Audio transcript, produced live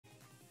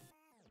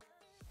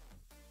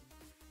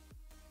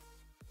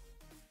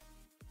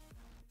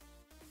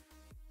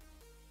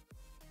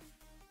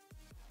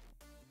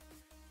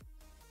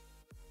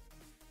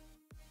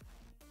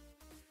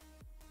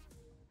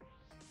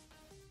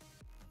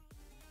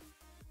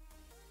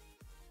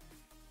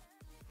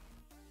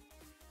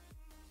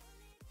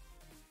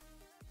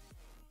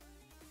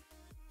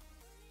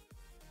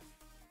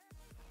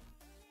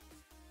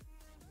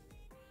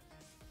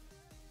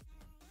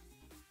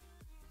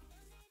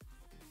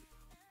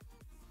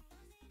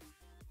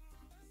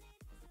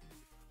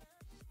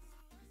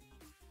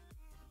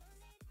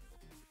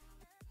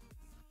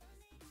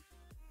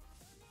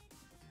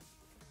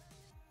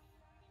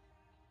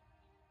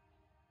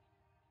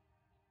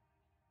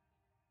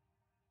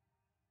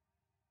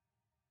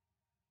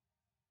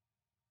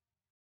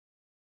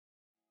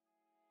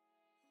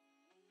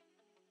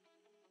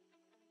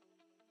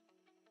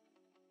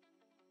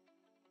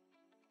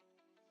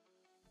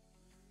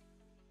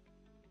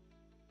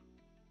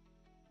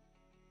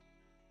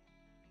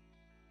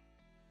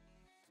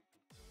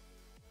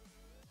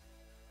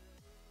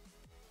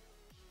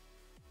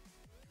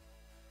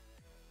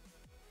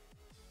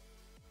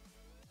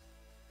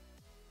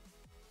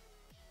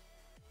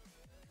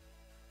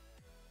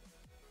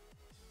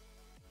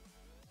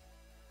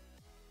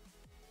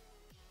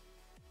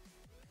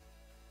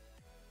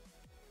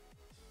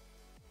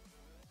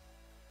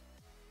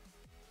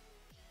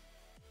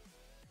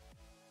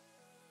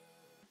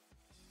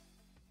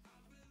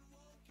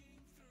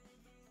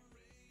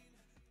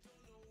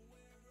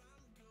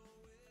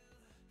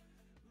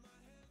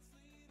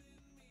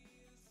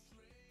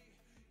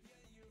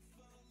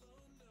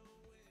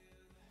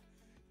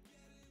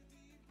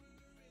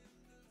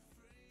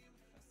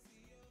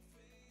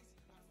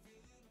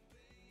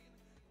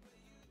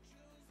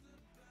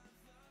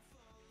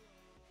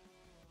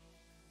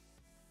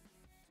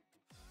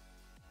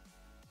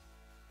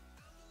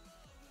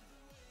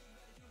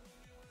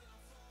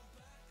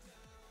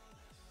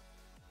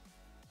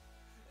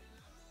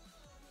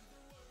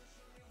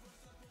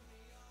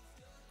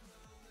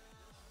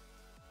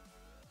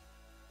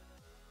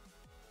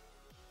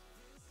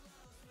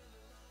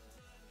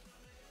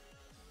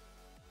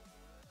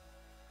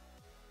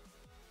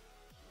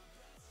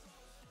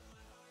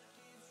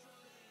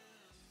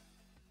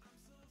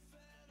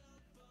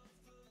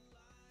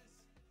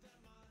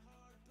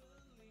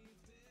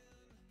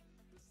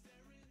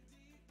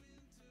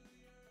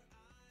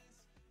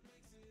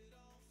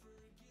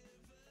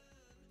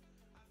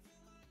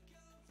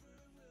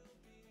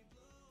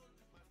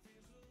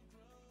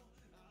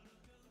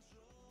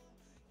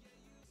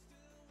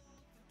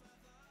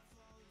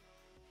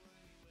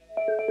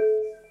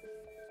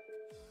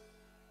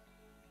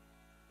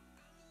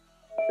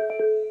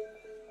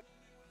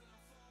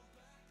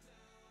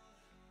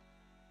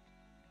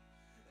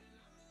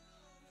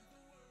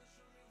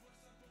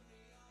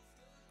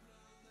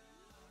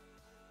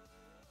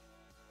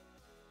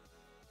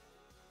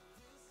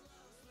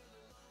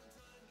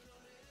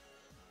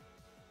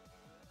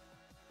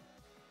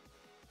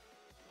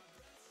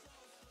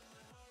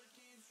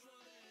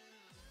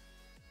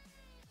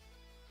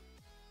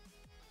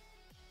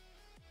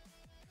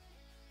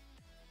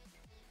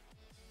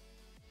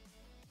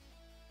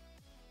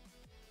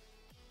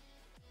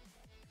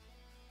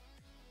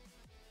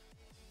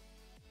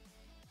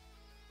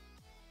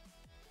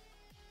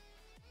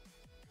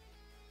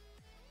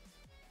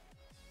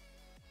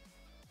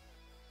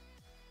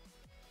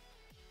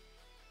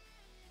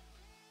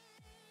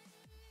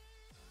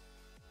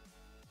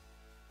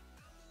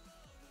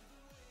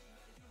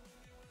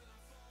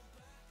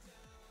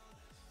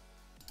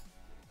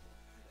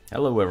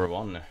Hello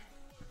everyone.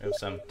 We have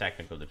some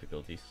technical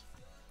difficulties.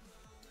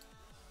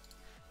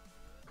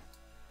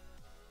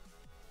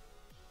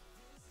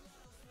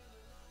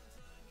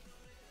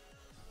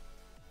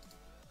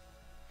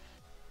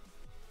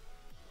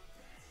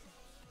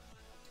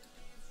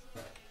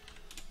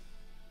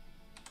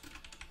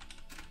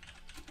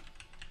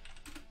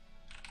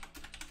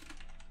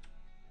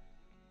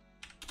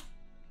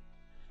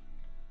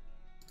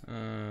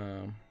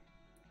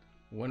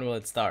 When will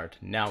it start?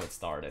 Now it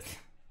started.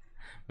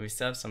 We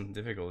still have some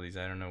difficulties,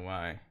 I don't know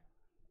why.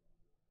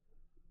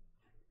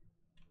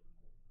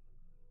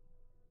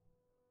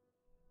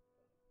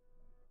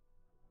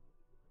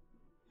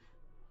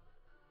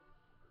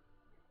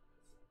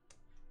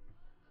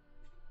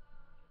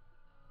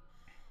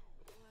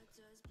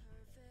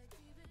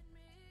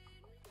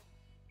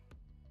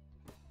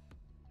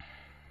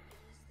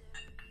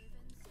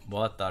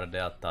 Boa tarde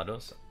a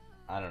todos.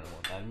 I don't know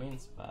what that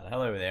means, but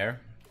hello there,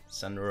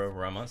 Sandro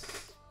Ramos.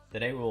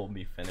 Today we'll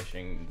be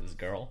finishing this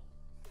girl.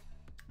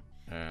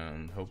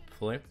 And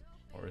hopefully,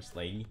 or this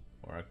lady,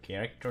 or a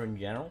character in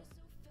general.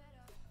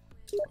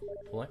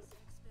 Hopefully.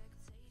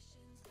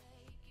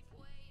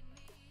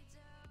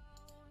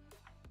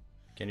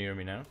 Can you hear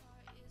me now?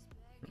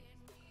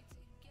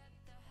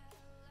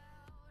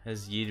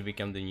 Has Yeet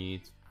become the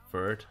new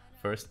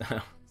first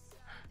now?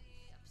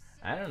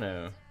 I don't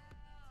know.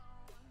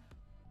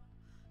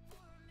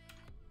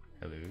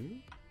 Hello?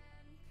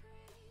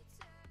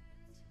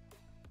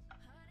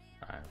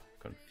 I'm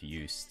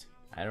confused.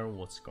 I don't know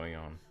what's going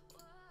on.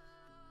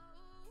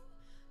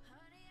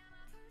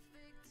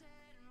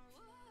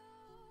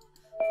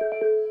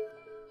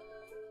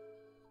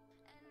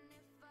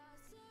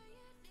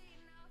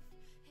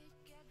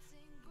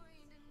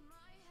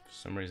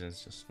 For some reason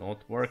it's just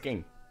not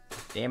working.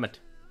 Damn it.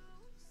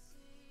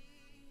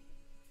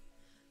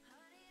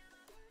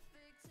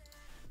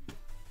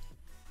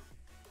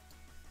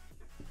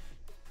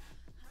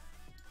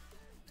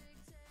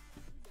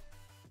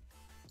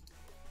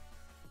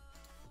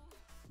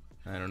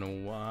 I don't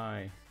know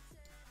why.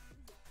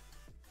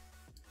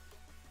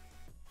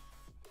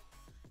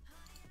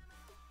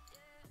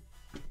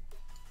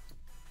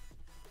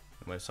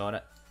 Nobody saw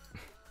that.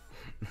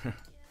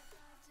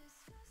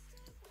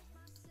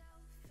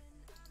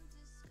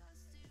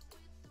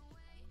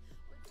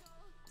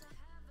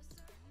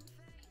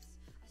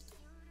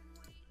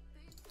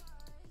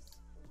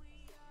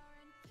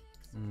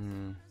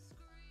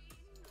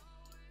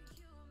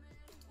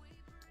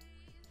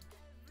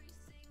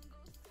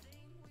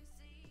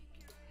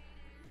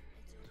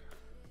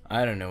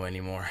 I don't know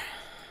anymore.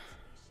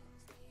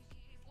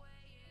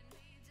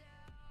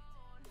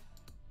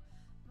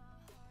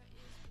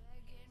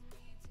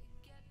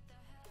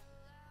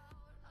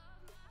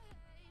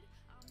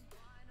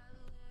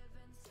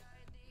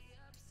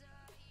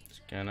 It's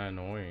kinda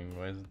annoying.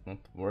 Why is it not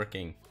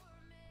working?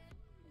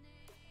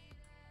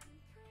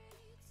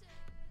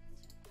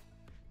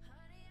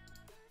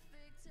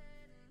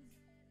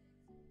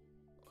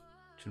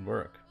 It should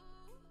work.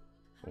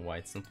 But why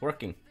it's not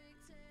working?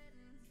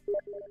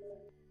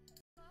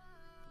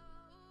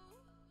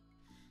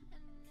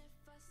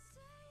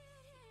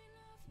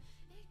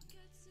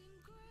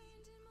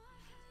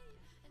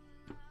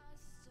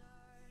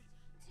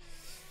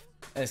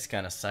 This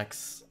kinda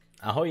sucks.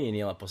 Ahoy,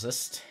 Neela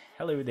Possessed.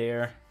 Hello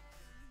there.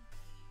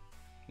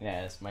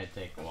 Yeah, this might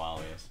take a while.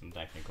 We have some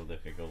technical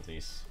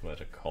difficulties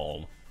with a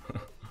call.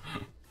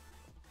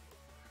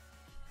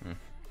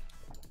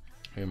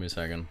 Give me a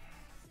second.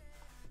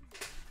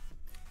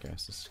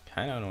 Guess this is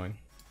kinda annoying.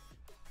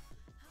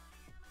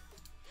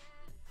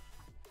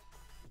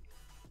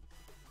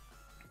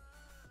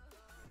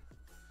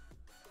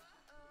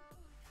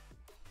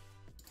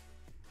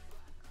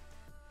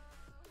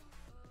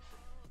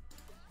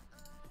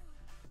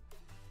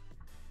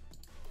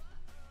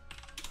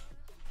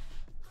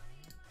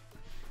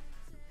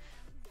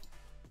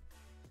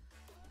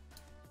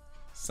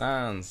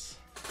 Sans.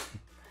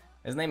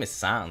 His name is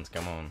Sans,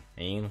 come on,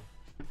 Ian.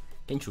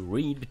 Can't you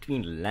read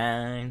between the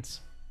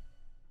lines?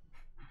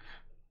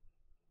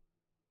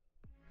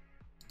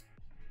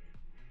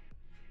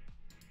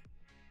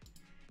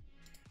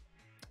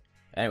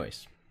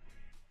 Anyways,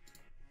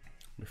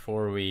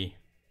 before we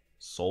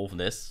solve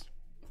this,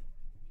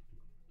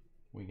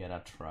 we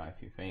gotta try a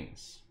few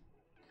things.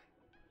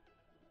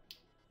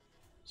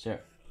 So,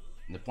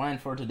 the plan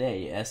for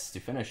today is to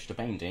finish the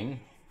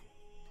painting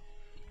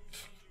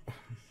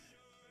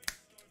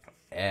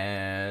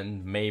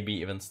and maybe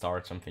even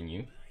start something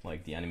new,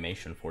 like the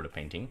animation for the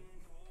painting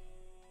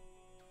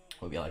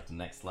will be like the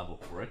next level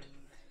for it.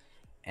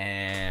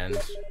 And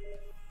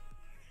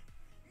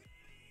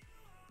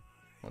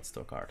what's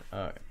the card?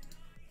 Okay.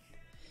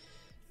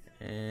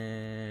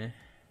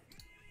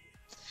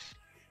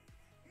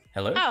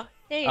 Hello? Oh,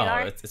 there you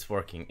are. It's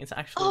working. It's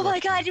actually Oh my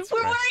working. god, It's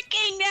we're great.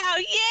 working now!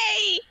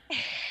 Yay!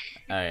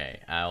 Okay,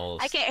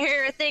 I can't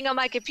hear a thing on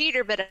my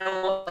computer, but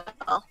I will.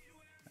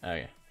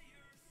 Okay,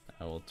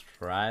 I will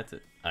try to.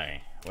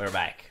 Okay, we're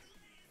back.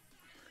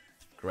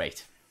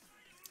 Great.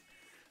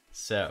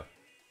 So,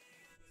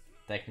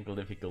 technical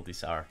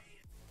difficulties are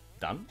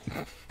done.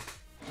 I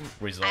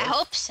Resolved.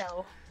 hope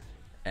so.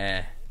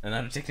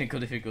 Another technical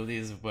difficulty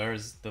is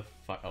where's the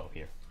fuck? Oh,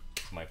 here.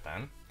 It's my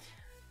pen.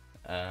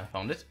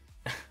 Found it.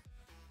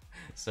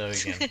 So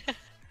again,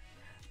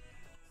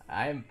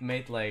 I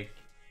made like,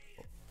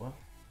 what?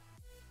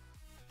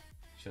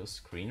 Show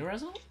screen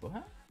result?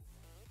 What?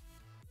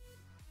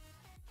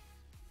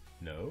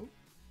 No.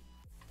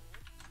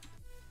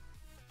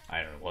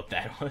 I don't know what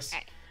that was.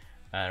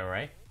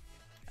 Alright.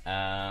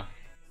 Alright,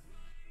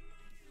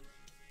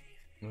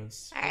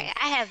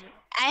 I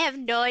have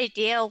no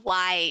idea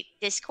why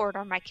Discord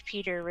on my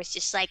computer was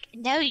just like,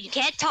 no, you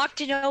can't talk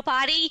to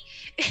nobody.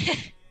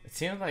 It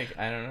seemed like,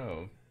 I don't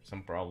know,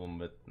 some problem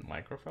with the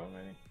microphone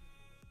maybe?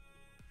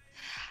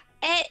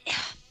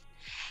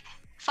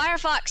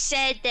 Firefox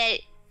said that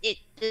it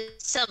was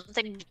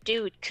something to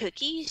do with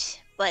cookies,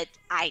 but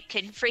I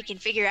couldn't freaking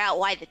figure out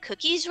why the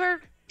cookies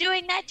were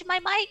doing that to my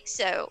mic,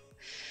 so...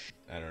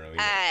 I don't know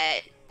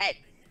either.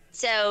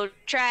 So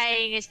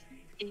trying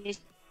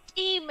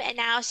Steam, and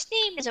now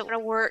Steam doesn't want to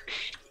work.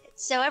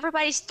 So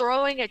everybody's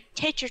throwing a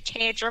teacher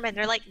tantrum, and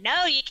they're like,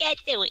 no, you can't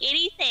do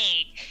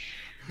anything.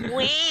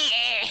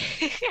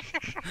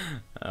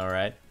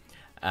 Alright.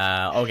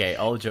 Okay,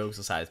 all jokes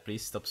aside,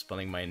 please stop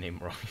spelling my name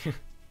wrong.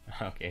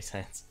 Okay,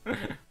 sense.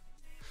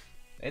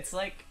 It's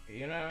like,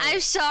 you know... I'm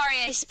sorry,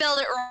 I spelled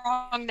it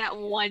wrong that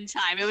one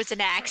time. It was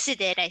an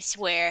accident, I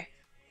swear.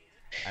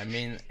 I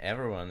mean,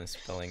 everyone is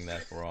spelling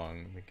that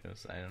wrong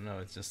because I don't know.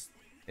 It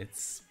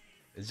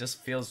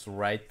just feels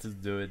right to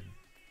do it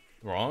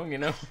wrong, you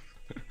know.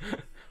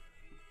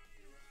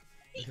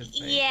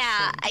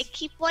 Yeah, I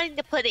keep wanting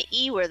to put an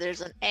E where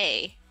there's an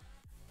A.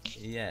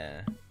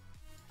 Yeah,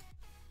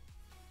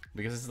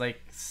 because it's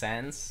like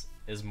sans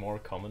is more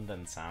common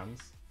than sans,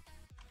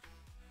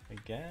 I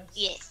guess.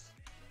 Yes.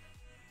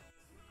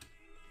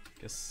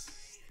 Because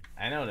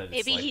I know that it's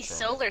maybe like he's from...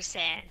 Solar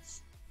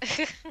Sans.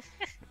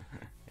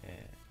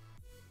 Yeah,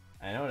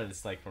 I know that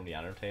it's like from the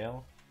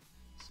Undertale,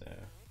 so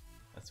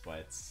that's why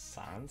it's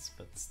sans.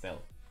 But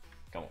still,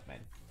 come on, man.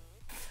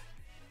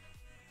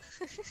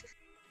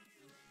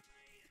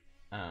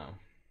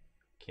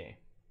 Okay.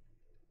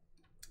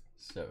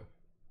 So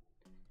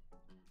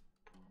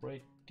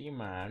pretty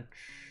much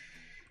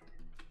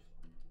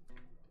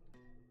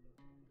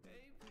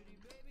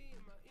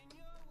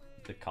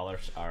the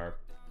colors are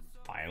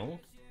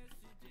final.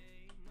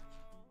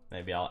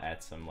 Maybe I'll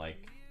add some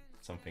like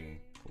something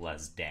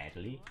less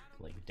deadly,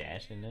 like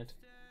dash in it,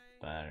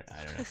 but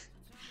I don't know.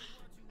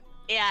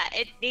 Yeah,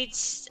 it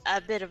needs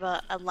a bit of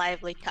a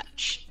lively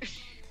touch.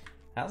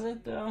 Has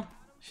it though?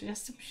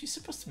 She's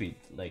supposed to be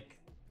like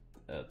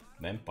a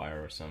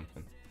vampire or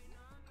something.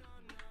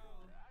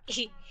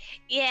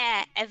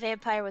 Yeah, a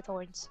vampire with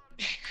horns.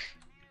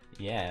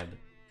 Yeah,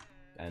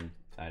 and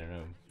I don't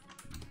know,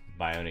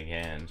 bionic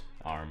hand,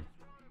 arm,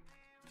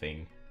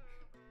 thing.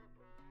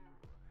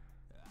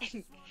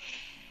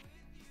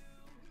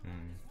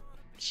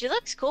 She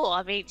looks cool.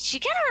 I mean, she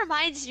kind of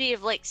reminds me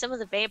of like some of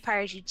the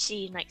vampires you'd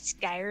see in like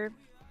Skyrim.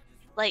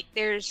 Like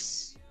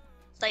there's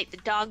like the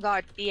Dawn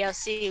Guard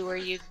DLC where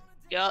you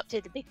go up to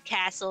the big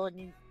castle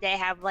and they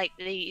have like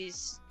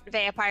these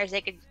vampires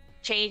they can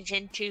change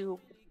into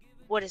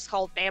what is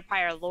called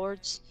vampire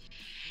lords.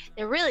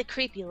 They're really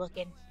creepy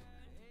looking.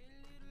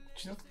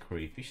 She's not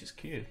creepy, she's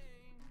cute.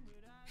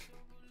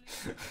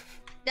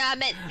 No, I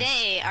meant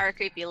they are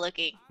creepy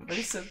looking. But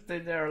he said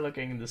that they're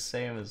looking the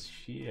same as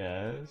she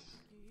is.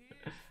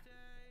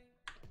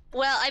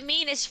 Well, I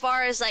mean as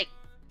far as like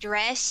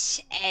dress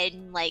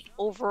and like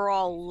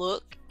overall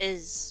look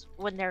is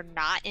when they're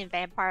not in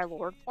vampire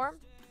lord form.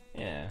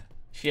 Yeah,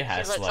 she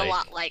has She looks like... a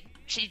lot like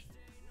she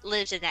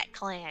lives in that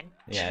clan.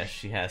 Yeah,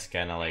 she has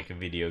kind of like a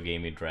video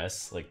gamey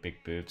dress, like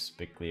big boobs,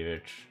 big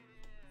cleavage.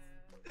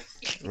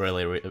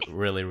 Really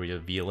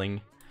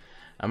revealing.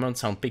 I don't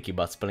sound picky,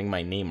 but spelling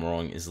my name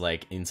wrong is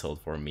like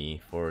insult for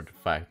me. For the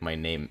fact my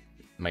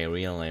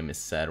real name is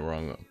said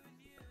wrong.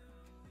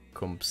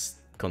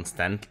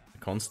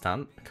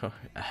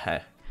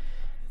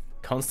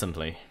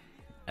 Constantly,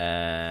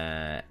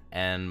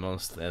 and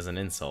mostly as an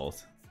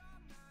insult.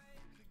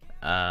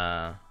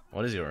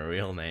 What is your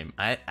real name?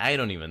 I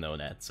don't even know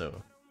that,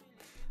 so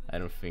I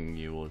don't think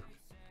you will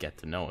get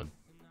to know it.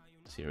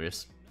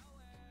 Serious.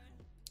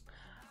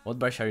 What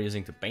brush are you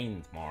using to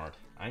paint, Mart?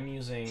 I'm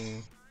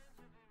using...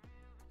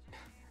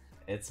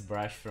 It's a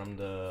brush from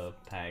the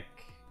pack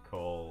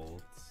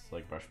called...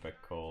 like brush pack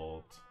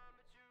called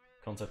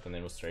Concept and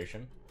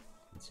Illustration.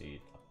 You can see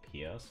it up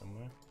here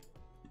somewhere.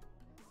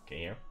 Okay,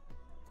 here.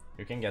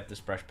 You can get this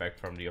brush pack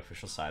from the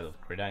official site of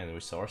Krita in the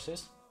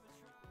resources.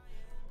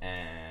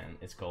 And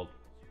it's called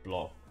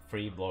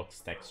Free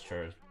Blocks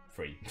Texture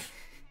Free.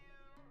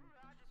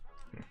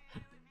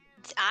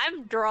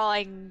 I'm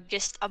drawing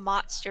just a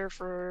monster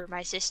for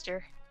my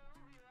sister.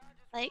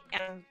 Like,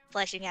 I'm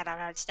fleshing out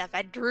on stuff.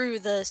 I drew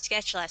the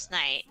sketch last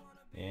night.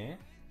 Yeah?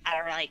 I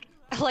don't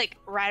know, like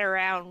right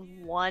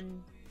around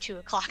 1, 2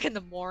 o'clock in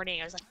the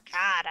morning. I was like,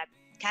 God, I'm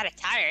kind of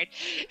tired.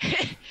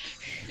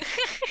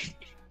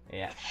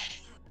 Yeah.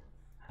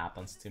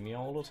 Happens to me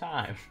all the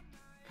time.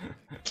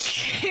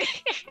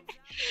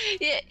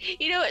 Yeah,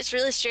 you know what's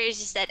really strange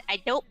is that I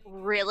don't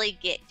really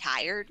get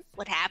tired.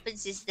 What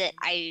happens is that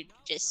I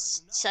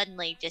just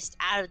suddenly, just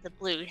out of the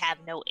blue, have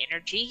no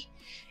energy.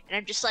 And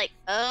I'm just like,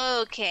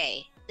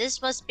 okay,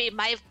 this must be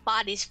my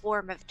body's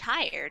form of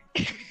tired.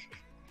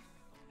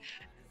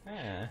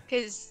 Yeah.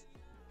 Because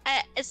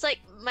it's like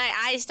my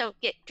eyes don't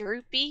get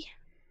droopy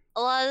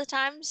a lot of the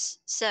times.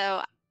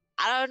 So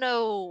I don't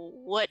know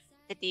what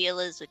the deal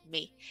is with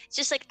me. It's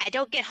just like I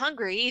don't get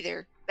hungry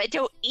either. If I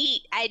don't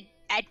eat, I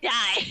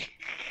die.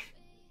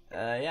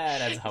 Yeah,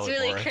 that's how It's it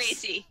really works.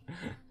 crazy.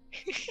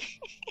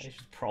 I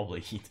should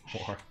probably eat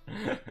more.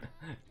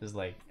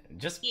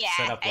 just Yeah,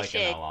 set up I like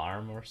an should.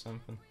 alarm or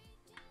something.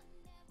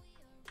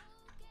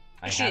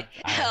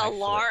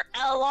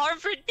 Alarm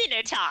for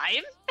dinner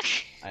time.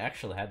 I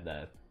actually had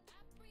that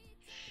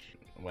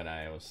when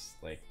I was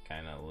like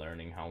kind of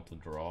learning how to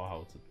draw,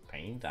 how to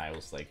paint. I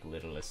was like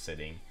literally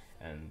sitting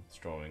and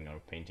drawing or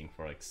painting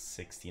for like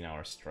 16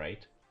 hours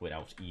straight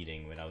without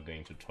eating, without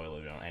going to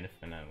toilet or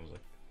anything. I was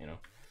like, you know,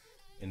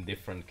 in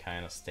different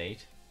kind of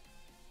state.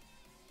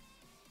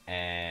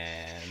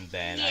 And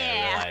then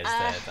I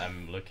realized that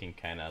I'm looking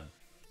kind of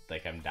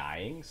like I'm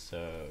dying,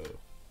 so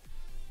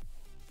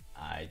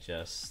I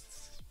just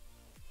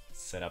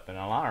set up an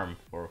alarm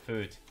for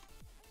food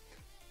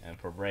and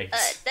for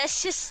breaks.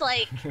 That's just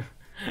like,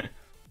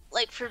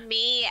 like for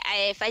me,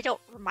 if I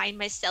don't remind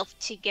myself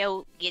to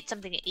go get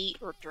something to eat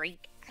or drink,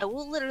 I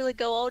will literally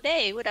go all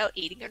day without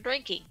eating or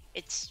drinking.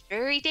 It's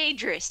very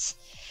dangerous.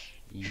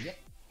 Yep.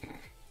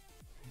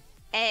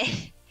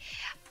 And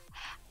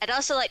I'd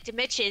also like to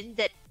mention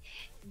that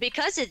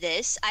because of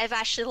this, I've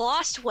actually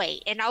lost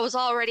weight, and I was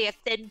already a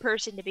thin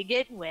person to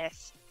begin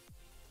with,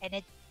 and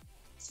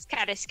it's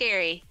kind of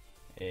scary.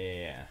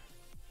 Yeah.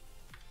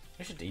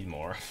 I should eat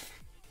more.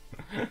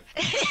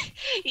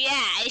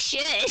 Yeah, I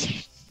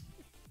should.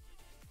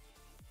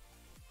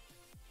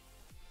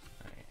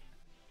 Okay.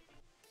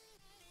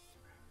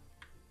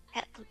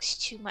 That looks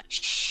too much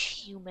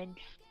human.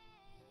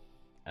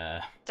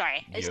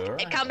 Sorry, I was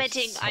Yours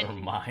commenting or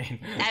on mine?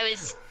 I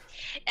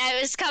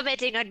was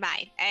commenting on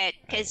mine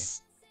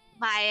because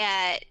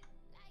my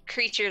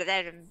creature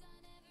that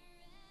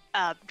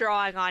I'm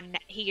drawing on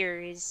here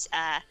is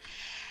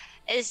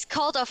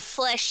called a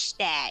flesh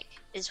stag,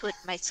 is what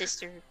my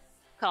sister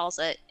calls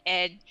it,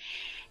 and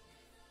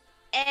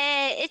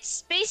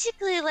it's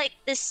basically like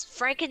this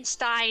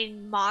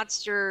Frankenstein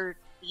monster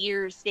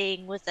ear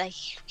thing with a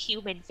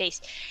human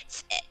face.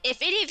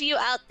 If any of you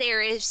out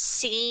there have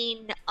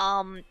seen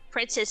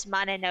Princess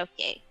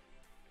Mononoke,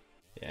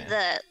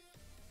 Yeah.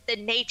 the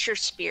nature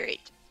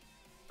spirit,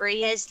 where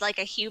he has like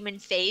a human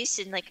face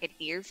and like a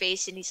deer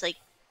face, and he's like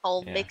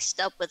all Yeah. mixed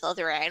up with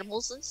other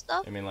animals and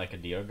stuff. I mean like a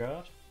deer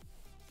god?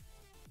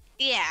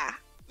 Yeah,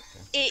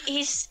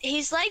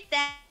 he's like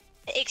that,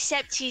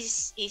 except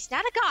he's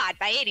not a god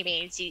by any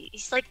means.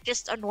 He's like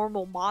just a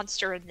normal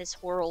monster in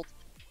this world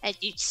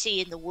that you'd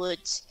see in the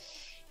woods.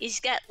 He's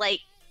got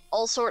like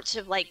all sorts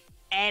of like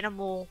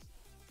animal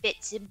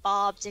bits and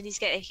bobs, and he's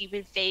got a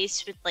human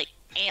face with like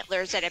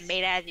antlers that are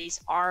made out of these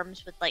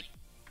arms with like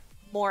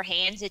more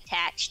hands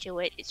attached to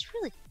it. It's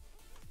really,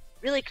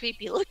 really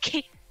creepy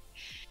looking.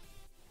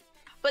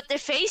 But the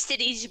face that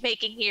he's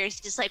making here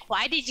is just like,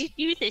 why did you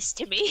do this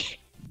to me?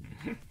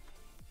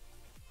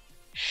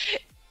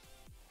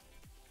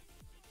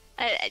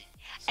 I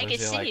So can is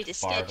he, send like, you the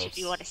part sketch of if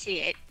you want to see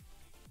it.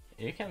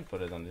 You can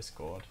put it on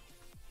Discord,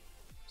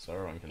 so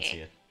everyone can Yeah. see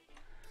it.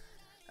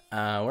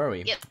 Where are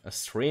we? Yep. A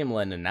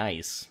streamline and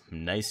nice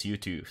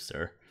YouTube,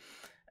 sir.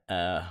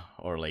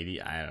 Or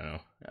lady, I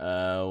don't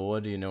know.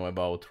 What do you know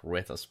about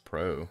Krita's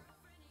Pro?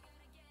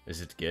 Is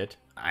it good?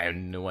 I have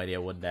no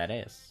idea what that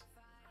is.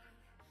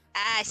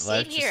 Same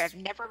Let's here. just-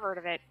 I've never heard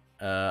of it.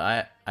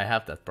 I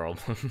have that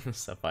problem.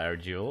 Sapphire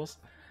Jewels.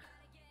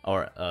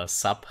 Or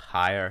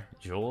Sub-Higher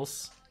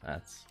Jewels.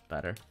 That's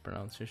better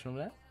pronunciation of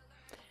that.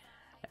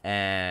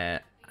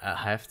 And I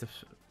have to...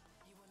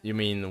 You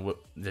mean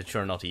that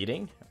you're not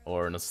eating?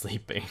 Or not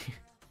sleeping?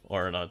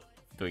 Or not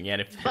doing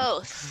anything?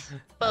 Both.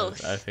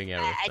 Both. I think I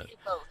everything. do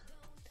both.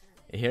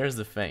 Here's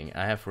the thing.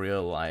 I have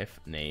real life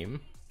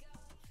name.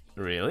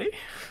 Really?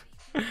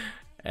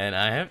 And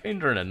I have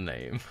internet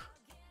name.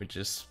 Which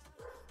is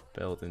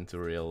spelled into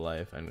real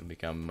life and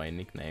become my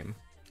nickname.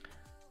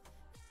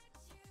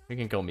 You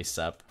can call me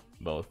Sap,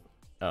 both.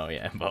 Oh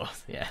yeah,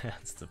 both. Yeah,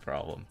 that's the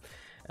problem.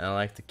 And I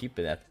like to keep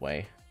it that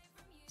way.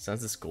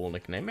 Since it's cool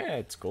nickname, yeah,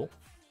 it's cool.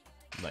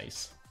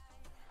 Nice.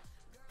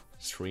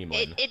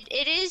 Streamline.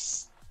 It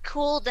is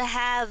cool to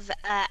have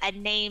a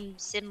name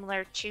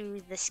similar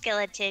to the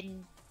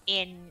skeleton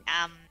in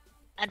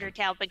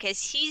Undertale,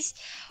 because he's,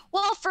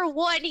 well, for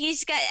one,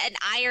 he's got an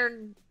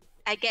iron,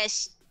 I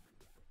guess,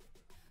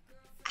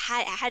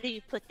 how do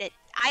you put that?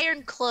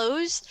 Iron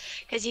clothes,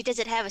 because he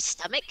doesn't have a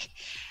stomach,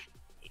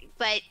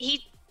 but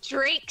he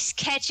drinks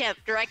ketchup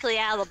directly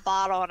out of the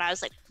bottle, and I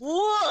was like,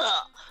 whoa!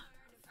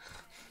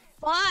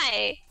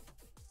 Why?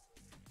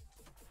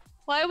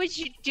 Why would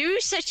you do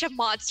such a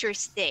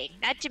monstrous thing?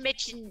 Not to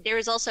mention, there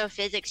was also a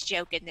physics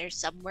joke in there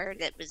somewhere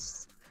that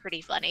was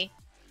pretty funny.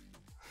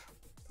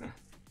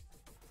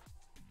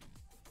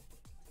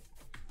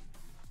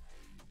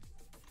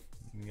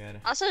 Got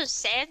it. Also,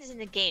 Sans in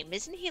the game,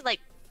 isn't he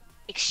like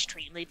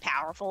extremely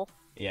powerful?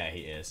 Yeah,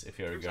 he is. If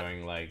you're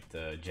going like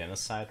the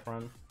genocide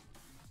run,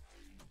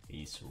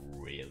 he's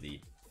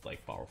really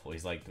like powerful.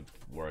 He's like the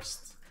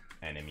worst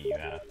enemy you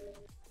have.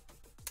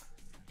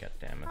 God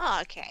damn it. Oh,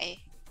 okay.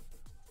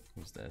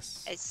 Who's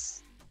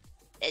this?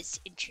 It's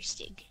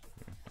interesting.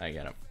 I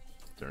gotta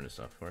turn this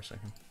off for a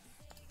second.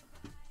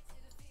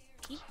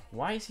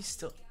 Why is he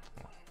still?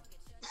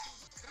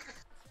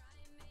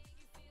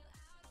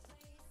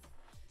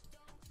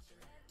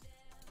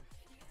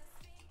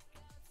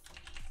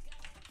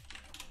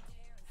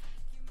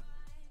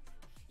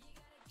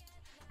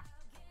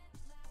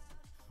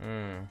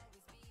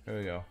 Here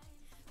we go.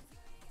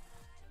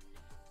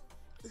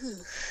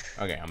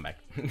 Okay, I'm back.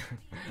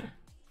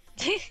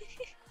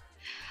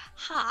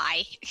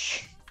 Hi.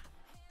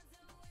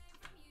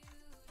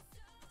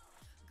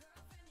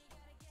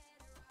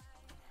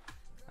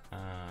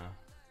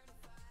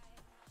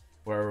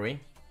 Where are we?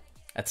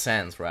 At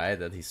Sans, right?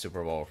 That he's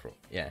super powerful.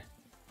 Yeah.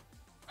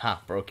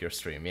 Ha, broke your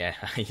stream. Yeah,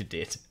 you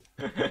did.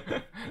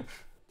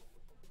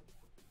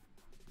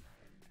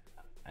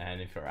 And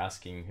if you're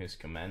asking who's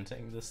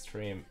commenting the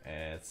stream,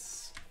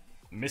 it's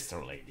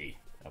Mr. Lady,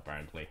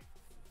 apparently.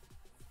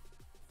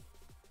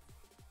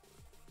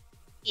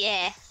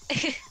 Yeah.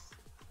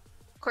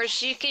 Of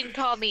course, you can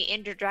call me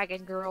Ender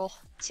Dragon Girl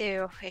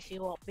too, if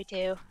you want me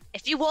to.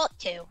 If you want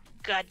to.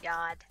 Good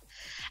God.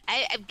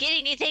 I'm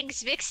getting you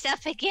things mixed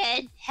up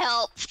again.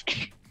 Help.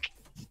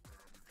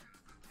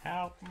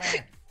 Help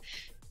me.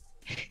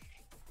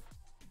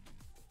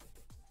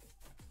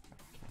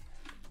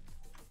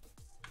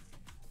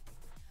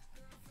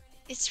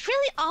 It's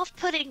really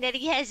off-putting that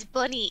he has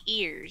bunny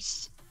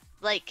ears.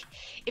 Like,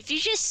 if you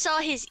just saw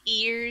his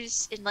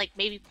ears and like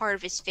maybe part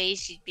of his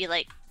face, you'd be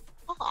like,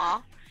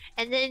 "Aw."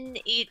 And then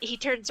he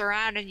turns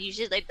around and you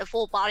see like the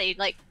full body,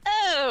 like,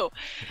 "Oh,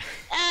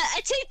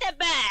 I take that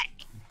back."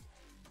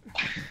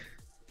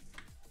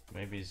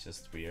 Maybe he's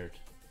just weird.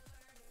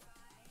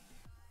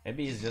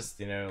 Maybe he's just,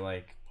 you know,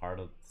 like part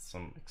of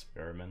some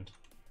experiment.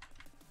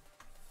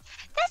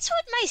 That's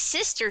what my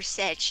sister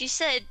said. She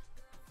said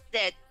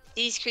that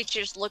these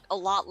creatures look a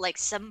lot like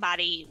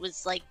somebody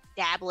was like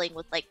dabbling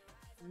with like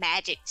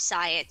magic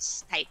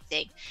science type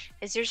thing,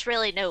 because there's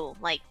really no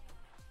like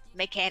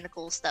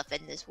mechanical stuff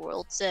in this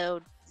world, so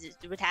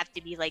it would have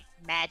to be like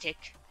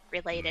magic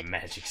related.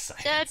 Magic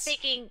science. So I'm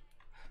thinking,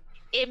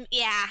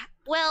 yeah,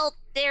 well,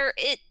 there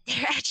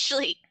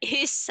actually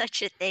is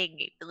such a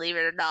thing, believe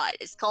it or not.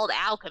 It's called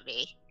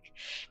alchemy,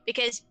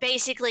 because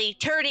basically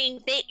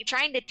trying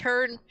to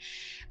turn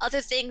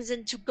other things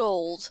into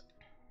gold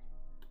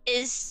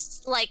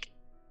is like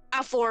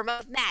a form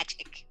of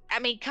magic. I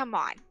mean, come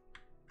on.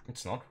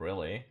 It's not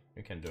really.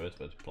 You can do it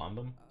with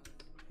plumbum,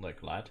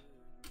 like lead.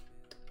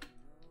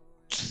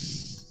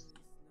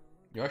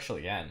 You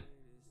actually can.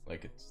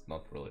 Like, it's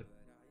not really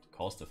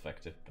cost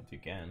effective, but you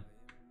can.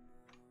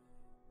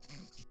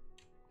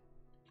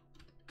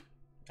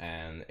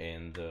 And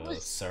in the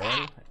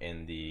CERN,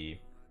 in the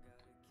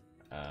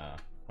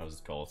how's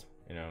it called?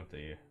 You know,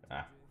 the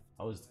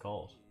how is it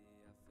called?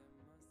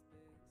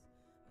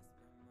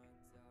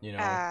 You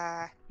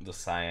know, the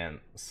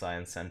science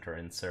center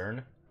in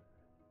CERN.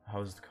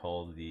 How's it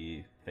called?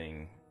 The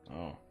thing?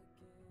 Oh.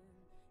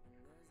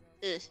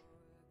 Ugh.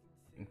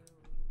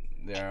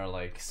 They are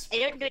like. I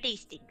don't know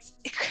these things.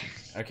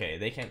 Okay,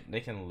 they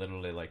can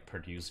literally like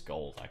produce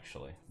gold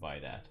actually by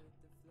that.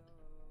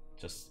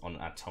 Just on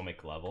an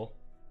atomic level.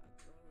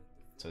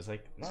 So it's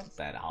like not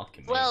that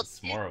alchemy. Well,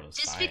 it's more of a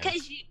just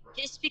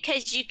science.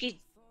 because you could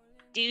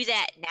do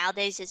that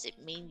nowadays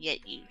doesn't mean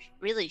that you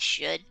really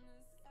should.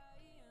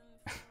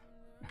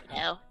 You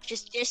know,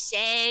 just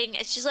saying.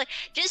 It's just like,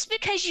 just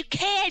because you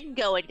can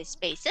go into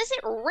space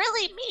doesn't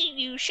really mean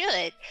you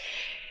should.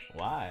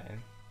 Why?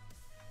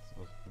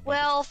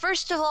 Well,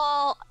 first of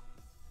all,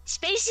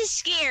 space is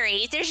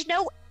scary. There's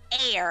no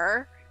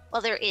air.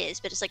 Well, there is,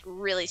 but it's like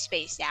really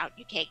spaced out.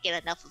 You can't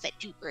get enough of it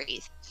to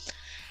breathe.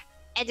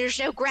 And there's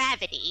no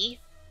gravity,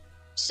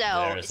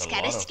 so it's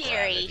kind of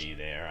scary. Gravity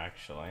there,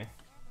 actually.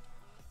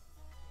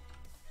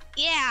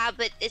 Yeah,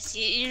 but it's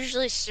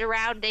usually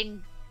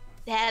surrounding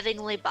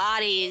heavenly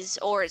bodies,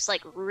 or it's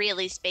like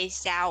really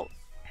spaced out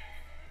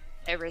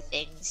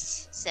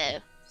everything's. So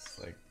It's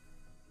like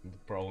the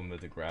problem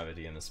with the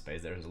gravity in the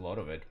space. There's a lot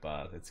of it,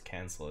 but it's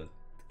canceling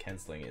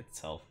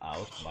itself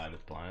out by the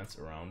planets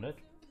around it.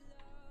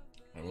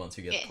 And once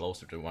you get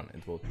closer to one,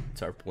 it will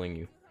start pulling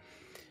you.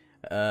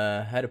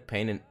 Had a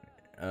pain in.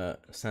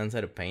 Sans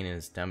had a pain in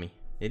his tummy.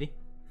 Did he?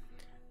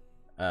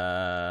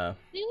 I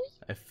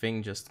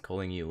think just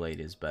calling you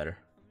lady is better.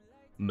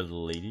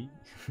 Lady.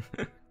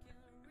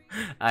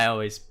 I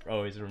always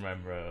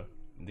remember.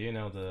 Do you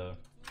know the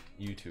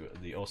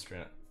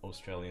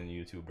Australian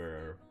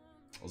YouTuber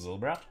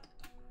Zilbra?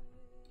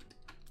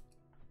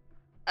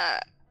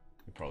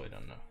 You probably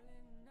don't know.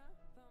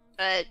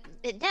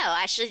 No,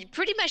 actually,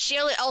 pretty much the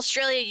only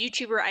Australian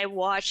YouTuber I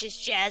watch is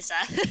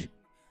Jazza.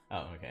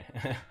 Oh, okay.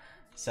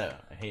 So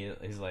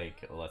he's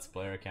like a let's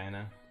player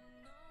kinda,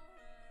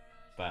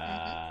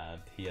 but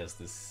he has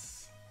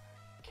this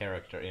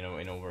character, you know,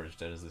 in Overwatch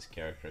there's this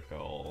character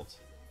called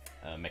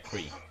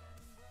McCree.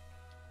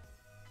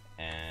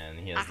 And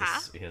he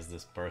has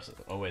this person,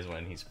 always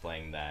when he's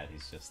playing that,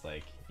 he's just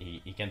like,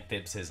 he can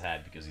tips his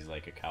head because he's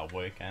like a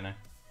cowboy kinda,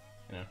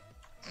 you know?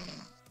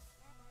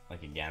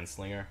 Like a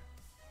gunslinger.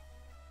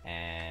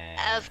 And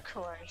of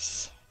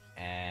course.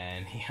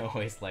 And he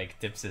always like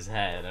tips his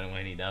head, and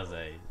when he does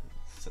it,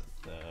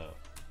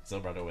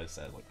 Zilbrad always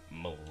says like,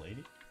 "Mo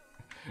lady."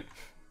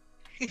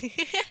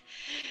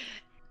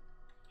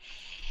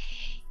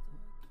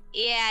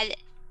 Yeah,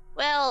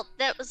 well,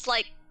 that was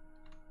like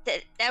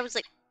that was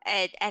like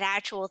an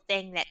actual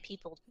thing that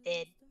people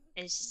did.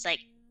 It's just like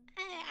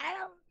I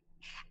don't.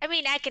 I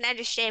mean, I can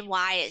understand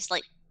why it's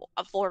like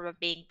a form of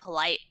being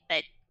polite,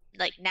 but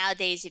like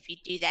nowadays, if you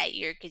do that,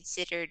 you're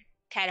considered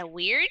kind of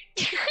weird.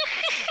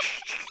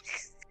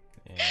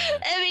 Yeah.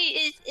 I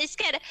mean, it's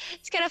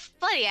kind of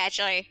funny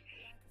actually.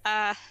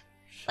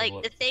 Like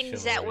the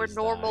things that were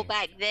normal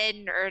back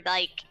then are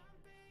like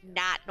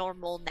not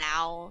normal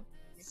now.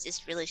 It's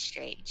just really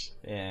strange.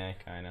 Yeah,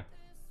 kinda.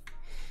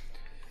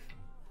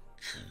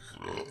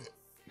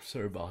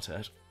 Sorry about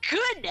that.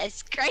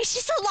 Goodness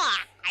gracious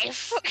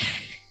alive!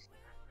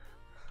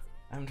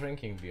 I'm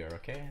drinking beer,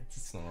 okay?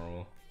 It's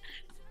normal.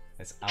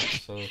 It's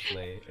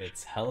absolutely,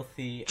 it's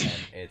healthy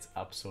and it's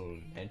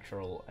absolutely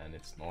natural and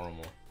it's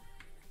normal.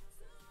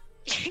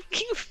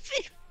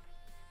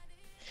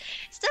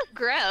 It's not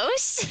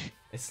gross.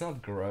 It's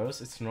not gross,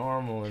 it's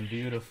normal and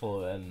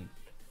beautiful, and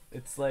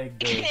it's like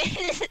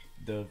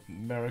the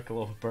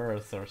miracle of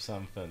birth or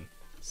something.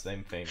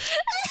 Same thing.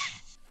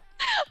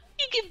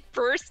 You give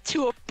birth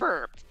to a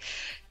burp.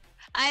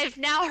 I've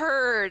now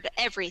heard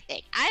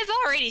everything. I've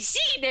already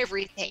seen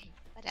everything,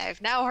 but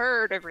I've now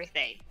heard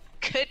everything.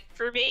 Good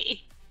for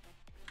me.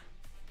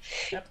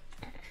 Yep.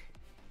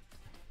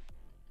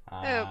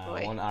 Oh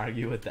boy. I won't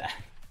argue with that.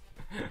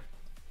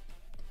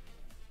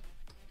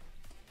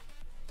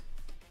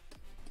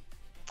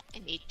 I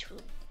need to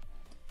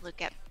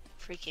look up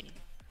freaking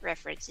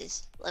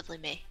references. Lovely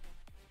me.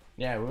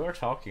 Yeah, we were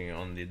talking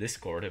on the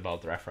Discord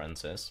about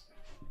references.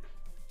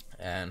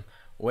 And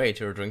wait,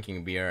 you're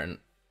drinking beer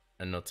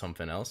and not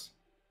something else?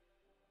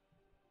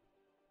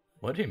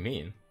 What do you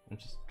mean? I'm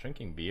just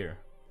drinking beer.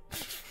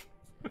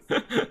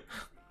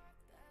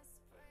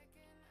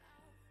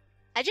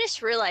 I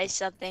just realized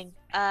something.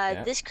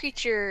 Yeah. This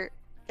creature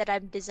that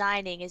I'm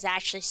designing is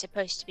actually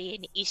supposed to be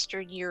an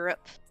Eastern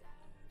Europe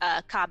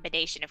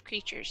combination of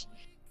creatures.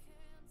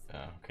 Oh,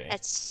 okay.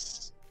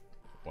 That's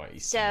Why Eastern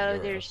so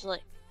Europe? there's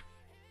like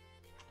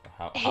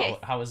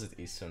How is it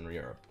Eastern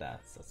Europe?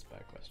 That's a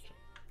bad question.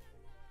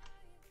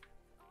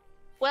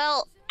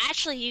 well,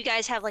 actually, you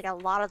guys have like a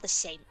lot of the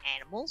same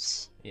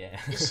animals. Yeah.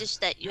 It's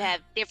just that you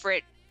have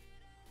different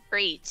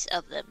breeds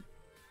of them.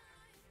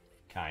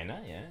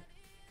 Kinda, yeah.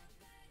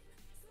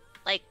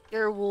 Like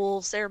there are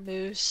wolves, there are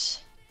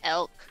moose,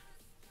 elk,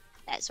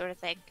 that sort of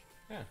thing.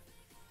 Yeah.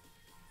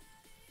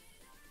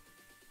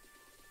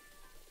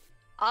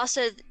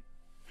 Also,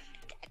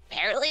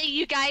 apparently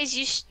you guys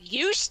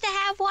used to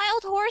have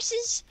wild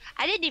horses.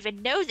 I didn't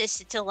even know this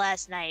until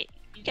last night.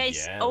 You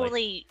guys Yeah,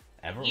 only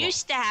Everyone.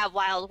 used to have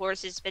wild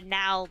horses, but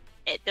now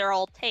they're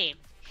all tamed.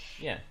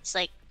 Yeah, It's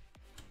like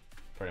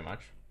pretty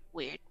much.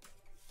 weird.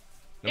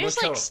 I'm There's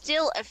not like sure.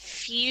 still a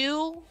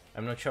few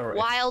I'm not sure.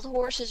 wild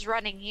horses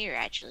running here,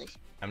 actually.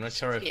 I'm not Just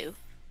sure a if few.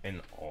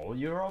 in all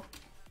Europe.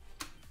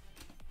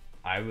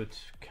 I would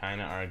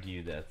kind of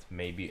argue that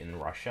maybe in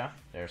Russia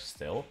there's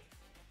still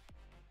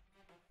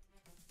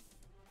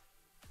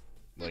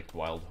like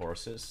wild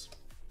horses,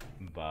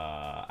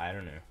 but I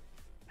don't know.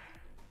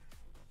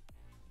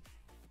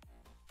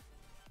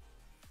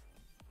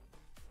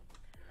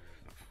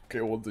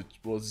 Okay,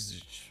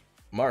 was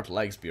Mart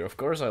likes beer. Of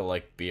course I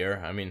like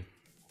beer. I mean,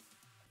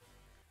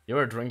 you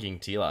were drinking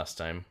tea last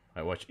time.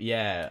 I watched.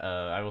 Yeah,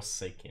 I was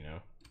sick, you know.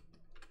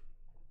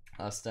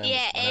 Last time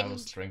Yeah, when I and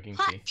was drinking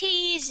hot tea.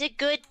 tea is a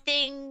good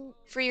thing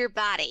for your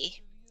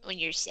body when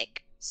you're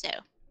sick. So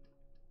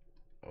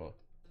Well,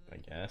 I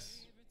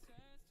guess.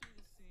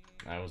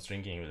 I was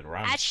drinking with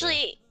rum. so-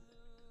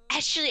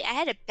 actually, I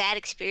had a bad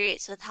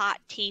experience with hot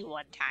tea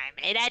one time.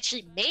 It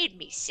actually made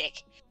me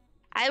sick.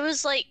 I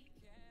was like,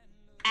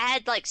 I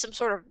had like some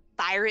sort of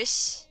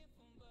virus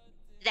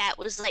that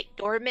was like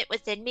dormant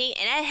within me,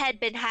 and I had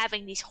been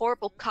having these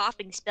horrible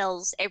coughing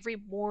spells every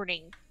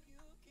morning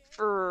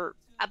for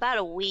about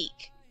a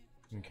week.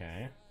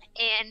 Okay.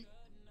 And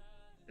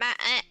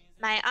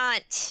my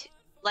aunt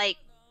like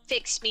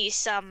fixed me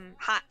some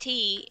hot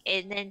tea,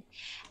 and then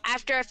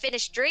after I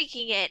finished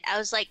drinking it, I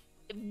was like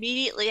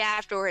immediately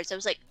afterwards, I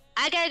was like,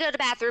 I gotta go to the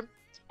bathroom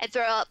and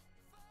throw up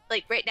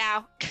like right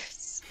now.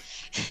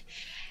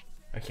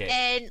 Okay.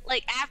 And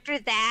like after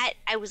that,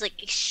 I was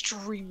like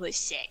extremely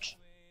sick.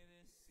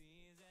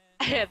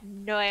 I have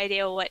no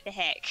idea what the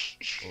heck.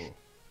 Oh,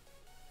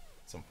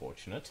 it's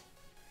unfortunate.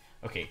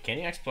 Okay, can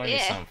you explain me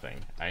Yeah. something?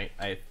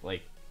 I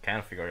like kind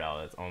of figured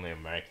out that only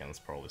Americans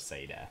probably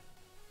say that.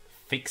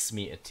 Fix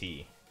me a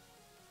tea.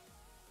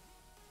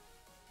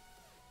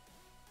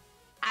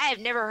 I have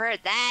never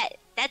heard that.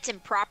 That's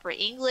improper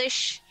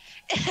English.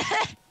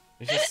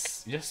 You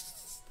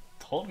just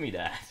told me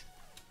that.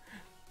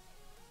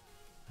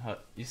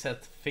 You said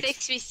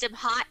Fix me some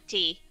hot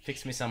tea.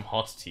 Fix me some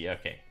hot tea.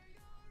 Okay.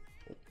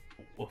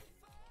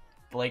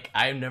 Like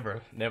I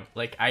never,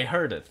 like I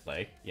heard it.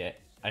 Like yeah,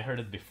 I heard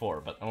it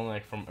before, but only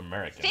like from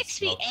Americans.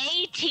 Fix me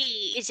a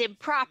tea is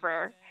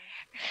improper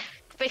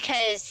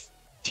because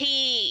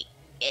tea.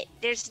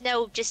 There's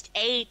no just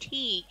a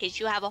tea because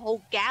you have a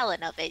whole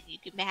gallon of it. You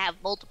can have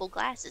multiple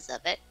glasses of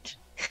it.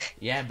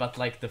 Yeah, but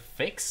like the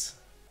fix.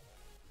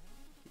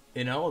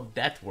 You know,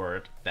 that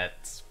word,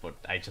 that's what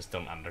I just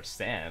don't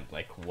understand.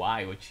 Like,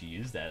 why would you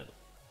use that?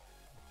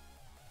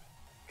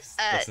 'Cause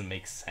it doesn't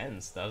make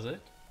sense, does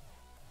it?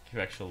 If you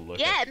actually look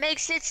it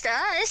makes sense to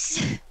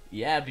us.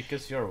 Yeah,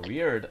 because you're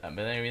weird, but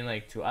I mean,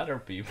 like, to other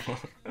people.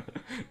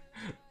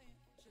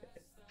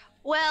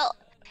 Well,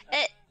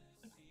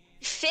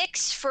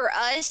 fix for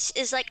us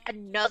is like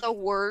another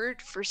word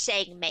for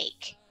saying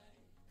make.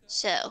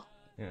 So.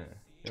 Yeah,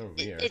 you're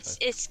weird.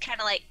 It's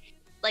kind of like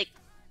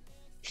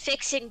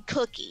fixing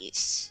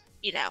cookies,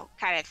 you know,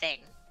 kind of thing.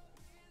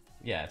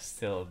 Yeah,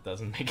 still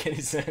doesn't make any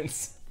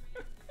sense.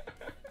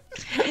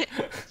 I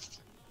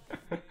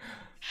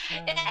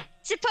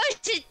suppose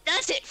it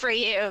does it for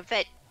you,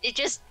 but it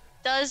just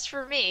does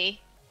for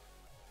me.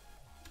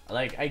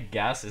 Like, I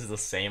guess it's the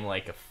same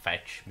like a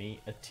fetch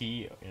me a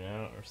tea, you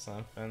know, or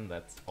something.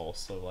 That's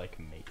also like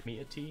make me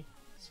a tea,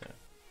 so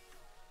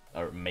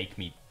or make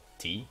me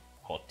tea,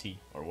 hot tea,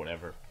 or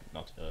whatever.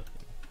 Not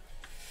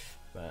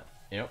but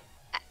you know.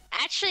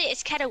 Actually,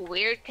 it's kind of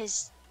weird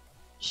because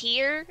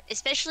here,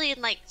 especially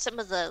in like some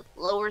of the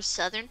lower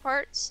southern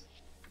parts,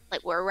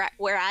 like where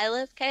I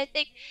live, kind of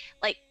thing,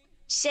 like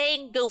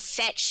saying go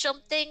fetch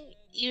something,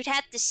 you'd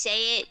have to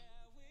say it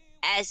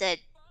as a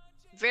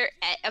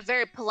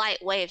very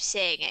polite way of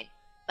saying it.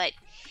 But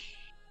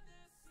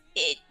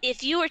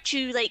if you were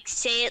to like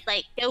say it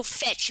like go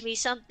fetch me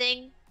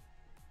something,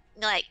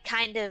 like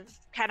kind of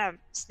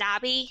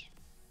snobby,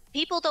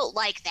 people don't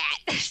like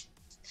that.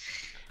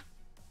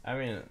 I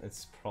mean,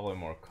 it's probably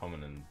more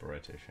common in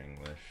British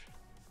English.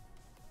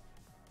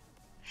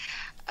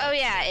 Oh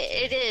yeah,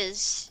 it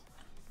is.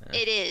 Yeah.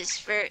 It is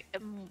very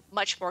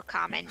much more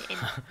common in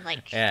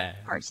like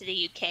parts of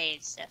the UK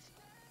and stuff.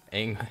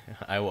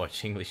 I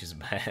watch English is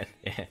bad,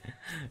 yeah,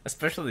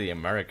 especially the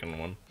American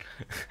one.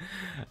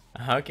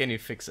 How can you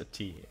fix a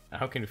tea?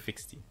 How can you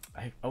fix tea?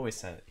 I always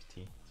said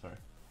tea. Sorry,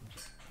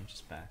 I'm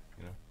just bad,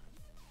 you know.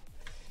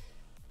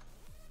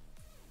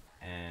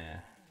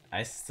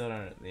 I still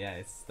don't. Yeah,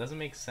 it doesn't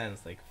make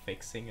sense. Like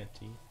fixing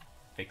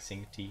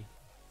tea.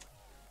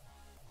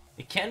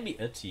 It can be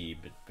a tea,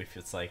 but if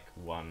it's like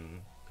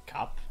one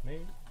cup, maybe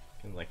you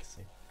can like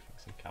say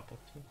fixing cup of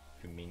tea.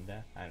 If you mean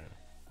that, I don't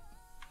know.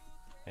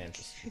 I am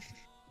just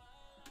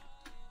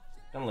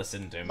don't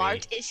listen to me.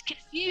 Mart is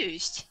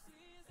confused.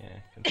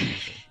 Yeah,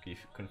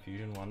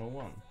 confusion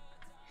 101.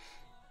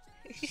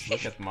 Just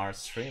look at Mart's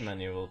stream and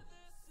you will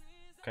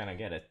kind of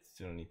get it.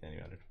 You don't need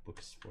any other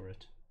books for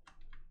it.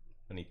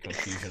 You need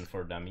Confusion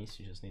for Dummies,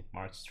 you just need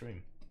Mart's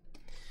stream.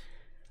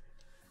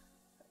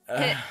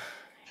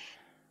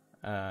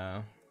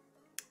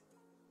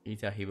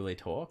 Eat a hillbilly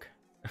talk?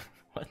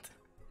 What?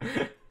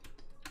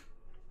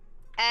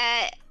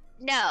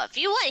 No, if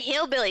you want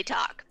hillbilly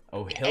talk,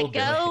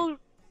 hillbilly.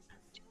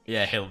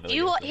 Yeah, hillbilly.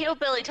 You want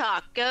hillbilly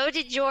talk, go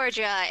to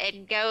Georgia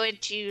and go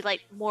into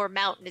like more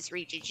mountainous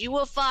regions. You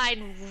will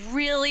find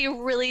really,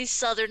 really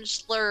southern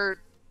slurred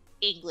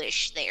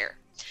English there.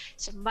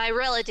 So my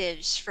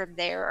relatives from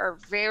there are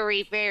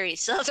very, very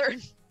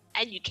southern,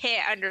 and you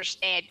can't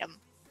understand them.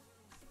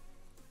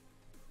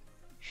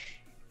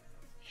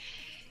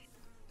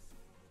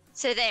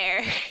 So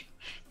there,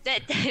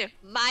 that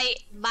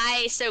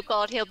my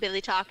so-called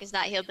hillbilly talk is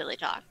not hillbilly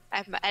talk.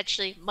 I'm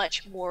actually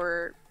much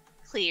more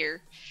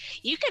clear.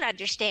 You can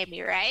understand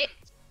me, right?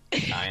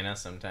 Kinda,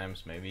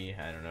 sometimes, maybe,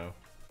 I don't know.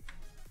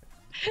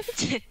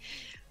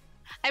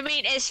 I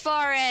mean, as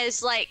far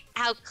as like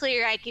how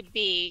clear I can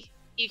be,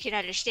 you can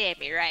understand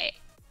me, right?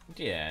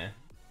 Yeah.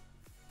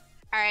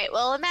 Alright,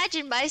 well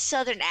imagine my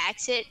southern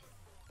accent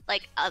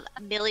like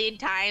a million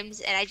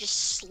times and I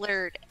just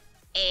slurred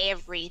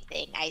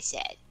everything I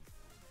said.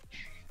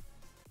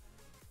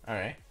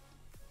 Alright.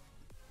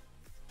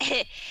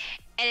 And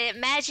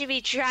imagine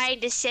me trying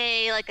to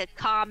say like a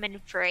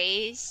common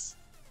phrase.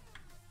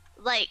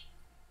 Like,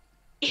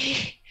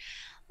 let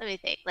me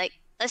think, like,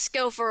 let's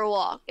go for a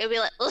walk. It'll be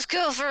like, let's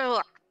go for a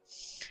walk.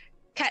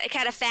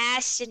 Kind of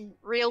fast and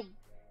real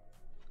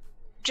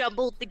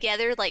jumbled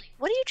together. Like,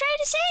 what are you trying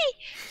to say?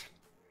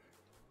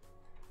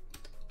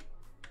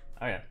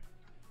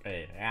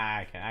 Okay.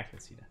 Yeah, I can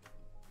see that.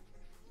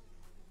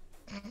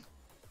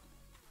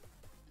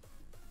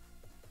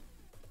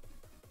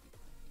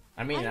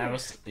 I mean,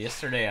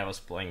 yesterday I was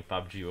playing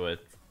PUBG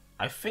with,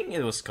 I think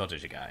it was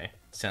Scottish guy.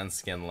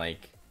 Sense can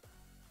like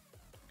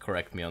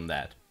correct me on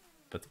that,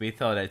 but we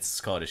thought it's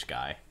Scottish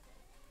guy,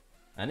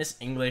 and his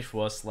English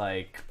was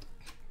like,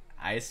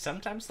 I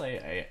sometimes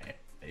like I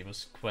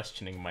was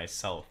questioning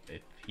myself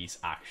if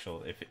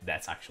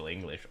that's actual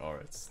English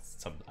or it's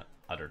some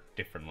other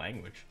different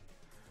language.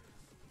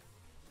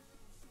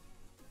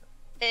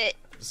 It,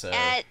 So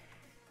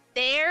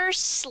their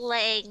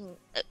slang,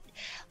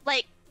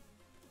 like,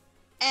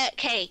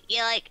 okay,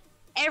 yeah, like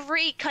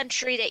every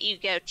country that you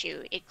go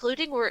to,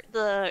 including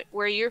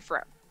where you're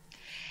from,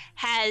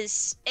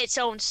 has its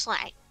own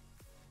slang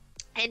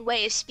and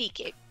way of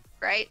speaking,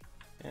 right?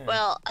 yeah.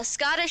 Well,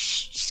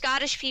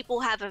 Scottish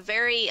people have a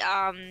very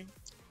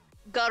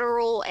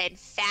guttural and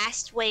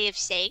fast way of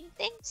saying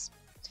things.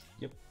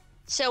 Yep.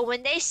 So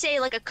when they say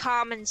like a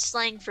common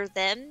slang for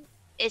them,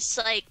 it's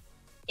like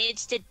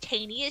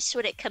instantaneous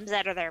when it comes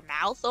out of their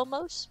mouth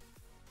almost.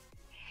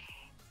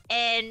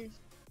 And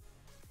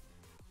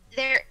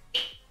their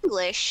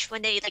English,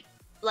 when they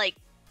like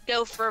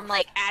go from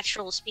like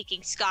actual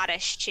speaking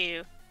Scottish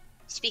to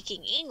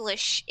speaking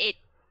English, it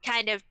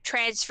kind of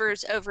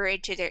transfers over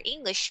into their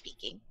English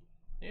speaking.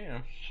 Yeah.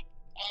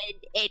 And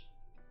it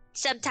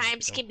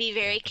sometimes Don't can be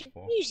very get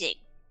before. confusing.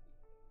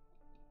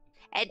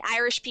 And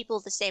Irish people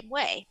the same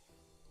way.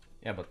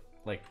 Yeah, but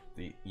like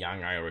the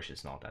young Irish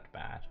is not that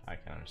bad. I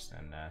can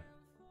understand that.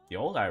 The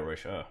old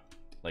Irish,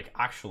 like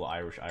actual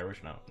Irish,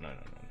 no.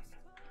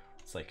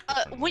 It's like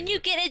When you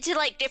get into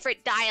like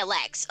different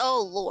dialects,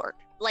 oh lord,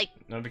 like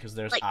no, because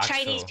there's like actual...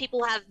 Chinese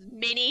people have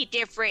many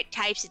different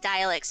types of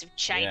dialects of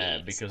Chinese. Yeah,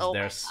 because oh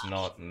there's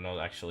not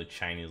actually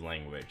Chinese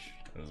language.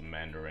 There's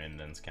Mandarin,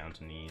 there's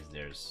Cantonese.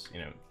 There's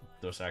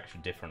those are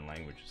actually different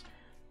languages,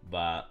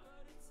 but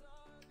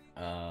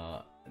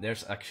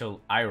there's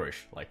actual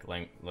Irish like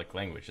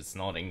language. It's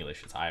not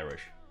English. It's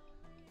Irish.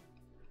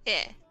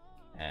 Yeah.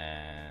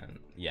 And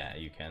yeah,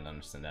 you can't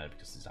understand that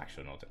because it's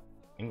actually not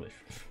English.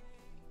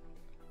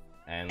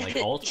 And like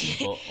old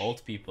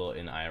people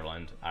in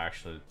Ireland are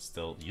actually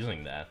still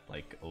using that,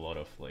 like a lot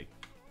of like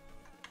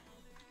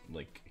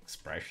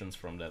expressions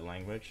from that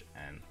language,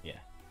 and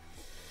yeah,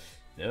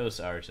 those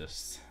are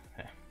just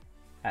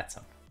that's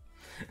something.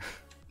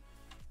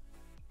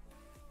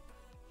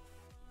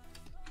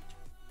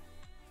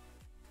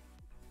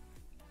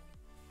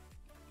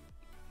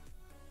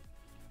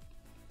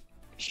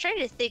 I'm just trying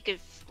to think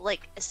of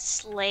like a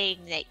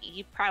slang that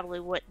you probably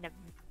wouldn't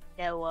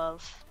know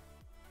of.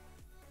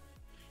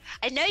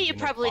 I know you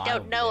probably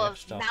don't know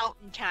of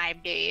mountain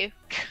time, do you?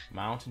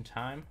 Mountain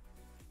time?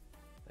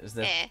 Is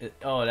that? Yeah.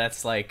 Oh,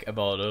 that's like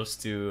about those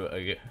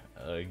two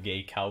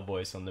gay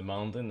cowboys on the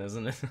mountain,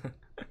 isn't it?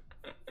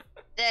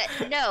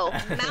 No,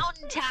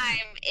 mountain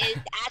time is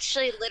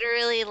actually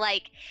literally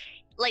like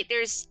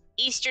there's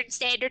Eastern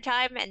Standard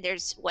Time and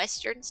there's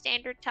Western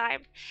Standard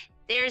Time.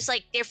 There's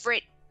like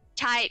different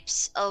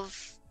types of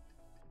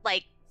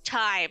like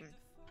time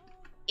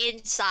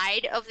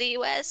inside of the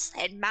US,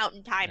 and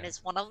mountain time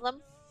is one of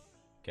them.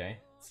 Okay,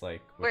 it's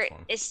like which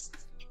one? It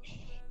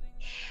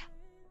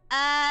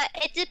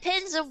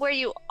depends on where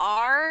you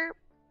are,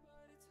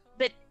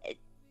 but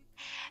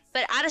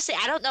honestly,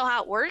 I don't know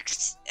how it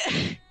works.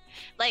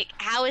 Like,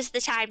 how is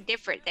the time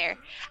different there?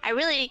 I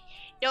really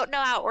don't know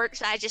how it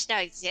works. I just know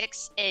it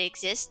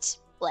exists.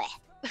 Bleh.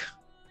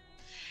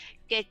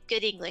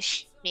 Good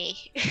English,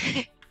 me.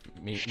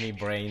 me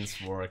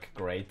brains work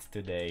great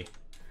today.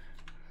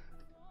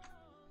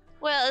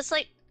 Well, it's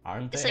like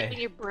Aren't it's they? like when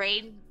your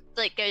brain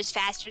like goes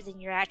faster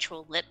than your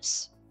actual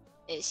lips.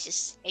 It's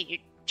just and you're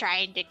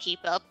trying to keep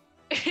up.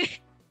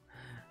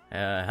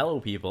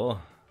 Hello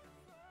people.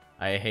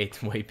 I hate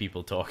the way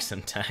people talk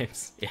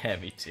sometimes. Yeah,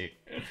 me too.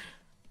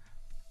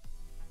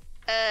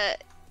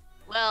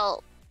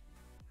 Well,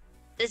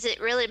 does it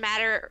really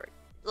matter?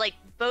 Like,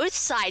 both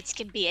sides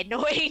can be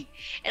annoying.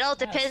 It all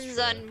depends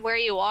on where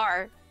you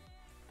are.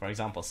 For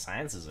example,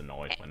 Sans is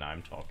annoyed when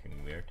I'm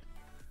talking weird.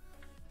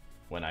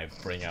 When I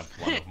bring up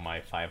one of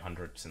my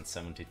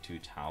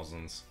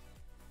 572,000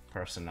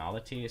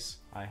 personalities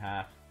I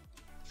have.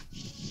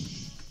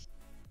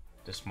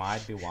 This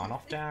might be one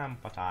of them,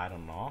 but I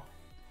don't know.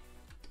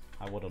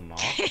 I wouldn't know.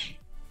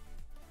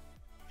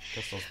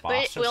 Because those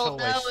bastards we'll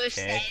always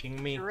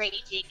checking me.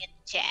 Raging in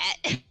the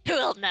chat.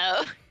 We'll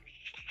know.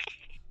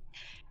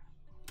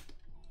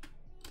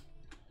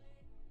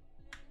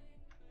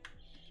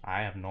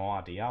 I have no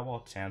idea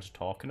what Sam's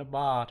talking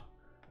about.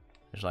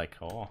 It's like,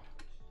 oh,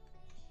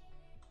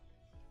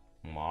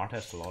 Mart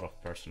has a lot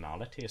of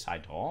personalities. I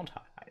don't.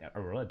 I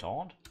really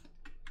don't.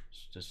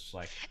 It's just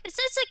like... It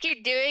sounds like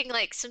you're doing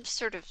like some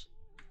sort of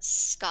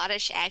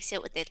Scottish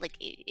accent with it, like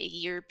a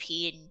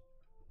European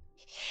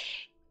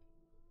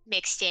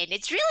mixed in.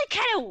 It's really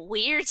kind of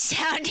weird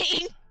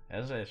sounding.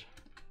 Is it?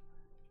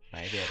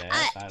 Maybe it is.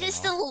 I don't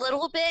just know. a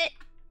little bit.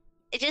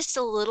 Just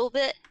a little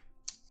bit.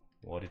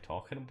 What are you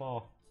talking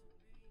about?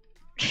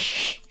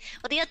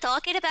 What are you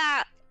talking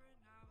about?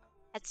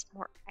 That's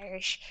more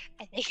Irish,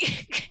 I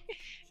think.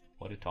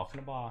 What are you talking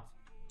about?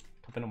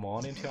 Top in the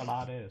morning to your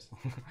ladders.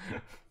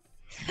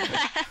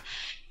 That's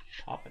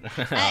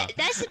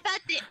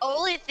about the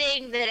only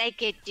thing that I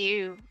could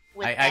do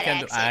with I that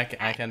can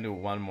accent. I can do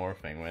one more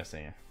thing. Wait a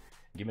second.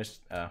 Give me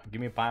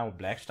a pile of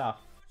black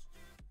stuff.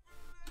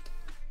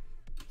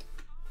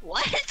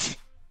 What?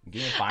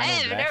 Give me a I pile of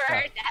have black never stuff.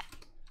 heard that.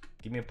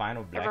 Give me a pile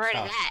of black Never heard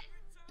stuff. of that.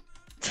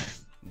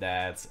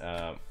 That's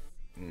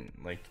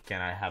like,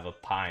 can I have a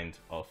pint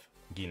of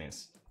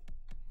Guinness?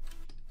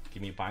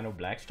 Give me pine or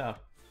black stuff.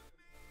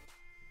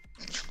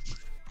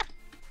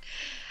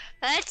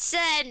 That's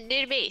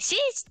new to me. See,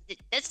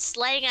 that's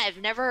slang I've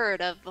never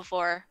heard of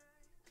before.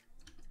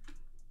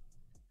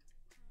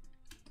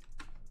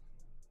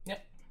 Yeah,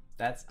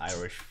 that's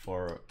Irish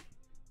for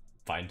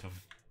pint of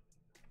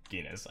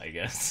Guinness, I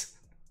guess.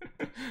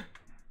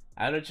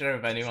 I'm not sure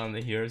if anyone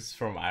here is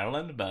from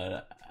Ireland,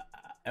 but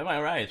am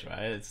I right?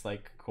 It's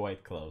like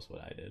quite close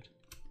what I did.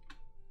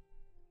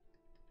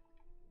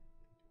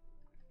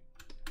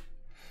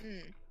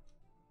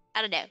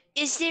 I don't know.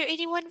 Is there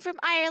anyone from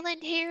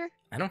Ireland here?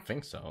 I don't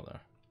think so, though.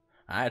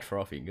 I had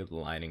trophy, good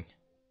lighting.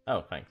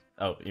 Oh, thanks.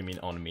 Oh, you mean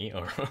on me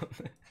or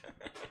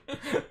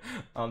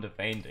on the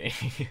painting?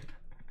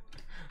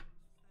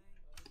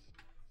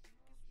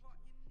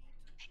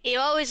 You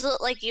always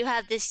look like you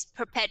have this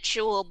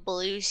perpetual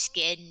blue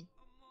skin.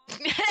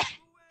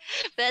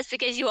 But that's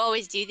because you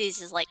always do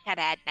these is like kind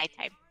of at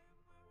nighttime.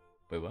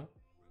 Wait, what?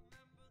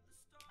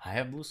 I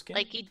have blue skin?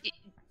 Like you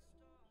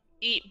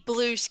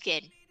blue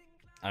skin.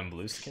 I'm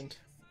blue skinned?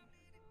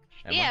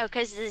 Yeah,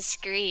 because of the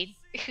screen.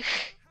 I'm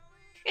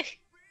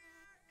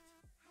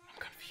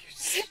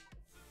confused.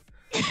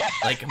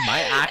 Like my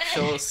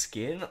actual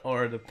skin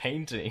or the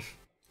painting?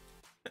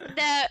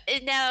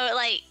 No,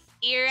 like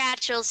your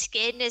actual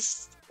skin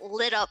is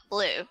lit up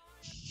blue.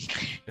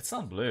 It's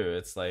not blue,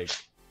 it's like...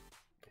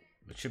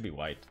 It should be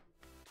white.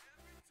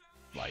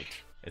 Light.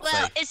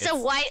 It's a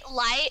white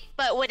light,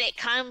 but when it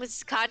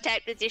comes in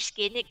contact with your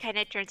skin, it kind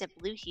of turns a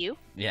blue hue.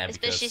 Yeah,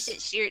 especially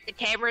since the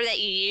camera that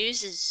you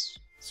use is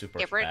super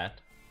different. fat.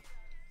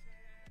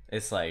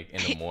 It's like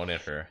in the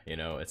monitor, you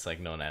know, it's like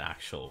not an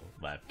actual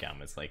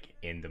webcam, it's like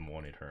in the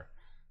monitor.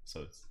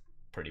 So it's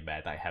pretty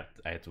bad. I had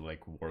to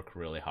like work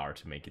really hard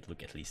to make it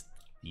look at least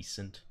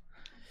decent.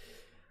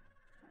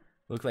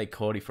 Look like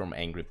Cody from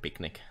Angry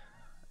Picnic.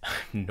 I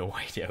have no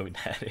idea who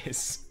that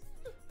is.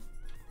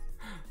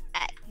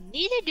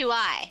 Neither do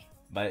I.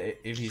 But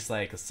if he's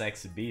like a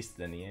sexy beast,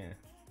 then yeah.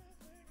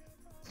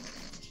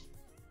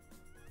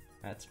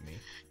 That's me.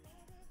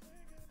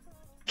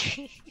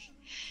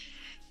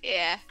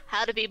 Yeah,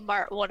 how to be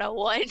Mart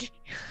 101.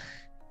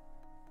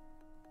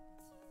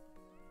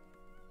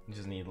 You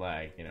just need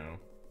like, you know,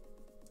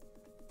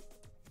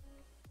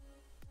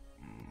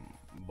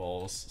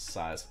 balls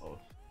size of,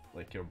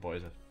 like your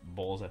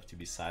balls have to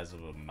be size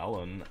of a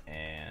melon,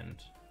 and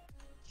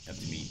you have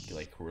to be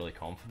like really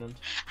confident.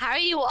 How are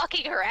you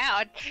walking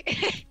around?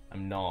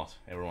 I'm not.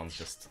 Everyone's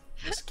just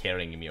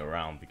carrying me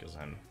around because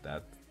I'm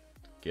that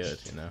good,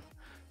 you know.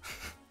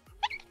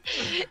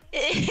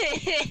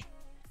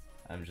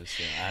 I'm just,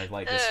 you know, I have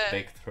like this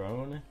big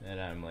throne that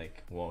I'm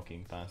like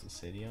walking past the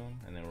city on,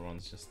 and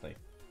everyone's just like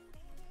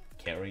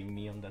carrying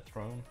me on that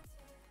throne.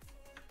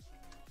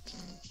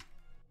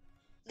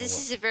 This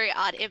is a very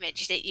odd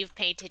image that you've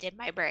painted in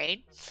my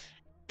brain.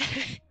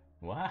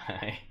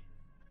 Why?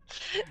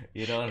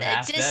 You don't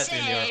have that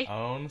in your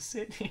own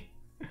city?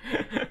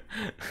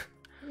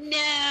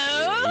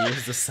 No!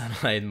 Use the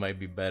sunlight might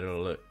be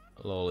better,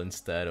 lol,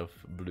 instead of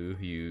blue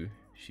hue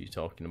she's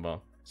talking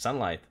about.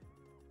 Sunlight.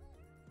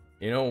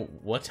 You know,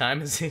 what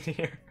time is it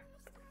here?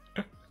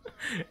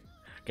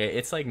 Okay,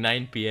 it's like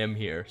 9 PM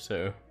here,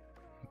 so...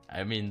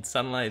 I mean,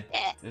 sunlight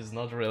is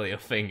not really a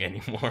thing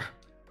anymore.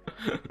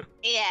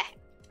 Yeah.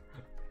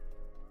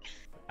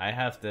 I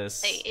have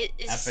this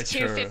it's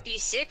aperture...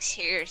 2:56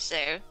 here,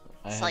 so...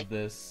 I have like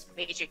this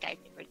major time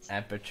difference.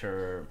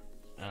 Aperture,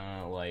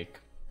 aperture,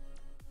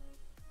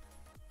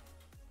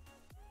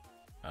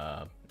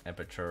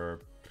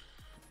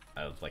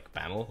 like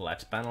panel,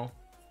 latch panel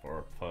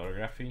for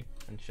photography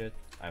and shit.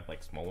 I have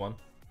like small one.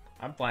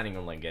 I'm planning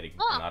on like getting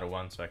another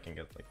one so I can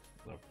get like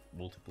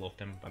multiple of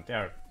them, but they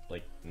are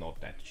like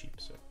not that cheap,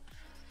 so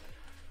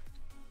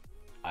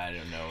I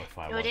don't know if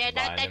I want to buy them.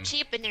 They're not that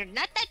cheap, and they're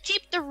not that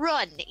cheap to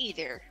run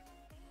either.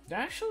 They're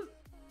actually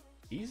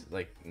easy,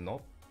 like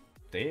not.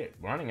 They're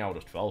running out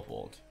of 12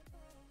 volt.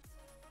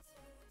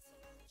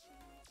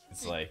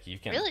 It's like you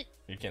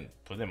can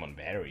put them on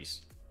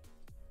batteries.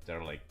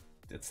 They're like,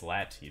 it's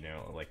LED, you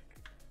know, like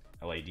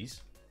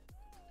LEDs.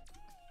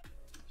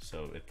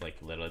 So it like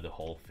literally the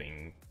whole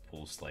thing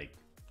pulls like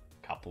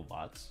a couple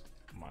watts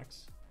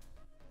max.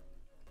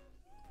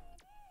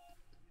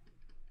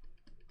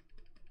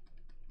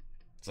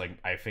 It's like,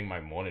 I think my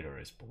monitor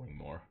is pulling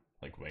more,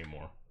 like way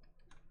more.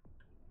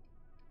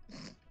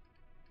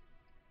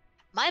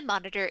 My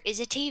monitor is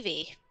a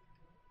TV.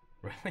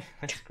 Really?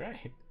 That's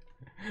great.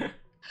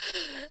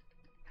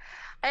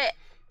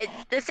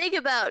 The thing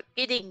about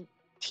getting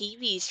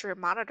TVs for a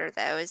monitor,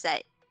 though, is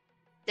that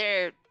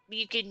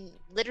you can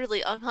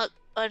literally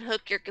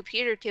unhook your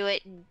computer to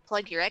it and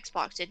plug your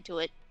Xbox into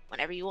it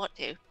whenever you want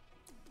to.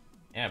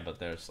 Yeah, but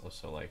there's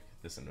also like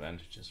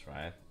disadvantages,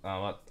 right?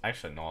 Well,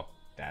 actually not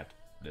that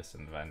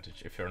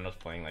disadvantage. If you're not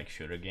playing like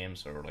shooter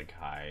games or like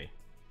high,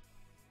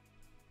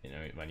 you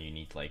know, when you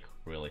need like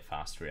really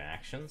fast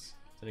reactions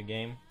to the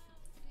game,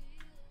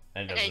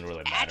 then it doesn't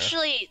really matter.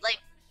 Actually, like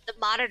the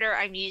monitor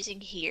I'm using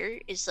here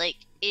is like,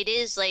 it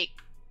is like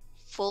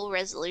full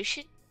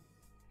resolution.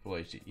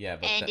 Well, yeah,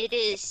 but and it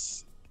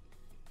is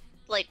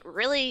like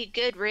really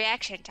good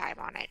reaction time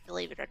on it,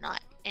 believe it or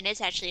not. And it's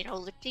actually an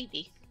older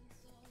TV.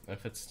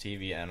 If it's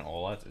TV and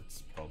OLED,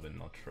 it's probably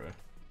not true.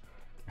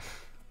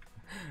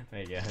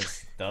 I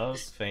guess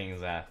those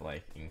things have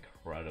like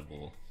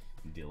incredible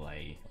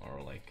delay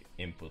or like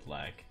input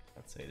lag,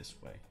 let's say this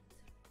way.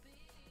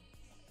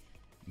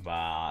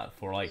 But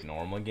for like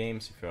normal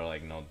games, if you're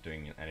like not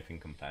doing anything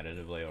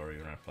competitively, or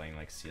you're not playing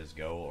like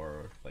CS:GO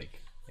or like,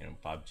 you know,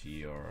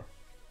 PUBG or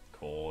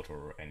COD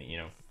or any, you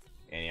know,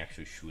 any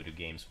actual shooter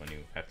games when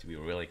you have to be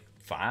really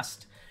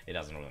fast, it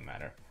doesn't really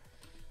matter.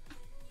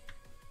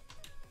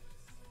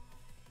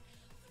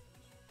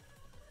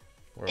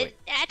 It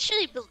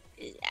actually,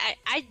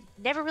 I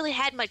never really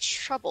had much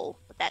trouble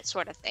with that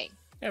sort of thing.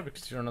 Yeah,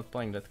 because you're not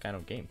playing that kind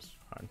of games,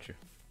 aren't you?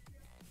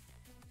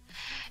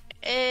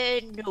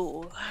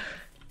 No.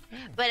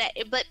 But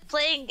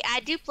playing, I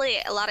do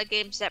play a lot of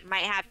games that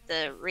might have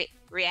to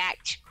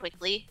react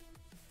quickly.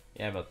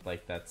 Yeah, but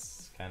like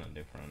that's kind of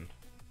different.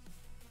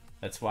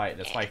 That's why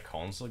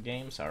console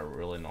games are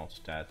really not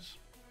that.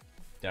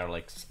 They're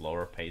like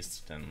slower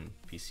paced than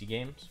PC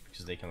games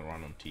because they can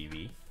run on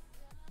TV.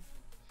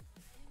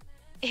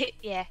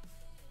 Yeah.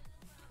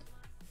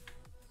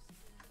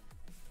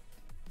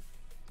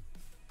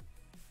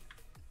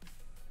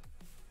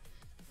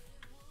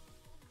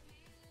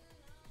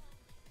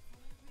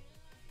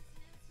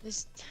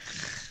 This...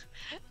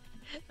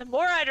 The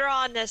more I draw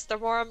on this, the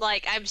more I'm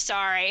like, I'm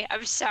sorry.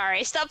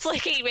 Stop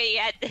looking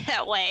at me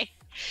that way.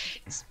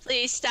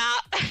 Please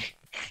stop.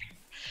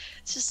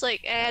 It's just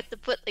like I had to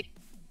put like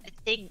a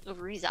thing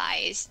over his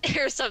eyes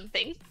or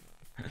something.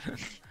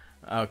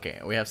 Okay,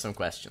 we have some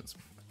questions.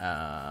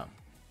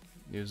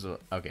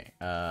 Okay.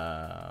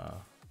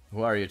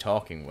 Who are you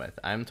talking with?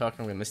 I'm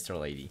talking with Mr.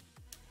 Lady.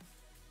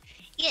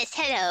 Yes,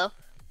 hello.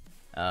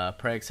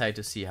 Pretty excited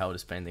to see how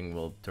this painting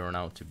will turn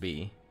out to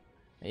be.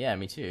 Yeah,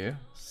 me too.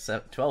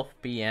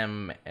 12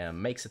 p.m.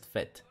 Makes it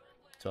fit.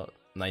 12,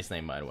 nice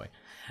name, by the way.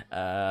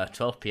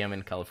 12 p.m.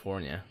 in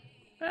California.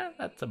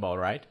 That's about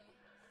right.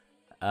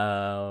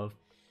 But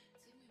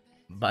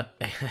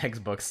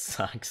Xbox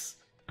sucks.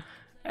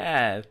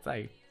 Yeah, it's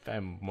like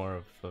I'm more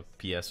of a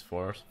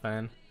PS4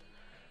 fan.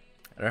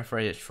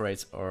 Refresh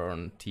rates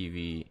on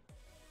TV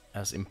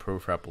has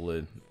improved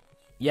rapidly.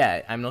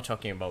 Yeah, I'm not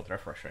talking about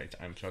refresh rate.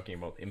 I'm talking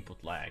about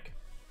input lag.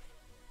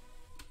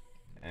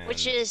 And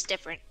which is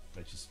different.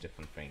 Which is a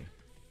different thing.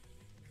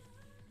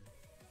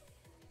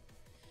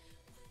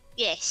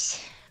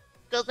 Yes.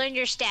 Go learn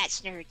your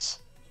stats, nerds.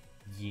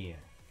 Yeah.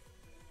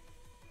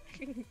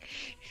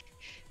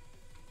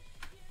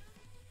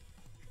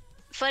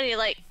 Funny,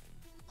 like,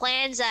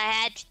 plans I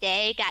had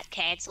today got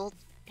canceled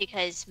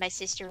because my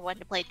sister wanted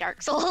to play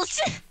Dark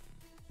Souls.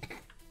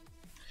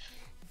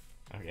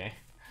 Okay.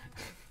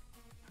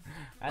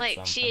 Like,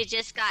 something. she had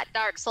just got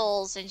Dark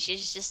Souls and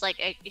she's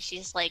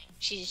like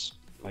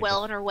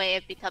well on her way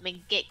of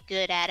get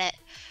good at it.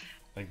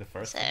 Like the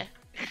first one?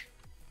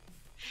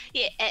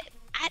 Yeah,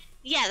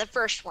 yeah, the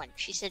first one.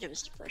 She said it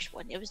was the first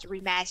one. It was the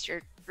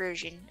remastered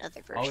version of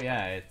the first one. Oh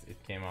yeah, it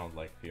came out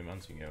like a few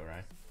months ago,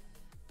 right?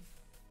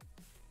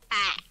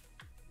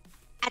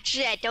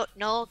 Actually, I don't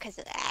know because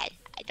I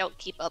don't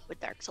keep up with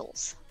Dark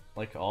Souls.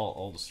 Like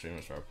all the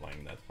streamers were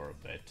playing that for a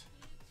bit,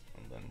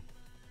 and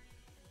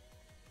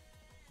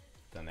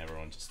then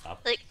everyone just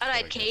stopped. Like on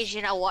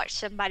occasion, I'll watch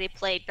somebody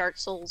play Dark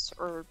Souls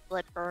or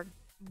Bloodborne.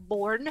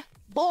 Burn.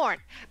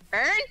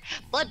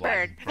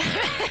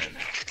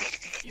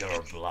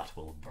 Your blood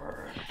will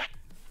burn.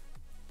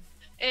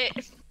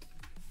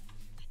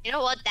 You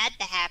don't want that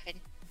to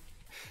happen.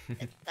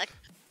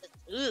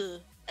 Ooh,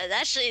 that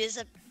actually is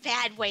a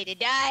bad way to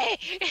die.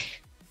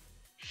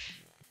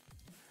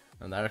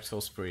 On Dark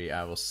Souls 3,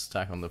 I was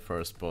stuck on the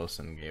first boss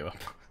and gave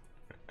up.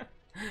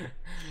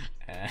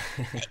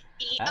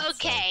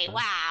 Okay,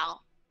 wow.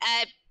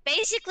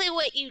 Basically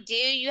what you do,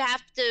 you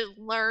have to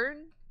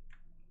learn,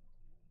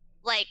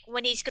 like,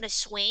 when he's gonna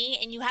swing,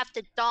 and you have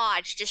to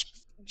dodge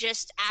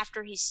just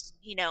after he's,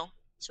 you know,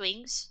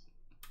 swings,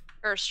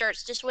 or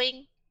starts to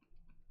swing.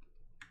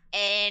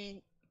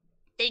 And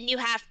then you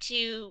have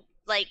to,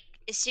 like,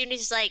 as soon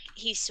as, like,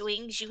 he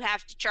swings, you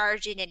have to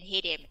charge in and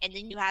hit him, and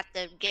then you have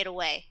to get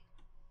away.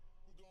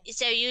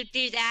 So you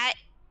do that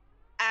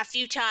a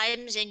few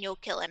times, and you'll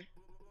kill him.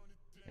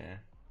 Yeah.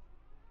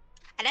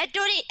 And I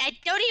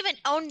don't even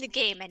own the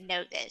game and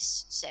know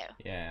this, so.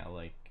 Yeah,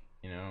 like,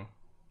 you know,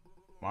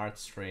 Mart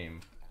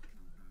stream,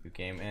 you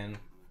came in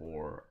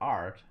for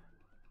art,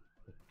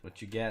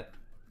 but you get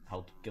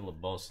how to kill a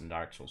boss in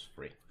Dark Souls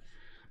 3.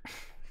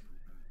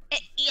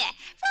 Yeah,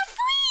 for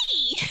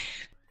free!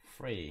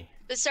 Free.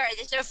 But sorry,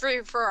 there's no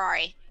free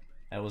Ferrari.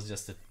 That was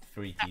just a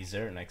free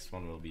teaser. Next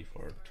one will be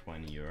for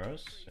 20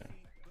 euros. So.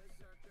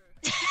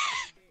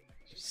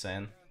 Just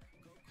saying.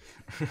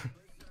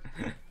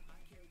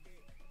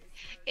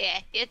 Yeah,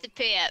 you have to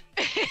pay up.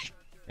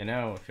 You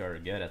know, if you're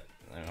good at,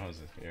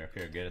 if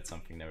you're good at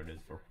something, never do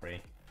it for free.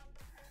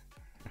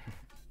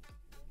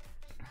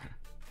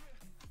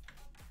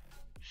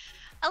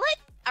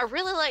 I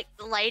really like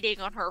the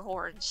lighting on her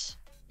horns.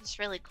 It's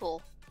really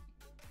cool.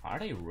 Are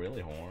they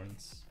really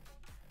horns?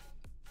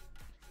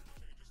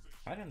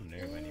 I don't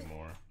know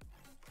anymore.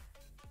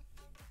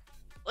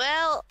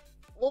 Well,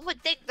 one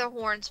would think they're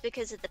horns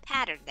because of the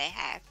pattern they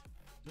have.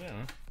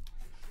 Yeah.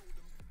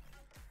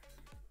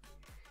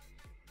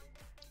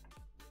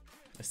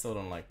 I still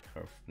don't like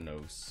her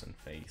nose and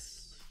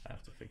face. I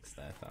have to fix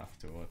that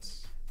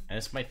afterwards. And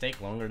this might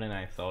take longer than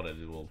I thought it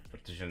will, but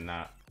you should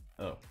not.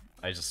 Oh,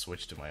 I just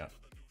switched to my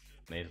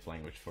native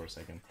language for a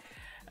second.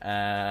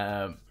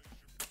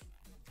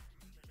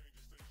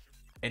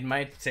 It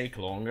might take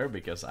longer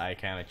because I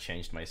kind of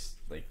changed my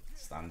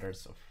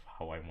standards of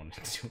how I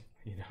wanted to,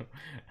 you know,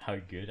 how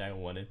good I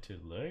wanted to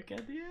look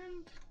at the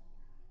end.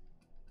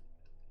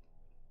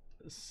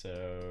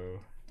 So,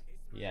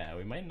 yeah,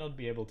 we might not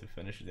be able to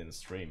finish it in the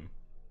stream.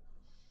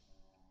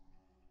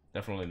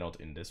 Definitely not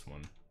in this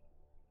one.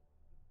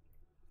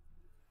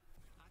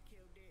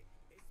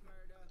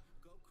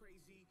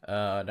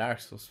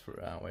 Dark Souls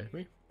for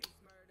wait.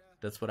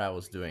 That's what I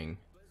was doing.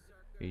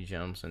 He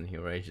jumps and he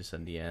rages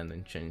at the end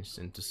and changes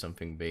into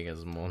something big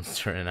as a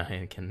monster, and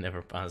I can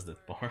never pass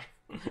that part.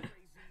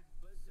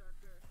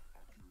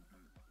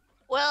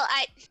 Well,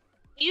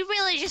 you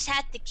really just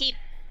have to keep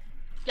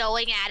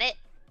going at it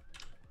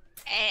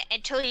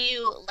until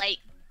you, like,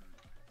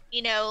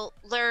 you know,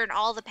 learn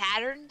all the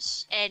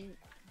patterns and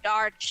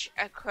dodge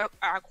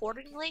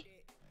accordingly.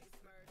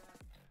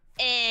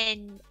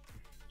 And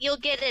you'll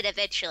get it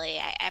eventually,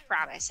 I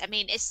promise. I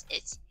mean, it's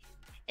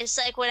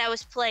like when I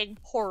was playing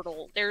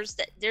Portal. There's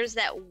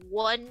that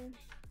one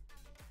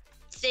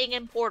thing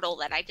in Portal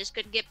that I just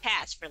couldn't get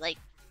past for like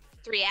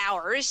 3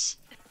 hours.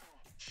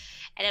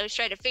 And I was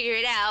trying to figure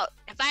it out.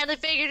 I finally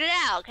figured it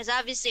out, because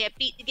obviously I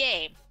beat the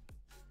game.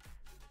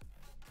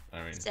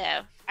 I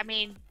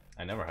mean...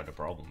 I never had a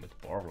problem with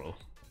Portal.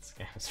 It's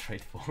kind of a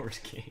straightforward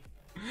game.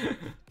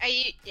 Are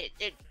you...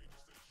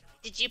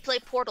 Did you play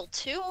Portal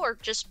 2 or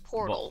just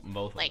Portal?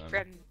 Both like of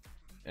them. From...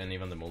 And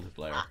even the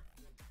multiplayer.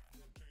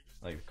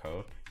 Like the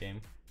co-op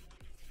game.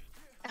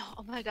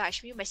 Oh my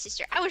gosh, me and my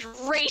sister. I was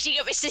raging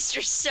at my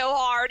sister so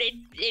hard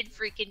in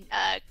freaking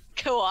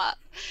co-op.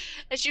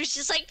 And she was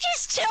just like,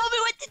 just tell me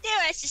what to do.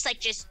 I was just like,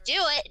 just do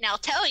it and I'll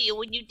tell you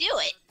when you do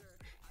it.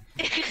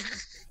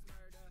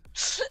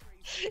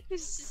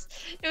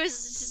 it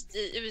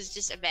was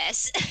just a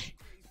mess.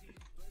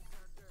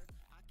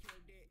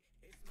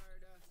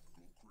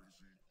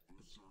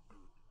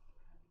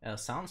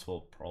 Sounds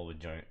will probably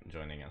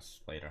joining us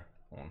later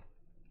on.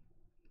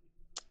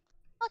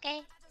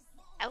 Okay,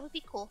 that would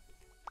be cool.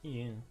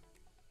 Yeah,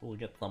 we'll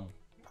get some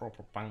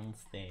proper puns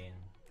then.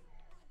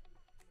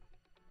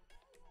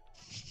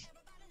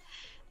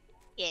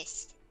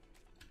 Yes,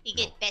 you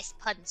get best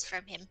puns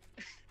from him.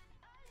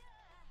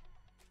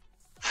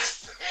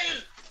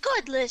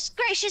 Goodness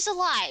gracious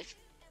alive!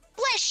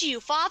 Bless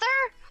you, father!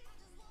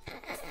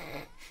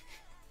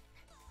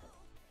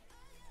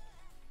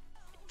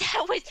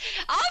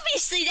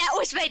 Obviously that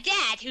was my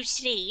dad who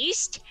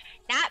sneezed,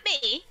 not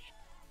me.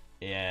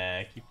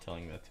 Yeah, I keep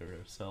telling that to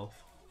herself.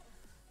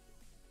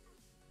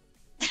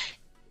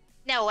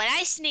 No, when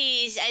I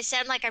sneeze, I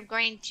sound like I'm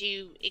going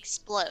to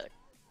explode.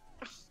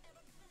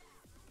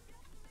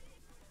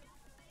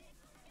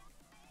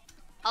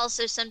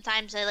 Also,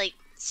 sometimes I like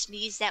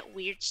sneeze that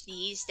weird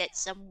sneeze that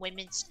some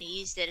women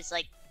sneeze that is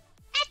like,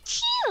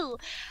 achoo!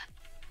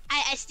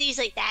 I sneeze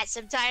like that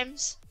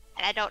sometimes,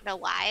 and I don't know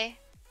why.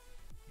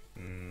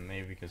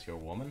 Maybe because you're a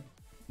woman?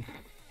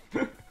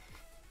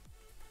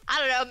 I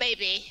don't know,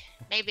 maybe.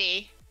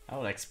 Maybe. That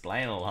would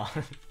explain a lot.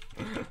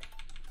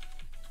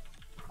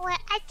 Well,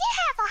 I did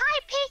have a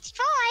high-pitched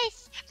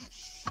voice!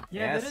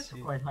 Yeah, Yes, that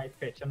is quite high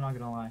pitch, I'm not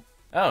gonna lie.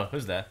 Oh,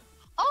 who's that?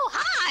 Oh,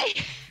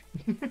 hi!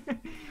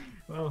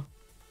 Well,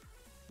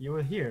 you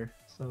were here,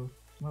 so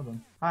well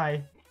done.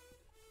 Hi.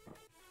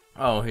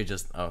 Oh, he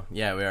just... Oh,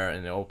 yeah, we are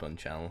in the open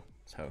channel,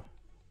 so...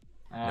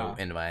 No Ah.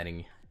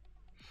 inviting.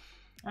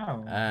 Oh.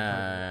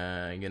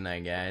 Good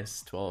night,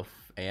 guys. 12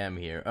 AM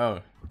here.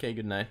 Oh, okay,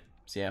 good night.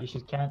 See ya. You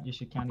should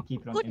kind of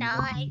keep it on Good invite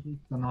night. maybe,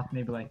 so not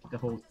maybe like the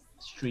whole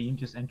stream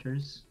just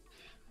enters.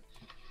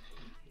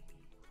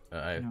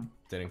 I No.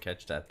 didn't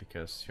catch that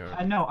because you're...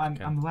 I know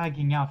Okay. I'm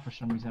lagging out for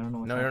some reason. I don't know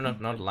what's No, you're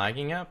happening. not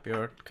lagging up.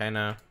 You're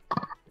kinda...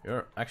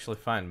 You're actually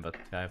fine, but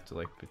I have to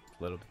like be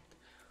a little bit...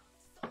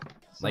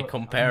 So, Like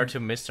compared to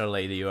Mr.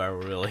 Lady, you are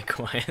really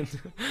quiet.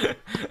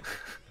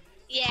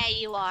 Yeah,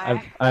 you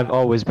are. I've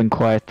always been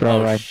quiet, but Oh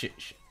alright.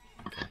 shit.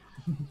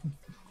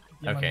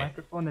 Yeah, Okay. my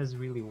microphone is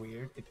really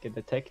weird. It can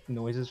detect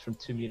noises from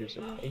 2 meters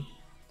away,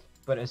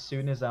 but as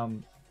soon as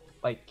I'm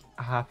like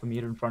half a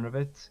meter in front of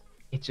it,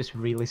 it's just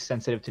really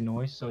sensitive to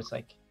noise. So it's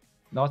like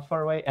not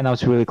far away, and now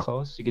it's really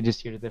close. You can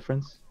just hear the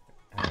difference.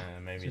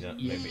 Maybe Just don't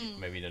easy.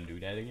 maybe don't do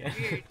that again.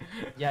 Weird.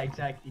 Yeah,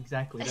 exactly.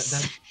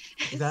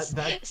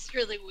 That It's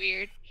really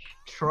weird.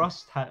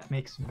 Trust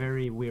makes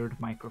very weird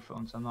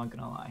microphones. I'm not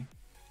gonna lie.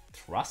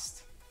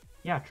 Trust?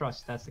 Yeah,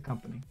 Trust. That's the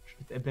company.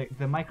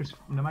 The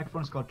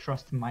microphone is called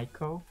Trust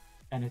Myco,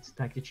 and it's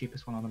like the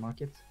cheapest one on the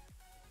market.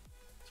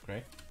 It's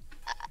great.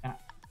 Yeah.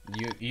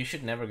 You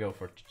should never go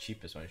for the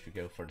cheapest one. You should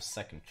go for the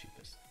second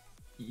cheapest.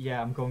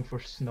 Yeah, I'm going for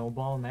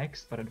Snowball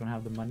next, but I don't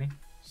have the money.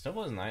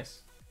 Snowball is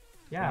nice.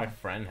 Yeah. My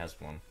friend has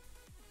one.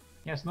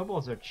 Yeah,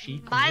 snowballs are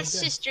cheap. and My they're good.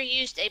 sister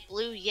used a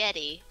blue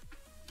Yeti.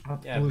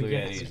 Yeah, Blue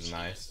Yetis. Yeti is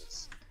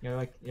nice. You're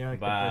like the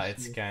But best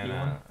it's USP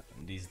kinda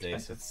one. these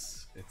days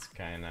Expensive. it's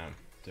kinda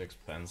too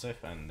expensive,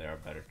 and there are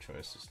better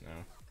choices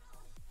now.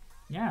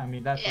 Yeah, I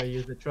mean that's why Yeah. I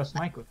use the Trust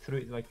Michael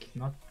through like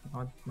not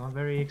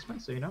very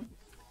expensive, you know.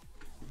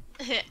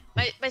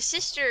 my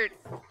sister,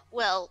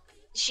 well,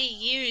 she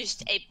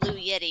used a blue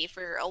Yeti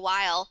for a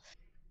while.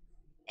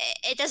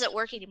 It doesn't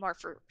work anymore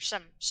for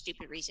some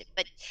stupid reason.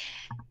 But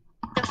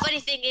the funny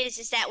thing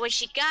is that when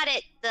she got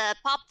it, the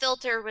pop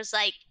filter was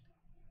like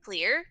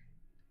clear,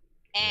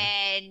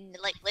 and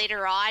like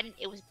later on,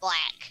 it was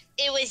black.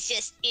 It was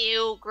just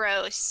ew,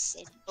 gross,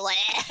 and blah.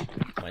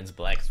 Mine's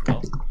black as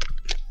well.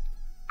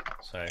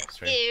 Sorry.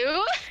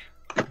 Ew.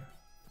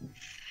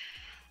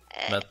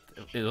 But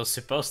it was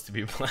supposed to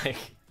be black.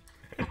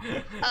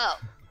 Oh,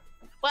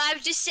 well, I'm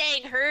just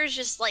saying hers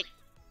just like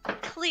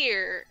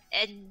clear,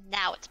 and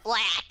now it's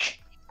black.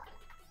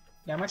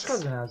 Yeah, my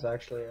cousin has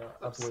actually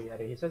a Blue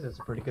Yeti. He says it's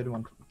a pretty good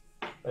one,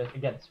 but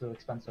again, it's really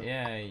expensive.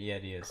 Yeah,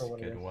 Yeti is For a what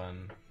it good is.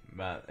 one,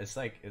 but it's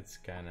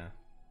kind of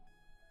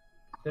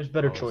There's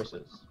better Oh,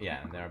 choices.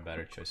 yeah. There are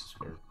better choices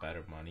for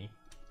better money.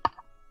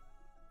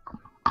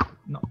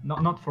 No,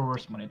 not for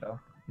worse money though.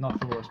 Not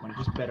for worse money,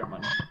 just better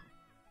money.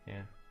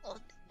 Yeah. Well,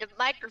 the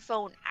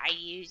microphone I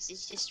use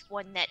is just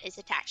one that is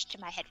attached to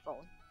my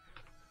headphone.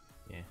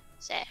 Yeah.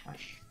 So, I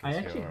 'Cause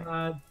actually you're-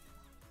 had.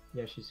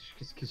 Yeah, she's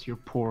because you're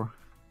poor.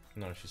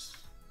 No,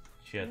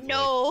 she had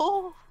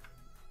no!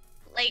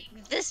 Like,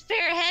 this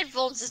pair of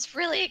headphones is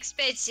really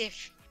expensive.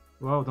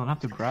 Whoa, don't have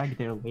to brag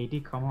there, lady.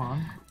 Come on.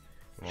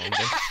 Like, one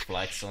that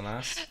flex on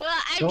us. Well,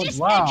 I'm Don't- just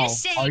wow.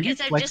 saying Are you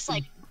because I'm just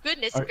like, flexing-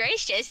 goodness are-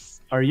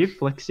 gracious. Are you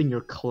flexing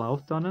your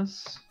clout on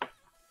us?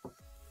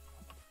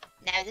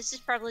 No, this is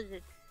probably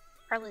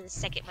the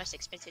second most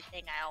expensive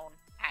thing I own,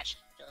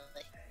 actually.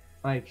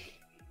 Like,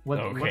 what?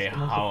 Okay, what's the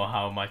most-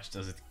 how much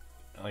does it?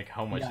 Like,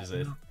 how much Yeah, is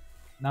it?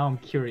 Now I'm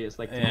curious.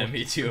 Like, the Yeah, most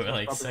me too. expensive,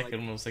 Like, probably,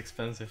 second most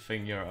expensive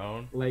thing you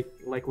own. Like,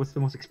 what's the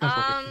most expensive?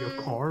 Like,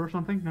 your car or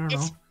something? I don't know.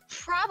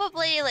 It's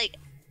probably like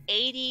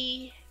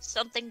 $80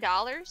 something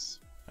dollars,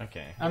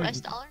 Okay. I mean,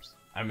 US dollars.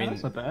 I oh, mean,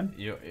 that's not bad.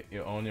 you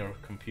own your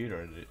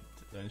computer,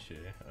 don't you?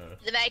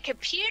 My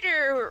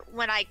computer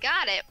when I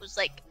got it was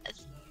like,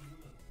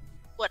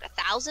 what,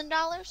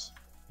 $1,000?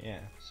 Yeah.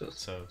 So,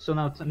 So so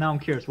now I'm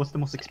curious. What's the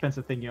most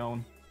expensive thing you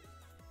own?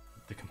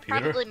 the computer.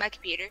 Probably my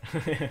computer.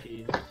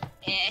 Jeez.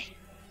 Eh.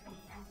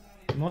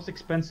 The most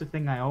expensive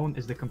thing I own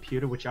is the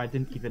computer, which I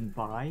didn't even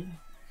buy.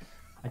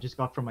 I just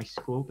got from my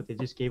school, but they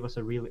just gave us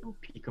a really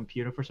OP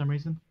computer for some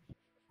reason.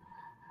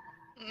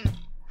 Mm.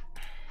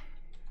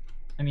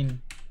 I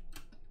mean,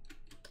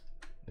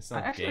 It's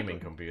not a actually gaming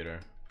don't- computer,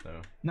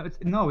 though.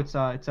 no,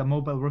 it's a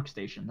mobile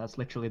workstation. That's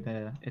literally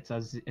it's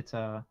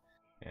a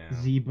Yeah.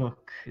 ZBook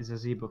is a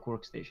ZBook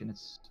workstation.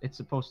 It's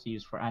supposed to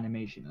use for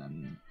animation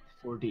and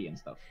 4D and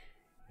stuff.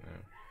 Yeah.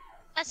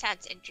 That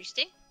sounds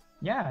interesting.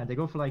 Yeah, they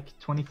go for like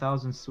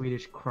 20,000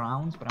 Swedish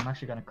crowns, but I'm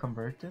actually gonna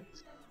convert it.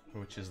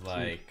 Which is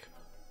like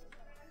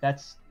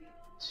That's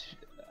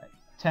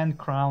 10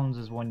 crowns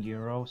is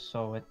 €1,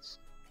 so it's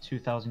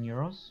 2,000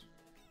 euros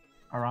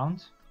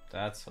around.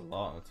 that's a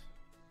lot.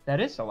 That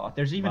is a lot.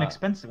 There's even But-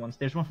 expensive ones.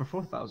 There's one for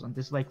 4,000.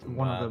 This is like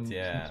one of But, the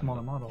yeah,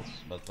 smaller but- models.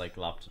 But like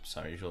laptops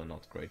are usually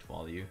not great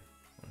value.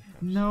 when it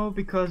comes- No,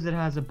 because it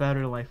has a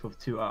battery life of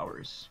 2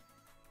 hours.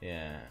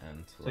 Yeah,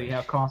 and So you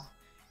have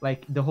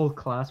like the whole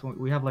class.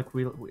 We have like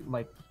we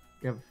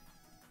have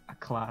a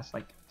class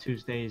like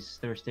Tuesdays,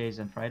 Thursdays,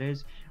 and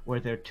Fridays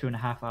where they're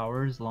 2.5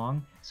 hours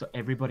long. So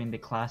everybody in the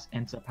class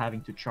ends up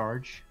having to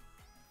charge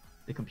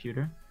the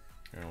computer.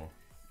 Oh,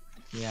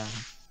 Yeah.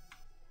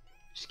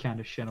 Just kind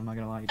of shit. I'm not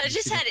gonna lie. I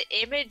just had an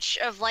image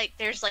of like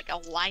there's like a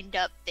wind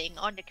up thing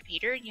on the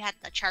computer and you had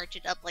to charge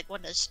it up like one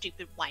of those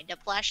stupid wind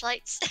up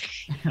flashlights.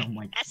 Oh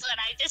my. That's what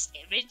I just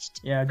imaged.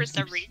 Yeah. For just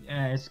some keep- reason.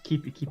 Yeah. Just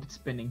keep it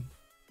spinning.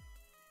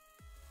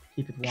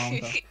 Keep it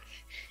wound up.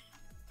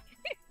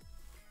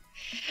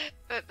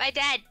 But my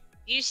dad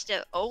used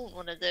to own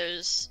one of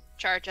those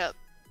charge up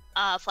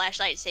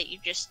flashlights that you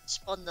just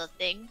spun the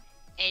thing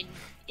and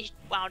it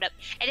wound up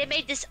and it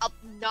made this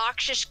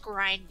obnoxious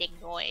grinding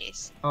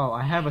noise. Oh,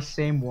 I have a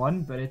same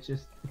one, but it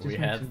just. we makes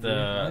had a weird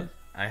the. noise.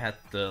 I had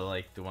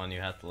the one you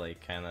had to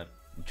like kind of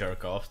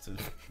jerk off to.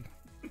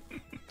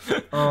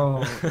 Oh,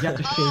 you have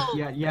to shake. Oh,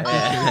 Yeah, you have Oh, to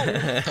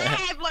I shake.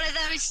 had one of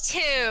those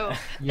too.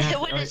 Yeah,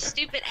 One of oh, those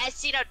stupid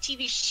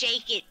TV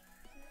shake it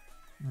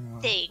oh.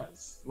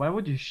 things. Why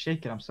would you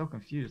shake it? I'm so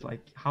confused.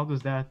 Like, how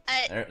does that?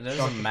 There's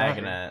Shock a the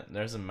battery. magnet.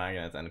 There's a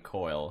magnet and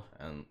coil,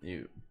 and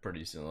you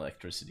produce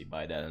electricity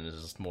by that, and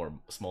there's just more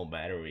small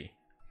battery.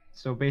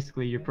 So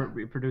basically, you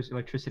produce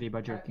electricity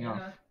by jerking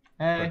off.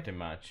 Hey, Pretty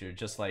much, you're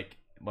just like,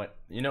 but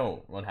you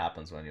know what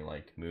happens when you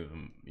like move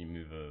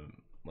a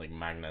like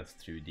magnet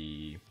through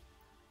the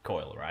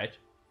coil, right?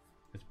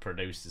 It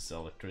produces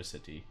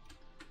electricity,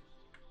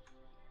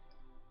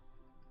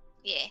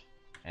 Yeah.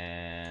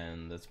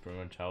 and that's pretty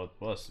much how it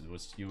was. It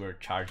was you were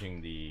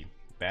charging the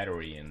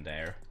battery in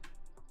there,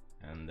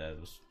 and that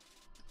was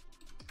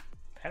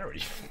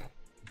battery.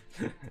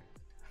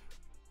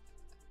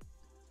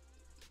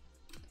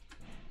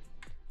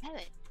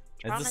 haven't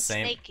It's drawn the a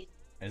same. snake.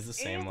 It's the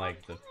same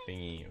like the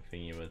thingy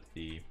with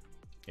the,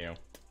 you know,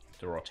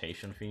 the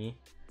rotation thingy,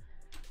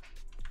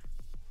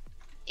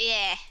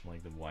 Yeah,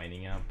 like the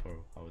winding up or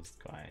how it's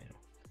going.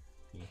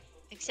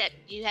 except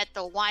you have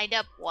to wind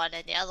up one,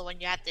 and the other one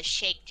you have to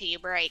shake till you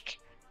break.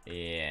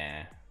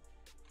 Yeah.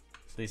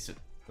 At least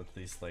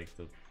like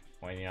the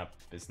winding up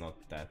is not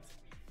that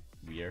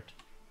weird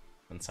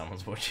when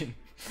someone's watching.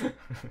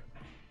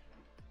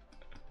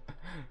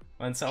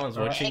 When someone's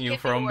watching It you could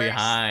be from worse.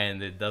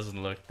 behind, it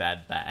doesn't look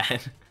that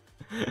bad.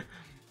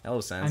 Hello,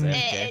 Sans.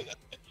 Okay.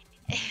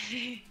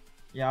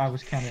 Yeah, I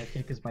was kind of okay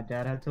because my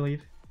dad had to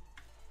leave.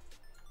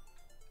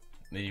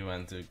 Then you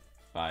went to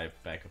buy a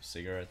pack of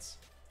cigarettes.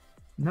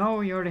 No,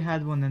 we already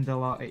had one in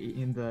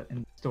the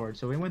store,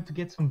 so we went to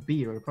get some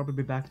beer. We'll probably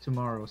be back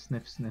tomorrow.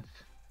 Sniff, sniff.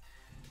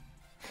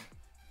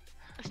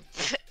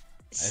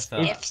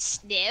 Sniff,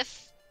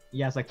 sniff.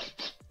 Yeah, it's like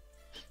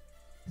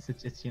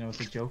it's you know, it's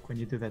a joke when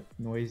you do that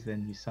noise,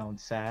 then you sound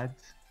sad.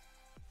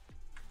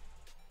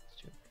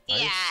 Are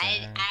you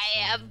Yeah,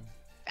 sad?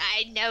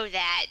 I know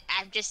that.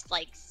 I'm just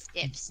like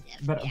sniff, sniff.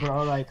 But yeah.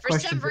 all right. For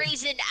some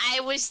reason, I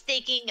was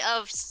thinking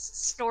of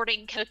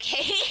snorting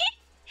cocaine.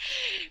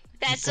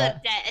 That's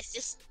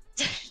just.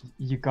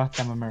 You got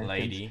them Americans.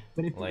 Lady,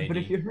 but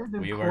if you heard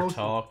them we were closely,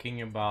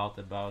 talking about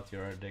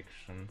your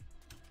addiction.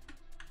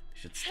 You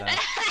should stop.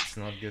 It's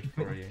not good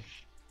for you.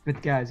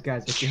 But guys,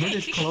 if you heard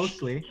it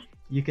closely,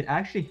 you could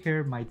actually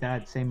hear my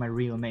dad say my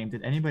real name.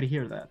 Did anybody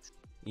hear that?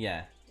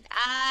 Yeah,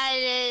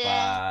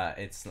 I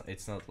but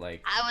it's not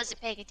like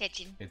wasn't paying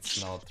attention.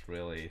 it's not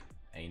really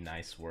a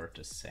nice word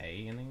to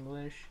say in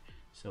English,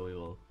 so we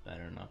will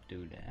better not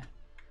do that.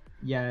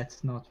 Yeah,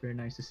 it's not very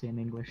nice to say in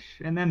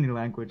English, in any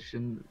language,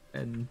 and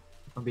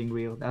if I'm being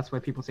real, that's why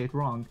people say it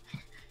wrong,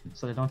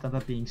 so they don't end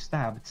up being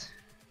stabbed.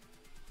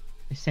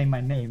 They say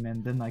my name,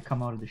 and then I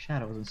come out of the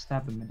shadows and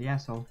stab them in the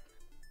asshole.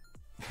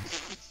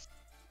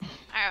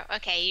 Oh,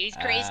 okay, you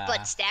crazed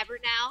blood stabber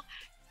now.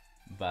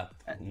 But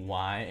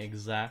why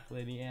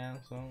exactly the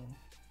asshole?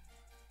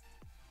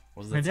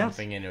 Was that Where else?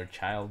 something in your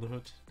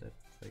childhood that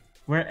like?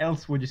 Where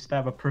else would you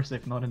stab a person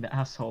if not in the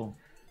asshole?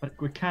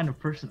 What kind of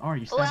person are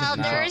you? Stabbing Well,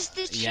 people? there's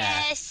the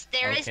Yeah, chest,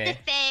 there is the okay.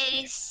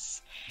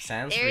 face,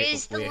 Sans, there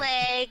is the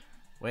leg.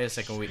 Wait a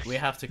second, we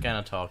have to kind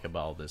of talk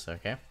about this,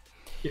 okay?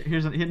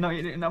 I'm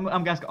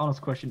gonna ask an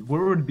honest question.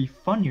 Where would it be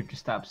funnier to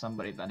stab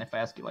somebody than if I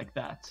ask you like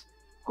that?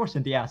 Of course,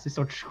 in the ass. They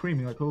start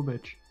screaming like a little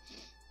bitch.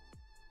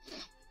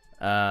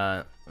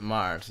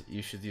 Mart,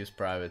 you should use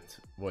private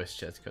voice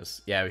chat,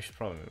 because yeah, we should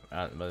probably,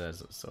 but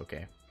it's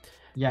okay.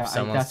 Yeah, If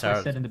someone that's what I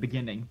started said in the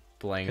beginning.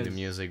 playing the 'cause-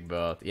 music,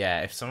 but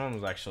yeah, if someone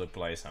would actually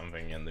play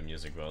something in the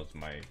music bot,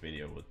 my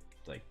video would,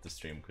 like, the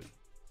stream could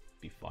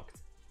be fucked.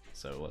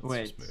 So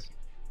let's just move.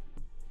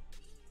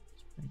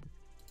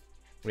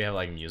 We have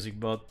like music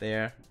bot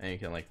there, and you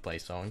can like play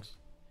songs.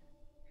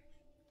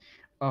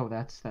 Oh,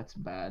 that's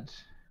bad.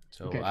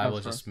 So Okay, I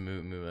will transfer. just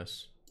move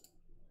us.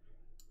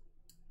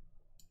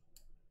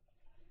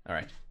 All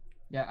right.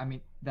 Yeah, I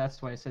mean,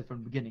 that's why I said from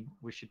the beginning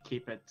we should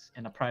keep it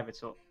in a private,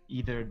 so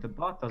either the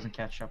bot doesn't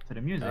catch up to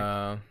the music,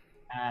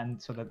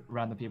 and so that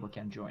random people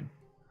can join.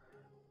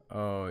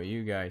 Oh,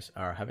 you guys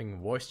are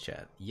having voice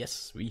chat.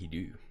 Yes, we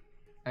do.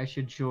 I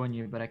should join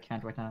you, but I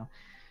can't right now.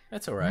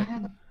 That's all right.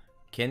 Man,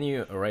 Can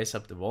you raise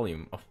up the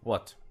volume of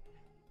what?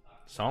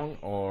 Song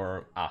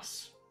or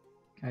us?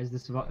 guys,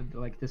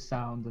 like the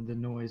sound and the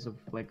noise of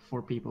like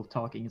 4 people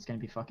talking is gonna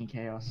be fucking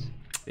chaos.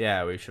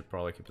 Yeah, we should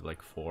probably keep it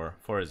like 4.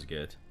 4 is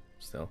good.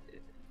 Still.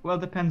 Well,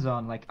 it depends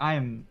on like I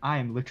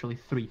am literally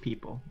 3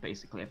 people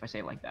basically if I say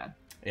it like that.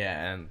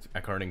 Yeah, and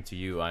according to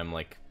you, I'm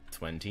like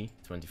 20,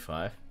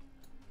 25.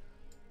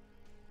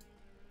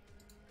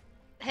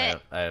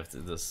 I have to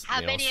this.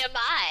 How many am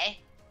I?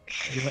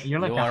 You're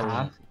like you a are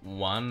half.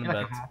 one, You're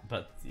like a half.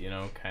 but you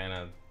know, kind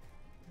of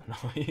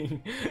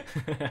annoying.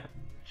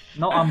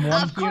 No, I'm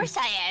one. Of course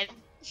I am.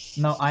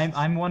 No,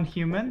 I'm 1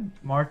 human.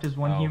 Mart is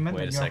 1 Oh, human,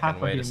 wait and a you're second, half a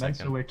wait a human, so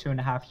second. we're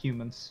 2.5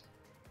 humans.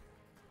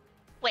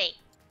 Wait.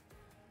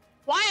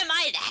 Why am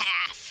I the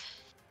half?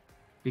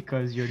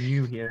 Because you're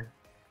new here.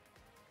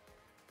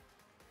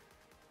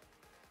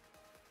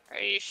 Are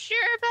you sure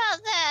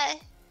about that?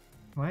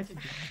 Why did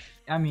you?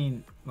 I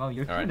mean, well,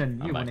 you're Alright, kind of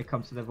new I'm when back. it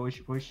comes to the voice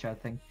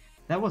chat thing.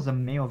 That was a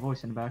male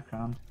voice in the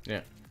background.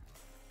 Yeah.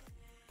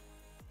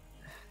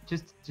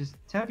 Just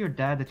tell your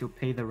dad that you'll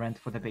pay the rent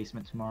for the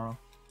basement tomorrow.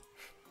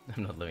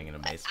 I'm not living in a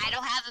basement. I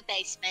don't have a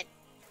basement.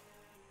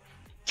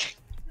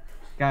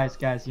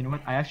 Guys, you know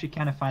what? I actually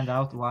kind of find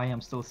out why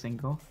I'm still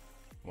single.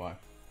 Why?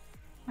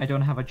 I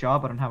don't have a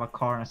job, I don't have a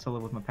car, and I still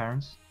live with my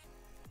parents.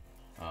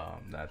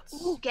 That's.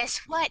 Ooh, guess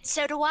what?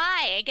 So do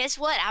I. And guess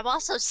what? I'm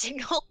also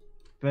single.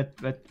 But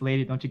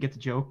lady, don't you get the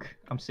joke?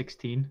 I'm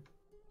 16.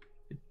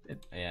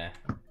 Yeah.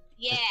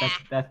 Yeah.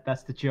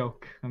 That's the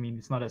joke. I mean,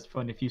 it's not as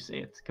fun if you say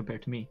it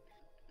compared to me.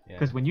 Yeah.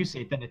 Because when you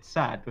say it, then it's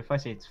sad. But if I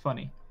say it's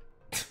funny.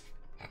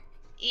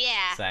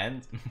 Yeah.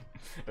 Sand.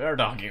 We're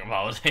talking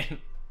about it.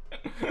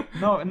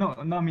 No.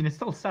 I mean, it's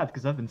still sad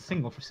because I've been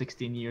single for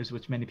 16 years,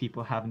 which many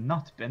people have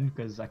not been.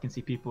 Because I can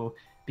see people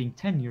being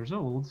 10 years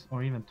old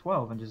or even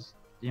 12 and just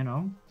you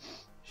know.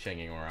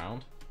 Shaking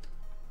around.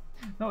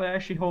 No, they're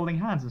actually holding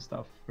hands and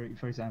stuff.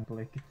 For example,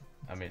 like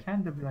I mean,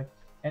 kind of like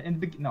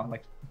no,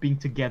 like being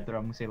together.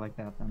 I'm gonna say like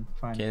that. Then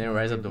fine. can you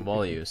raise up the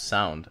volume?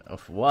 Sound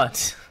of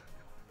what?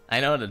 I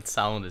know that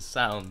sound is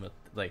sound, but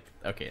like,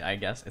 okay, I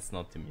guess it's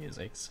not the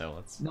music, so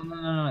let's.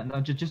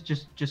 No.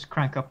 Just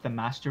crank up the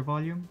master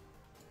volume.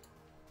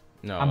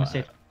 No. I'm gonna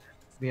say.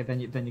 Yeah, then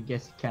you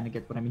guess kind of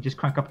get what I mean. Just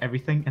crank up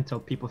everything until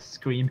people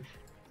scream,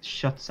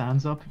 "Shut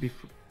Sans up!"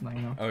 Before,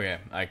 you know. Okay,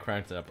 I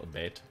cranked it up a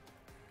bit.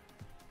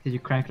 Did you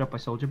crank it up by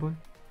Soldier Boy?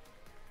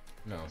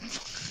 No,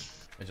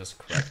 I just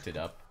cracked it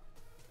up.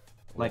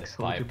 Like with a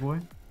Soldier pipe. Boy?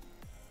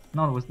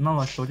 No, it was not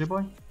like Soldier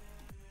Boy.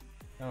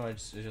 No, I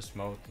just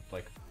smoked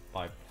like a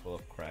pipe full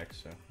of crack,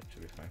 so that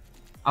should be fine.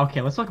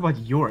 Okay, let's talk about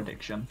your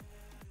addiction.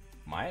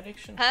 My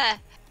addiction? Huh.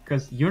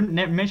 Because you're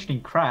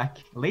mentioning crack,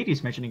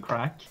 ladies mentioning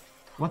crack.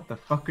 What the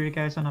fuck are you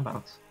guys on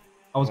about?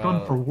 I was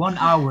going for Well- 1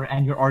 hour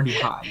and you're already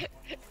high.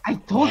 I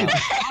told you to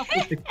stop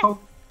with the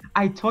coke.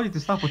 I told you to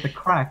stop with the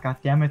crack. God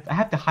damn it! I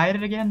have to hide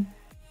it again.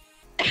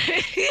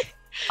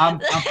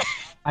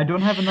 I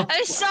don't have enough.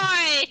 I'm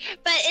sorry,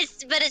 but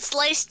it's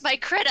laced by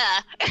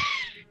Krita.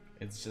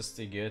 It's just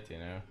too good, you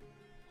know.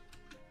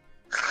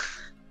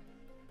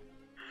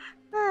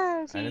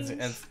 Oh, And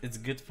it's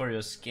good for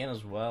your skin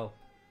as well.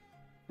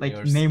 Like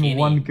you're name skinny.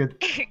 one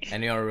good.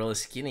 And you're really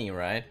skinny,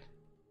 right?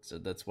 So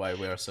that's why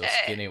we are so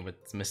skinny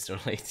with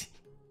Mr. Lady.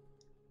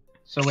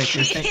 So wait,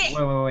 you're saying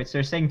wait. So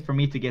you're saying for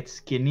me to get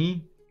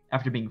skinny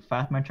after being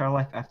fat my entire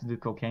life, I have to do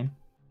cocaine?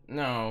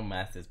 No,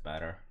 meth is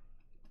better.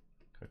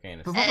 Cocaine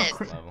is But the what next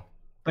about level.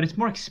 But it's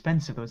more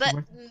expensive though. Is it But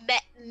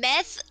worth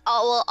meth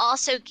will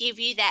also give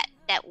you that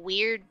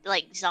weird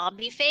like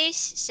zombie face.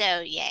 So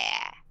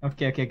yeah.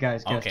 Okay,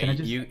 guys, can Okay, I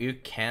just you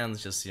can't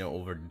just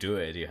overdo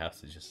it. You have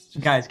to just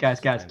guys,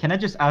 can I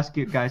just ask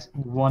you guys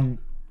one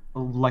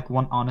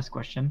honest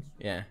question?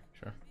 Yeah,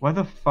 sure. Why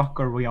the fuck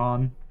are we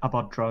on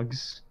about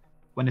drugs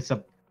when it's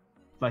a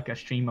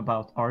stream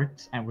about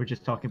art and we're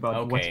just talking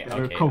about what's Okay,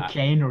 better, okay,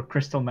 cocaine or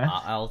crystal meth?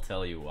 I'll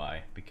tell you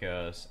why.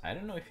 Because I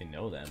don't know if you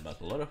know that,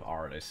 but a lot of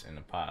artists in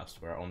the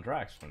past were on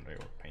drugs when they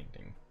were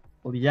painting.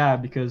 Well, yeah,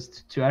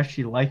 because to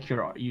actually like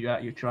your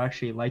to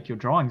actually like your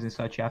drawings and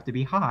such, you have to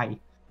be high.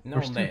 No,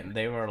 We're stupid.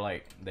 they were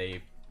like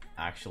they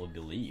actually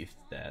believed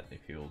that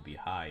if you will be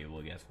high, you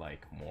will get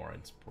like more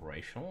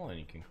inspirational and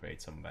you can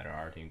create some better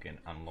art. And you can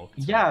unlock.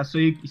 Some Yeah, so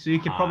you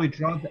could probably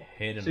draw that.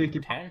 hidden so you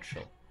could-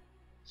 potential.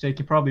 So you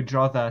could probably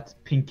draw that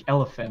pink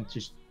elephant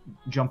just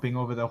jumping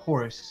over the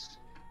horse,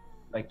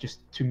 like just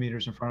 2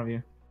 meters in front of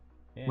you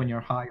Yeah. when you're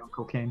high on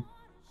cocaine.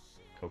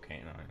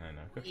 Cocaine, I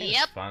know. Cocaine is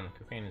Yep. fun.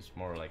 Cocaine is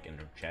more like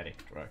energetic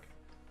drug.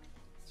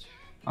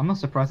 I'm not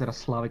surprised that a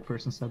Slavic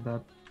person said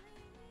that.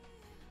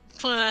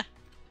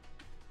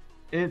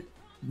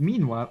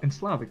 Meanwhile, in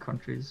Slavic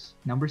countries,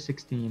 number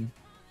 16.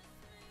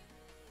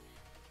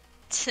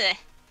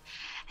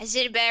 Has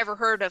anybody ever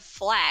heard of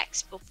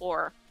flax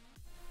before?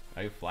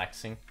 Are you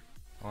flexing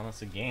on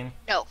us again?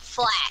 No,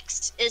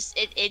 flax is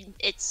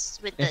it's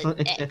with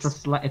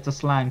the It's a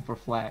slang for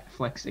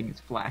flexing. It's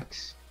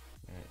flax.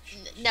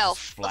 Yeah, No,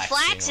 she's flexing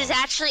flax is on-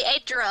 actually a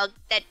drug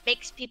that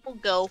makes people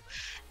go,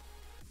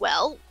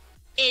 well,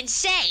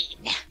 insane.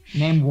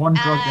 Name one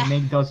drug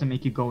that doesn't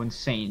make you go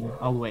insane.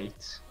 I'll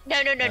wait.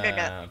 No.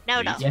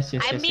 Please. Yes.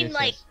 I mean,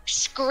 like,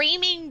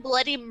 screaming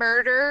bloody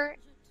murder,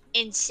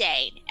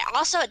 insane.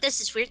 Also, it does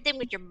this weird thing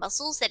with your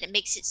muscles that it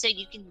makes it so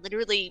you can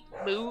literally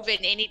move in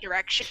any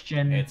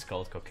direction. It's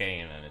called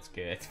cocaine and it's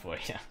good for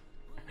you.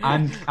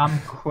 I'm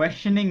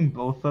questioning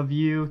both of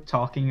you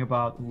talking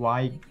about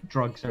why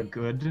drugs are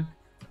good.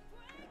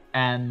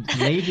 And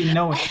lady,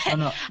 no.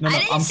 I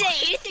didn't say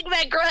anything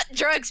about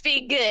drugs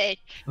being good.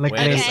 Like,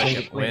 Wait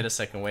Okay. a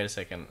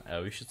second.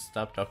 We should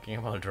stop talking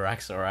about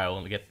drugs or I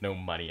will get no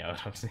money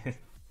out of it.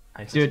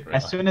 I just Dude, as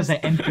realized. soon as I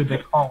entered the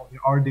call, you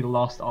already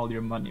lost all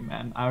your money,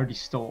 man. I already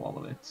stole all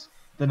of it.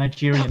 The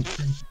Nigerian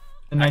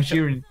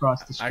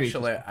crossed the street.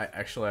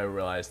 Actually, I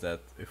realized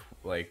that if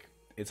like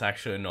it's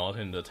actually not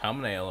in the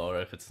thumbnail or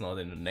if it's not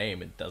in the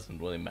name, it doesn't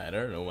really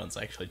matter. No one's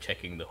actually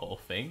checking the whole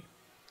thing,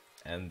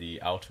 and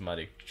the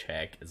automatic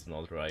check is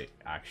not right.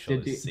 Actually,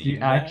 do you seeing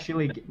that.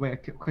 actually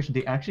wait? Question: do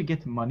you actually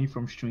get money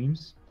from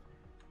streams?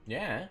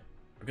 Yeah,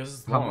 because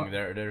it's How long.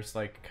 mu- There's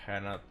like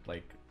kind of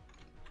like.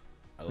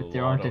 But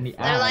there aren't any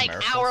They're ads. like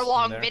commercials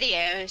hour-long in there.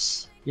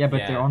 videos. Yeah, but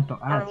Yeah. there aren't no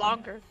Or ads.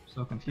 longer. I'm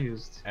so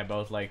confused.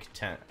 About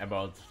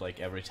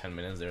every 10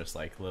 minutes, there's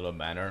like little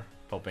banner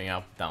popping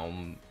up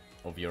down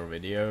of your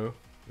video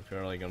if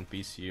you're like on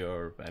PC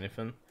or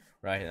anything,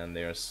 right? And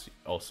there's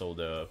also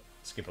the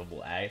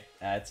skippable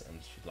ads and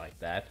shit like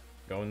that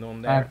going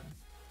on there.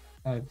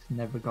 I've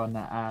never gotten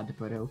an ad,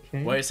 but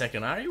okay. Wait a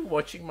second, are you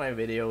watching my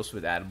videos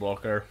with ad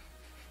blocker?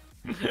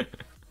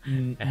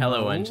 Mm,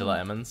 Hello, no. Angela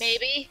Emmons.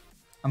 Maybe.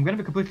 I'm gonna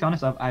be completely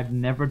honest. I've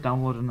never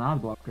downloaded an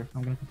ad blocker.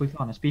 I'm gonna be completely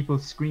honest. People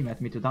scream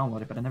at me to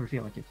download it, but I never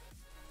feel like it.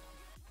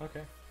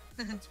 Okay,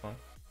 that's fine.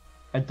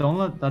 I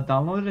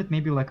downloaded it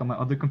maybe like on my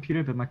other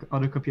computer, but my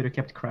other computer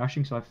kept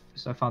crashing, so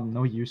I found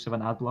no use of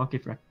an ad block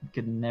if I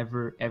could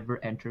never ever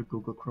enter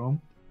Google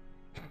Chrome.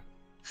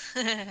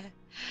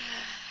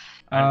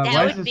 I'm that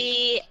why is would this-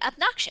 be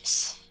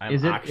obnoxious. I'm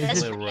Is it- actually is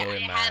That's it- why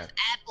really I mad. have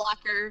ad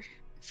blocker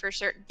for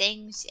certain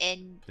things,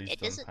 and Please it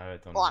don't doesn't have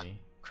it on block me.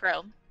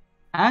 Chrome.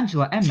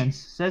 Angela Emmons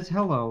says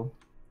hello.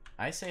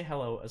 I say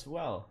hello as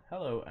well.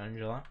 Hello,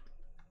 Angela.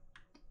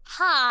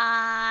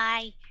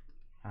 Hi.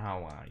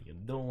 How are you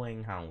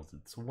doing? How's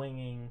it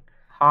swinging?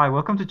 Hi,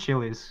 welcome to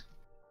Chili's.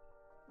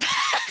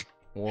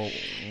 What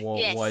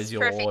Yes, is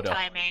your perfect order?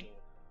 timing.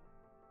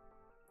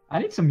 I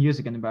need some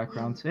music in the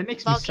background. It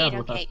makes me sad Volcano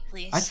without. cake,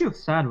 please. I feel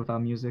sad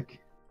without music.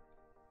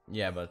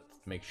 Yeah, but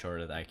make sure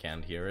that I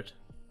can't hear it.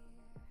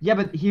 Yeah,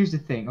 but here's the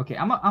thing. Okay,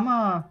 I'm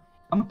gonna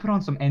put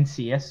on some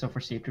NCS so for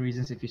safety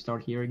reasons if you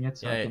start hearing it.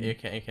 So I Yeah, can... you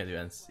can do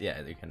it.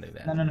 Yeah, you can do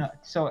that. No.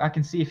 So I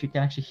can see if you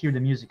can actually hear the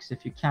music. 'Cause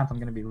if you can't, I'm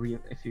gonna be real.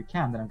 If you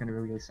can, then I'm gonna be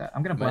really sad.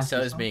 I'm gonna My blast cell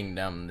this is song. being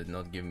dumb did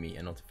not give me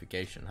a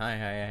notification.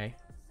 Hi.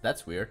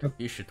 That's weird. Okay.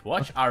 You should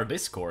watch our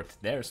Discord.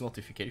 There's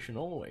notification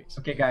always.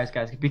 Okay, guys,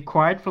 be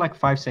quiet for like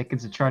 5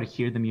 seconds and try to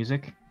hear the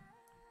music.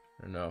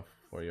 No,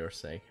 for your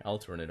sake. I'll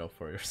turn it off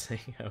for your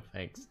sake. Oh,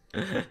 thanks.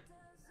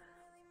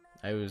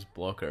 I use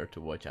blocker to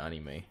watch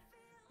anime.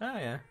 Oh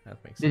yeah, that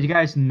makes sense. Did you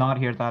guys not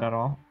hear that at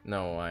all?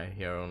 No, I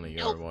hear only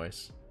your Nope.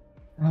 voice.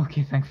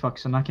 Okay, thank fuck.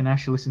 So now I can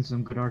actually listen to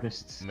some good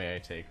artists. May I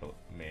take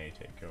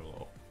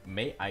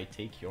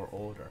your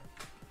order?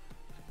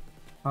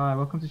 Hi,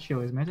 welcome to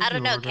Chili's. May I take I don't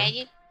your know, order? can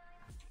you?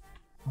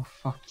 Oh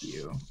fuck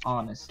you,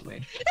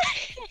 honestly.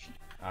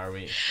 Are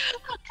we?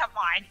 Oh, come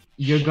on.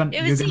 You're gonna.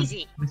 It you're was gonna,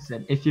 easy.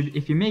 Listen, if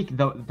you make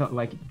the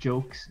like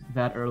jokes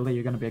that early,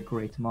 you're gonna be a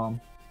great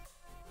mom.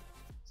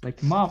 It's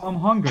like, Mom, I'm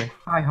hungry.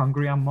 Hi,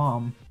 hungry. I'm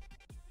mom.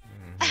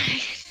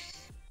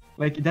 Mhm.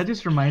 Like that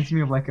just reminds me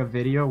of like a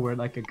video where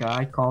like a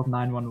guy called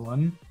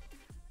 911,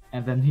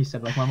 and then he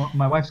said like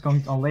my wife's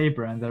going on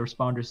labor, and the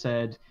responder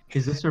said,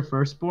 "Is this her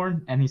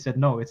firstborn?" And he said,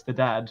 "No, it's the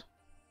dad."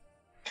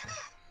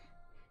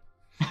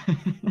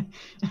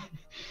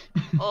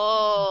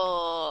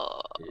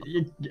 Oh.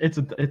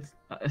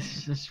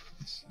 It's just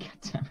God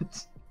damn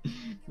it.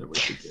 They're way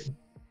too good.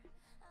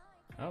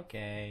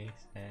 Okay,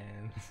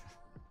 and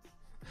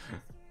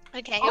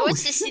Okay, Oh, who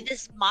wants to see shit.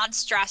 this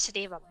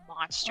monstrosity of a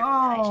monster?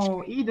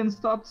 Oh, Eden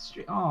stopped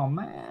Oh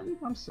man,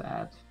 I'm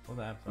sad. what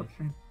happened? Stop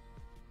stream-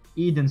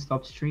 Eden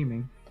stopped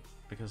streaming.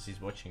 Because he's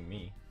watching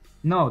me.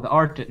 No,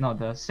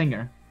 the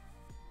singer.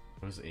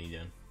 Who's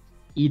Aiden?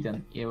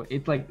 Eden.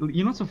 It like,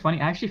 you know what's so funny?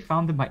 I actually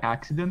found it by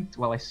accident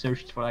while I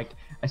searched for like,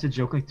 I said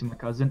jokingly to my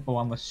cousin, "Oh,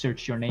 I'm gonna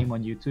search your name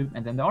on YouTube,"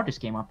 and then the artist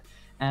came up,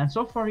 and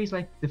so far he's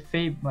like the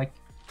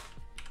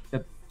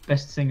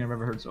best singer I've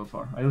ever heard so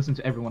far. I listened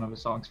to every one of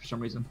his songs for some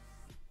reason.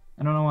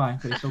 I don't know why,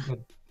 but he's so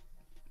good.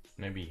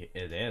 Maybe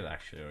it is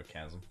actually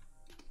sarcasm.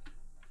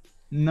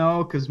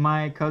 No, because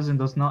my cousin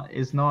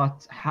is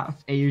not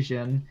half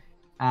Asian,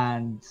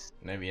 and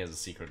Maybe he has a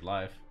secret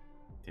life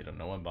you don't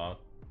know about.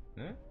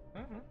 Yeah? I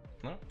don't know.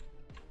 No.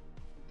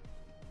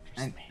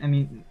 Just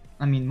me.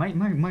 I mean,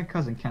 my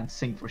cousin can't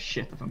sing for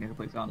shit if I'm gonna be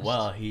completely honest.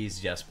 Well, he's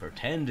just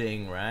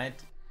pretending, right?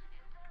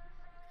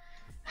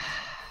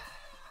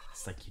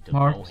 It's like you don't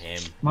Mark, know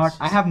him. Mark,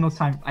 It's I just- have no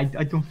time. I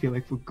don't feel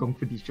like we're going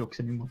for these jokes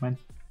anymore, man.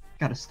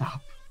 Gotta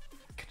stop.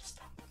 Gotta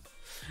stop.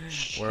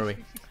 Where are we?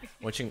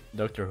 Watching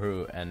Doctor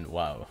Who and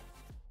wow.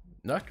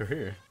 Doctor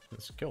Who?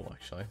 That's cool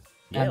actually.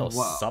 Yeah, And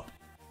wow.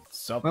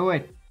 sup.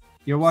 Wait.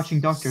 You're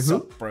watching Doctor Who?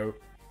 Sup, bro.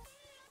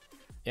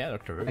 Yeah,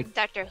 Doctor Who. Like-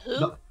 Doctor Who?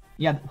 Do-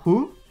 yeah,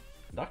 who?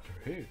 Doctor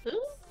Who.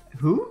 Who?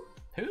 Who?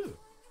 Who?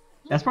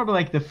 That's probably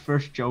like the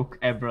first joke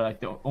ever, like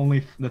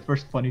the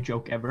first funny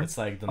joke ever. It's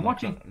like the I'm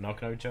watching-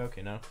 knock joke,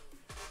 you know?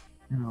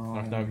 No,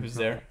 Knock knock, who's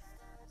there?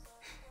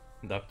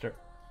 Doctor.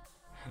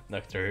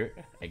 Doctor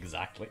Who.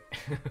 Exactly.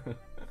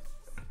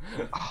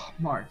 Oh,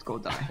 Mark, go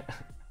die.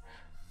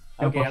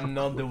 Okay, but- I'm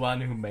not the one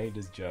who made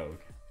this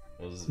joke.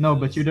 No,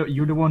 but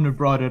you're the one who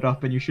brought it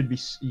up, and you should be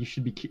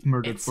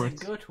murdered It's for a it,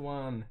 good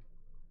one.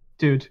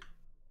 dude.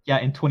 Yeah,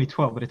 in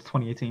 2012, but it's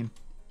 2018.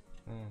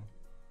 Oh,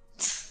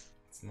 it's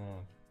not.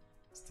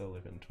 Still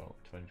live in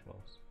 2012.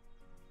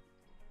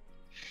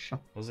 Shut.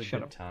 It was a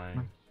Shut good up.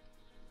 time.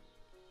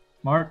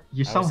 Mark,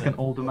 you sound was like an in-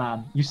 old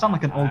man. You sound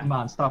like an old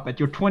man. Stop it.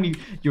 You're 20.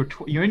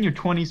 You're in your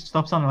 20s.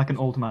 Stop sounding like an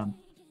old man.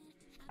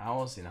 I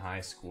was in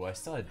high school. I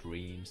still had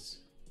dreams.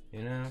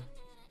 You know?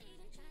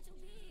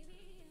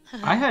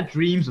 I had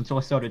dreams until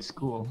I started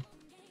school.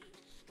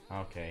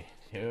 Okay.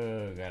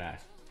 You gotta.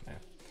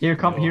 Here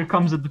No.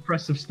 comes a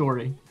depressive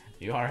story.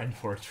 You are in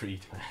for a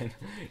treat, man.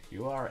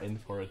 You are in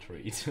for a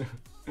treat.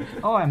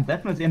 Oh, I'm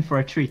definitely in for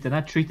a treat, and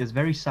that treat is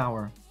very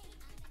sour,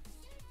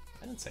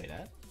 I didn't say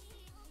that.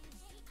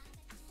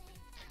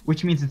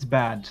 which means it's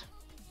bad.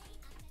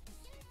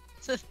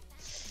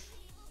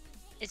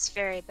 It's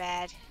very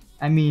bad.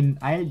 I mean,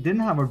 I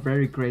didn't have a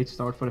very great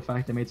start for the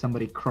fact I made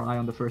somebody cry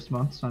on the first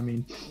month, so I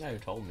mean, Yeah, you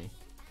told me.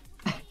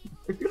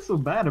 I feel so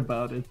bad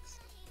about it.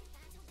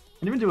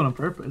 I didn't even do it on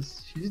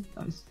purpose. You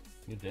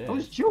did. I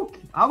was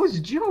joking. I was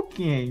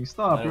joking.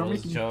 Stop. I You're was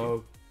making.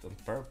 joked on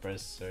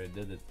purpose, so you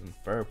did it on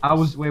purpose. I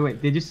was.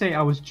 Wait. Did you say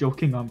I was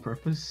joking on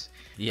purpose?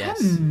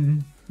 Yes.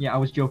 Yeah, I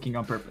was joking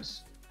on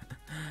purpose.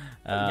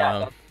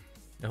 Um,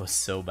 It was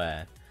so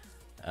bad.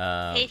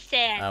 Hey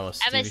Sam, I was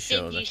I'm gonna TV show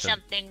send you that should-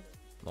 something.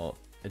 Well,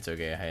 it's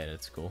okay. I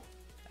hated school.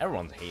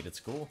 Everyone hated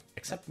school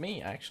except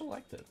me. I actually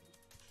liked it.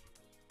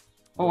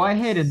 Oh, I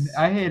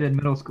hated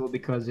middle school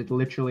because it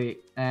literally,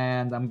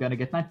 and I'm gonna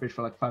get nightmares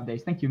for like 5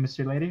 days. Thank you,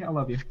 Mr. Lady. I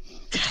love you.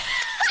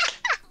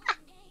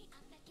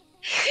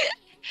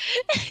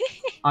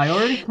 I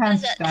already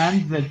can't Does it-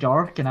 stand the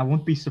dark, and I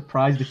won't be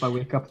surprised if I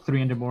wake up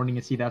 3 in the morning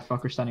and see that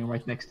fucker standing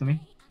right next to me.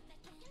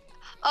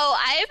 Oh,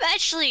 I'm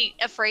actually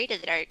afraid of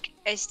the dark.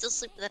 I still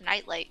sleep with a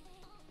nightlight.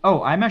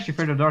 Oh, I'm actually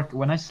afraid of dark.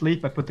 When I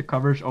sleep, I put the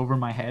covers over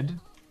my head.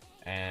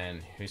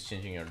 And who's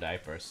changing your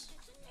diapers?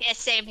 Yeah,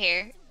 same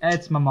here.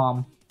 It's my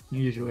mom,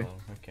 usually.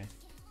 Oh, okay.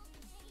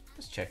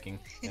 Just checking.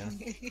 Yeah.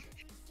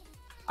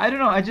 I don't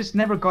know, I just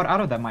never got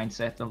out of that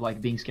mindset of like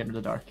being scared of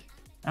the dark.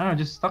 I don't know,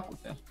 just stuck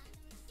with it.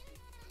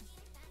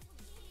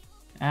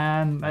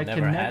 And I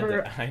can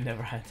never... I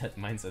never had that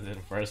mindset in the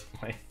first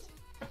place.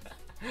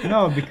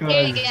 No, Here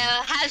because you go.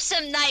 Have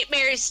some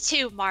nightmares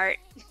too, Mart.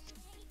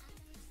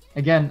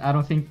 again, I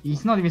don't think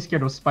he's not even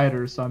scared of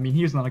spiders, so I mean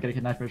he's not gonna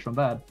get nightmares from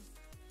that.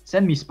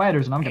 Send me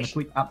spiders and I'm gonna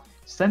sleep.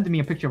 Send me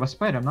a picture of a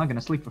spider, I'm not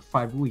gonna sleep for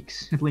 5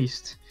 weeks at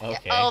least.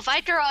 Okay. Oh, if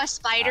I draw a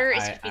spider,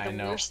 it's I gonna be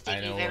the worst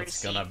thing you've ever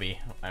seen.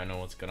 I know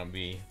what's gonna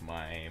be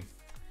my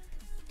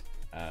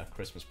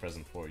Christmas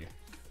present for you.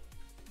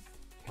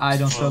 I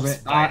don't Full of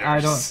celebrate. I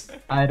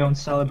spiders. don't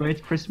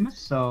celebrate Christmas,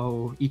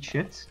 so eat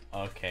shit.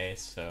 Okay,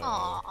 so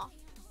Aw,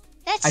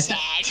 that's I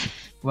sad.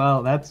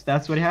 Well,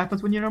 that's what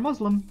happens when you're a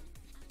Muslim.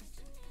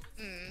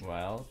 Mm.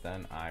 well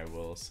then I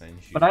will send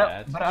you But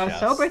that. I just-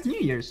 celebrate New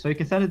Year's, so you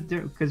can send it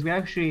because we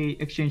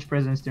actually exchange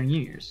presents during New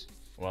Year's.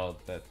 Well,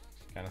 that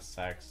kind of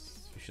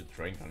sucks. You should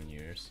drink on New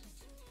Year's.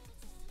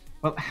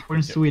 Well, we're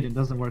in Okay. Sweden, it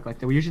doesn't work like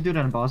that. We usually do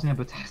that in Bosnia,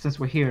 but since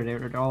we're here,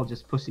 they're all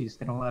just pussies.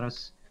 They don't let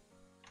us.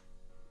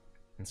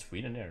 In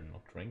Sweden, they're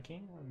not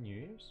drinking on New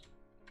Year's.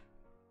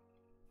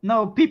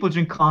 No, people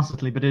drink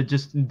constantly, but it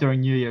just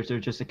during New Year's they're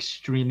just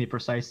extremely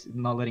precise,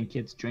 in not letting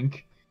kids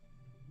drink.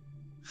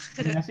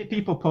 I mean, I see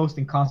people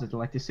posting constantly,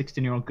 like the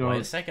 16-year-old girl.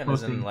 Wait a second,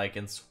 posting... isn't like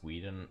in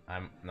Sweden?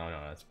 No,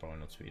 that's probably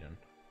not Sweden.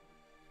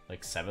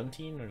 Like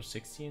 17 or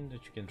 16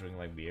 that you can drink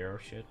like beer or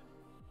shit.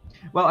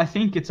 Well, I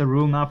think it's a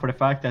rule now for the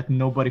fact that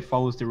nobody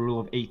follows the rule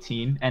of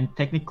 18, and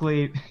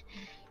technically,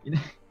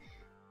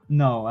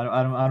 no,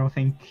 I don't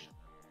think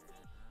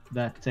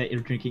that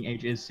your drinking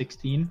age is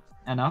 16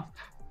 and up.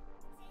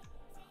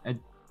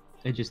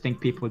 I just think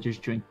people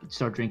just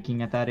start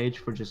drinking at that age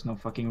for just no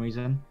fucking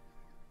reason.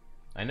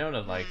 I know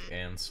that like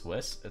in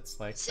Swiss it's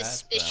like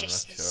that, but I'm not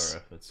Suspiciousness. sure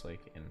if it's like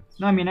in.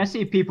 No, I mean I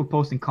see people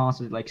posting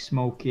constantly like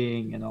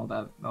smoking and all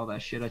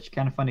that shit. I just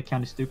kind of find it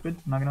kind of stupid.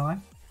 I'm not gonna lie.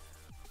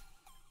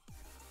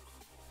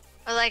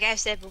 But like I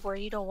said before,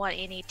 you don't want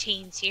any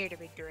teens here to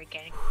be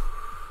drinking.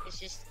 It's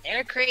just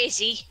they're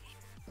crazy.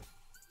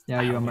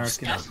 Yeah, you I Americans.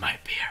 spilled my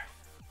beer.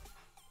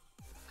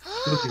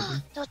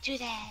 Don't do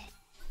that.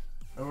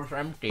 It was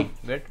empty.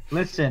 Good.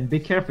 Listen, be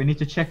careful. You need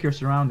to check your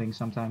surroundings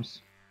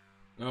sometimes.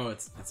 No,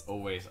 it's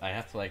always. I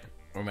have to like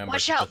remember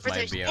Watch to out put for my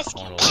those beer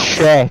pesky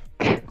on.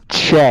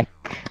 Check.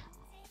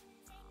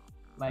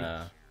 Like,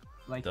 Uh,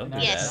 like don't the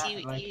do Yes, that.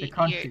 you, like you, the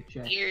country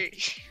check. you're.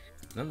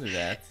 don't do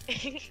that.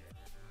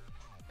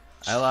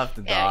 I love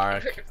the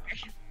dark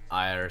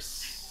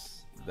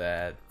airs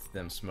that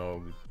them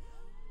smoke,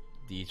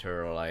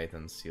 deter light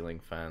and ceiling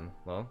fan.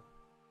 Well,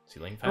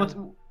 ceiling fan. What's,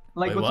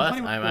 like, Wait, what's what?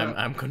 funny with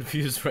I'm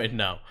confused right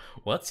now.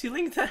 What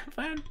ceiling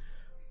fan?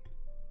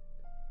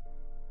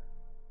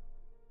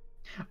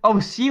 Oh,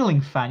 ceiling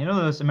fan. You know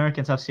those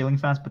Americans have ceiling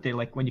fans, but they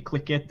like when you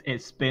click it,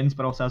 it spins,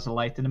 but also has a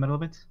light in the middle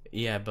of it.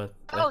 Yeah, but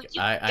Oh, like,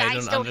 you I guys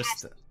don't don't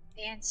understand.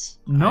 Fans.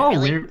 No,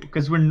 Really?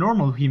 because we're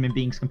normal human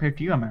beings compared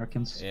to you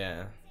Americans.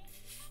 Yeah.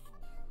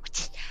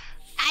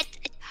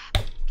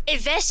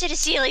 Invest in a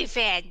ceiling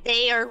fan.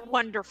 They are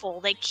wonderful.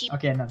 They keep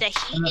Okay, no. the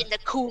heat no. and the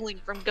cooling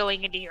from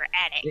going into your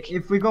attic.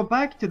 If we go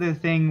back to the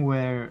thing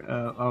where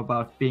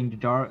about being the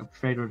dark,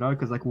 afraid of the dark,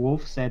 because like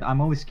Wolf said,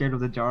 I'm only scared of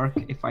the dark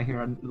if I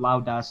hear a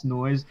loud ass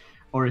noise,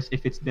 or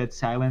if it's dead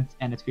silent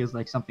and it feels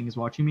like something is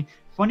watching me.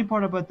 Funny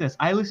part about this,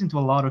 I listen to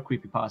a lot of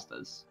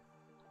creepypastas,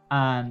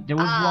 and there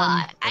was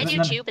one. I do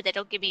no, too, but they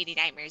don't give me any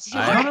nightmares.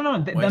 No,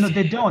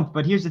 they don't.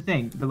 But here's the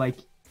thing: like,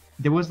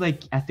 there was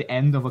like at the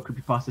end of a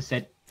creepypasta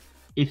said,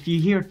 if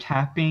you hear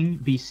tapping,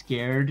 be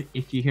scared.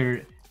 If you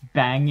hear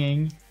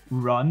banging,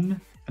 run.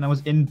 And I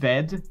was in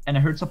bed and I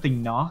heard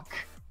something knock,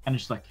 and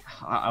it's like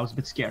I was a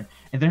bit scared.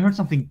 And then I heard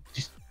something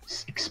just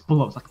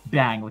explode, like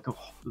bang, like a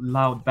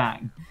loud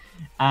bang,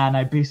 and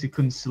I basically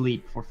couldn't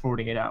sleep for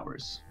 48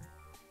 hours.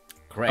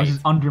 I was Great.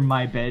 just under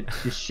my bed,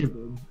 just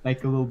shivering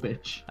like a little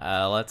bitch.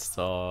 Let's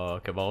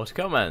talk about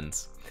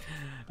comments.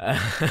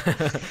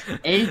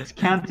 8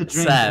 can't drink,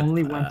 Sad.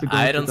 only went to go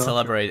I to don't doctor.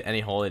 celebrate any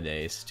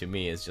holidays. To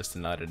me, it's just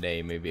another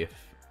day. Maybe if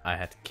I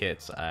had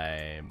kids,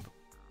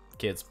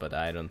 but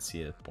I don't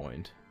see that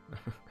point.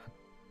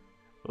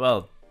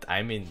 Well,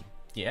 I mean,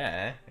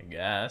 yeah, I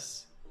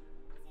guess.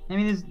 I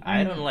mean,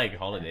 I don't like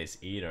holidays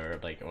either.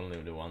 Like only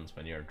the ones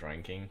when you're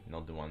drinking,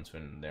 not the ones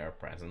when there are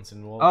presents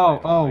involved.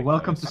 I don't like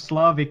welcome those. to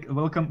Slavic.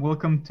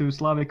 Welcome to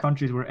Slavic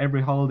countries where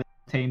every holiday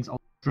contains a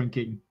lot of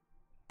drinking.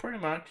 Pretty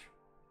much.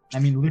 I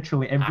mean,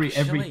 literally Actually,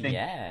 everything.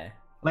 yeah.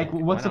 Like,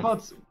 when I'm-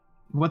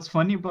 what's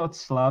funny about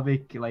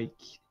Slavic like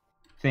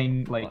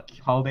What?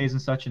 holidays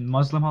and such, and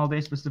Muslim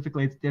holidays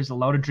specifically, there's a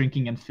lot of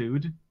drinking and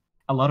food,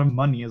 a lot of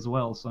money as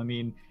well. So I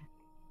mean,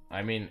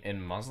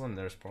 in Muslim,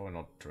 there's probably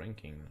not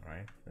drinking,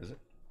 right? Is it?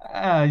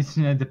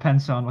 it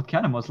depends on what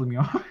kind of Muslim you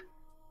are.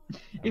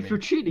 If mean- you're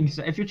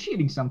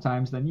cheating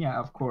sometimes, then yeah,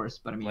 of course.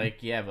 But I mean, Like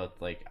yeah, but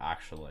like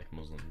actual like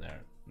Muslim,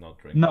 they're not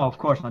drinking. no, of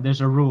course not.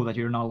 There's a rule that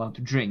you're not allowed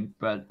to drink,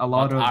 but a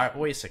lot of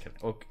Wait a second.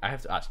 Okay, I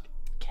have to ask.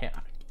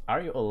 Are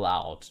you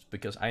allowed?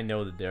 Because I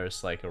know that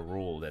there's like a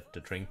rule that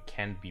the drink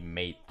can be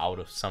made out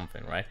of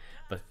something, right?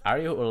 But are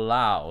you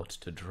allowed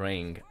to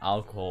drink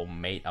alcohol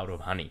made out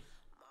of honey?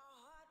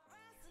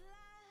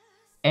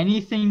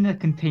 anything that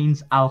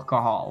contains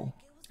alcohol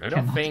I don't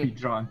cannot be think.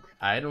 drunk.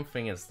 I don't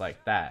think it's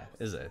like that,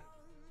 is it?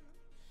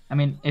 I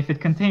mean, if it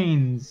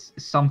contains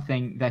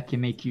something that can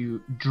make you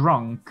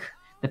drunk,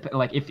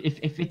 like if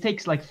it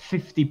takes like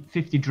 50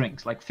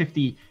 drinks, like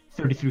 33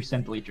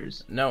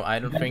 centiliters. No, I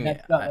don't think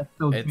that's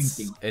still it's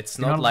drinking. it's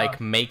You're not not like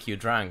allowed- make you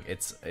drunk.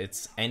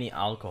 It's any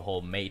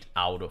alcohol made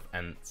out of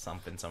and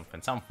something.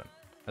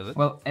 Is it?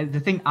 Well, the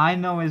thing I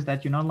know is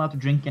that you're not allowed to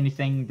drink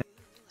anything that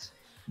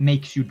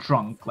makes you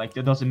drunk. Like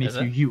that doesn't make Is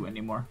you it? you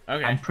anymore.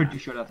 Okay. I'm pretty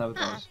sure that's how it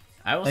goes.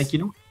 I was Like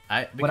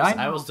because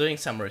I I was know- doing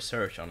some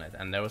research on it,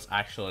 and there was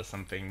actually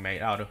something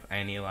made out of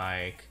any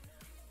like.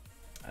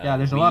 Yeah,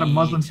 there's a lot of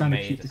Muslims trying to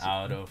made cheat this.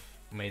 out of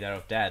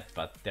that,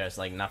 but there's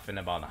like nothing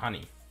about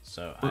honey.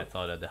 So I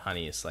thought that the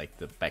honey is like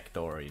the back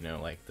door, you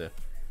know, like the.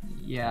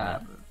 Yeah,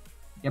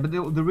 but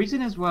the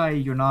reason is why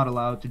you're not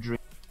allowed to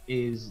drink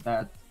is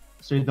that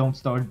so you don't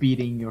start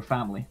beating your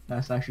family.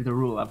 That's actually the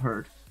rule I've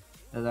heard.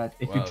 That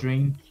if you Well-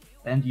 drink,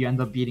 then you end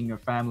up beating your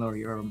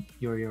family or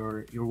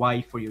your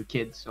wife or your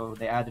kids. So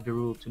they added the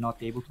rule to not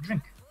be able to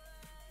drink.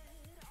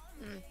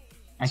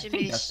 I Should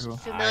think be that's the rule.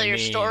 familiar I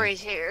mean-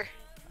 stories here.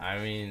 I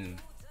mean,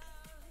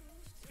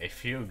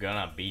 if you're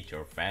gonna beat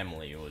your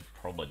family, you would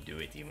probably do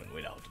it even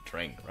without a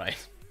drink, right?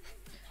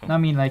 No, I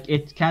mean, like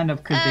it kind of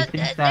because they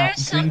think that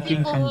There's some drinking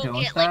people who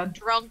condones get like that.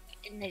 drunk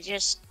and they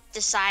just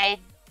decide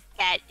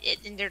that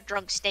in their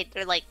drunk state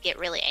they're like get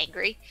really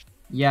angry.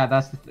 Yeah, know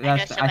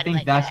I somebody think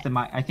like that's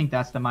that. I think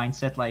that's the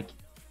mindset, like,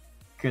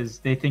 because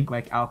they think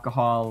like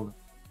alcohol,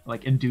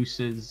 like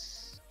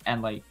induces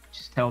and like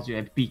just tells you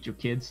to beat your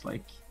kids.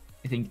 Like,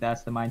 I think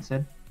that's the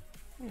mindset.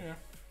 Yeah.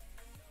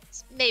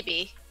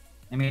 Maybe.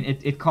 I mean,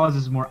 it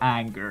causes more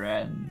anger,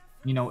 and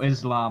you know,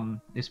 Islam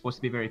is supposed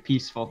to be very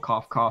peaceful.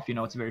 Cough, cough. You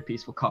know, it's a very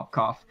peaceful. Cough,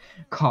 cough,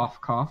 cough,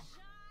 cough.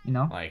 You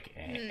know. Like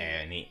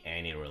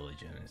any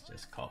religion is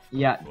just cough.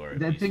 Yeah, or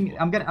the thing peaceful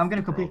I'm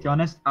gonna completely program.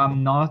 honest.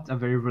 I'm not a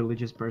very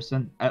religious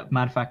person.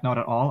 Matter of fact, not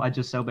at all. I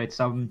just celebrate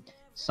some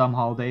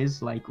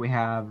holidays. Like we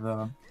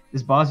have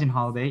this Bosnian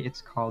holiday.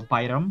 It's called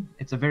Bayram.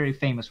 It's a very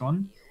famous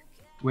one,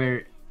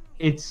 where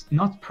it's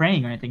not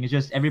praying or anything. It's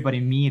just everybody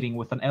meeting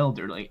with an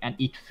elder, like, and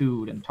eat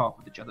food and talk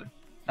with each other.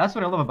 That's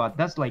what I love about it.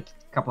 That's like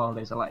a couple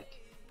holidays I like.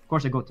 Of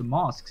course, I go to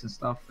mosques and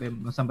stuff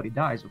when somebody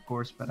dies, of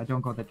course, but I don't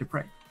go there to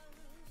pray,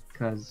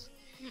 because.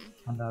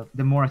 And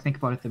the more I think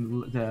about it,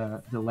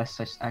 the less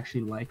I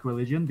actually like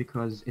religion,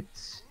 because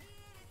it's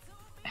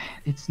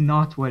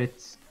not what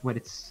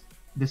it's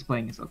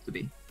displaying itself to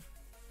be.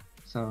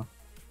 So,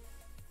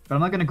 but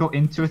I'm not gonna go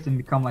into it and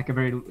become like a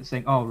very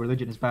saying, oh,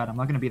 religion is bad. I'm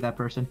not gonna be that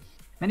person.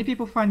 Many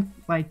people find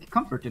like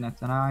comfort in it,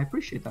 and I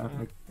appreciate that.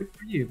 Like, good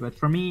for you. But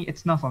for me,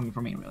 it's not something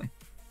for me really.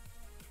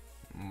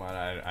 But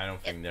I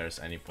don't think there's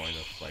any point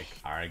of like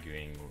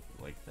arguing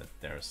like that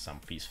there's some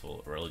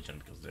peaceful religion,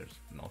 because there's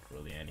not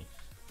really any.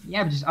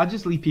 Yeah, but I'll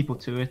just leave people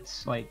to it.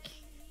 Like,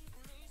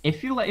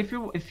 if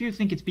you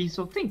think it's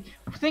peaceful,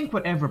 think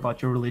whatever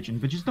about your religion,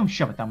 but just don't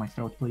shove it down my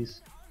throat,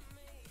 please.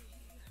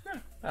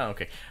 Oh,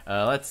 okay.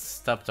 Let's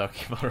stop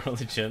talking about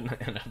religion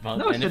and about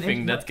No, it's an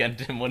anything that internet-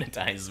 can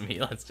demonetize me.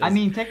 Let's just. I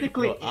mean,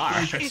 technically, go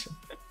art.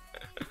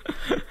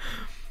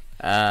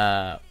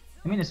 I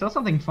mean, it's still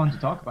something fun to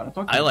talk about.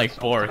 I like this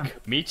all the time.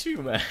 pork. Me too,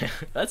 man.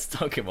 Let's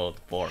talk about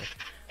pork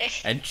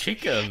and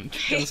chicken.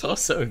 Chicken's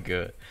also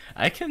good.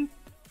 I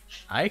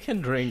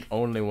can drink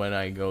only when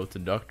I go to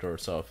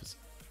doctor's office.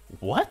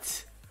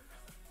 What?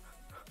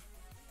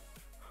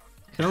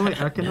 I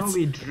can That's-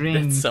 only drink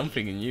That's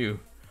something new.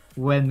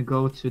 when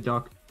go to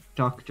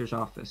doctor's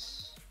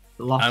office.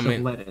 Lots I mean-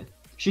 of lettuce.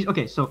 She's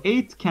okay. So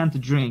 8 can't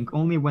drink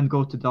only when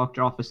go to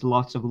doctor office.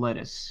 Lots of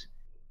lettuce.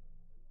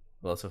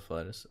 Lots of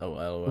lettuce. Oh,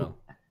 lol.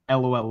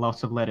 LOL.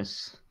 Lots of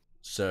lettuce.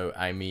 So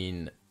I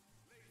mean,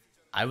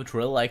 I would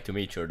really like to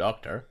meet your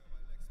doctor.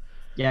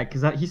 Yeah,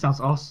 because he sounds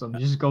awesome. You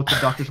just go to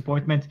doctor's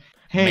appointment.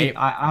 Hey, Maybe-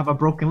 I have a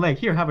broken leg.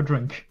 Here, have a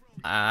drink.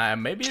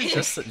 Maybe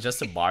it's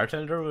just a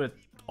bartender with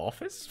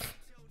office.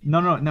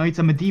 No, it's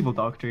a medieval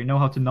doctor. You know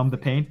how to numb the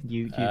pain.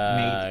 You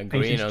made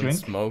Green patients on drink.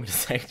 smoke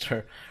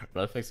detector.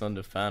 Reflex on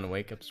the fan.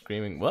 Wake up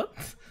screaming. What?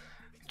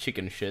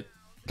 Chicken shit.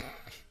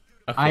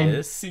 Okay,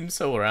 this seems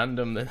so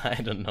random that I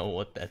don't know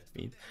what that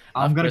means.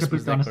 I'm gonna be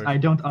honest. I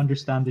don't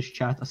understand this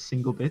chat a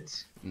single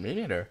bit. Me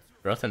neither.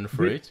 Rotten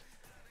fruit.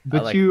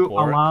 But like you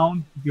pork. allow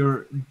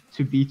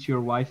to beat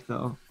your wife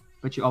though.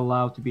 But you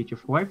allow to beat your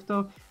wife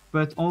though.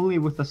 But only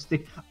with a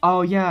stick.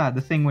 Oh yeah, the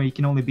thing where you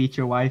can only beat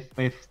your wife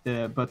if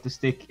the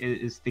stick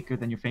is thicker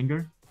than your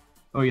finger,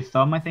 or your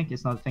thumb. I think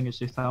it's not a finger, it's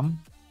your thumb.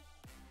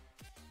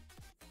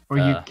 Or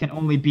you can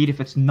only beat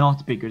if it's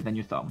not bigger than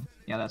your thumb.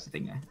 Yeah, that's the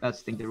thing. That's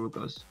the thing the rule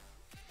goes.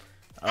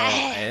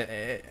 Oh,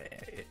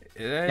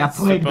 it's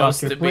supposed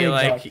to be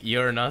like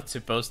you're not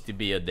supposed to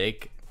be a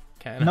dick.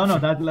 Kind of. No,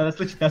 that's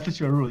literally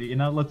a rule. You're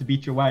not allowed to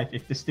beat your wife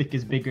if the stick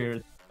is bigger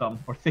than your thumb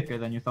or thicker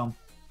than your thumb.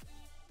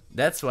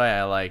 That's why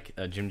I like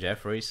Jim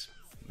Jeffries,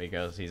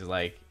 because he's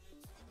like,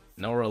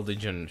 no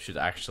religion should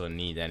actually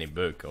need any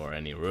book or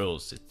any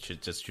rules.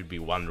 It should be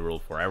one rule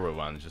for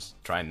everyone.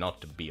 Just try not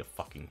to be a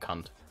fucking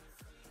cunt.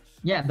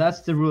 Yeah,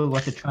 that's the rule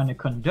what they're trying to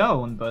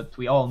condone, but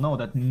we all know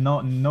that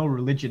no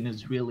religion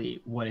is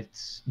really what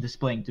it's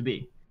displaying to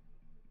be.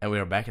 And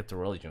we're back at the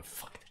religion.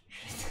 Fuck that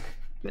shit.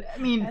 But I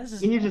mean, here's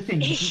the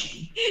thing: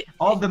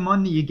 all the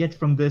money you get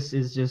from this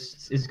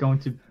is going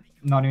to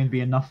not even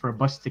be enough for a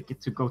bus ticket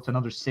to go to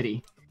another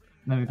city.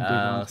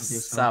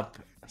 Stop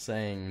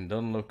saying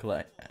don't look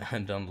like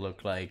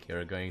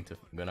you're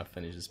gonna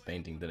finish this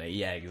painting today.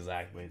 Yeah,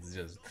 exactly. It's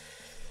just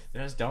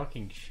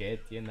talking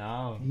shit, you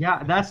know.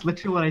 Yeah, that's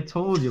literally what I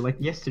told you like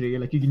yesterday. You're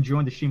like, you can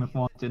join the stream if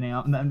you want to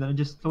now, and then I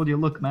just told you,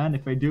 look, man,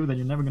 if I do, then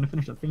you're never gonna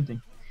finish that painting.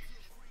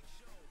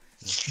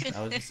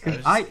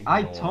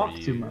 I talk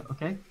too much,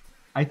 okay?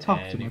 I talk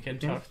too much. And you can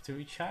talk to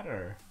each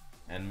other,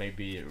 and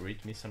maybe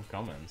read me some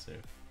comments.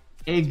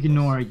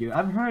 Ignore you.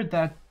 I've heard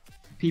that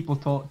people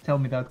tell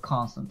me that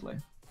constantly.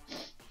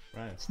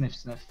 Right. Sniff,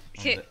 sniff.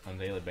 On a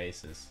daily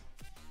basis.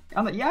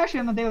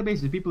 Actually, on a daily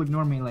basis, people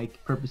ignore me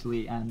like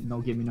purposely and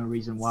don't give me no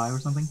reason why or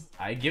something.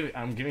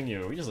 I'm giving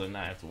you a reason.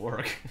 I have to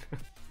work.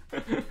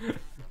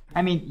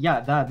 I mean, yeah,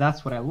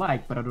 that's what I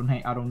like, but I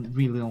don't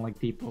really like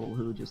people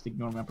who just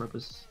ignore me on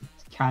purpose.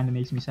 It kind of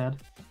makes me sad.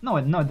 No,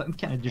 it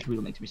kind of just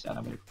really makes me sad.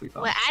 I'm gonna freak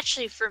out. Well,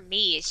 actually, for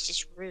me, it's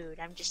just rude.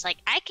 I'm just like,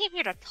 I came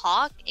here to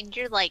talk, and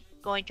you're like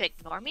going to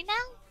ignore me now?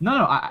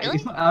 No, really?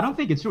 It's not, I don't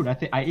think it's rude.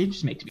 It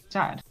just makes me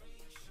sad.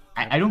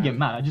 I don't get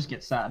mad. I just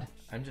get sad.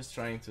 I'm just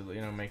trying to,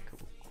 make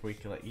quick,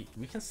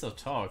 we can still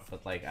talk,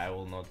 but I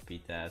will not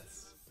be that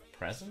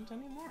present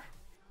anymore.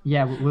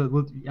 Yeah,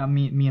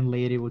 me and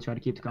Lady will try to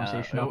keep the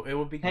conversation up. It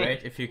would be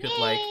great if you could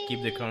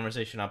keep the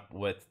conversation up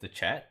with the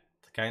chat,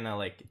 kind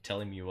of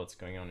telling me what's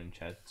going on in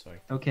chat. So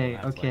okay.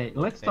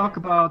 Let's talk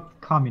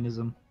about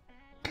communism.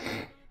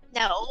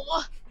 No.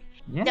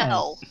 Yes.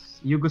 No.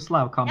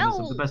 Yugoslav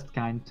communism, No. the best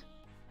kind.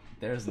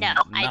 There's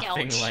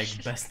nothing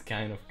like best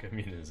kind of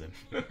communism.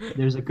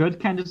 There's a good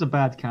kind, there's a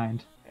bad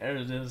kind.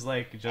 There's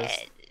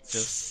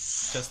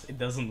just it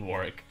doesn't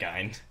work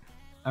kind.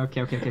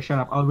 Okay, shut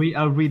up. I'll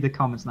read the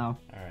comments now.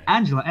 Alright.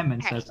 Angela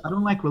Emmon says, I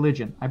don't like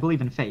religion. I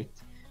believe in fate.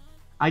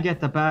 I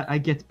get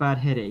bad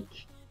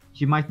headache.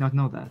 You might not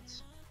know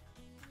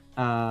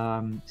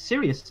that.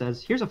 Sirius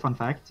says, here's a fun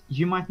fact.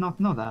 You might not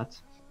know that.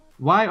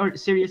 Why are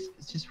Sirius?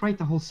 Just write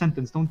the whole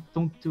sentence.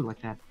 Don't do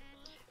like that.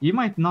 You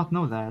might not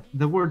know that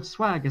the word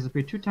swag has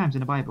appeared 2 times in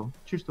the Bible.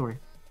 True story.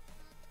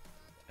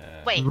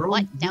 Wait,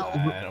 what? No.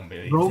 I don't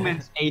believe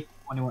Romans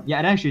 8:21.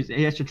 Yeah,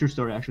 it's a true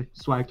story actually.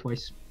 Swag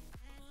twice.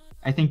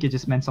 I think it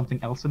just meant something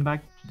else in the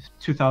back.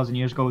 2,000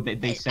 years ago,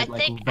 they said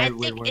very weird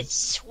words. I think it's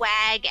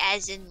swag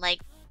as in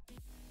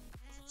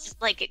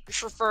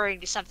it's referring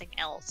to something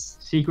else.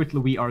 Secretly,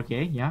 we are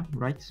gay. Yeah,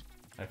 right.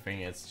 I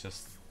think it's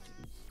just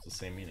the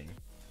same meaning.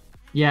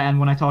 Yeah, and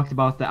when I talked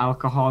about the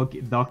alcohol,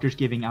 doctors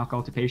giving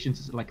alcohol to patients,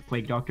 it's like a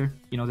plague doctor.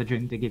 You know, the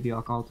drink they give you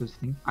alcohol to this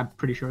thing. I'm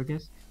pretty sure, I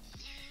guess.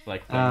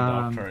 Like playing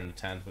doctor in a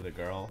tent with a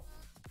girl.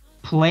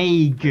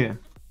 Plague.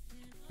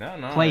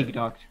 No. Plague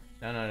doctor.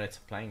 No, it's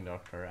a playing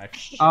doctor.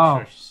 Actually,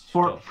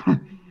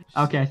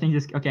 okay, I think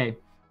this. Okay,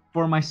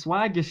 for my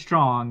swag is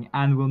strong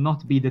and will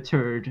not be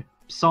deterred.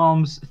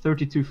 Psalms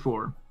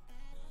 32:4.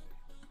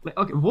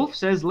 Okay, Wolf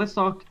says, let's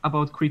talk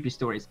about creepy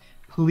stories.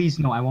 Please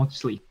no, I want to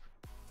sleep.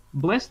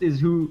 Blessed is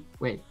who.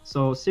 Wait,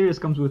 so Sirius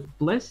comes with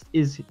blessed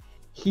is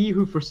he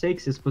who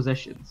forsakes his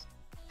possessions,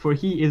 for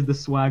he is the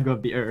swag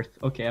of the earth.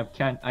 Okay,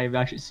 I've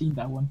actually seen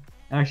that one.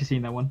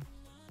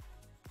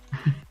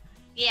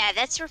 Yeah,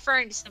 that's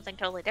referring to something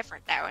totally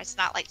different though. It's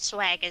not like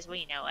swag as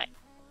we know it.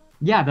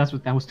 Yeah, that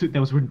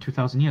was written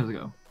 2,000 years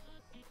ago.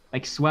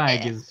 Like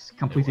swag is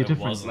completely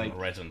different. It wasn't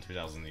written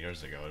 2,000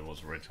 years ago. It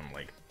was written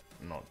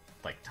not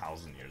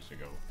 1,000 years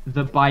ago.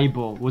 The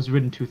Bible was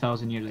written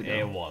 2,000 years ago.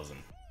 It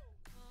wasn't.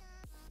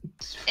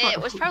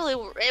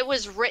 It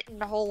was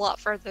written a whole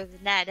lot further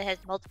than that. It has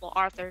multiple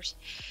authors.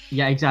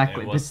 Yeah,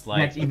 exactly.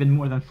 That's even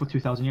more than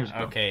 2,000 years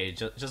ago. Okay,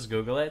 just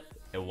Google it.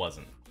 It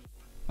wasn't.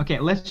 Okay,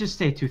 let's just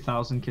say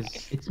 2,000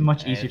 because it's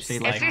much easier to say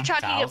like. If you're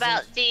talking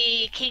about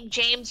the King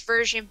James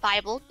Version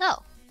Bible,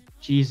 no.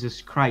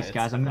 Jesus Christ,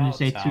 guys! I'm gonna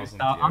say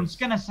 2,000. I'm just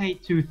gonna say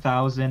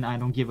 2,000. I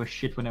don't give a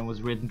shit when it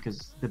was written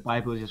because the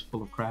Bible is just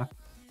full of crap.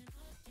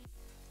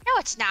 No,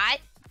 it's not.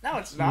 No,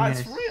 it's not. Yes.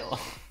 It's real.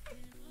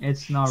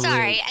 It's not Sorry,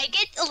 really I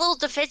get a little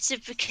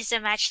defensive because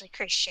I'm actually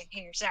Christian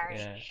here. Sorry.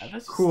 Yeah, I was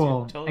just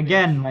cool. totally-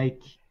 Again, like,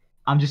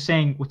 I'm just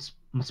saying what's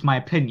my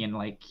opinion.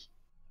 Like,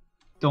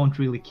 don't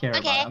really care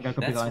about it. Okay. I'm gonna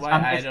be That's honest. why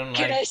I'm- I it's- don't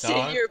Can like I say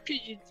dog. your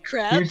opinion's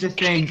crap? Here's the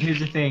thing. Here's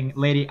the thing,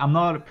 lady. I'm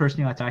not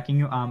personally attacking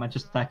you. I'm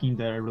just attacking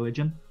the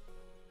religion.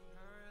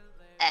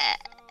 Uh,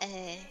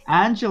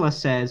 Angela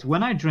says,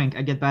 when I drink,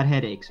 I get bad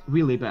headaches,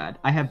 really bad.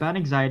 I have bad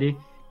anxiety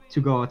to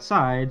go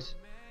outside,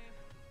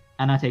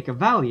 and I take a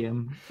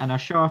Valium and a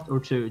shot or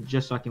two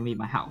just so I can leave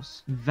my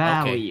house.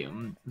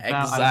 Valium.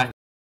 Exactly.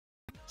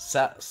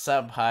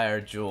 Sub-higher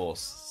Jules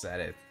said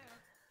it.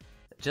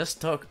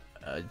 Just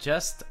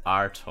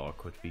our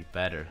talk would be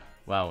better.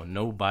 Wow,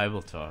 no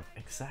Bible talk.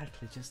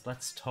 Exactly, just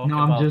let's talk No,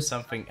 I'm about just-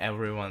 something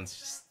everyone's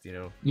just, you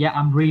know. Yeah,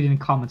 I'm reading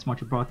comments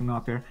much. You brought me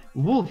up here.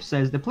 Wolf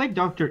says the plague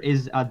doctor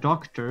is a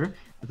doctor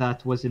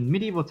that was in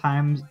medieval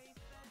times.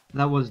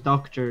 That was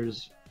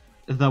doctors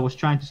that was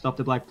trying to stop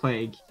the Black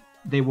Plague.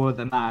 They wore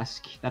the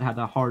mask that had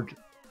a hard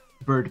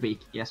bird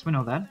beak. Yes, we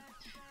know that.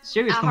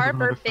 Sirius a comes with hard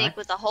another bird beak fact.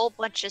 with a whole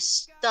bunch of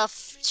stuff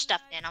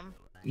stuffed in them.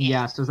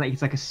 Yeah, so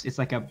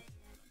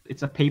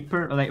it's a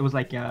paper. Like it was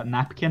like a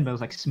napkin, but it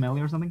was like smelly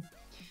or something.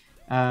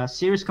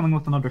 Sirius coming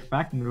with another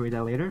fact. I'm gonna read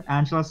that later.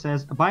 Angela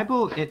says a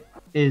Bible. It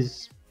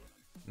is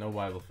No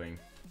Bible thing.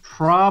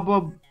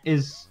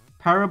 is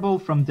parable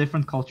from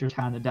different cultures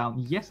handed down.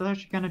 Yes, that's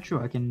actually kind of true.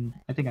 I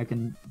think I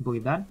can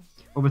believe that.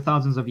 Over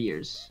thousands of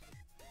years.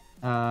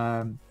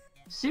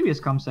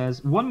 Sirius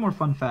says one more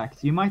fun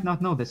fact. You might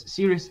not know this.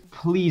 Sirius,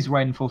 please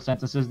write in full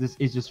sentences. This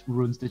is just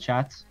ruins the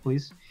chat,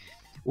 please.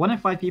 1 in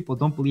 5 people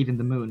don't believe in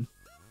the moon.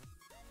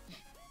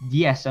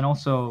 Yes, and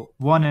also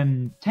 1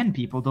 in 10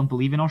 people don't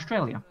believe in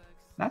Australia.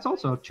 That's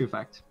also a true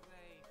fact.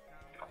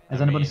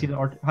 Has anybody seen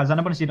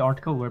the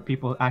article where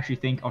people actually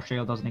think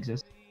Australia doesn't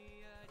exist?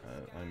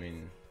 I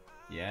mean,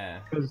 yeah.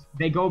 Because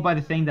they go by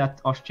the thing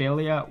that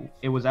Australia,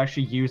 it was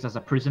actually used as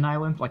a prison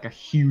island, like a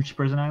huge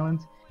prison island.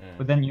 Yeah.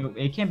 But then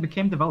it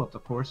became developed,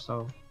 of course.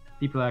 So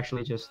people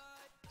actually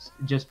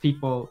just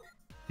people,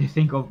 they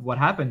think of what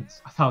happened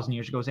 1,000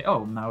 years ago, say,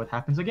 oh, now it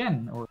happens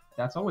again, or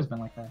that's always been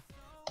like that,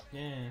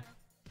 Yeah.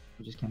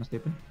 which is kind of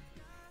stupid.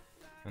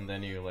 And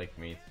then you like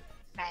meet.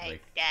 My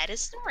Like- dad is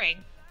snoring.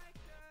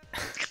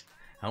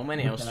 How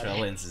many Okay.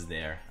 Australians is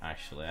there?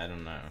 Actually, I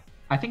don't know.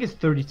 I think it's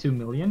 32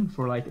 million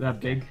for like that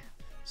Okay. big.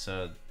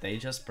 So they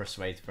just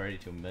persuade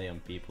 32 million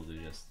people to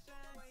just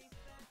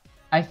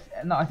I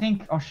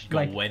think go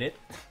like with it.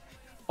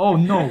 oh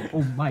no,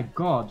 oh my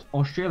god,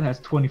 Australia has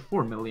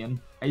 24 million.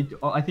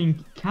 I think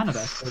Canada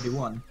has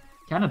 31.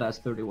 Canada has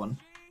 31.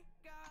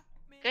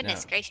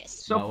 Goodness No. gracious.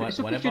 So Well, what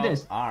picture about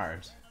this.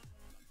 art?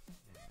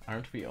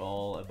 Aren't we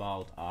all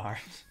about art?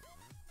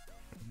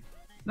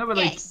 No, but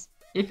like, Yes.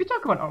 if you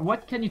talk about art,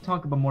 what can you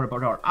talk about more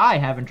about art? I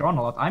haven't drawn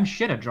a lot. I'm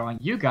shit at drawing.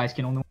 You guys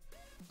can only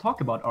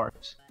talk about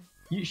art.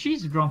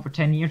 She's drawn for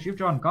 10 years. You've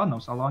drawn God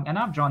knows how long, and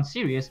I've drawn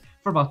serious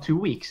for about 2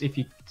 weeks. If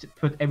you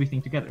put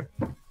everything together,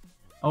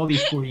 all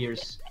these 4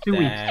 years, 2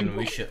 weeks. Then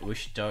we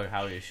should talk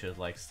how you should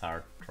like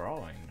start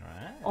drawing,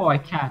 right? Oh, I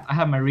can't. I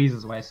have my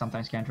reasons why I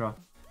sometimes can't draw.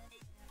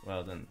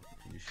 Well then,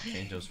 you should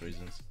change those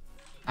reasons.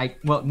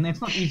 Well,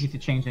 it's not easy to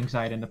change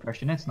anxiety and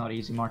depression. It's not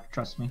easy, Mark.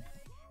 Trust me.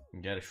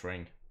 Get a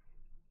shrink.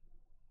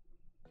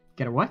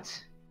 Get a what?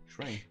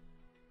 Shrink.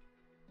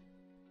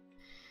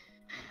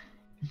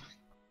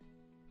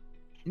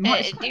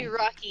 Mark, Do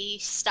Rocky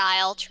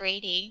style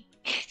training.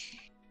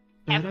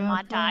 Have a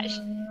montage.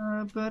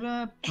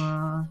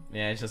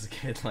 Yeah, just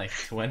give it like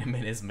 20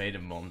 minutes, made a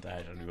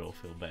montage, and you will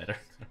feel better.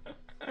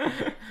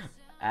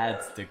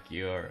 Adds the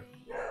cure.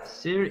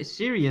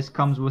 Sirius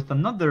comes with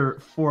another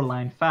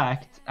 4-line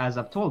fact. As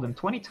I've told him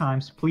 20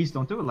 times, please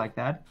don't do it like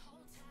that.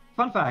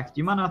 Fun fact,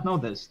 you might not know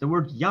this. The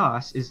word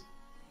yas is...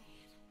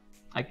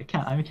 I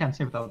can't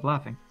say without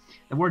laughing.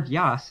 The word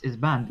yas is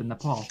banned in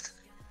Nepal.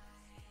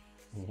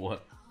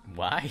 What?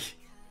 Why?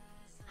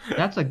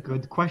 That's a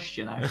good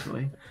question,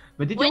 actually.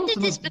 But did you When also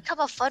did this know become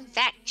a fun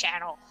fact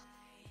channel?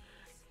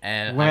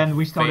 And when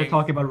we started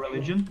talking about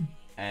religion?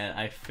 And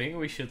I think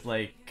we should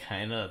like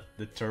kind of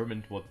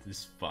determine what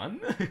is fun.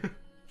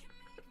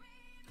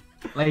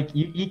 Like,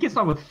 you can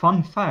start with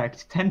fun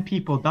fact. 10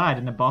 people died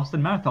in a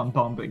Boston Marathon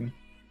bombing.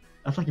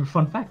 That's like a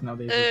fun fact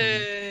nowadays. or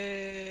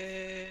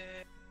something.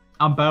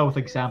 I'm bad with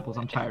examples.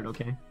 I'm tired,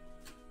 okay?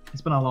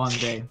 It's been a long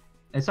day.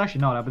 It's actually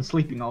not. I've been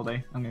sleeping all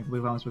day. I'm gonna be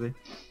honest with you.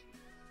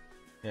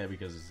 Yeah,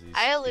 because he's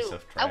I piece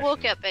of I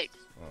woke trash up at and-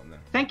 oh, no.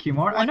 Thank you,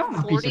 Mark. I know I'm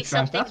a piece 1:40 of trash.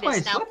 something. That's why I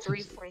It's now slept.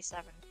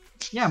 3:47.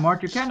 Yeah,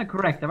 Mark, you're kind of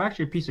correct. I'm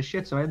actually a piece of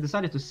shit, so I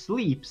decided to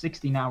sleep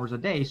 16 hours a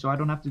day so I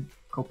don't have to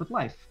cope with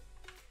life.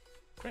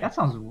 Great. That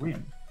sounds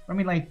weird. I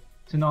mean, like,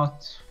 to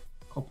not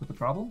cope with the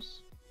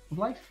problems of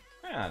life?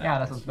 Yeah,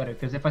 that sounds better,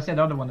 because if I said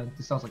the other one,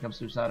 it sounds like I'm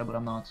suicidal, but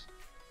I'm not.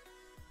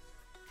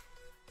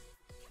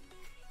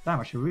 Damn,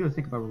 I should really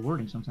think about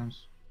rewarding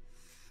sometimes.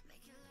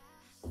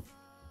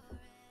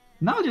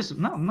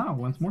 Now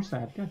one's more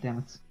sad. God damn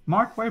it.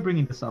 Mark, why are you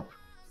bringing this up?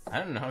 I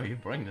don't know. You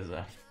bring this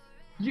up.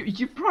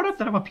 You brought up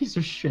that I'm a piece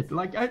of shit.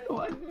 Like,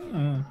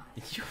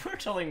 You were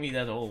telling me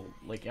that all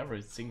like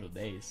every single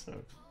day, so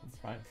it's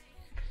fine.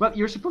 Well,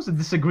 you're supposed to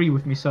disagree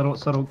with me, so I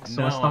stop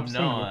saying it.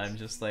 I'm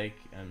just like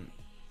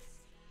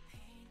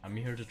I'm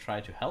here to try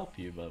to help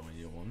you, but when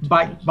you want to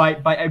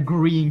By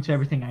agreeing to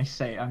everything I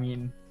say, I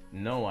mean.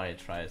 No, I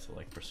try to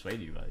like persuade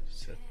you. I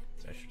just said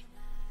I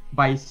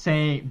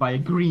should. By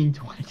agreeing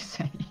to what I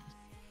say.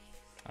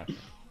 Okay.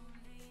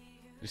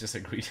 We just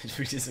agree.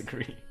 We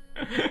disagree.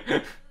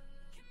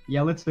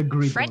 Yeah, let's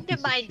agree. A friend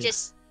of mine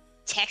just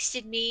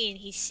texted me and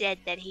he said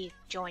that he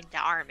joined the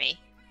army.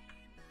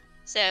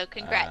 So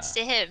congrats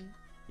to him.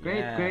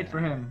 Great for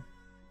him.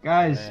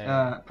 Guys,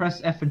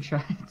 press F in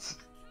chat.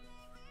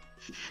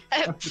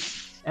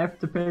 F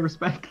to pay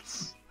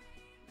respects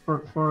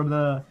for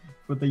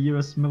the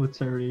U.S.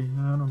 military.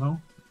 I don't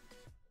know.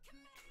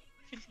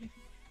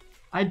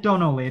 I don't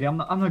know, lady. I'm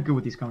not good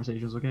with these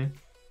conversations. Okay.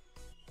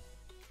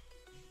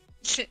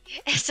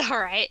 It's all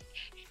right.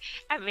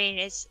 I mean,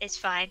 it's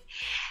fine.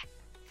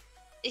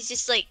 It's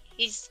just like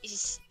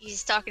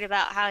he's talking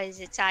about how he's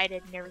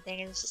excited and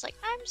everything, and it's just like,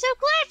 I'm so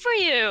glad for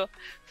you.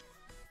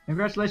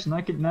 Congratulations!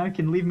 Now you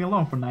can leave me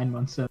alone for 9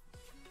 months. Or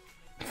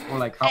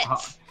like how?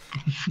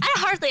 I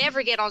hardly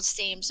ever get on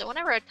Steam, so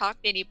whenever I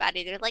talk to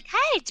anybody, they're like, "Hey,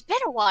 it's been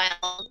a while."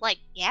 I'm like,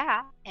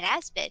 yeah, it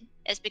has been.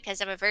 It's because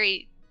I'm a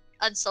very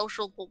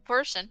unsociable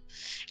person.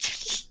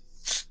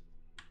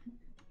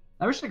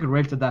 I wish I could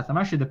relate to that. I'm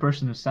actually the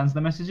person who sends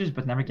the messages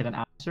but never get an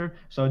answer.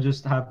 So I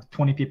just have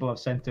 20 people have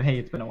sent to, hey,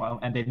 it's been a while,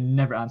 and they've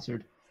never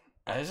answered.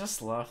 I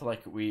just love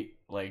like we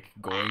like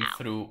going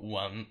through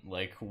one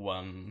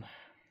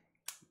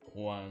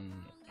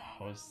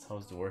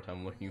how's the word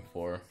I'm looking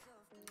for?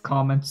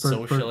 Comment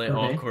socially per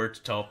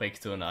awkward topic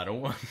to another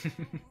one.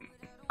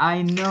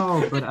 I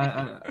know, but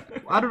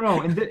I don't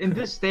know. In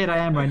this state I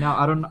am right now,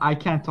 I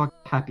can't talk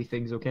happy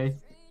things, okay?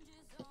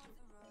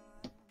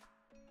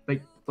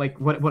 Like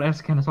what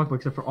else can I talk about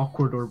except for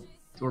awkward or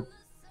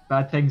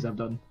bad things I've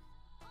done?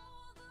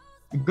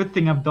 The good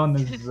thing I've done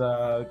is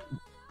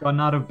gone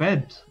out of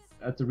bed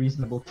at a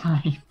reasonable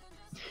time.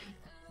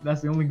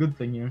 That's the only good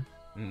thing here.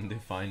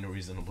 Define a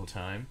reasonable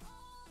time.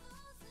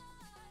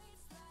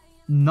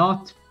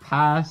 Not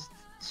past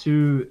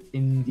 2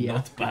 in the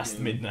Not past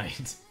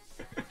midnight.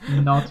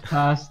 Not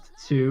past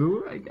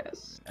 2, I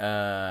guess.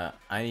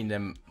 I need a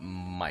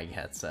mic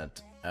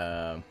headset.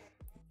 Where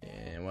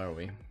are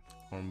we?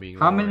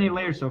 How many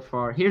layers so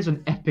far? Here's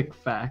an epic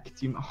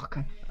fact.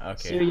 Okay,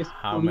 Serious,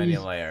 how please. many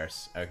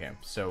layers? Okay,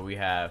 so we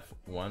have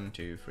 1,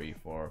 2, 3,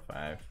 4,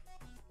 5,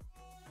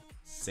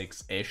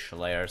 6-ish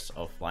layers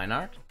of line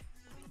art.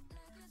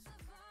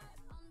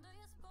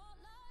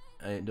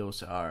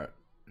 Those are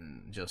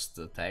just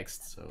the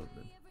text, so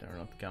they're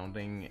not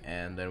counting.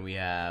 And then we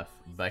have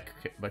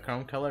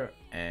background color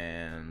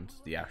and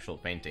the actual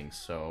painting.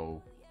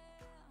 So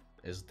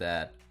is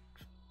that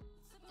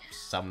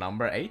some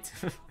number 8?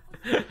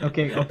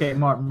 Okay,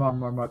 Mark,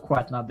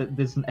 quiet now.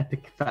 This is an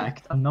epic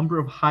fact. A number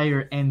of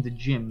higher-end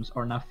gyms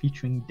are now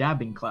featuring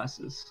dabbing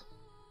classes.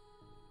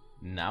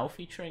 Now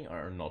featuring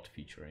or not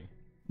featuring?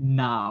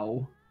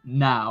 Now,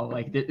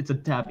 like it's a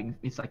dabbing.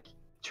 It's like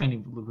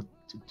training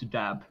to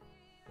dab.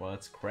 Well,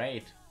 that's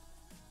great.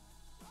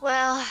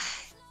 Well,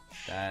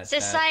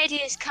 society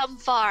has come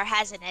far,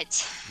 hasn't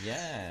it?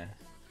 Yeah.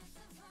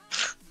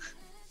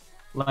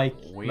 Like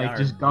we are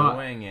just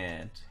doing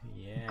it.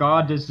 Yeah.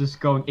 God is just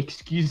going,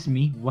 excuse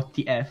me, what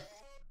the F?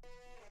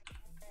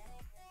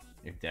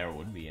 If there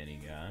would be any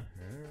God.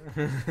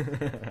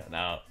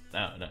 No,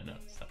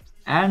 stop.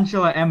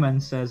 Angela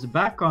Emmons says,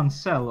 back on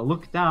cell,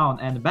 look down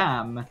and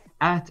bam,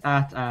 at.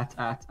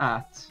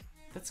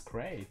 That's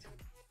great.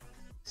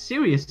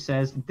 Sirius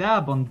says,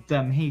 dab on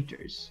them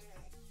haters.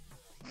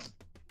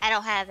 I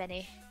don't have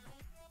any.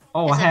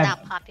 Oh, I I'm have.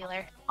 not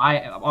popular.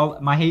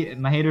 My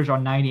haters are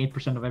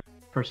 98% of every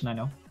person I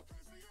know.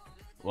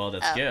 Well,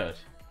 that's good.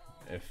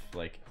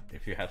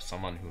 If you have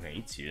someone who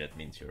hates you, that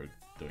means you're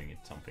doing it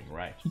something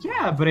right.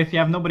 Yeah, but if you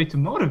have nobody to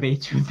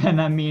motivate you, then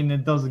I mean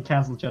it doesn't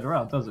cancel each other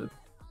out, does it?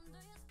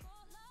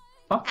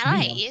 Fuck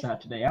me, I'm sad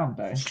today, aren't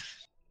I?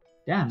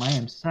 Damn, I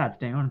am sad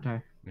today, aren't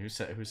I? Who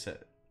said?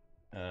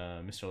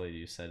 Mr. Lady,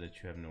 you said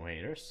that you have no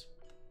haters?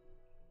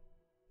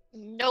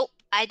 Nope,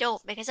 I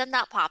don't, because I'm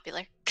not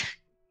popular.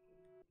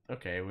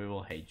 Okay, we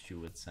will hate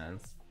you with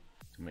sense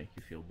to make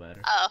you feel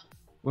better. Oh.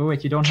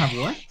 Wait, you don't have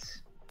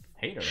what?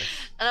 Haters.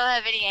 I don't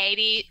have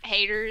any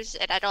haters,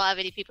 and I don't have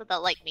any people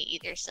that like me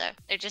either. So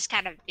they're just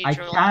kind of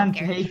neutral.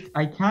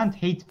 I can't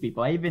hate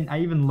people. I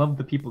even love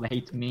the people that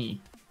hate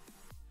me.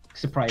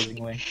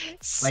 Surprisingly.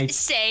 Like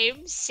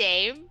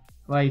same.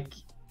 Like,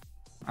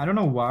 I don't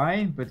know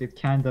why, but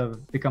it kind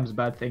of becomes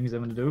bad things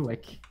I'm gonna do.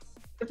 Like,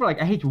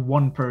 I hate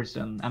one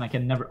person, and I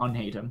can never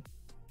unhate him,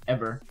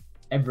 ever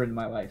in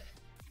my life.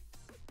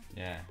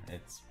 Yeah,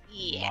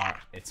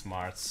 it's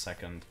Mart's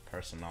second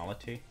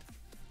personality.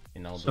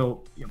 You know.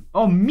 So,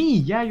 oh me,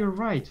 yeah, you're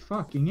right.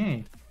 Fucking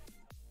A.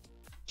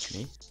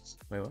 Me?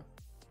 Wait, what?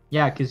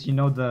 Yeah, because you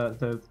know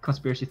the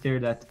conspiracy theory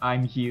that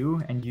I'm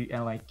you and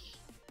like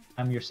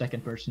I'm your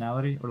second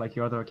personality or like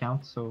your other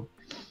account. So.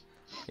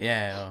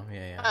 Yeah.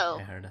 Oh.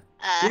 I heard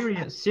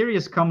that.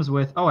 Sirius comes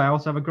with. Oh, I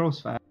also have a gross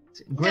fact.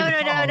 No.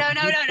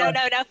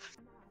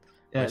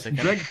 Wait a second.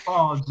 Greg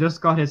Paul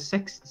just got his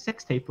sex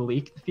tape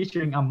leaked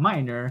featuring a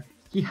minor.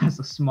 He has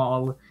a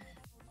small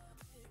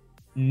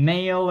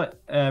male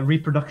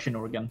reproduction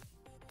organ.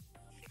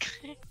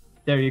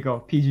 There you go.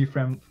 PG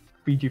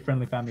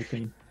friendly family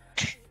theme.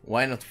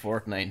 Why not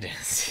Fortnite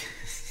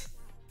dances?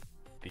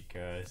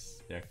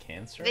 Because they're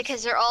cancerous?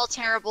 Because they're all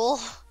terrible.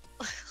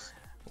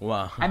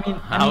 Wow. I mean,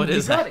 how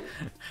does you that?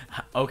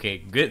 Okay,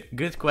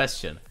 good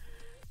question.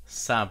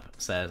 Sab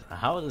says,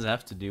 how does that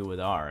have to do with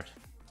art?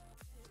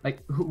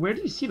 Like, where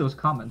do you see those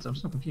comments? I'm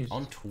so confused.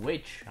 On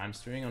Twitch. I'm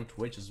streaming on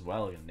Twitch as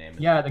well, you name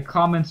it. Yeah, the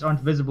comments aren't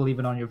visible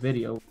even on your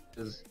video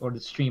or the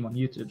stream on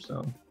YouTube,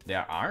 so. They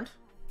aren't?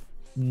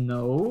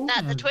 No.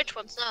 Not the Twitch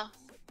ones, no.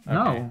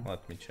 No. Okay,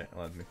 let me check.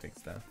 Let me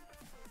fix that.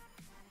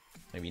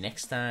 Maybe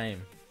next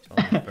time. Tell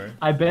me first.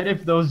 I bet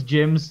if those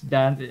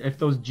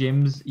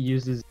gyms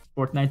uses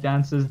Fortnite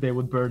dances, they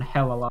would burn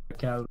hell a lot of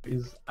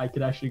calories. I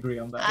could actually agree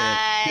on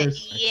that.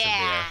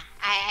 Yeah,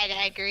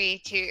 I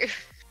agree too.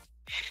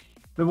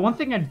 The one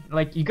thing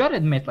you gotta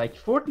admit, like,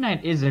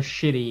 Fortnite is a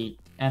shitty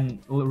and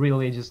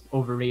really just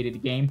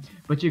overrated game,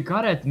 but you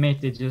gotta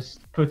admit it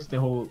just puts the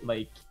whole,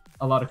 like,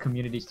 a lot of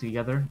communities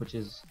together, which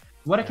is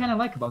what I kind of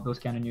like about those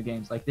kind of new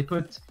games. Like, they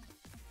put,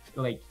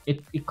 like,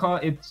 it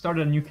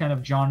started a new kind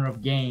of genre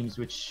of games,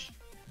 which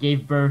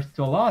gave birth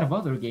to a lot of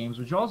other games,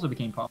 which also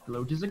became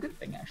popular, which is a good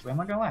thing, actually. I'm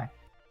not gonna lie.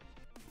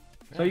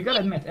 So you gotta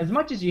admit, as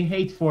much as you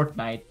hate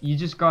Fortnite, you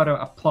just gotta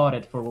applaud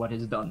it for what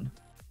it's done.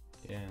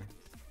 Yeah.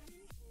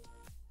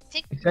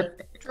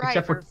 Except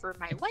for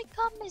my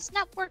Wacom is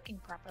not working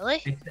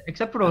properly.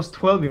 Except for those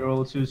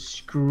 12-year-olds who's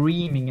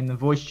screaming in the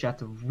voice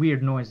chat of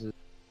weird noises.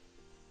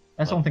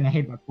 That's one thing I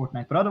hate about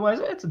Fortnite, but otherwise,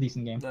 it's a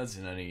decent game. That's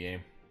in any game.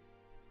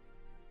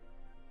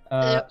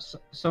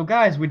 So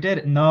guys, we did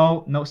it.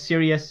 No,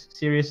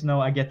 serious,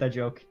 no, I get that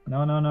joke.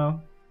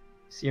 No.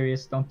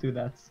 Serious, don't do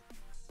that.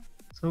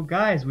 So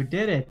guys, we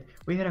did it.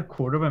 We had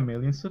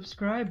 250,000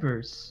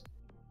 subscribers.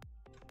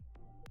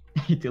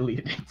 He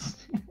deleted it.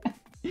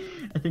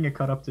 I think I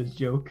caught up to his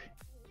joke.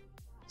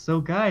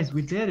 So guys,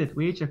 we did it.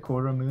 We reached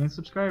 250,000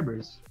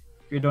 subscribers.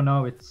 If you don't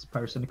know, it's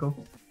Pyrocynical.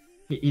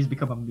 He's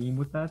become a meme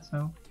with that,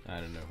 so. I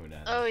don't know who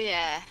that is. Oh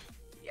yeah.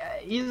 Yeah,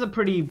 he's a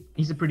pretty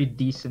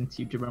decent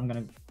YouTuber.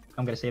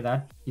 I'm gonna say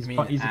that. He's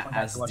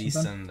as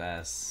decent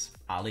as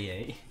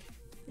Ali.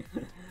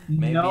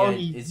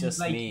 Maybe it's just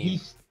like, me.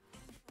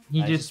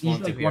 He I just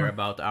want to like hear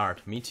about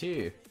art. Me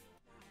too.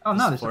 Oh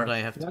no, What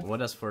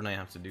does Fortnite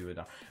have to do with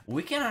art?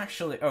 We can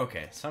actually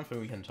something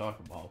we can talk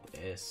about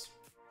is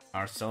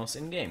ourselves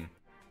in game.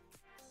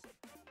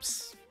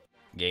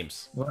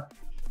 Games.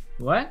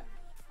 What?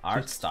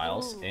 Art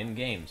styles in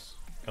games.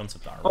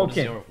 Concept art.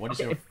 Okay. What is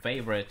your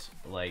favorite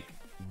like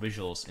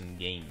visuals in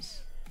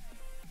games?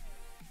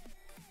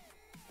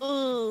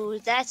 Ooh,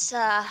 that's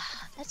a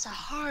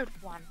hard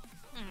one.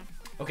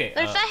 Okay.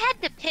 But if I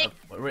had to pick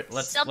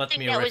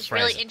something that was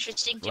really it.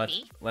 interesting to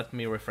me. Let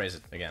me rephrase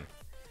it again.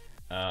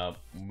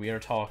 We are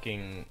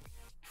talking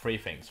three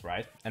things,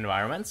 right?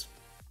 Environments,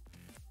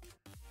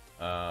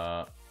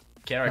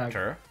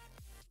 character,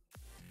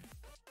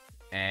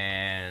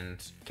 and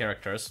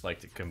characters.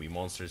 Like, it can be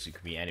monsters, it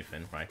could be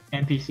anything, right?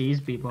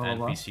 NPCs, people.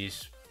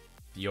 NPCs,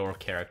 your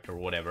character,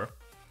 whatever.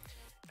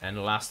 And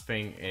the last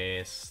thing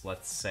is,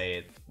 let's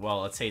say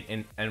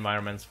in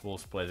environments will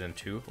split in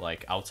two,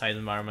 like outside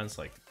environments,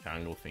 like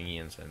jungle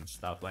thingies and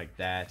stuff like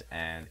that,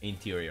 and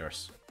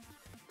interiors.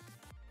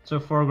 So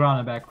foreground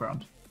and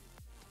background.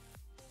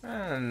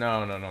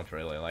 No, not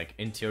really. Like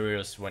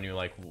interiors when you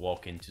like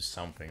walk into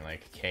something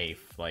like a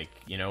cave, like,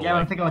 you know. Yeah,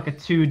 like, I'm thinking like a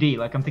 2D.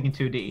 Like I'm thinking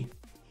 2D.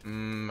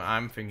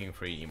 I'm thinking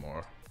 3D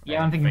more.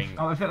 Yeah, I'm thinking.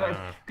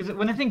 Because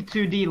when I think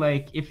 2D,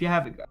 like if you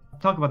have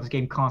talk about this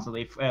game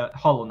constantly,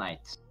 Hollow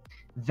Knight.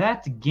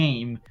 That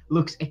game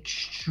looks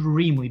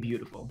extremely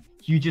beautiful.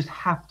 You just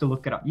have to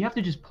look it up. You have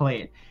to just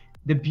play it.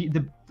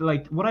 The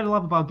like what I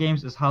love about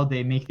games is how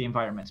they make the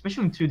environment,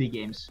 especially in 2D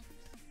games.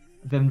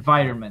 The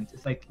environment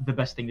is like the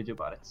best thing to do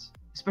about it,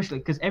 especially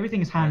because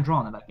everything is hand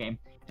drawn in that game,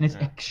 and it's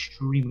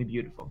extremely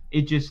beautiful.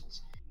 It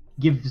just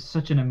gives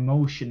such an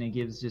emotion. It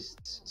gives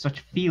just such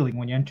feeling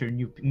when you enter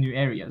new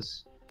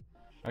areas.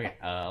 Okay,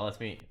 let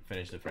me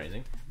finish the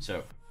phrasing.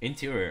 So,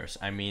 interiors.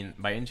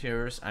 By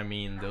interiors, I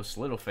mean those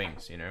little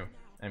things, you know?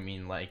 I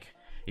mean, like,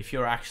 if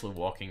you're actually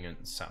walking in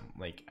some,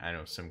 like, I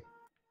don't know, some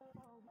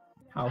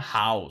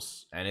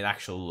house, and it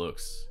actually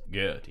looks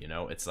good, you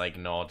know? It's, like,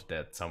 not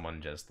that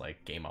someone just,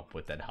 like, came up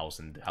with that house,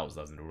 and the house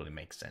doesn't really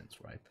make sense,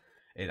 right?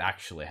 It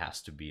actually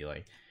has to be,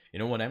 like, you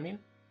know what I mean?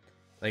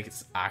 Like,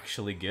 it's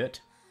actually good.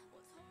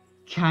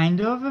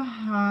 Kind of.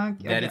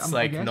 That it's,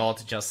 like,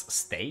 not just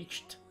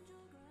staged.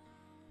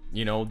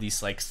 You know,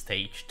 these like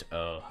staged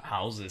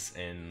houses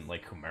in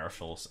like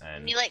commercials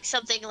and. I mean, like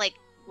something like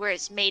where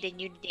it's made in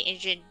Unity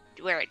Engine,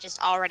 where it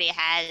just already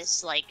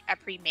has like a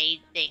pre-made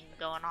thing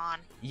going on.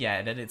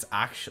 Yeah, that it's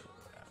actually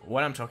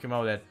what I'm talking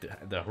about.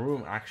 That the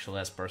room actually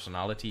has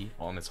personality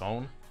on its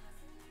own.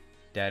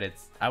 That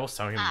I was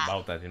talking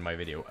about that in my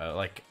video,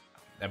 like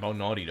about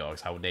Naughty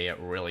Dogs, how they are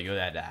really good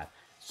at that.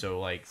 So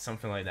like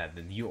something like that.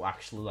 Then you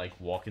actually like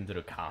walk into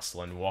the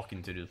castle and walk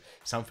into the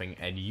something,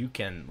 and you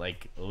can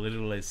like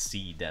literally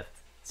see that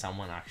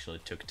someone actually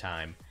took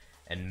time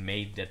and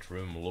made that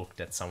room look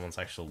that someone's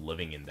actually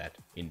living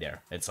in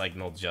there. It's like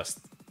not just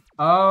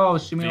Oh,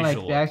 so you mean like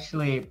visual. they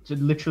actually, it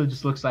literally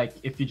just looks like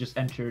if you just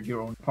entered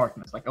your own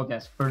apartment. It's like, oh,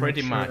 there's furniture.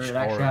 Pretty much, it or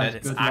actually that has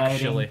it's good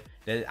actually lighting.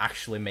 that it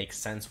actually makes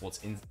sense what's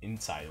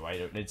inside, right?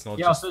 It's not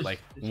Yeah, just so it's- like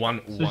so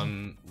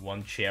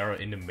one chair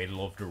in the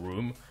middle of the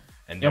room,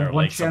 and Yeah, there are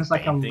one like some chair's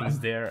like a paintings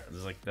lamp. there.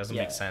 It's like doesn't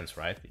Yeah. make sense,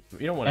 right?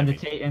 You know what and I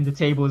the mean? and the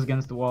table is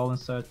against the wall and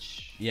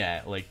such.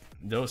 Yeah, like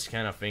those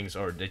kind of things,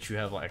 or that you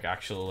have like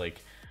actual like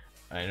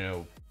I don't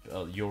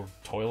know your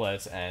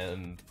toilet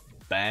and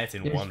bed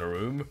in There's- one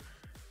room.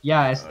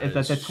 Yeah, that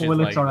the shit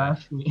toilets like are that.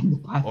 actually in the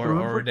bathroom.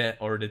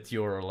 Or that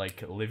your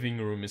like living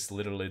room is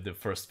literally the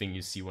first thing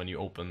you see when you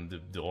open the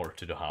door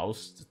to the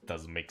house. It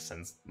doesn't make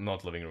sense.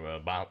 Not living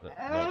room,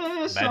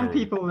 Some bedroom.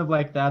 people live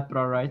like that, but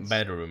alright.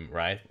 Bedroom,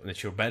 right?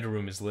 That your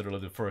bedroom is literally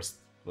the first,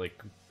 like,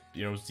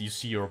 you know, you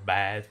see your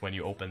bed when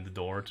you open the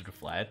door to the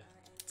flat.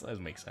 It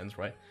doesn't make sense,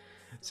 right?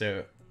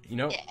 So you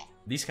know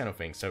these kind of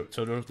things. So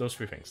those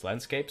three things: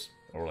 landscapes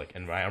or like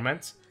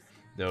environments,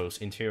 those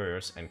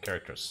interiors and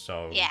characters.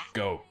 So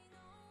go.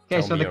 Okay,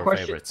 Tell so me the your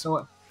question, favorites.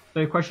 so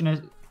the question is,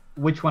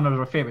 which one are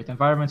your favorite?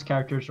 Environments,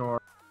 characters, or?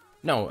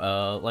 No,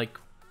 like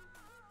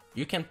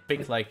you can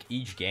pick like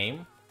each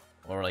game,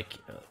 or like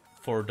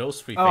for those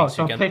three Oh, things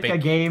so you can pick a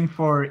game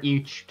for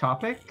each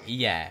topic?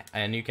 Yeah,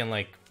 and you can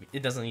like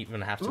it doesn't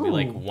even have to be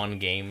like Ooh. one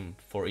game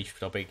for each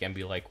topic. It can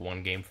be like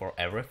one game for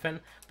everything,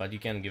 but you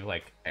can give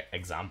like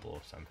example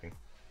of something.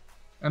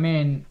 I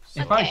mean,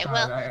 if I Okay,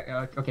 start,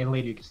 well- okay,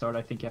 lady, you can start.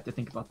 I think you have to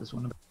think about this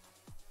one.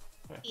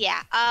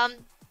 Yeah.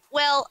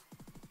 Well,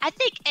 I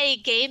think a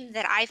game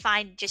that I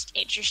find just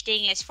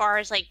interesting as far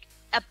as like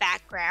a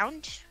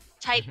background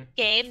type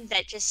game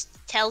that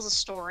just tells a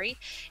story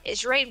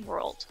is Rain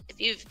World.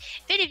 If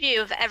any of you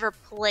have ever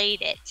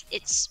played it,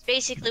 it's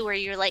basically where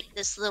you're like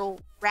this little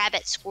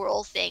rabbit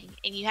squirrel thing,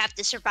 and you have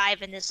to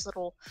survive in this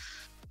little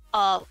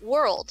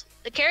world.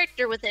 The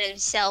character within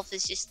himself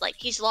is just like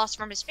he's lost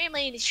from his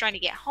family and he's trying to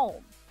get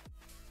home.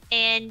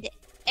 And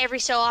every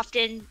so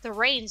often the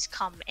rains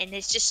come and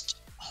it's just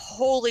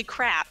holy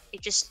crap,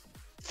 it just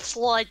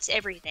floods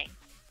everything.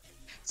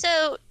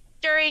 So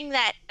during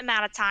that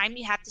amount of time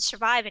you have to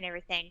survive and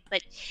everything,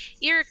 but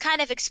you're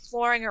kind of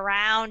exploring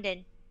around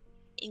and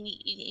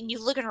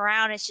you looking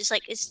around. It's just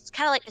like it's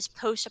kind of like this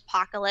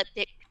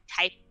post-apocalyptic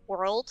type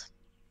world.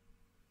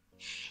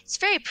 It's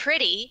very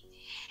pretty,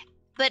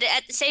 but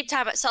at the same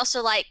time it's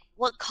also like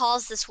what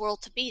caused this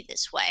world to be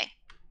this way.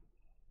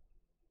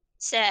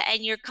 So, and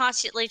you're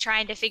constantly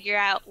trying to figure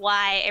out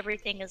why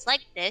everything is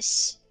like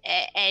this,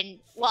 and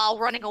while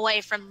running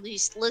away from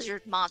these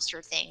lizard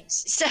monster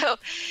things. So,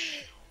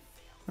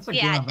 That's a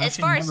yeah, game I've as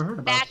actually far never as heard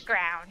about.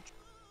 background,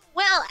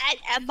 well,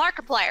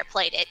 Markiplier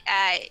played it.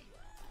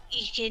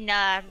 You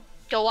can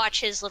go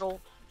watch his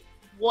little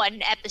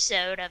one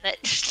episode of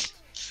it.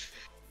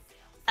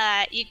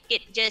 You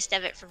get the gist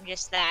of it from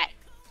just that.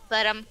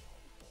 But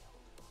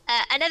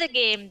another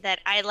game that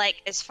I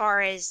like as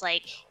far as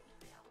like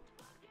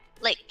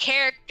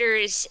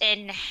characters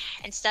and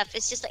stuff,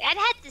 it's just like I'd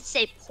have to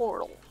say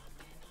Portal.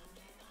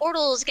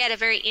 Portal's got a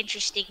very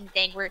interesting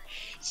thing where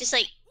it's just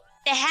like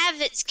they have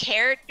its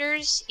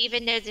characters,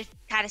 even though they're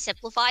kind of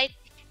simplified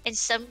in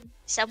some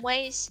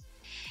ways.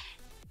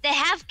 They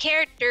have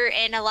character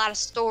and a lot of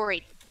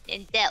story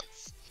and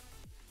depth,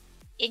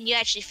 and you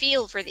actually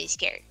feel for these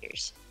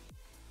characters.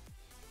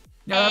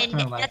 Yeah, that's And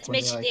kind of like not to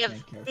when they, mention like,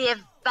 make characters.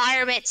 the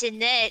environments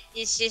in it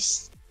is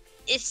just,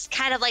 it's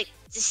kind of like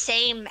the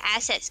same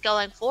assets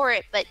going for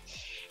it, but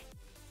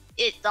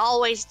it's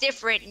always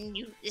different and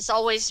it's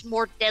always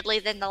more deadly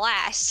than the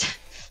last.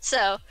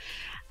 So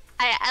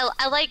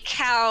I like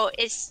how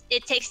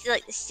it takes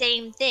like the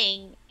same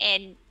thing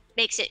and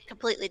makes it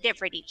completely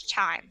different each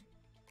time.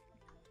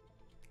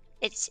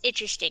 It's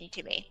interesting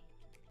to me.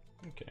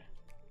 Okay.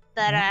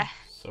 But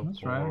So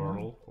That's right.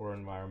 Portal for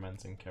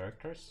environments and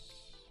characters,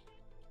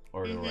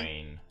 or the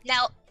rain.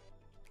 now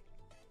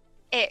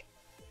it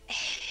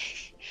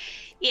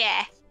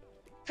yeah,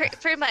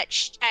 pretty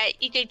much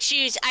you could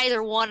choose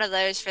either one of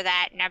those for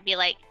that, and I'd be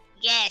like,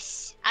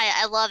 yes,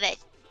 I love it.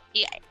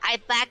 Yeah, I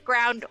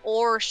background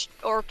or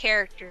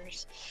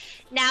characters.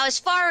 Now, as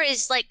far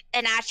as like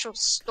an actual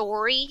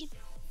story,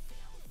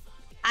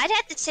 I'd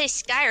have to say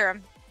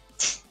Skyrim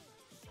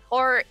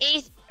or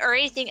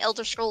anything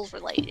Elder Scrolls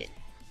related,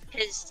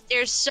 because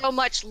there's so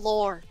much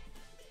lore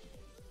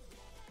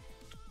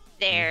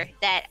there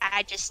that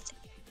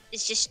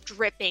it's just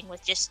dripping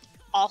with just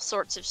all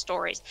sorts of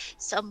stories.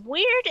 Some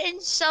weird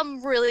and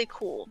some really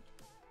cool.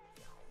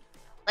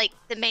 Like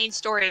the main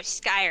story of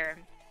Skyrim.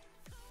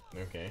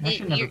 Okay. I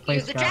actually never You're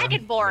played the Skyrim. Me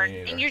Dragonborn,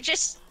 neither. and you're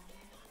just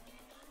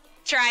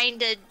trying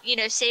to,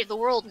 save the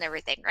world and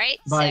everything, right?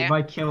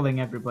 By killing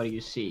everybody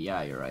you see.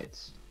 Yeah, you're right.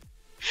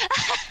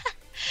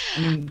 I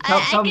mean, I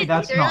tell me can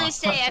that's literally not.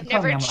 say I've Tell me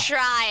never I'm not.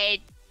 tried.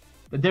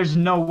 But there's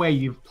no way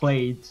you've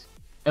played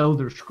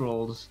Elder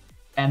Scrolls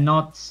and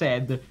not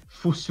said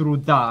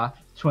Fusruda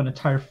to an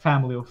entire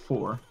family of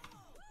 4.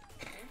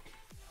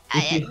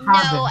 If you No,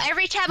 haven't-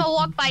 every time I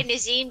walk by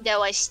Nazim,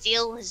 though, I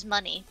steal his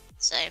money.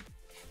 So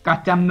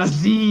Goddamn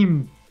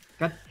Nazim!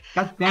 God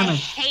damn I it!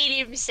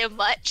 hate him so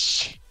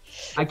much.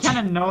 I kind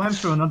of know him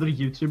through another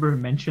YouTuber who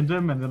mentioned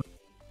him, and then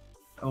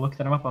I looked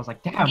him up. I was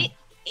like, damn,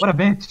 what a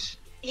bitch!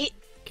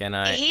 Can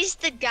I? He's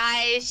the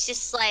guy who's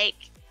just like,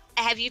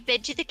 have you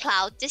been to the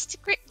Cloud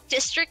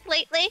District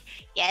lately?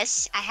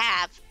 Yes, I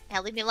have.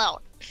 Now leave me alone.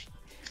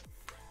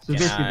 So Can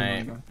basically,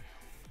 I- the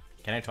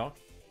Can I talk?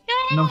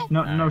 no,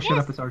 shut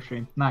Yes. up, it's our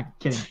stream. Nah,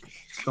 kidding.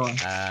 Go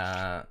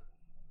on.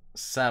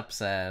 Sap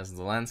says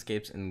the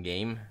landscapes in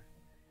game.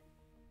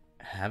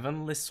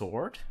 Heavenly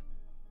Sword?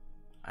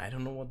 I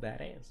don't know what that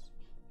is.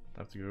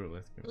 Let's go.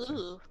 See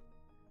Ooh.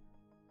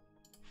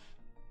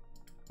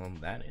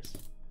 what that is.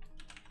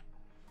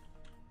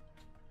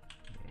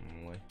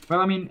 Well,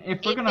 I mean, if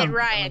we're gonna,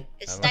 Ryan,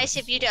 it's I nice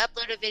like of you to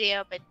upload a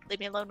video, but leave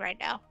me alone right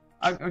now.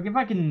 if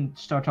I can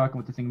start talking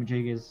with the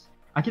thingamajig is,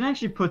 I can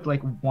actually put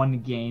like one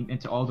game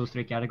into all those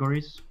 3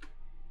 categories.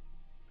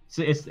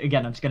 So it's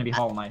again, it's gonna be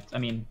Hollow Knight. I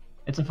mean,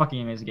 it's a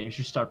fucking amazing game. You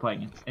should start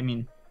playing it. I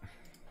mean,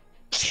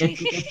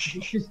 it's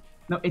just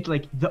no, it's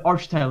like the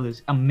art style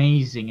is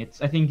amazing.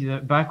 I think the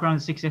background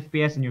is 6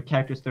 FPS and your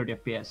character is 30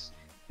 FPS.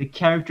 The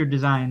character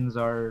designs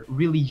are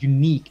really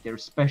unique. They're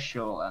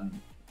special, and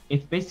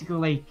it's basically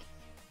like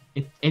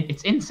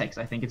it's insects.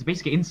 I think it's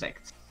basically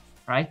insects,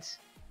 right?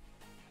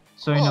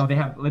 So you know they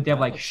have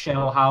like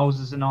shell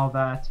houses and all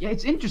that. Yeah,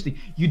 it's interesting.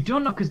 You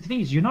don't know because the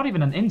thing is you're not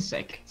even an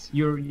insect.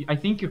 I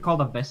think you're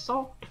called a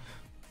vessel.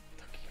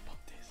 Talking about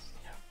this,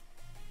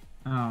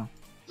 yeah. Oh,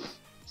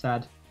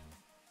 sad.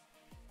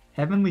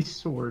 Heavenly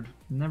Sword.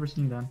 Never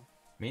seen that.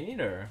 Me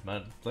neither,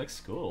 but it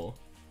looks cool.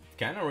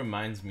 Kind of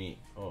reminds me.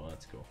 Oh,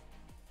 that's cool.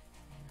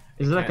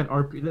 Is it like an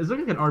RP? Is it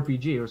like an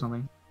RPG or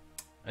something?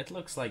 It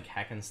looks like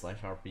hack and slash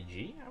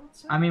RPG, I would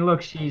say. I mean,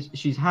 look,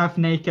 she's half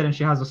naked and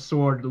she has a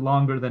sword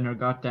longer than her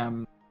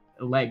goddamn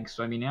legs.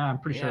 So I mean, yeah, I'm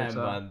pretty sure yeah, it's.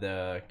 but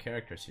the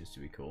character seems to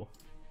be cool.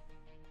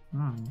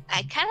 Oh.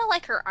 I kind of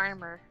like her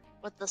armor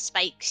with the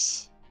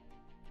spikes.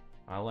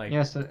 I like.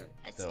 Yes, those.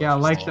 yeah, I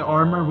like the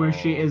armor where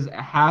she is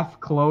half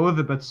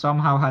clothed but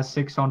somehow has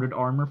 600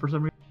 armor for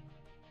some reason.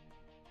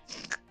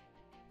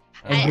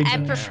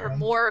 I prefer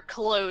more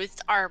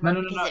clothed armor.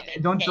 No. because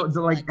it Don't fits,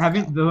 like but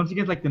having. Don't you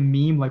get like the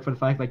meme like for the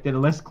fact like the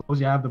less clothes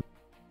you have, the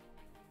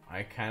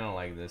I kind of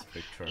like this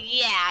picture.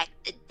 Yeah,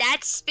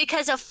 that's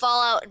because of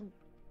Fallout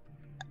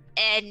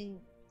and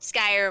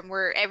Skyrim,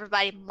 where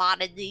everybody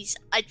modded these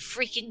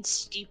freaking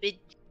stupid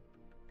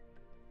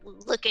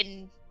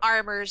looking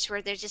armors,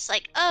 where they're just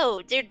like,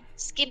 oh, they're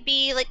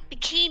skimpy like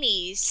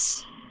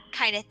bikinis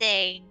kind of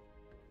thing,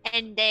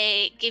 and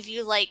they give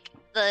you like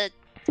the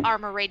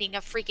armor rating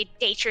of freaking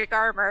Daetric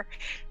armor.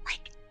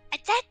 Like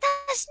that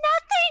does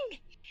nothing.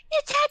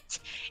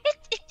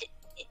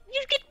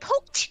 You get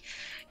poked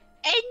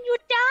and you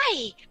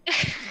die.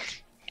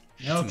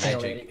 It's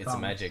magic. It's a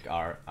magic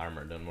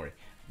armor. Don't worry.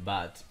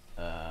 But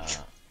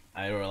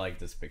I really like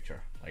this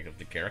picture, like of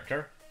the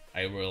character.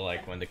 I really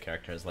like when the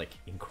character has like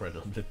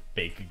incredibly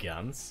big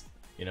guns,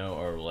 you know,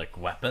 or like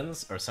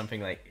weapons or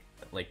something like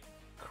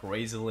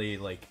crazily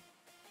like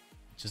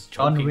just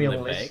jokingly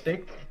unrealistic.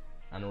 big.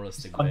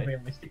 Unrealistic. It's big.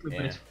 unrealistic, but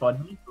Yeah. it's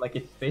funny. Like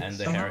it fits. And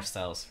the somehow.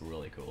 hairstyle's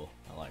really cool.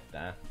 I like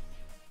that.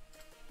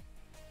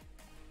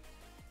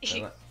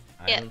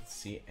 I Yeah. don't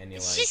see any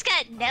like. She's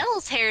got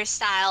Nell's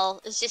hairstyle.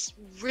 It's just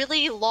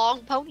really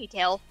long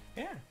ponytail.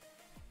 Yeah,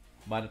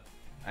 but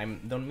I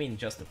don't mean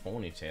just a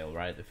ponytail,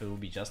 right? If it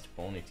would be just a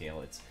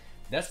ponytail,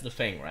 that's the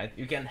thing, right?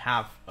 You can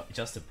have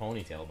just a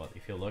ponytail, but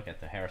if you look at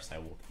the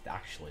hairstyle, what it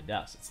actually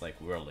does, it's like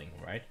whirling,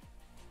 right?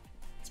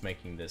 It's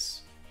making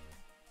this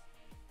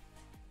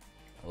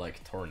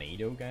like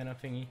tornado kind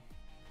of thingy.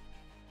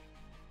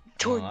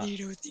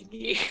 Tornado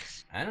thingy.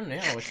 I don't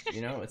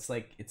know. It's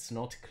like it's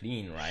not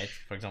clean, right?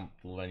 For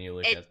example, when you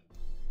look at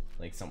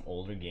like some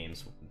older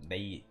games,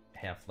 they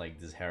have like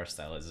this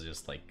hairstyle is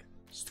just like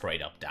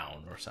straight up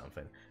down or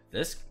something.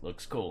 This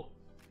looks cool.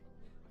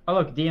 Oh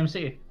look,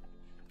 DMC.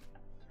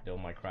 Devil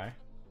May Cry.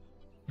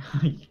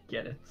 You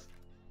get it.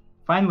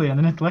 Finally,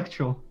 an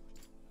intellectual.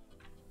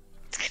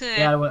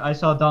 Yeah, I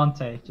saw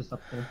Dante just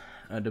up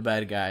there. The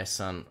bad guy's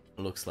son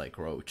looks like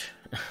Roach.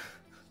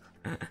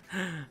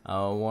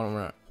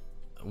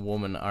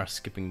 Women are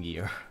skipping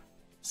gear.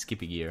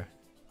 Skippy gear.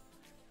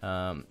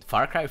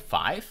 Far Cry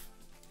 5?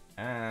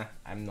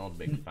 I'm not a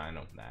big fan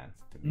of that.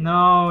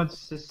 No,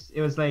 it's just,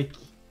 it was like,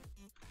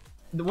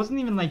 it wasn't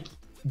even like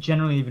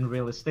generally even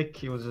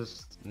realistic. It was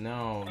just.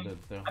 No,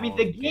 I mean,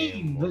 the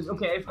game.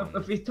 Okay,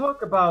 if we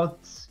talk about,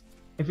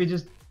 if we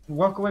just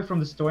walk away from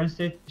the story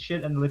and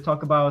shit, and we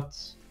talk about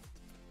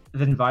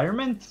the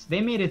environment,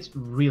 they made it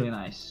really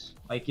nice.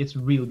 Like it's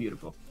really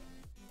beautiful.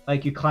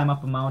 Like you climb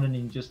up a mountain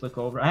and you just look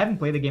over. I haven't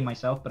played the game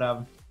myself, but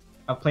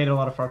I've played a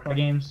lot of Far Cry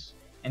games,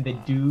 and they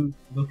do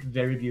look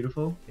very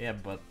beautiful. Yeah,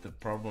 but the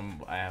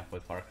problem I have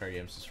with Far Cry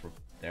games is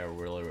they're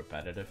really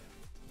repetitive,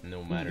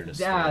 no matter the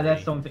story. Yeah,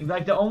 that's something.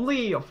 Like the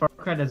only Far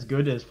Cry that's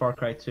good is Far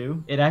Cry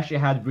 2. It actually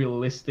had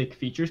realistic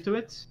features to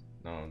it.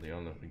 No, the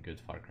only good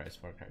Far Cry is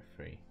Far Cry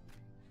 3.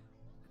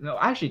 No,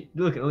 actually,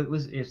 look,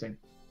 listen, listen.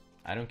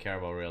 I don't care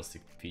about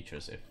realistic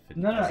features if it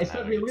No, doesn't it's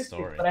have not a good realistic.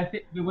 story. But I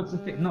think what's the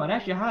thing? No, it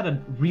actually had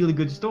a really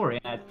good story.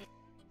 And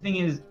the thing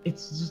is,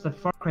 it's just that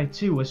Far Cry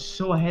 2 was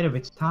so ahead of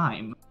its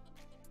time,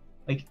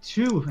 like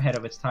too ahead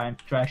of its time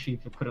to actually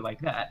put it like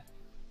that.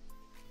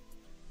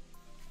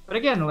 But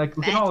again, like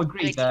we can all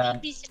agree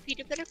that. Piece of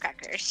peanut butter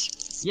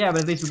crackers. Yeah,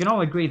 but at least we can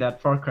all agree that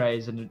Far Cry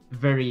is a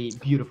very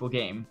beautiful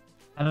game.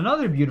 And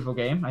another beautiful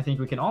game, I think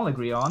we can all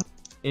agree on,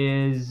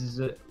 is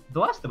The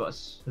Last of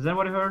Us. Has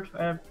anybody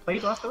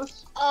played The Last of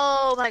Us?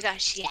 Oh my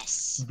gosh,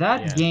 yes.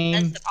 That Yeah. game,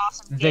 That's an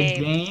awesome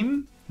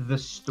game. the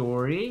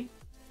story,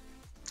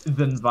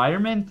 the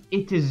environment,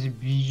 it is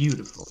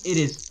beautiful. It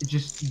is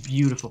just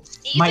beautiful.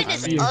 Even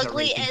as ears are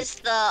ugly racing. as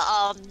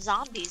the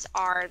zombies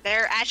are,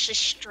 they're actually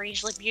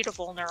strangely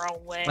beautiful in their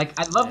own way. Like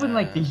I love when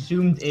like they Yeah.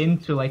 zoomed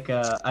into like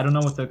I don't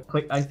know what the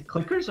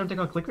clickers, aren't they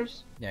called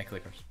clickers? Yeah,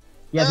 clickers.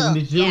 Yeah, so when they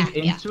Ugh, zoomed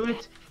yeah. into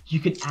it,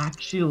 you could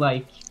actually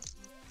like,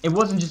 it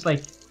wasn't just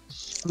like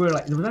square,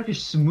 like there was actually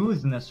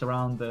smoothness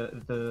around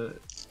the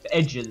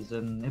edges,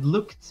 and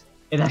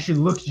it actually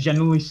looked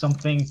genuinely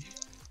something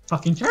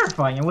fucking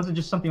terrifying. It wasn't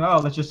just something, oh,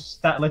 let's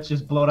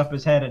just blow it up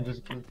his head and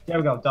just, there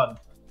we go, done.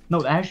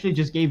 No, it actually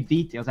just gave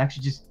details.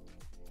 Actually just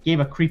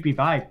gave a creepy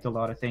vibe to a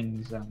lot of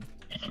things.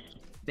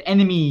 The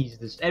enemies,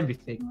 this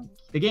everything.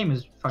 Like, the game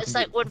is fucking. It's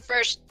like beautiful. when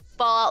first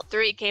Fallout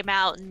 3 came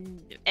out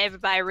and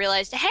everybody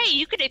realized, hey,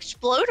 you can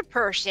explode a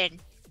person.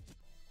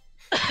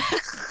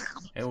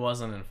 It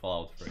wasn't in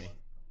Fallout 3.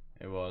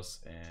 It was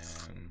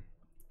in.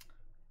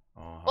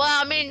 Oh, Well, I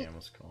how the mean, game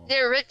was called. The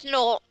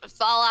original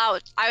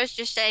Fallout, I was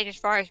just saying as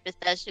far as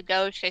Bethesda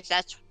goes, because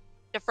that's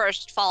the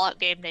first Fallout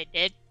game they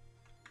did,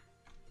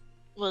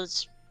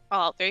 was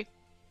Fallout 3.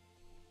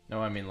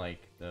 No, I mean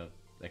like the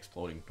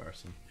exploding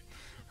person.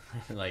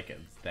 Like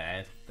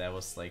that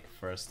was like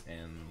first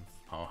in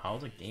how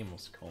the game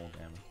was called.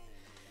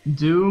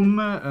 Doom.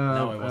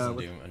 No, it wasn't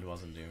Doom. It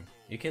wasn't Doom.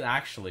 You could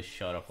actually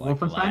shut off like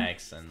Wolfenstein?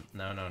 legs and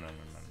no.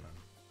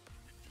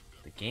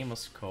 The game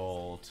was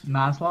called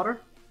Manslaughter.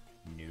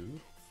 New.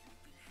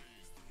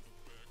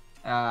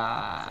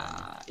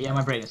 Yeah,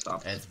 my brain is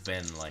stopped. It's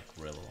been like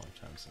really long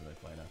time since I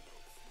played that.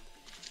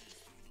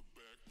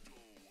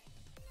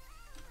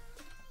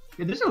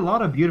 Yeah, there's a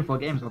lot of beautiful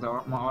games on the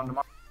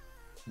market.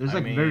 There's I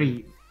like mean-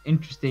 very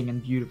interesting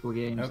and beautiful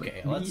games.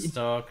 Okay, like, let's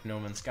talk No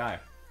Man's Sky.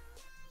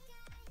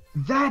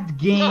 That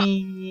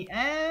game.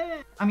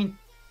 I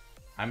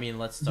mean,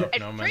 Let's talk It's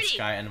No Man's pretty.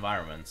 Sky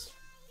environments.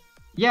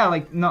 yeah,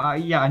 like no,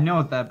 yeah, I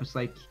know that, but it's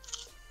like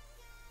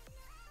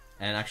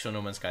And actually,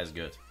 No Man's Sky is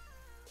good.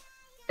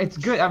 it's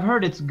good. I've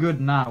heard it's good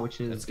now, which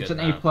is It's it's good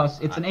an now. A plus.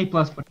 It's an A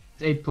plus, but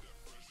it's A plus.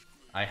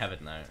 I have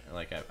it now.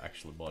 Like I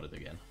actually bought it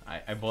again.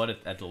 I bought it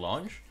at the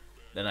launch,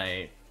 then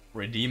I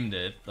redeemed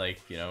it. Like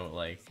not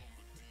Like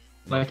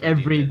redeemed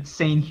every it.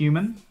 sane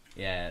human.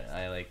 Yeah,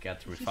 I like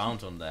got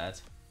refound on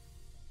that,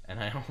 and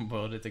I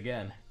bought it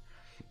again.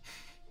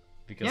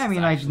 Because Yeah, I mean,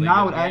 it's like actually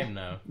now a good game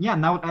now. yeah,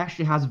 now it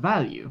actually has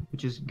value,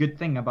 which is a good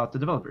thing about the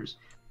developers.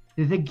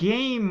 The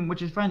game,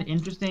 which I find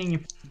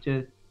interesting,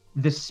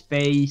 the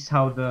space,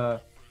 how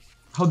the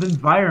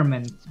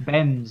environment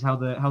bends, how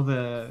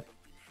the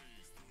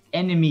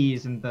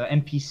enemies and the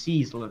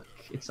NPCs look.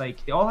 It's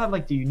like they all have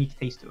like the unique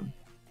taste to them.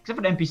 Except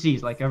for the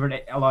NPCs, like I've heard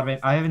a lot of it.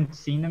 I haven't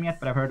seen them yet,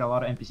 but I've heard a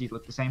lot of NPCs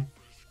look the same.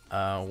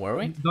 Were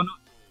we?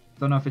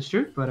 Don't know if it's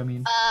true, but I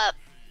mean,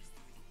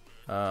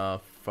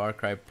 Far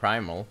Cry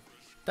Primal.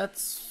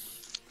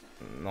 That's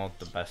not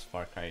the best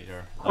Far Cry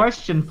either. Like,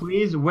 question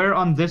please. Where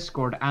on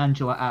Discord?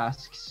 Angela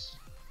asks.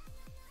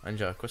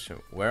 Anja, question.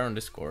 Where on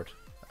Discord?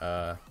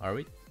 Are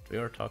we? We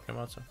are talking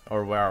about something?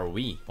 Or where are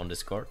we on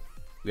Discord?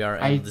 We are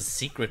in the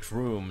secret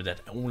room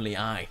that only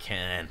I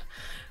can.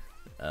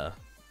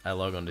 I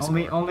log on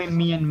Discord. Only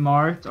me and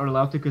Mart are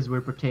allowed to because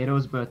we're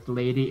potatoes, but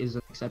Lady is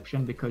an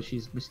exception because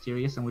she's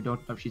mysterious and we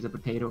don't know if she's a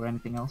potato or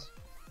anything else.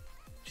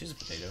 She's a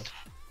potato.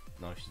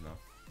 No, she's not.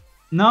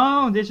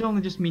 No, there's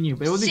only just me and you.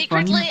 But it would be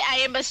Secretly, funny. I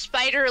am a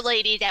spider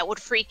lady that would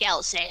freak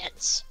out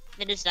Sans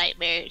in his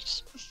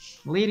nightmares.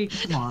 Lady,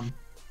 come on.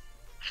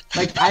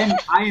 Like I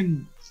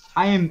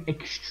am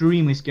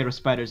extremely scared of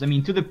spiders. I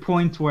mean, to the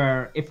point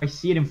where if I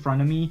see it in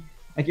front of me,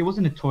 like it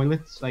wasn't a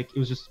toilet, like it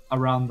was just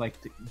around like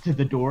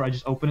the door. I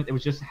just opened it. It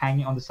was just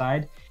hanging on the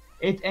side.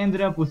 It ended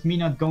up with me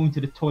not going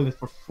to the toilet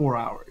for 4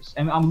 hours,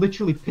 and I'm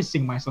literally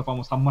pissing myself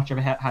almost how much I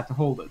had to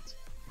hold it.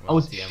 I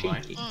was TMI.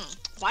 shaking.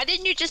 Why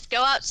didn't you just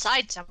go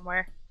outside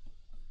somewhere?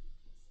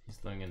 He's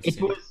going It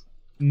insane. was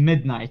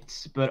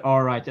midnight, but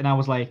all right, and I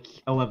was like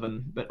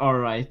 11, but all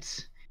right.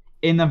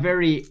 In a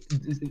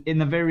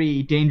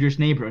very dangerous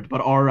neighborhood,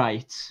 but all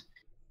right.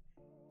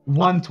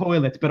 One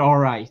toilet, but all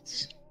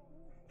right.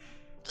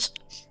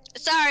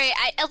 Sorry,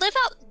 I live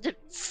out the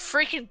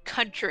freaking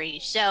country,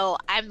 so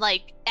I'm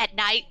like, at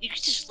night, you can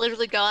just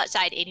literally go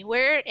outside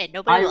anywhere and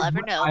nobody will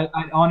ever know.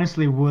 I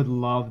honestly would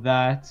love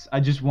that. I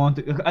just want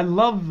to. I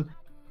love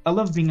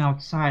being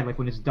outside, like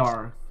when it's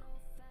dark.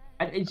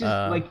 It's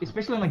just like,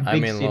 especially in like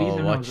big cities. I don't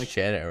know, watch like,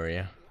 chat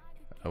area.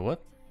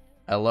 What?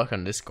 I log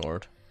on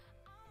Discord.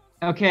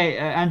 Okay,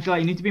 Angela,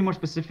 you need to be more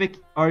specific.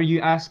 Are you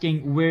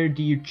asking where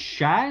do you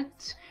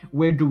chat,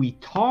 where do we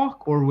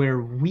talk, or where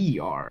we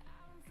are?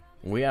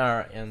 We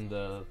are in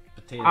the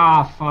potato.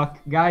 Ah, fuck.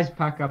 Guys,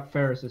 pack up.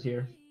 Ferris is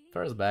here.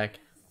 Ferris back.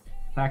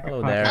 Pack Hello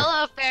up. there.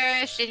 Hello,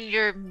 Ferris, and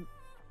your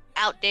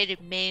outdated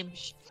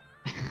memes.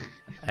 I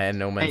had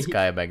No Man's Hey,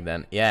 Sky back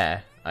then. Yeah,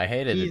 I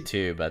hated he's- it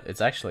too, but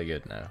it's actually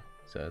good now.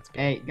 So it's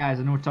good. Hey, guys,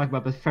 I know what we're talking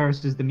about, but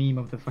Ferris is the meme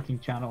of the fucking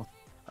channel.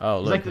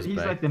 Oh, He's look, like he's he's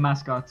back. like the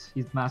mascot.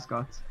 He's the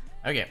mascot.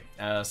 Okay,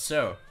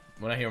 so,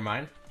 wanna hear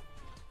mine?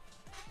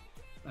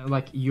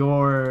 Like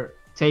your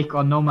take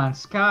on No Man's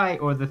Sky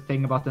or the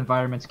thing about the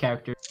environment's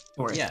character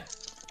story. Yeah,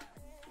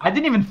 I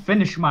didn't even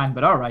finish mine,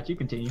 but alright, you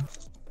continue.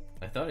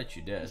 I thought that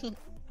you did.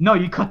 No,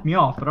 you cut me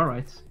off, but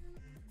alright.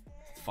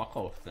 Fuck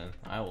off then.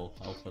 I'll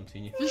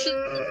continue.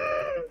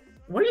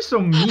 Why are you so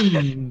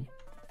mean?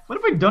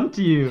 What have I done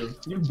to you?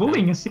 You're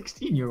bullying a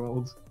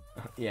 16-year-old.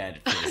 Yeah,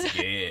 it feels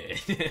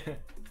good.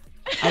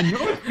 I know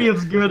it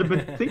feels good,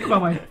 but think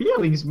about my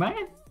feelings,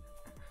 man.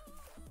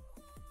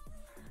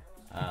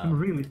 I'm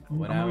really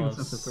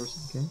sensitive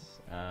person,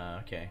 okay?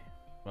 Okay.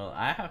 Well,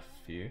 I have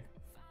a few.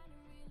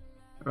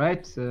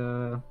 Right,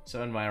 So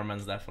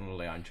environment's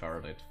definitely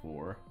Uncharted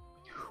 4.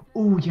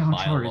 Oh yeah, By a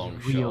Uncharted long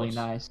is really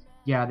shot. nice.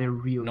 Yeah, they're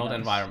really Not nice.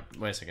 environment.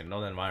 Wait a second.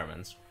 Not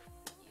environments.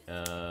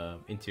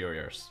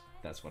 Interiors.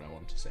 That's what I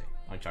want to say.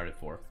 Uncharted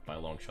 4 by a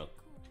long shot.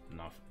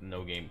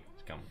 No game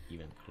has come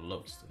even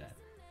close to that.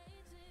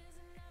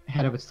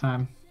 Ahead of its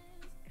time.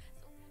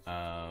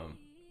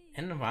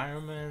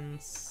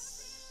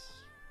 Environments.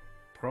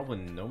 Probably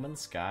No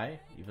Man's Sky,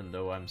 even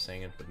though I'm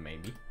saying it, but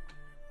maybe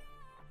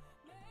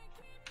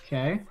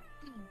Okay.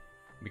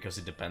 because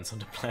it depends on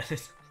the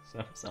planet.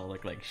 So I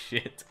look like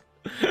shit.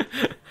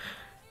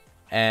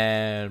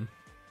 And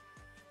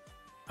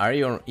are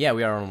you on? Yeah,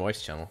 we are on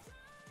voice channel.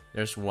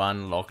 There's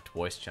one locked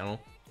voice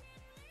channel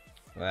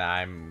that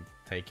I'm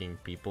taking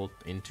people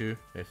into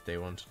if they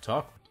want to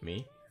talk with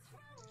me.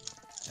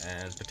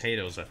 And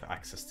potatoes have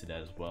access to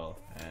that as well,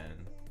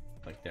 and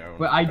like their own.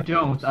 Well, I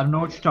don't. I don't know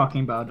what you're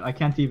talking about. I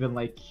can't even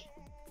like.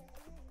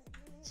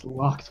 It's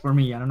locked for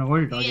me. I don't know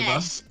what you're talking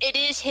Yes, it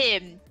is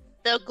him,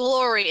 the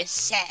glorious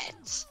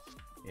Sans.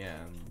 Yeah,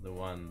 and the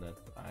one that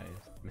I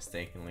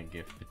mistakenly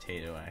give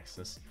potato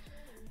access.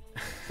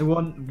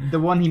 about. The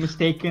one he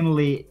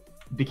mistakenly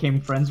became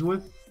friends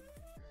with.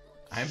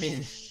 I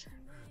mean,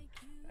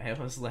 I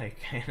was like,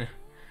 kind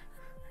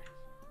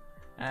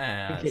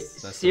of. Okay,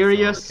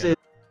 serious.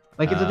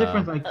 Like it's a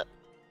different like.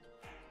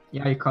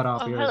 Yeah, you cut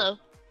off Oh, here. hello.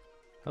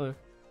 Hello.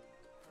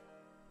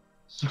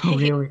 So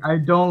really, I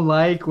don't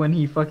like when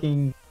he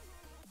fucking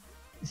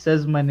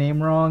says my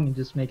name wrong. It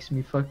just makes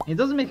me It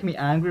doesn't make me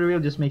angry. Really,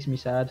 it just makes me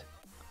sad.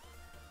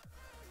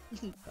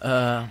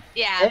 Yeah,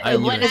 I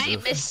when use I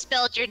it.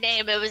 misspelled your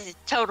name, it was a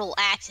total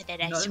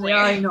accident, I No, swear.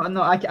 yeah, I know.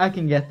 No, I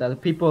can get that.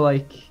 People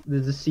like they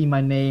just see my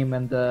name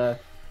and the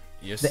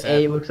You A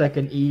said looks like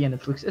an E and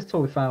it's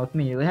totally fine with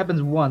me. It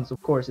happens once,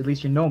 of course. At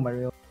least you know my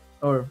real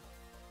or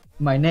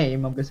my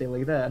name. I'm gonna say it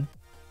like that.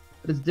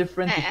 But it's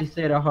different if you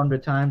say it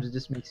 100 times. It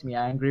just makes me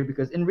angry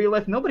because in real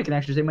life nobody can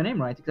actually say my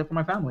name right except for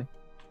my family.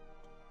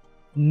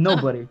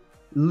 Nobody,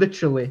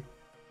 literally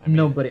I mean-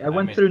 nobody. I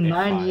went mean, through if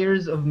 9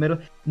 years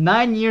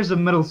of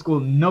middle school.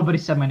 Nobody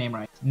said my name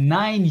right.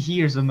 9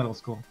 years of middle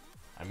school.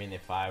 I mean,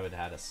 if I would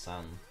had a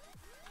son,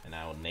 and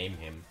I would name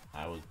him,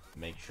 I would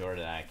make sure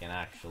that I can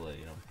actually,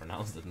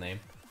 pronounce the name.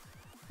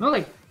 No,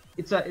 like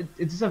it's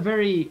a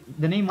very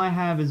the name I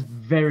have is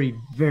very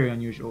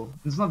unusual.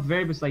 It's not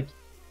very, but it's like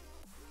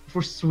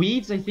for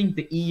Swedes, I think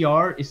the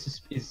ER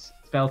is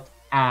spelled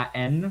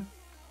A-N.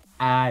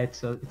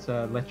 It's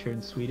a letter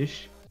in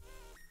Swedish,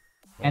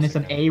 and it's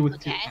an A with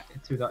Okay.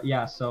 two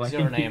yeah. So Is I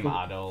your think name people,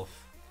 Adolf?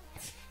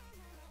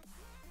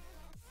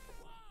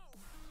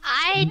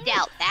 I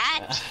doubt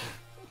that.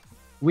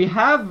 we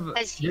have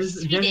Because he's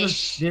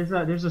Swedish.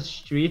 there's a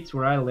street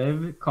where I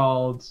live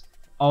called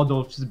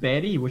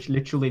Adolfsberg, which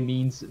literally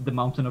means the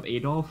mountain of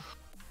Adolf.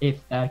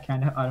 If that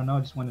kind of I don't know, I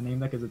just want to name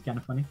that because it's kind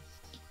of funny.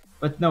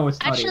 But no, it's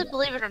not. Actually, Adolf.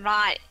 believe it or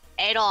not,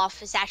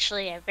 Adolf is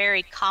actually a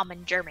very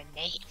common German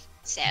name.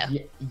 So,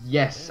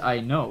 Yes, I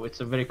know.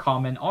 It's a very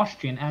common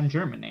Austrian and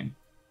German name.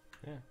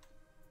 Yeah.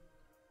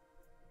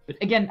 But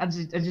again, I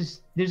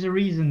just there's a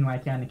reason why I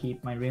kind of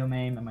keep my real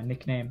name and my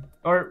nickname,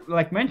 or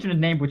like mention a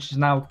name which is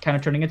now kind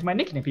of turning into my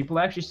nickname. People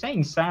are actually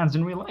saying Sans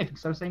in real life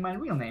instead of saying my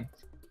real name.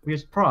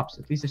 Here's props.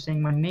 At least they're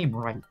saying my name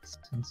right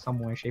in some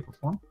way, shape, or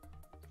form.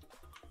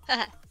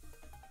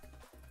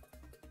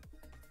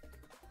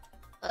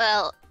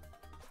 well,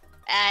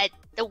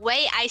 the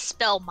way I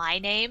spell my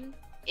name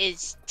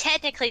is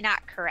technically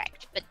not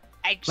correct, but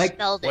I just Like-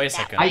 spelled Wait a it that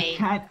second. I way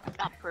can't.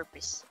 on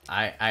purpose.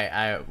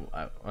 I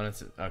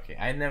honestly, okay.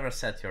 I never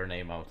said your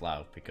name out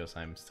loud because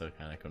I'm still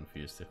kind of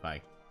confused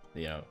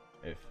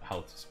if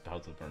how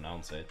to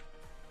pronounce it.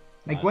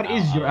 Like, what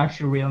is your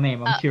actual real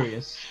name? I'm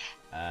curious.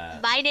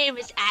 My name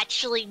is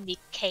actually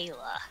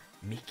Michaela.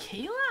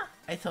 Michaela?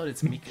 I thought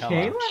it's Michaela.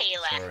 Michaela?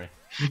 Michaela. Sorry.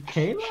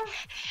 Michaela?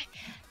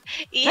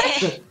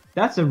 Yeah.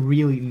 That's a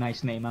really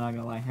nice name. I'm not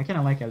gonna lie. I kind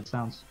of like how it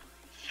sounds.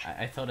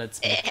 I thought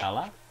it's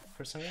Michaela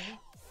for some reason.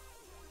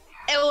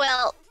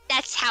 Well,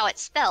 that's how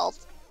it's spelled.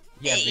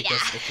 Yeah, because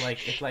Yeah.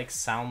 it like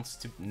sounds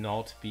to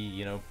not be,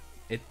 you know,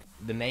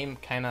 the name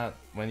kind of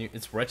when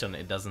it's written,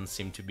 it doesn't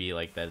seem to be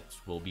like that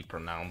will be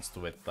pronounced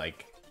with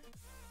like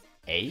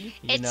a.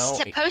 It's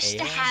supposed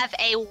to have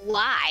a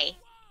Y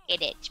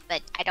in it,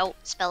 but I don't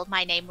spell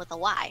my name with a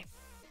Y.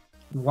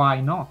 Why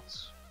not?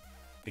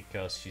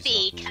 Because she's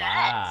Because-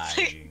 not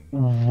lying.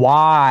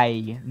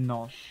 Why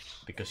not?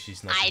 Because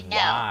she's not I know.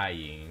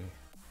 lying.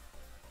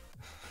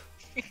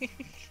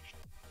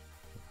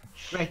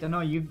 Great, I know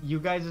you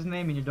guys'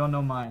 name and you don't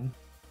know mine.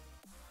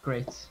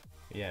 Great.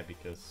 Yeah,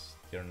 because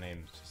your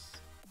name's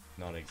just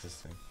not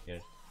existing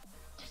yet.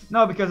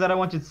 No, because I don't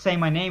want you to say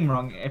my name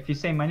wrong. If you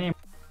say my name,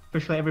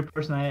 especially every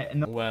person I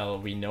know, Well,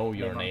 we know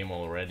your Never. name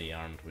already,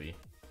 aren't we?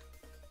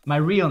 my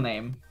real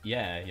name.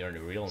 Yeah, your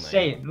real name.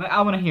 Say it.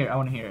 I want to hear. I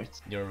want to hear it.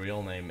 Your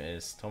real name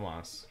is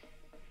Thomas.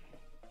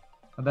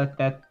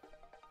 That.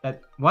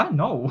 What?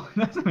 No,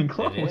 that's not even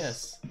close. It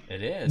is.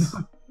 It is.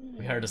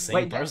 We are the same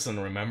Wait, person,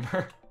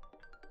 remember?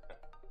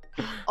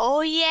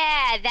 Oh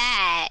yeah,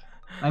 that.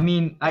 I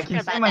mean, I can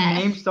Forgot say about my that.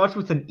 name starts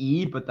with an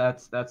E, but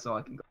that's all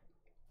I can go.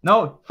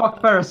 No,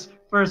 fuck Paris.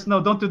 First,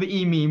 no, don't do the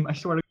E meme. I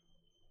swear to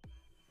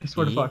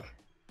E? fuck.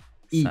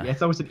 E. Sa-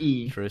 It's always an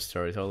E. True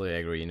story, totally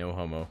agree. No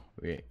homo.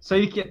 So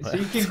you can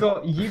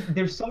go.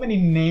 There's so many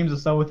names that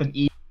start with an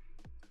E.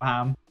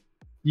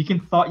 You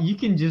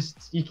can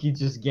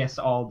just guess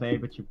all day,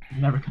 but you're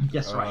never gonna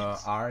guess right.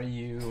 Are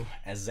you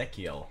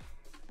Ezekiel?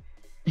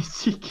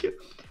 Ezekiel.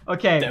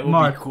 Okay, That would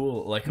Mark. be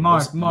cool, like a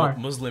Mark.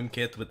 Muslim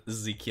kid with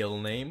Ezekiel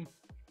name.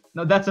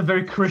 No, that's a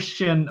very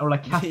Christian or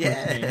like Catholic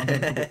name.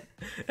 Yeah.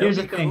 Here's That'd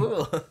the be thing.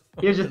 cool.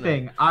 Here's the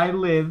thing. I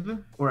live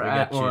We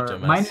got you, or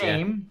Thomas,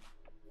 yeah.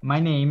 my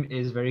name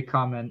is very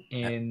common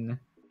in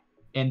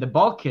the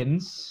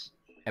Balkans,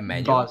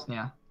 Emmanuel.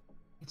 Bosnia.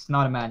 It's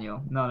not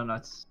Emmanuel. No.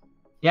 It's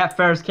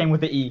Ferris came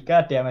with the E.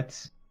 God damn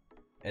it.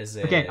 Is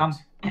it? Okay, I'm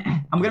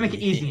gonna make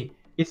it easy.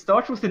 It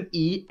starts with an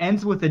E,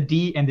 ends with a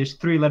D, and there's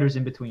 3 letters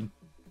in between.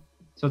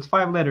 So it's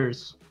 5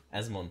 letters.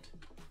 Esmond.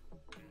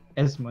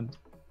 Esmond.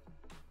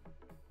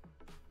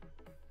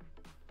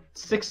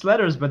 6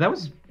 letters, but that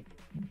was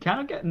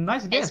kind of a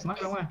nice guess. Not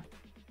gonna lie.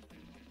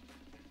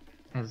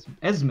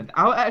 Esmond.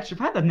 I actually,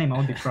 if I had that name, I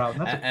would be proud.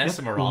 That's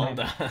a cool name.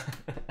 Esmeralda.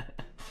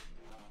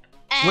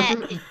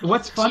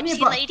 What's funny Gypsy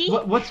about lady?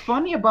 what's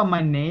funny about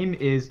my name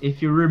is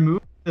if you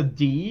remove the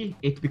D,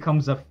 it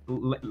becomes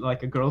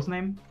like a girl's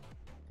name.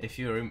 If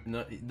you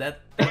that's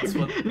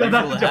what No, actually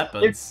that's a joke.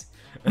 happens.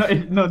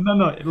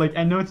 No. Like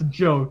I know it's a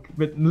joke,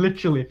 but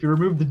literally, if you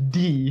remove the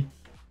D,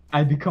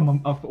 I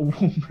become a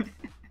woman.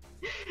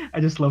 I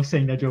just love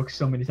saying that joke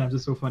so many times.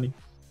 It's so funny.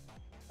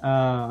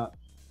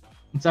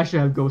 It's actually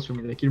how it goes for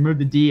me. Like you remove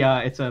the D,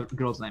 it's a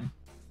girl's name.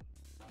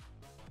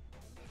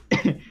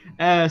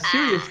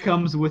 Sirius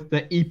comes with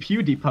the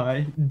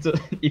ePewDiePie.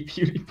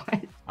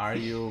 ePewDiePie. Are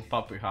you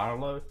Poppy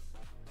Harlow?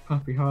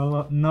 Poppy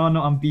Harlow. No,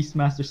 I'm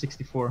Beastmaster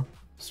 64.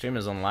 Stream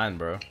is online,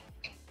 bro.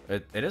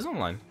 It is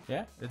online.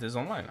 Yeah, it is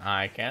online.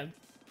 I can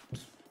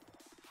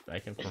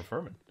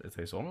confirm it. It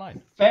is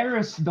online.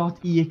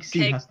 Ferris.exe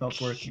has stopped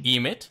working.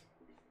 Emit?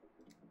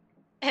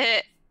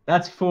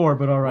 That's 4,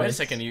 but alright. Wait a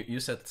second. You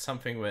said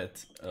something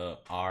with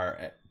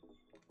ER,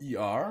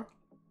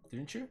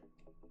 didn't you?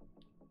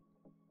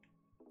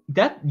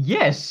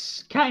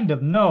 Yes, kind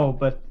of, no,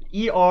 but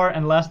ER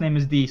and last name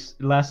is D,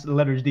 last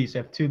letter is D, so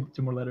I have two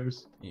more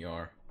letters.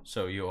 ER.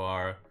 So you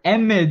are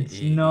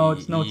Emid, no,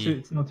 it's no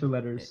two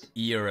letters.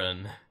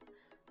 Iran.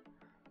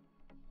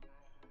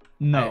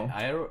 No.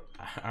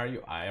 Are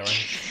you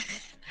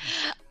Irish?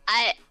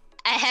 I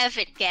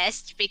haven't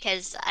guessed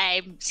because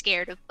I'm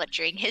scared of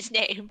butchering his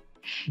name.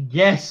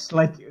 Yes,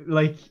 like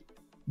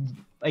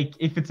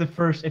if it's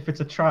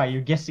a try,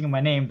 you're guessing my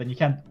name, then you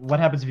can't. What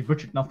happens if you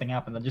butchered? Nothing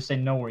happens. I just say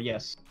no or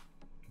yes.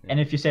 And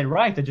if you say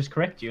right, I just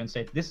correct you and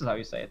say this is how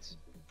you say it.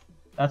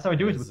 That's how I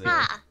do it with Is people.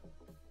 Ah,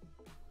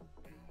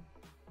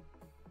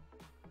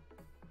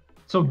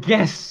 So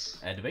guess.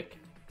 Edvik?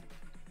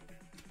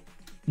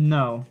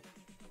 No.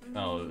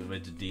 Oh,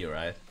 with the D,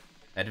 right?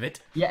 Edvit?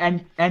 Yeah,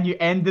 and you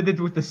ended it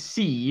with a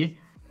C,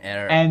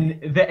 Er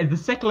and the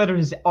second letter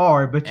is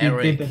R, but you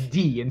Eric. did a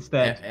D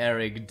instead.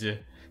 Eric D.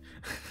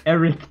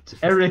 Eric.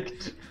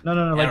 No,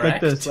 like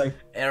this, like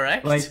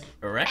Erect? like-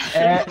 Erect?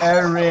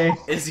 Eric.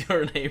 Is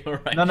your name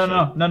erect?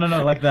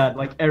 No, like that,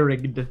 like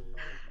Eric.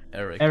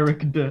 Eric.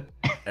 Eric.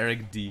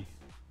 Eric D.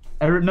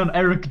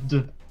 Eric.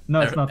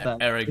 No, it's not that.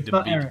 Eric It's the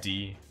not Big Eric.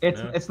 D.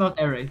 It's No? it's not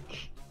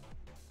Eric.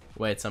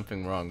 Wait,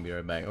 something wrong. Be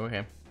right back.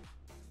 Okay.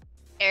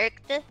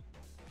 Eric.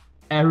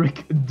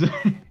 Eric.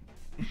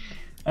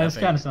 That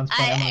think- kind of sounds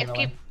funny. I'm I not gonna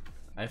lie. keep.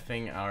 I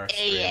think our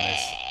Yeah.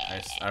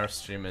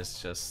 stream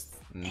is just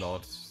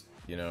not,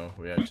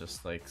 we are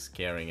just like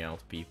scaring out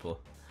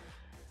people.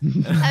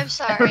 I'm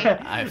sorry.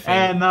 I think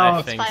And no, I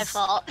it's think my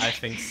fault. I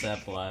think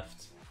Sep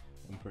left.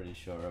 I'm pretty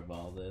sure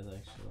about it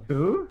actually.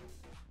 Who?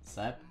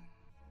 Sep.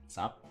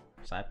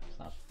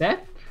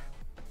 That?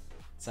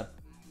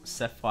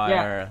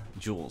 Sapphire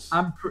Jules.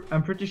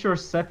 I'm pretty sure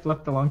Seth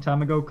left a long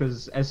time ago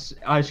because as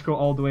I scroll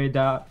all the way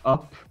down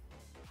up,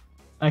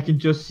 I can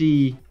just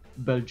see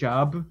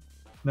Beljab.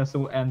 That's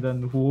the and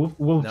then Wolf.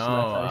 Wolf's left.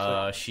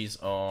 Actually. She's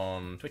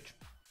on Twitch.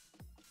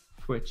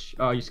 Twitch.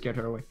 Oh, you scared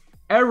her away.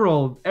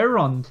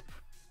 Erond.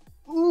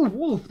 Ooh,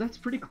 Wolf. That's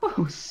pretty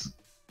close.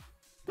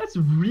 That's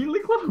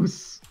really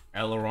close.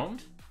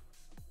 Elrond?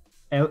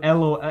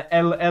 Elond.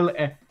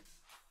 Elond.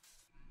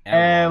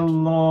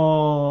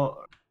 Elond.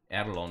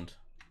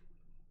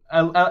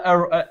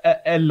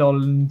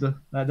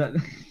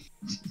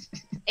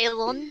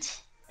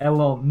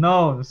 Elond.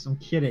 No, I'm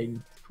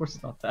kidding. Of course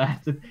it's not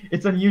that.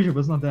 It's unusual, but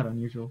it's not that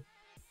unusual.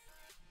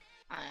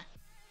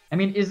 I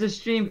mean, is the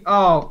stream...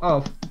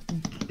 Oh.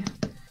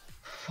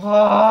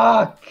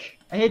 Fuck!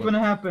 I hate when it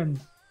happens.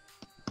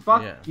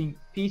 Fucking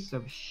piece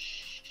of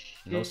shit.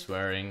 No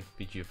swearing,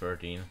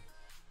 PG-13.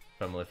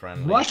 Family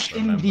friendly. What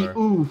in remember. the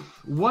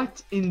oof?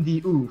 What in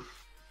the oof?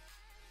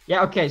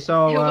 Yeah, okay,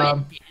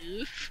 so...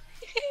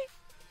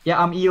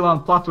 yeah, I'm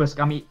Elon... Plot twist.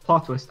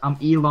 Plot twist. I'm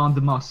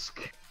Elon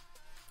Musk.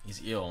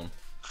 He's Elon.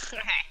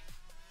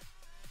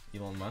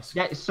 Elon Musk?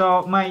 Yeah,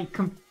 so my...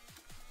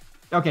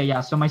 Okay,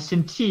 yeah, so my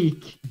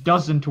Cintiq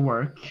doesn't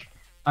work.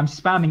 I'm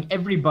spamming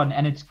every button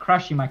and it's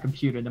crashing my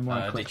computer the more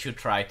I click. Did you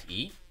try to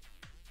E?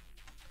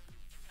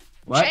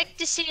 What? Check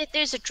to see if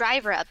there's a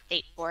driver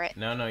update for it.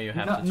 No, you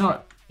have to try.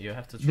 You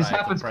have to try this to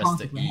happens press the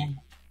constantly. E.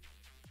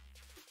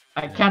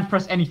 I can't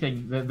press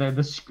anything.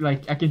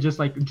 Like I can just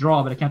like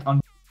draw, but I can't un.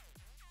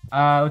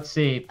 Let's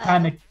see.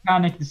 Panic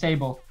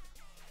disable.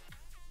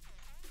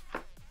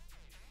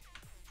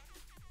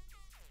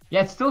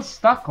 Yeah, it's still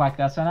stuck like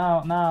that. So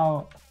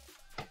now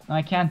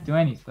I can't do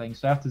anything.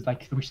 So I have to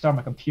like restart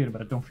my computer,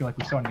 but I don't feel like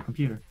restarting the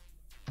computer.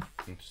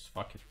 Just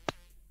fuck it.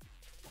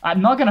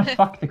 I'm not gonna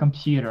fuck the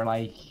computer.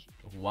 Like.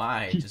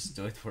 Why? Just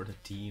do it for the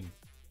team.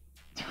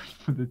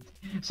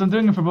 So I'm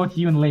doing it for both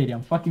you and Lady.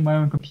 I'm fucking my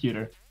own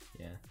computer.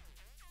 Yeah.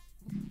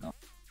 No.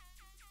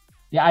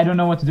 Yeah, I don't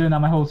know what to do now.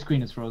 My whole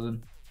screen is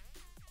frozen.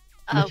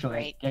 Oh,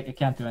 Literally, great. I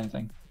can't do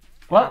anything.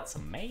 Well, that's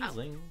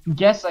amazing.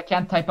 Guess I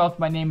can't type out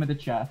my name in the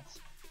chat.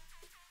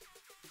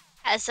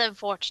 That's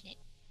unfortunate.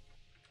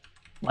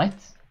 What?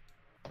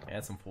 Yeah,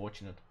 it's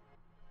unfortunate.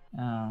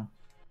 Oh.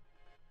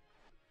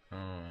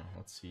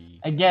 Let's see.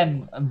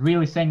 Again,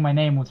 really saying my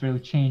name won't really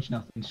change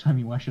nothing. So I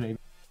mean, why should I?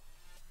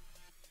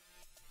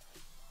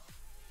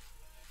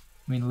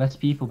 I mean, less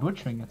people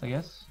butchering it, I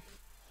guess.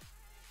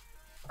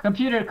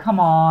 Computer, come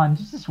on,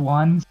 just this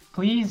once,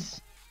 please.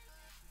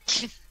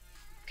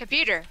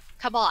 Computer,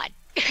 come on.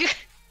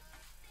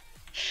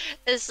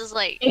 This is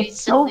like It's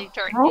so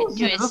turned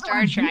frozen, into a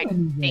Star Trek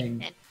thing.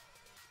 Then.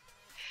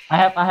 I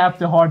have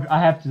to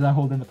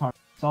hold in the power,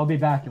 so I'll be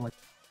back in like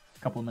a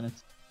couple of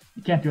minutes.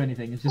 You can't do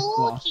anything. It's just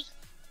lost.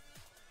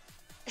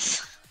 It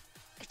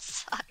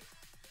sucks.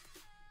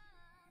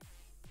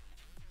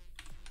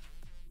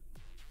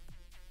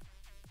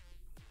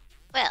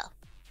 Well,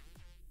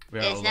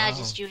 it's now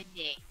just you and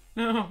me.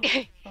 No,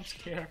 I'm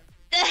scared.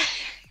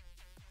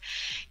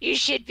 You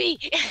should be.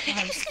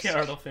 I'm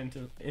scared of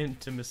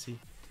intimacy.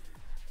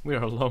 We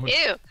are alone.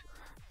 Ew.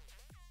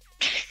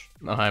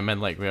 No, I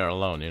meant like we are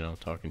alone, you know,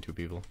 talking to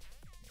people.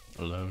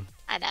 Alone.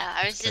 I know,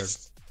 I was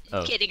just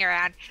kidding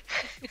around.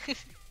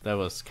 That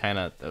was kind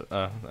of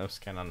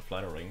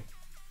unflattering.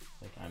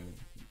 Like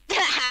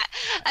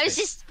I was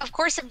just, of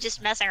course, I'm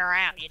just messing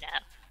around, you know.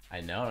 I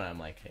know, and I'm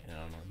like, you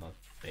know, I'm not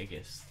the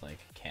biggest like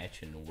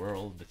catch in the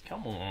world, but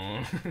come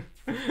on.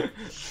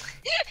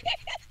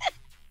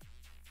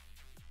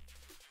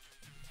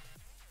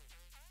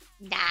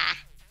 Nah.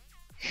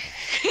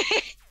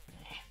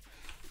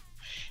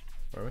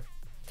 Were we?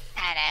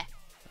 Nah.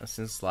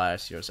 Since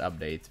last year's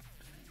update,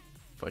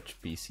 Fudge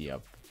PC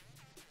up.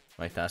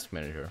 My task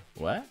manager.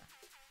 What?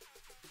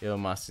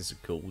 Elon Musk is a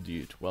cool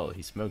dude. Well,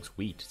 he smokes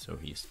weed, so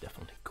he's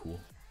definitely cool.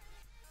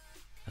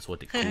 That's what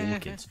the cool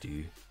kids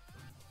do.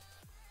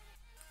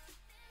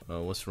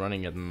 What's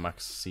running at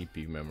max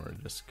CPU memory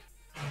disk?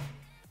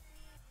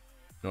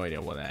 No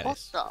idea what that is.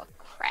 What the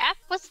crap?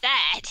 What's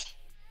that?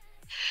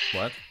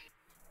 What?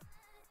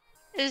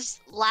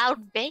 There's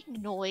loud bang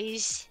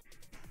noise.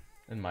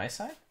 On my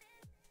side?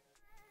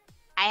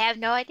 I have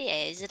no idea.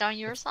 Is it on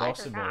your It's side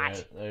possible. or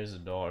not? There's a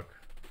dog.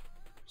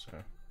 So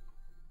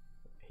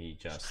he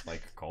just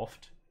like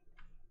coughed.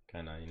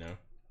 Kinda, you know.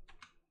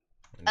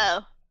 And,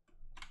 Oh.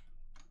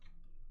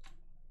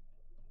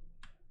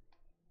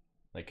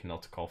 like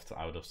not coughed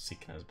out of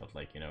sickness, but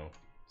like, you know,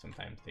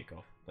 sometimes they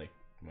cough. Like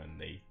when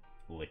they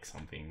lick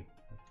something,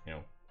 you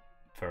know,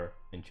 fur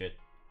and shit.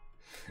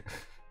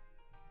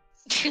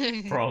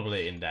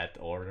 Probably in that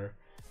order,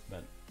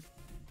 but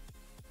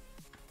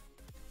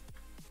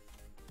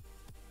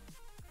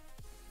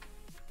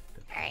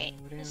Alright,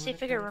 let's see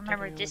if I can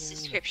remember this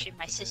description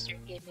my sister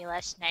gave me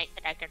last night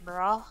that I can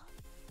draw.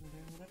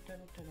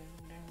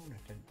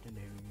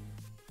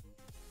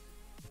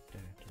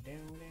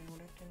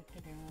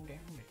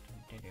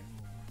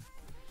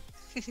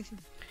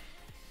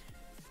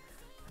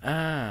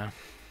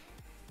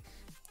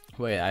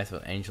 Wait, I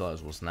thought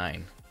Angela's was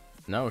 9.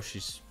 No,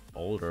 she's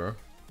older.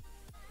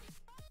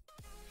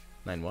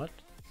 9 what?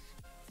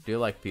 Do you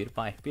like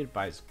PewDiePie?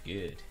 PewDiePie is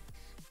good.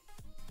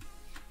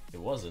 It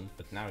wasn't,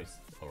 but now it's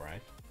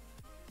alright.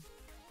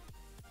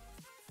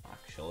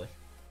 Actually.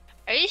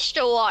 I used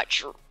to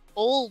watch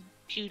old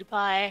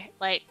PewDiePie,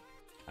 like,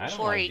 I don't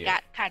before like he the,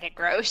 got kind of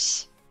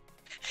gross.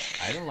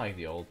 I don't like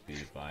the old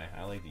PewDiePie.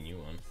 I like the new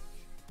one.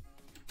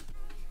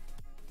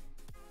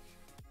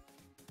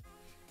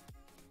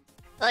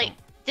 Like,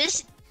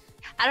 this,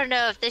 I don't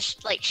know if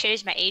this, like,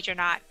 shows my age or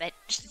not, but,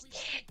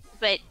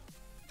 but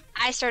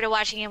I started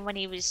watching him when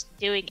he was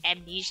doing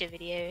amnesia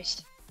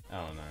videos.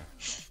 Oh no.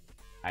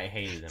 I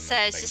hated him. So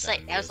back it's just then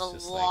like, that was because a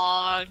just,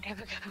 long time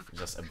ago.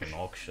 just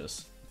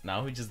obnoxious.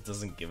 Now he just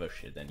doesn't give a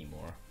shit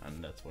anymore,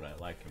 and that's what I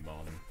like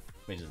about him.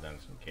 He just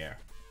doesn't care.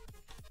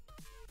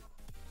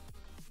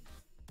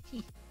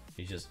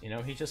 He just, you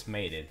know, he just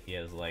made it. He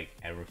has like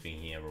everything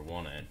he ever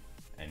wanted,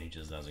 and he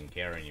just doesn't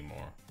care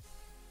anymore.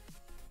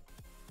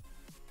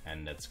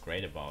 And that's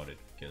great about it,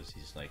 because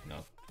he's like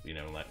not, you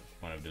know, like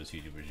one of those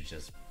YouTubers who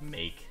just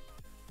make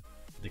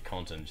the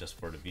content just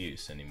for the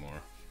views anymore.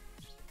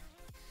 Just,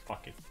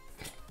 fuck it.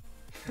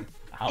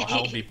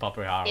 I'll be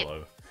Papa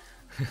Harlow.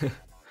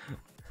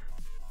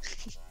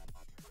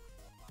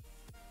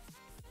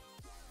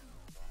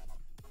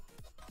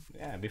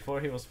 Yeah, before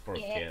he was for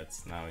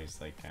kids, now he's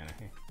like kinda,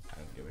 I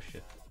don't give a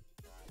shit.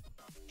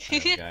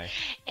 Kind of guy.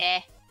 Yeah.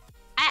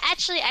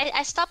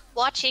 I stopped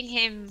watching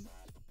him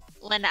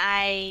when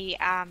I,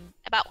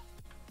 about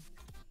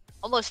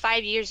almost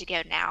 5 years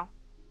ago now.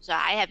 So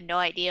I have no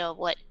idea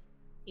what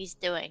he's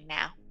doing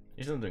now.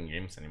 He's not doing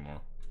games anymore.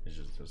 He's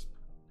just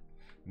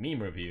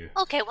meme review.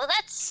 Okay, well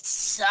that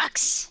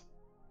sucks.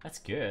 That's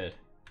good.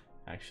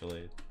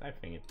 Actually, I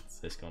think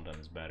his content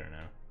is better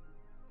now.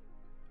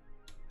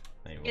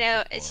 than it was You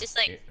know, before. it's just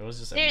like, it was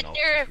just there are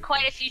obnoxious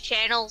quite a before. few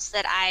channels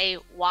that I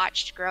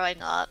watched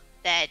growing up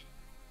that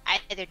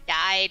either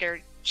died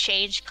or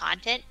changed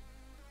content.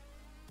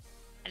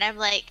 And I'm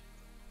like,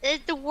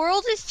 the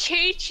world is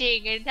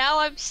changing and now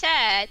I'm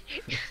sad.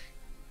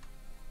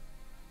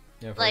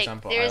 Yeah, for like,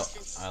 example, there's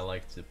this- I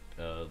liked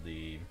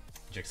the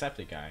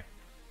Jacksepticeye.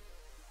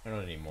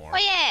 Not anymore. Oh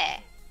yeah.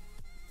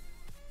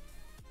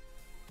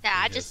 Nah,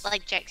 I He just just-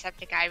 like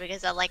Jacksepticeye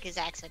because I like his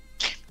accent.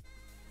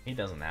 He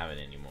doesn't have it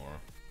anymore,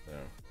 so.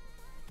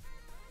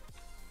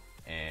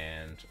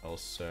 And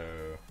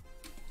also,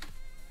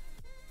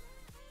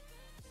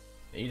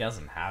 he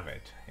doesn't have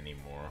it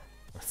anymore.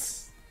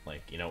 That's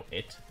like, you know,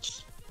 it.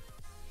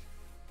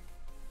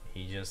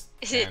 He just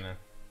Is it- kind of,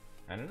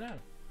 I don't know.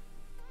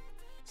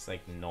 It's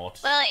like not.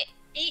 Well,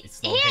 It's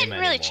he not him hadn't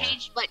really anymore.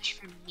 changed much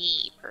for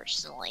me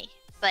personally,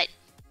 but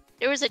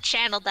there was a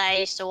channel that I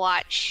used to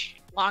watch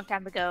a long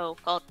time ago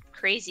called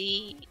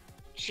Crazy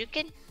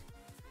Shukin,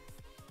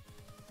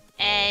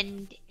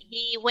 and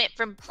he went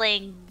from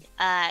playing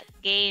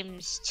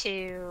games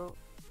to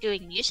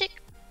doing music.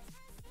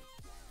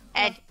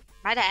 And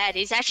might I add,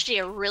 he's actually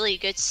a really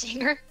good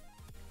singer.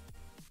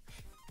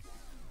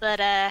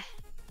 But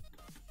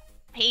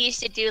he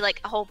used to do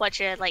like a whole bunch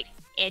of like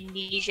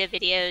amnesia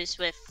videos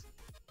with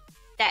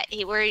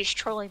where he's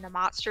trolling the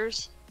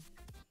monsters,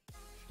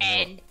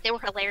 and they were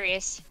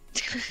hilarious.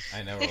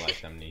 I never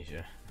liked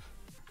Amnesia.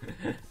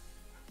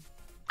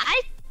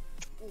 I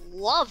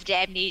loved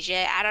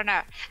Amnesia. I don't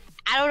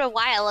know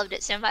why I loved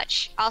it so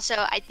much. Also,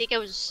 I think I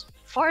was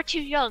far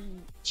too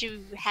young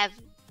to have,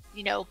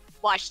 you know,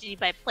 watched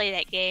anybody play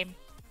that game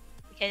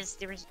because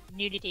there was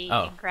nudity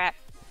Oh. and crap.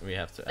 We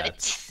have to But add.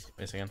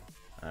 Wait a second.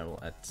 I will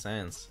add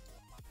Sans.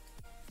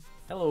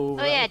 Hello,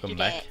 Oh, yeah, welcome do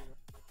back.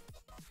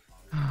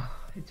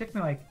 It took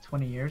me like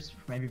 20 years,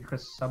 maybe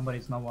because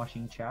somebody's not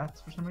watching chats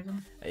for some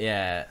reason.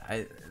 Yeah,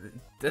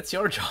 that's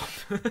your job.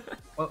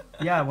 Well,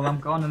 yeah, well,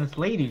 I'm gone on this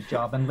lady's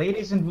job, and lady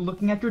isn't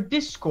looking at your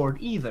Discord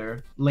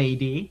either,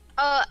 lady.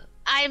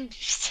 I'm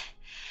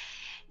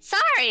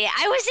sorry.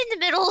 I was in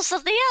the middle of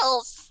something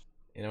else.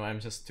 You know,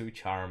 I'm just too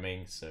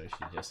charming, so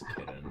she just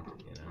couldn't,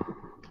 you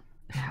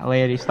know.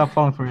 Lady, stop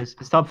falling for his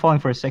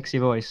sexy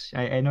voice.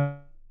 I know.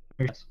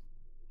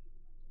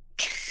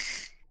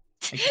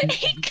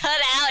 He cut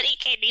out. He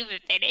can't even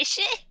finish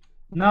it.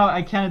 No,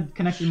 I can't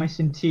connect with my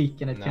Cintiq,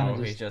 and it kind No, of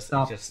he just just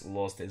stopped.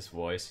 lost his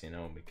voice, you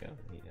know, because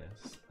he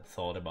just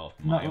thought about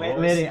No, my voice.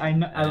 lady, I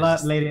know, and it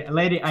just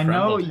lady, I know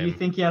trembled you him.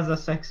 think he has a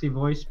sexy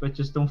voice, but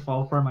just don't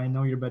fall for him. I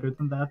know you're better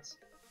than that.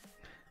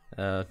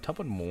 Top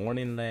of the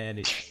morning,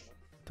 ladies.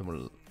 Top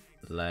of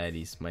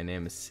ladies, my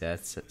name is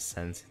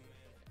Sans.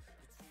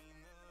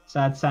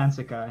 Sad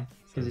Sansakai,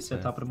 because he said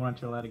Sansa. top of the morning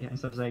to a lad again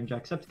instead of saying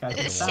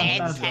Jacksepticeye. Sad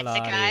Sad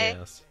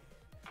Sansakai.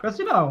 Because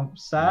you know,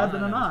 sad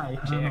and an eye.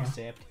 I don't know.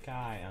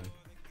 Jacksepticeye and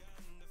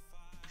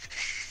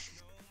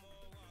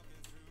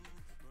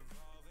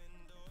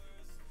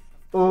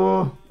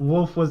Oh,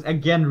 Wolf was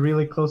again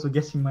really close to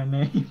guessing my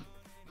name.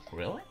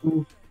 really?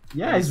 Ooh.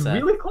 Yeah, What's he's that?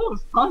 really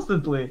close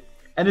constantly,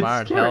 and it's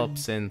Mard scary. help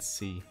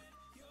Sensi.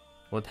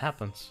 What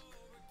happens?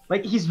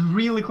 Like he's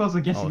really close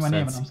to guessing Oh, my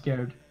name, and Sensi. I'm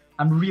scared.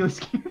 I'm really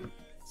scared.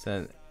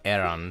 Said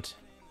errand.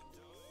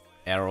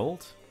 Errol?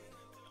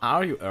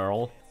 Are you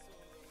Earl?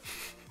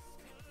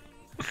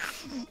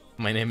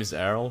 My name is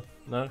Errol.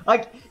 No?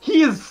 Like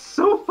he is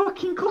so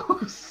fucking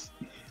close.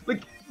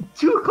 Like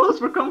too close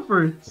for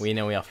comfort. We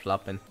know we are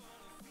flopping.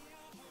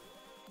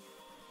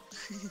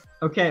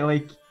 Okay,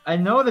 like I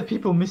know that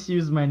people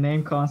misuse my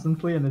name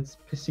constantly, and it's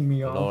pissing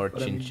me off. Lord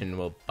but I Chin mean, Chin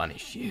will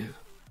punish you.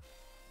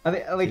 I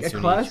think like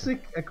Since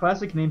a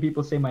classic name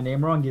people say my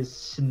name wrong is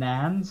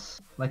Snans,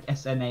 like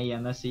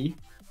Snanse.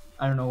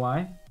 I don't know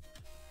why.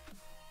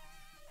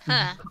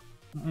 Huh.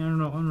 I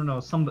don't know.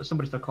 Somebody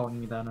started calling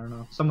me that. I don't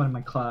know. Someone in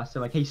my class,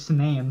 they're like, "Hey,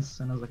 Snans,"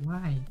 and I was like,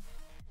 "Why?"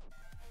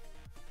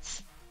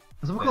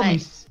 Someone called me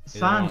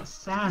Right.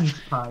 Sans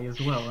Pie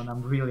as well, and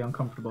I'm really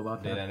uncomfortable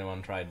about Did that.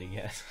 anyone try to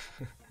guess?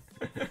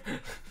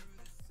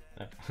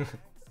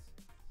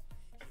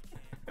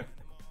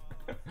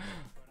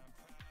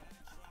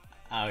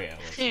 Oh yeah, it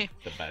was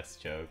the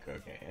best joke.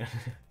 Okay.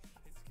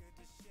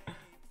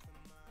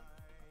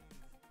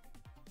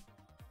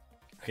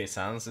 Okay,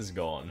 Sans is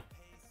gone.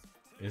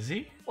 Is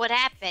he? What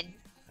happened?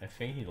 I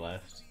think he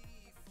left.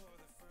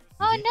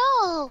 Oh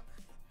no!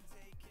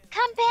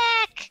 Come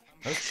back!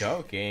 I was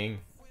joking.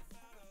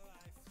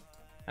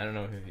 I don't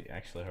know if he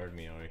actually heard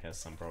me or he has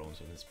some problems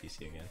with his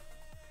PC again.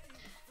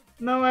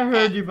 No, I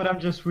heard you, but I'm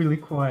just really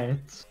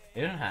quiet.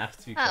 You don't have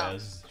to because I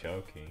was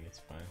joking, it's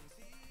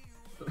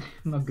fine.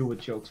 I'm not good with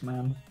jokes,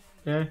 man.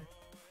 Yeah?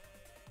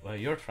 Well,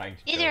 you're trying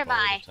to Neither joke am all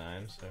I. the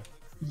time, so...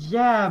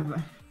 Yeah, but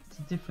it's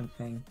a different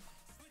thing.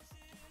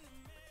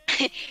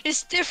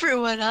 It's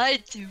different when I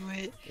do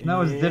it.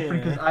 No, it's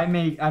different because I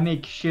make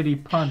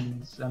shitty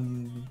puns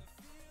and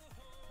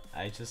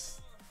I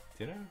just...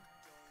 Did I?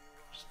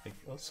 Just make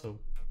also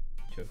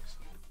jokes.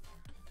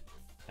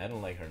 I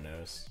don't like her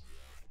nose.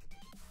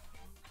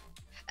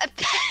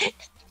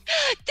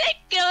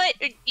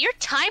 Your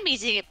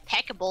timing's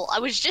impeccable. I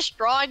was just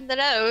drawing the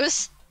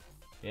nose.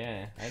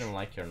 Yeah, I don't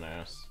like your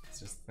nose. It's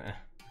just...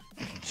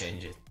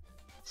 change it.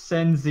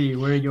 Senzi,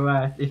 where you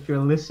at? If you're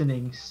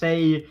listening,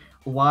 say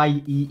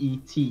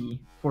YEET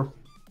for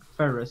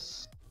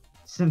Ferris.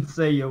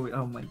 Sensei,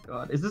 oh my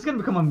god. Is this gonna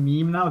become a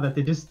meme now that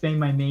they just say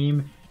my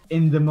name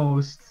in the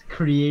most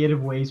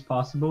creative ways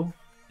possible?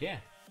 Yeah.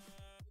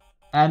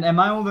 And am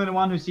I only the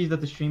one who sees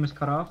that the stream is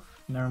cut off?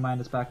 Never mind,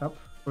 it's back up.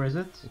 Or is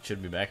it? It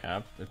should be back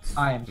up. It's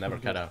I am never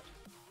so cut good. out.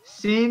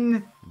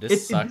 Sin.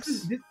 This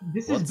sucks.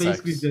 This What is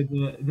basically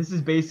sucks? this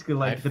is basically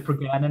like the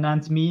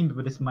Progananant meme,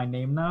 but it's my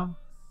name now.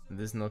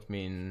 This not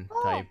mean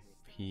Oh. type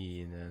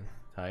P the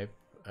type.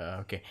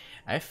 Okay,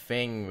 I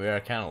think we are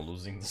kind of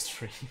losing the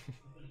stream.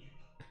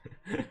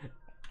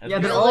 Yeah,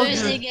 they're You're all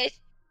losing it.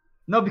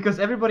 No, because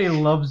everybody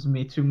loves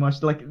me too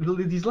much. Like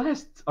these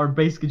last are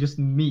basically just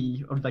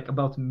me, or like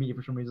about me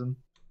for some reason.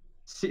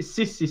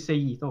 Sissy say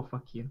it. Oh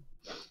fuck you.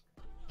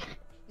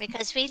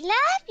 Because we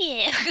love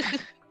you.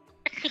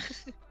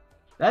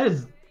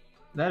 That's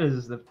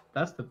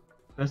the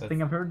best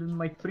thing I've heard in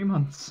like 3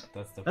 months.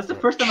 That's the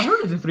fir- first time I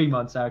heard it in 3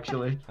 months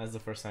actually. That's the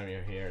first time you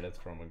hear that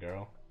from a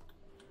girl.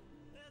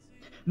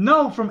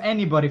 No, from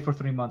anybody for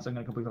 3 months. I'm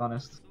gonna be completely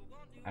honest.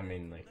 I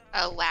mean, like,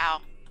 Oh wow.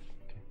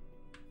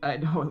 I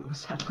know it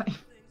was that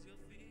life.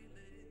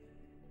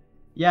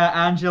 Yeah,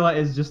 Angela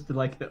is just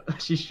like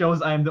she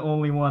shows I'm the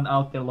only one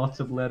out there. Lots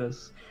of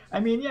letters. I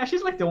mean, yeah,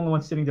 she's like the only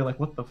one sitting there like,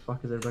 what the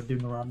fuck is everybody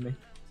doing around me?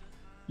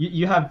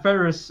 You have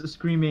Ferris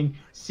screaming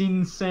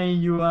 "Sinsei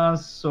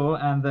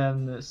Yuaso" and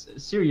then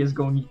Sirius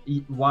going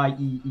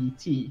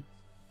YEET.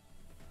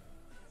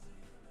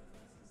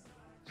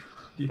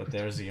 but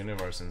there's a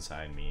universe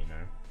inside me, you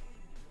know.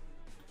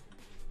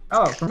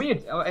 Oh, for me,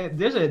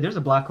 there's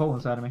a black hole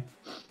inside of me.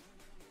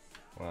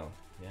 Well,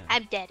 yeah.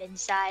 I'm dead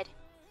inside.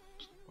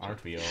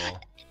 Aren't we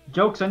all?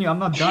 Joke's on you, I'm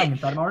not dying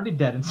inside. I'm already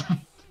dead inside.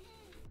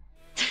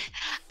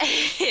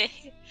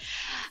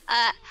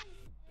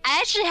 I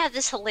actually have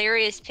this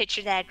hilarious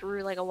picture that I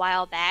drew like a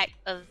while back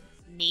of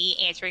me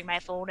answering my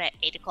phone at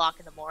 8 o'clock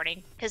in the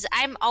morning because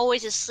I'm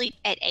always asleep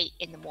at 8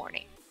 in the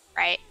morning,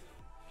 right?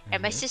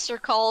 And my Mhm. sister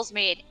calls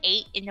me at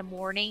 8 in the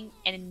morning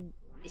and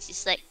it's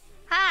just like,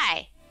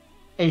 "Hi,"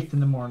 8 in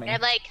the morning. and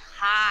I'm like,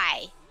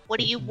 "Hi, what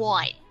do you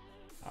want?"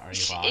 Are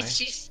you high? It's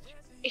just.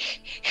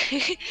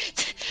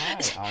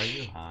 Hi, are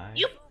you high?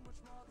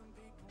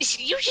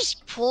 You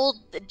just pulled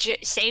the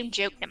same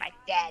joke that my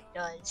dad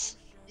does.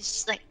 It's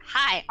just like,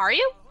 "Hi, are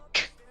you?"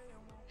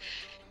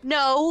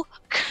 No.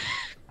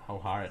 How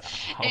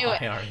Anyway.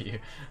 high are you?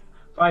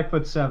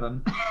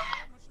 5'7".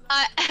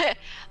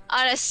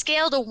 On a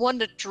scale to 1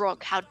 to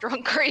drunk, how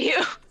drunk are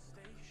you?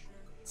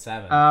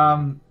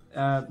 7.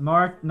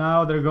 Mart,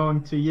 now they're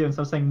going to you.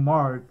 Instead of saying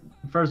Mart,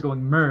 first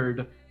going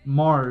Merd,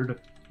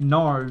 Mard,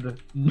 Nard,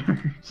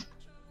 Nerd.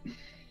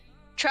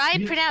 Try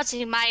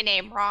pronouncing my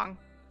name wrong,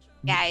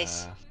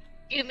 guys.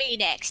 Do me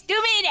next. Do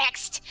me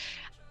next.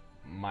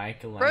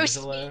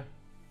 Michelangelo.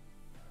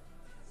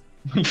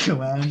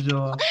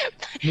 Michelangelo.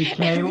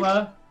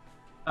 Michaela.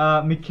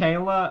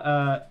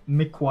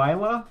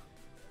 Michaela.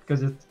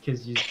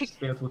 Because you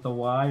spell it with a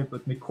Y,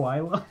 but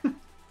Michaela.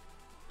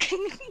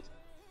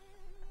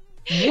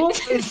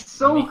 Wolf is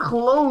so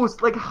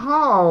close. Like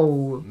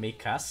how?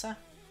 Mikasa?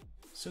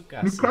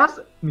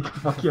 Sukasa. Mikasa.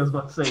 Fuck you, I was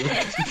about to say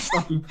it. You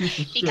fucking piece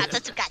of shit.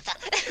 Mikasa.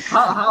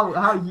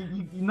 How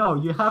you know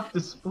you have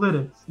to split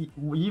it.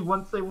 You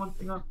want to say one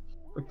thing up?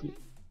 Okay.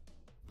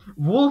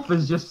 Wolf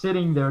is just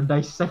sitting there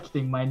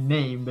dissecting my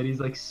name, but he's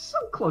like so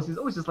close. He's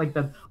always just like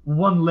that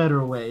one letter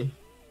away.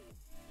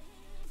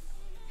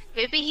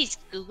 Maybe he's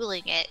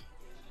googling it.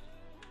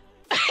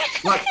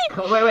 What?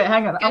 Wait,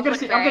 hang on. I'm Go gonna for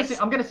see. it, I'm gonna Chris.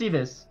 see. I'm gonna see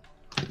this.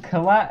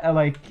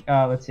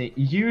 Let's see,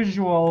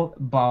 usual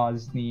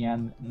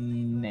Bosnian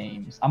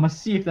names. I'm gonna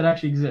see if that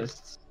actually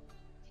exists.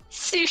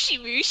 Sushi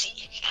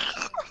Mushi.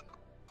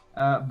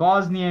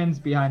 Bosnians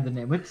behind the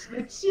name. Let's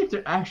see if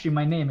there actually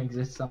my name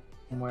exists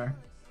somewhere.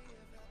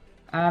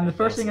 And the It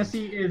first thing I doesn't.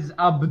 see is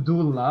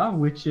Abdullah,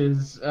 which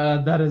is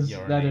Your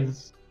name.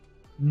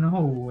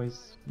 no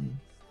is.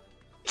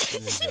 It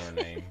is your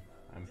name.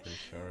 I'm pretty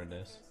sure it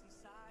is.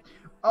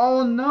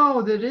 Oh no,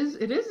 it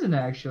isn't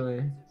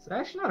actually. It's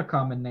actually not a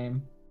common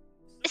name.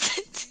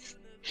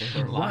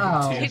 They were lying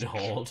Wow. to you the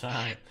whole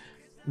time.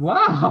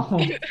 Wow.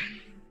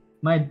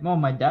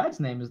 My dad's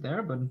name is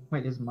there, but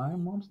wait, is my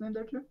mom's name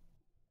there too?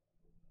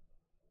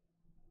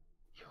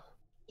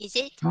 Is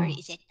it or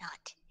is it not?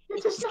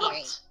 It It's is not.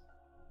 scary.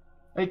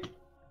 Like,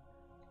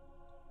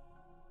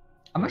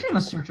 I'm actually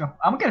gonna search up.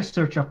 I'm gonna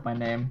search up my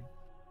name.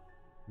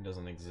 It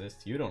doesn't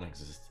exist. You don't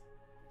exist.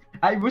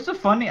 What's so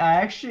funny? I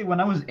actually, when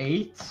I was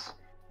 8,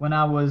 when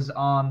I was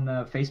on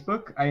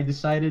Facebook, I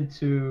decided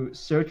to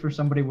search for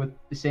somebody with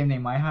the same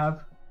name I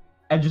have,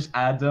 and just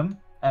add them,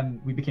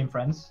 and we became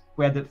friends.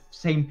 We had the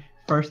same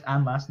first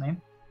and last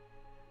name.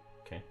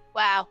 Okay.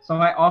 Wow. So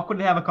I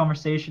awkwardly have a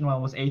conversation when I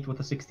was 8 with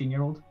a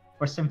 16-year-old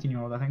or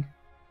 17-year-old, I think.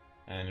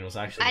 And it was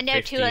actually I know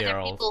 2 other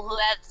 50-year-old. people who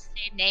have the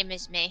same name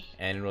as me.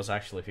 And it was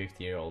actually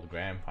 50-year-old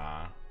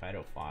grandpa,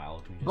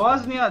 pedophile. Who just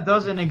Bosnia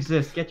doesn't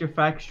exist. Get your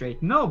facts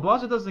straight. No,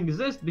 Bosnia doesn't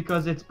exist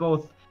because it's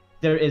both.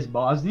 There is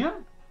Bosnia,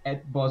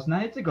 at Bosnia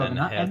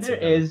Herzegovina, and there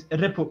is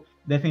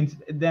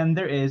then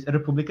there is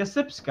Republika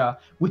Srpska,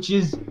 which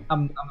is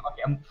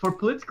for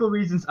political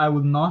reasons I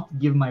will not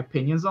give my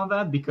opinions on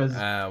that because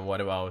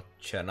What about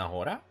Cherna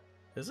Hora?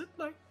 Is it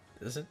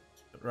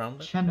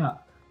around it? Chena,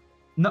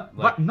 no, Like-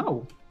 what?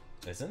 No,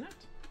 Isn't it?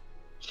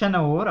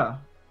 Chena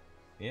Ora,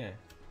 Yeah.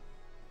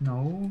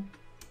 no.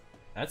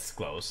 That's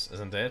close,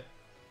 isn't it?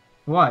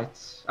 What?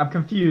 I'm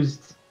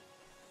confused.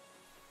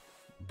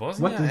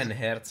 Bosnia is- and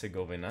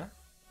Herzegovina.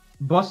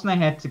 Bosnia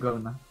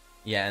Herzegovina.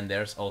 Yeah, and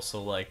there's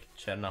also like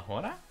Cherna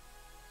Hora.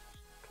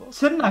 Close.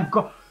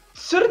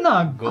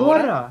 Crna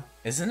Gora.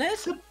 Isn't it?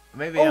 Cr-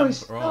 Maybe Oh, I'm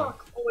it's wrong.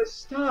 stuck. Oh, it's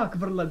stuck.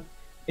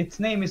 Its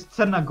name is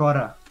Crna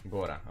Gora.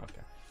 Gora.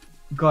 Okay.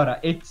 Gora.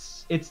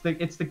 It's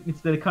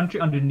the country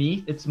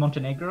underneath. It's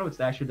Montenegro. It's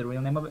actually the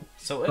real name of it.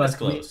 So it But is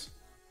close.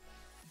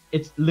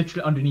 It's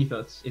literally underneath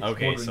us. It's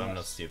Okay, bordering so I'm us.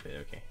 not stupid.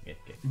 Okay.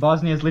 Okay.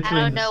 Bosnia is I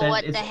literally don't in the know cen-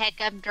 what it's- the heck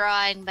I'm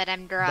drawing, but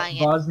I'm drawing it.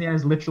 Bosnia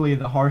is literally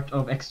the heart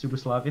of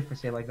ex-Yugoslavia, if I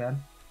say it like that.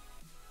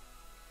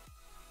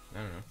 I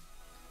don't know.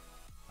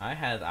 I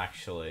had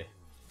actually.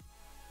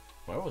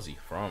 Where was he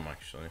from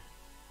actually?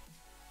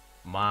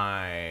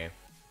 My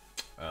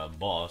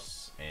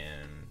boss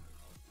in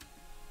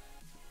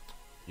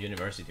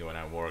university when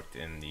I worked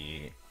in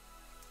the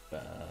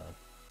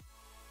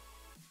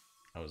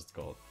how was it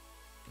called?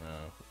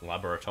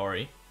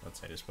 Laboratory. Let's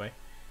say this way.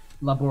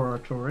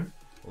 Laboratory.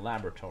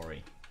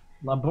 Laboratory.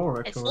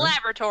 Laboratory. It's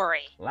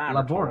laboratory.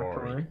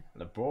 Laboratory.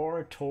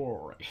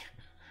 Laboratory.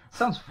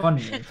 Sounds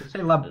funny. If you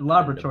say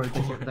laboratory,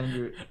 then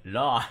you.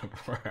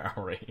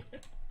 Library.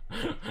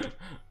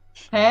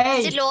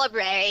 Hey! It's a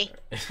library.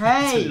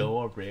 Hey! It's a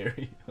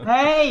library.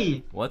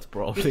 Hey! What This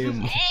problem?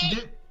 is, Hey!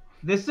 thi-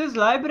 this is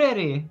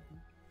library.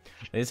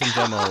 Ladies and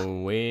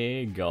gentlemen,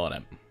 we got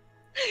him.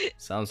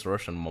 Sounds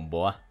Russian, my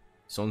boy.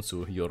 Sun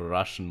Tzu, you're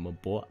Russian, my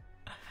boy.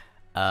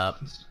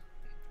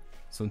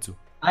 Sun Tzu.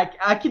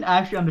 I can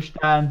actually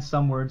understand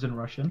some words in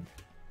Russian.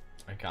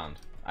 I can't.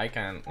 I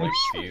can like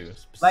few.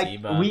 Like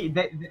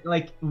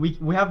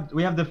Spasiba.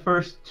 we have the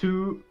first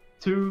two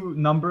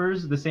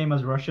numbers the same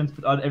as Russians,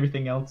 but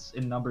everything else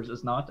in numbers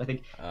is not. I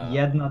think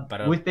jedna.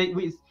 but,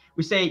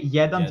 We say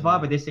jedan dva,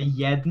 jedna. but they say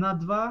jedna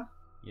dva,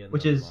 Jedna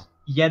which is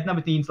jedna,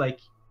 but means like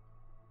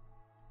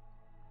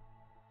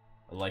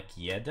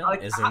Jeden,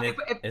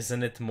 Like,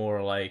 isn't it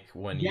more like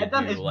when you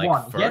jedan do is like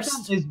one.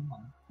 first? Jeden is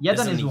one. Jeden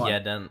Isn't is one.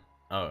 Jeden?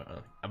 Oh,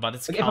 but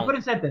it's Like, if I put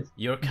in sentence,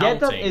 You're counting.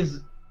 jedan is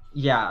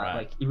Right.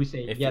 like if we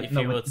say If yeah,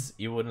 no, you but- would,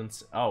 you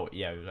wouldn't. Oh,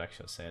 yeah, you would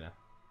actually say that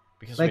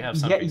because Like, we have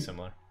something yeah,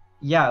 similar.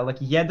 yeah, like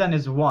jedan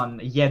is one.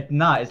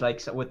 Jedna is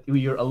like with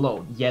you're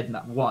alone.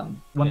 Jedna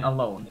one Yeah.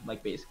 alone,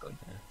 like basically.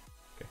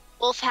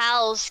 Wolf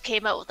Howls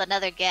came up with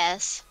another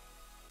guess.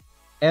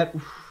 Er-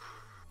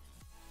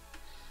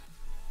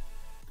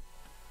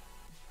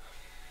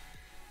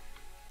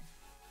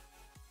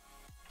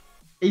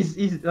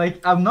 He's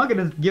like I'm not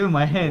gonna give him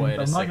a hint. Wait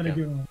a I'm not gonna second.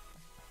 give him.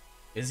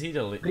 Is he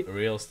the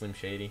real Slim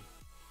Shady?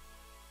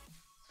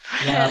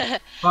 Yeah.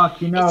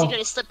 Fuck, you Is know. he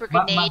gonna slip a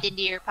my- grenade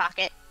into your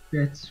pocket?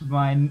 It's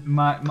my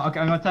okay,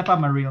 I'm gonna type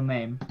out my real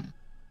name.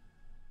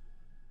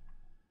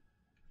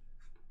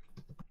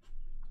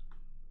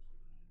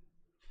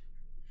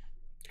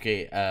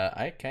 Okay,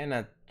 I'm kind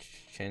of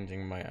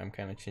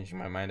changing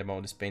my mind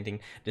about this painting.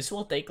 This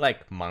will take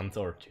like month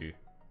or two.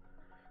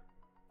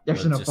 There's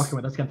Let's no just- fucking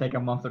way that's gonna take a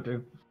month or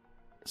two.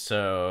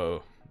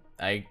 So,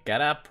 I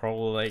gotta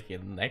probably like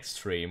in next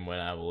stream when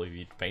I will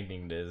be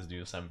painting this,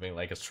 do something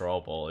like a straw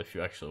ball if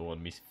you actually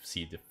want me to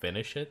see to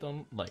finish it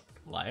on like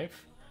live.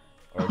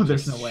 Or Oh,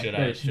 there's just, no way. should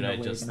There's I no way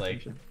you're just gonna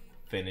like finish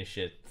finish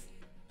it?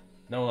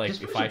 No, like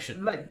Just if finish I it,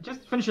 should. like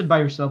just finish it by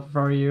yourself if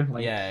I were you.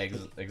 Like, Yeah,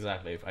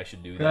 exactly. If I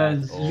should do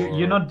that, because or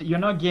you're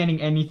not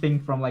gaining anything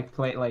from like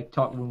play like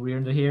talk when we're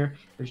into here.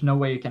 There's no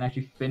way you can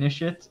actually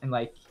finish it in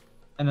like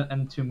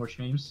and 2 more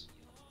streams.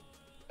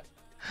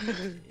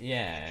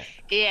 yeah,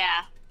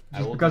 Yeah. I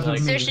will do, because of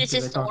like. me. Search because I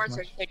just talk towards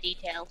too much. the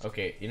details.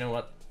 Okay, you know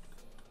what?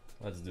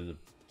 Let's do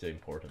the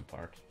important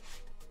part.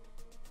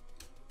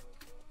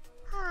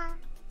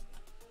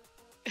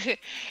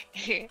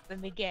 Let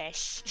me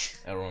guess.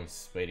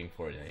 Everyone's waiting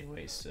for it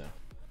anyway, so.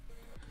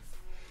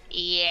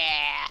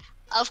 Yeah,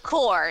 of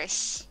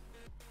course.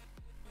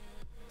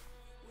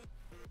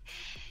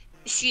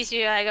 Excuse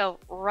me, I go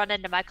run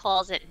into my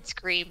closet and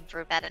scream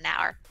for about an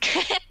hour.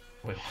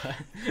 Wait,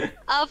 what?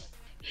 Of,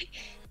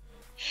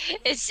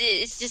 it's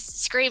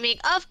just screaming.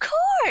 Of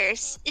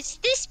course, it's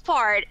this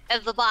part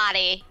of the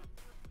body.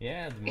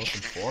 Yeah, the most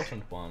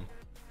important one.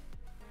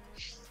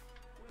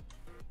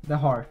 The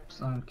heart.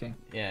 Okay.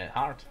 Yeah,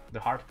 heart. The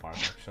heart part,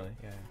 actually.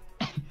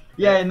 Yeah.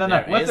 Yeah, no.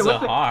 There What's is the, a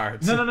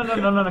heart.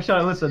 No. Shut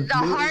up. Listen. The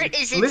heart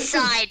is Listen-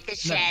 inside the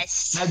no,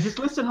 chest. Now just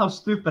listen how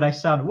stupid I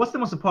sound. What's the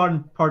most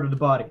important part of the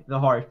body? The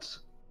heart.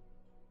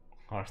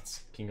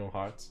 Hearts. King of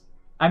Hearts.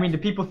 I mean, the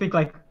people think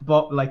like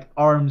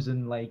arms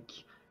and like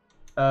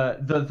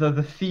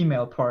the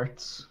female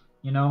parts,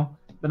 you know.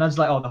 But that's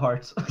like all the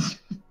hearts.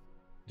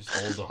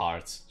 Just all the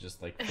hearts.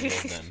 Just like 4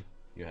 of them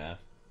you have.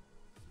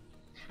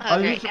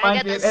 Okay, just I remind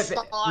got me- this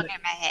song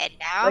in my head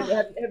now.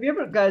 Like, have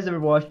you guys ever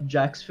watched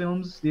Jack's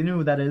films? Do you know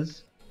who that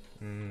is?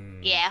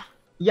 Yeah.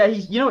 Yeah,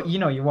 he's you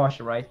know you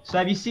watch it, right? So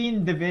have you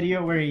seen the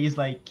video where he's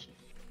like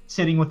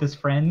sitting with his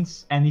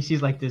friends and he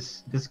sees like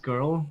this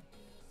girl?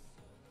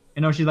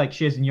 You know, she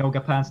has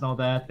yoga pants and all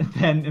that. And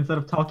then instead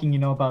of talking, you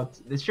know, about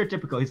it's sure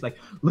typical, he's like,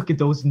 look at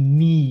those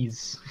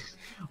knees,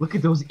 look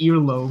at those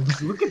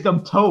earlobes, look at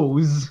them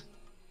toes.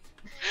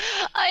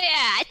 Oh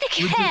yeah, I think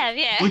Which I is- have.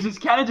 Yeah. Which is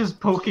kind of just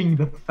poking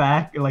the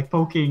fact, like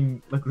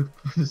poking, like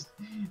just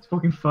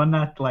poking fun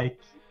at like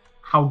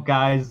how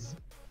guys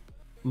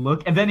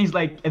look. And then he's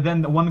like, and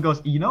then one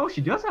goes, you know,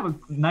 she does have a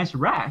nice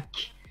rack.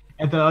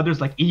 And the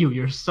other's like, ew,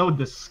 you're so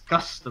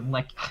disgusting.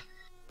 Like,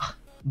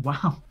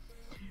 wow.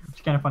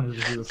 Which kind of fun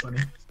is really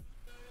funny.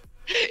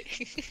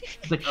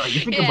 It's like, oh,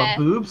 you think Yeah. about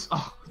boobs?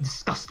 Oh,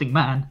 disgusting,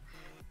 man.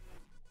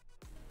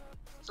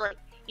 It's like,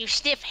 you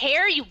sniff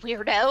hair, you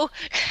weirdo.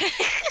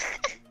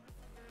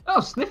 Oh,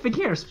 sniffing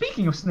here.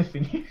 Speaking of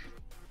sniffing here.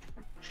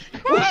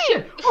 Oh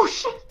shit! Oh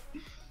shit!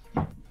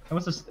 There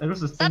was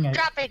this Stop thing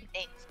dropping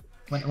things.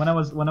 when I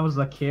was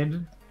a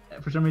kid.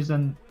 For some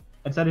reason,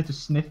 I decided to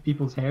sniff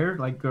people's hair,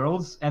 like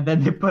girls, and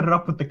then they put it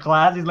up with the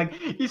class. He's like,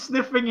 he's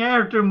sniffing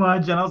hair too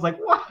much, and I was like,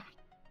 what?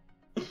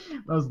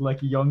 I was like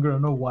younger. I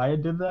don't know why I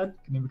did that.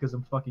 Maybe because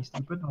I'm fucking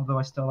stupid, although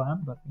I still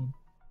am. But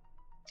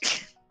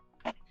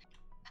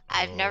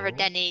I've never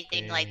done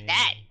anything like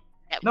that.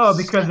 That no, was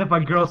because so- if a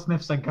girl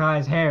sniffs a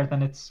guy's hair,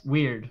 then it's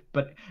weird.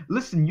 But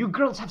listen, you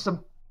girls have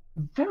some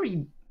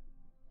very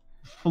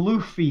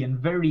floofy and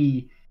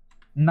very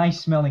nice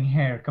smelling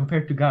hair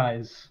compared to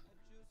guys.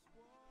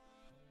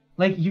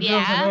 Like you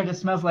girls have Yeah. hair that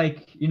smells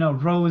like, you know,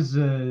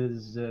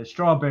 roses,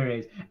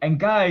 strawberries, and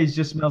guys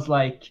just smells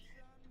like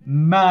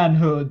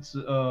manhood,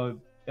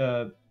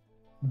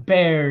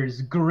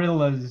 bears,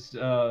 gorillas,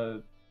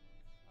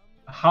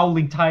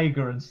 howling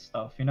tiger and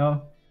stuff. You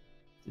know,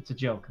 it's a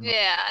joke.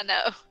 Yeah, I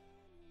know.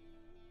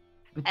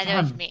 But I know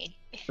what damn, you mean.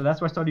 so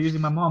that's why I started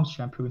using my mom's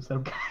shampoo instead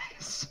of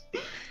guys.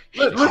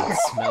 You Look, can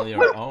smell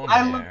your own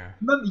I love- hair.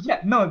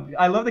 no,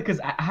 I love it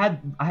because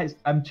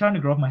I'm trying to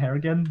grow up my hair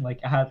again. Like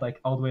I had like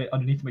all the way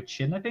underneath my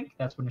chin. I think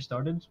that's when it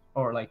started,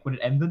 or like when it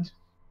ended.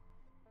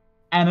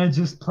 And I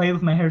just played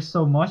with my hair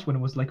so much when it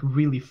was like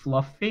really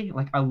fluffy.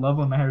 Like I love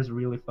when my hair is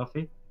really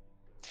fluffy.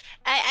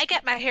 I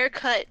got my hair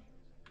cut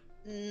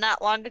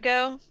not long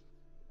ago.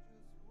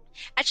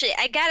 Actually,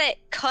 I got it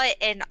cut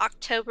in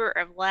October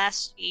of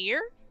last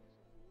year.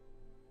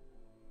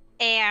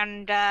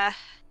 And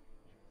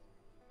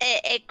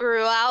it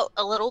grew out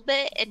a little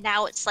bit, and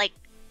now it's like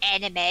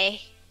anime.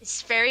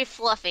 It's very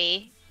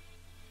fluffy.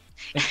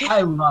 Like,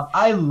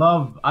 I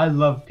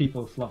love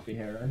people with fluffy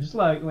hair. I just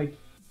like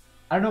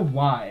I don't know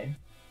why.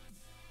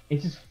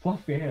 It's just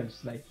fluffy hair.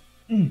 It's like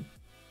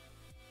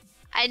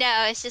I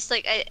know, it's just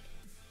like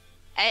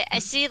I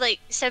see like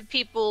some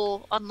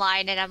people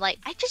online, and I'm like,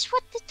 I just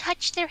want to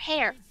touch their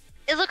hair.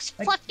 It looks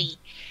Like- fluffy.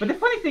 But the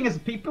funny thing is,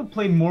 people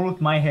play more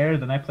with my hair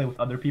than I play with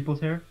other people's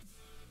hair.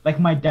 Like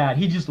my dad,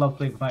 he just loves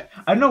playing with my.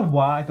 I don't know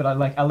why, but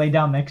I lay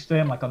down next to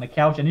him, like on the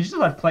couch, and he just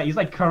like play. He's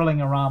like curling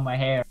around my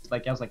hair.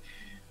 Like I was like,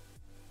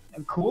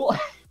 cool.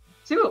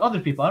 See with other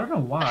people, I don't know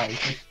why.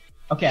 It's like,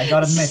 okay, I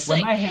gotta admit,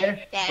 when my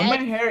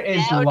hair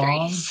is long,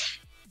 Boundaries.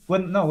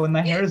 when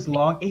my hair is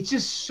long, it's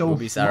just so.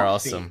 Boobies are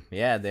fluffy. awesome.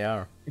 Yeah, they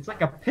are. It's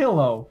like a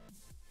pillow.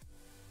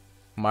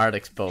 Mart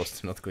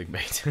exposed, not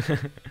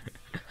clickbait.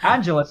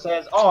 Angela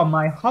says, "Oh,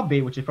 my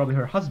hubby, which is probably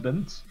her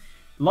husband,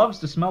 loves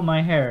to smell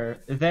my hair,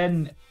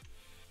 then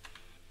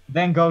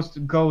goes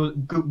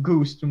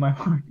to my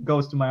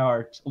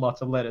heart.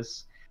 Lots of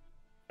lettuce.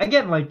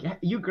 Again, like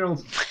you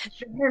girls,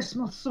 your hair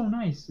smells so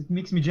nice. It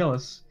makes me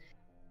jealous.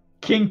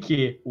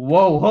 Kinky.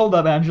 Whoa, hold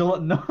up,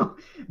 Angela. No,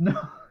 no.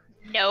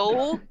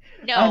 No,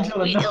 no,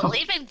 Angela, no.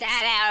 leaving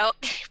that out,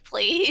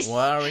 please.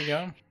 Where we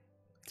go?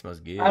 It smells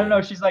good. I don't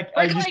know. She's like,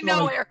 We're I just going feel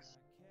nowhere.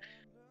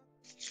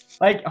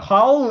 like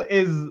Howl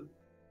is.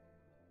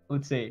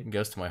 Let's see. It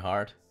goes to my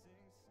heart.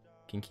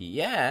 Kinky.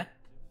 Yeah,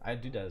 I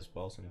do that as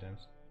well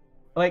sometimes.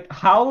 Like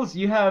Howls,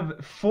 you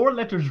have 4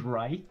 letters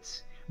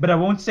right, but I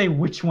won't say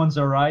which ones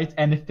are right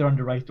and if they're in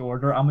the right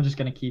order. I'm just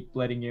gonna keep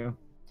letting you.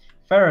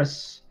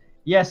 Ferris,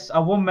 yes,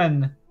 a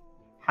woman,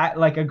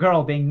 like a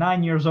girl being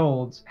 9 years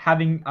old,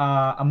 having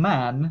a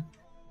man,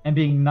 and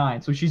being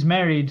 9. So she's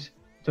married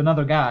to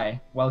another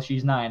guy while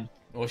she's 9.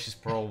 Well, she's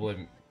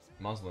probably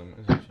Muslim,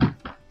 isn't she?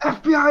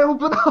 FBI,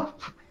 open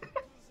up!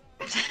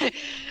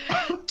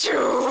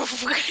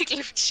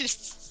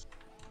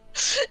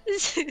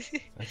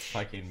 That's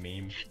fucking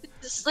meme.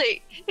 It's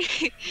like,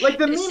 Like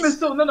the it's meme is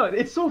so no,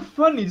 it's so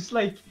funny. It's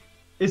like,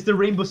 it's the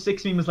Rainbow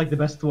Six meme is like the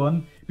best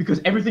one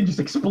because everything just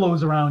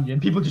explodes around you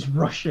and people just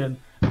rush in.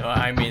 No,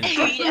 I mean,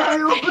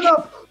 FBI, open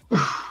up!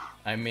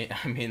 I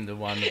mean the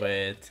one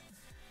with,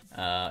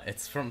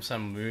 it's from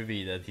some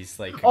movie that he's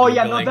like. Oh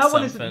yeah, no, Googling that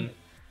one something. is.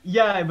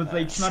 Yeah, but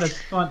like it's not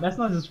as fun. That's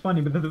not as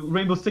funny. But the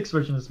Rainbow Six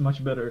version is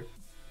much better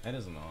That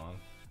is not.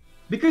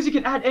 because you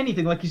can add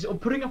anything. Like he's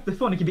putting up the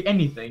phone, it can be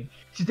anything.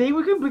 Today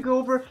we're gonna go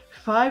over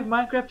 5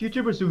 Minecraft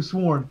YouTubers who've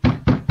sworn.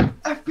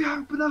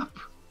 FBI, open up!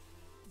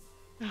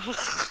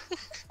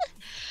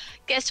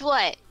 guess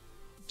what?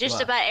 Just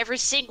What? about every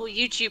single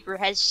YouTuber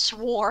has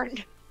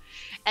sworn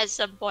at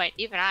some point.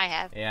 Even I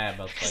have. Yeah,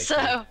 but like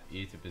So-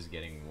 YouTube is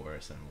getting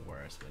worse and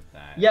worse with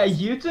that. Yeah,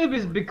 YouTube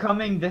is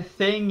becoming the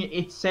thing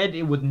it said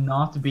it would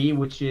not be,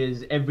 which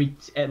is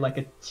like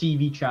a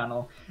TV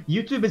channel.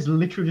 YouTube is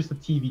literally just a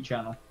TV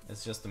channel.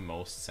 It's just the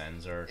most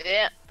censored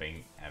Yeah.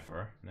 thing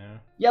ever now.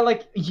 Yeah,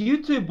 like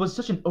YouTube was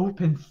such an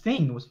open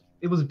thing.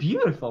 It was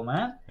beautiful,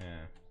 man. Yeah.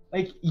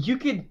 Like you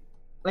could,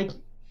 like,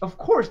 of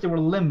course there were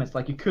limits.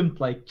 Like you couldn't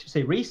like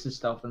say racist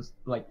stuff and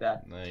like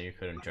that. No, you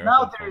couldn't jerk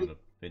Now off there on is- the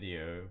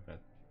video, but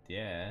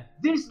yeah,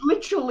 There's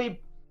literally.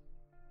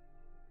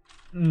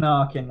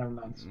 No, okay, never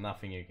mind.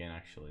 nothing you can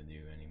actually do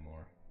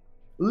anymore.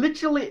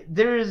 Literally,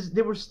 there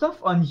was stuff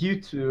on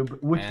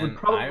YouTube which And would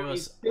probably. I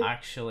was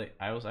actually,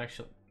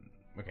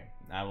 okay,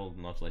 I will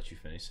not let you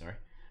finish, sorry.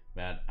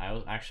 But I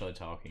was actually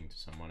talking to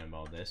someone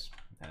about this,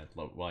 and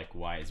like,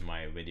 why is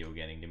my video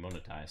getting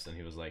demonetized? And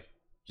he was like,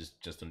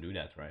 just don't do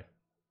that, right?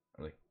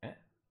 I'm like, eh?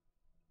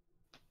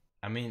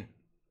 I mean,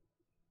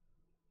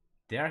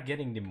 they are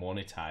getting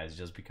demonetized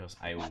just because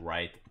I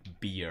write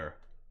beer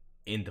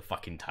in the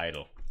fucking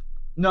title.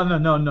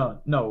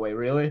 No way,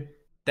 really?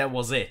 That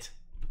was it.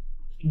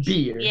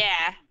 Beer.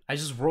 Yeah. I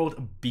just wrote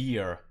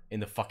beer in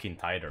the fucking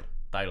title,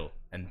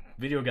 and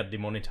video got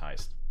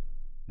demonetized.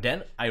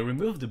 Then I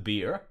removed the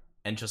beer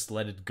and just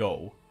let it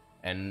go,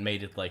 and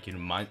made it like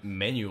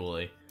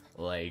manually,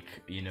 like,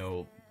 you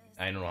know,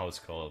 I don't know how it's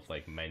called,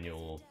 like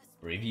manual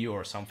review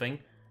or something,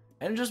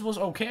 and it just was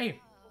okay.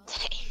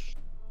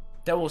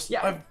 That was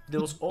Yeah,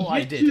 that was all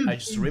I did. I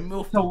just YouTube is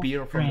removed the so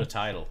beer from the strange.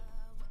 title.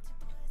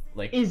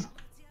 Like, Is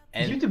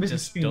and YouTube is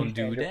just extremely don't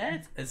do strange.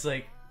 that. It's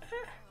like,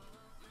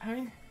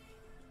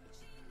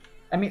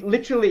 I mean,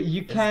 literally,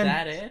 you is can.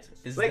 that it?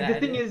 Is Like that the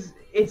thing it? is,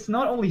 it's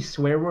not only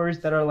swear words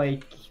that are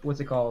like what's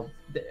it called,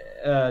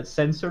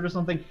 censored or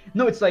something.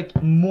 No, it's like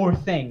more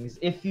things.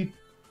 If you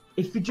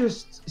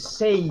just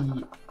say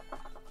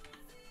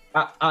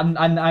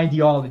an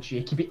ideology,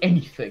 it could be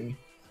anything,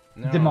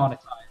 No.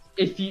 demonetized.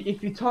 If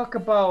you talk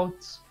about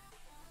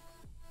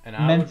And I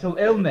would- mental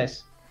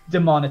illness,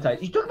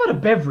 demonetized. You talk about a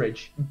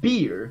beverage,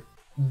 beer,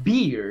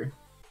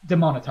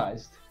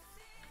 demonetized.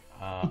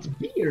 It's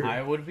beer.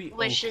 I would be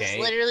Which okay.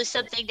 is literally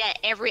something that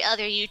every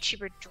other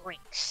YouTuber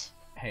drinks.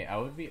 Hey, I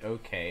would be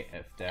okay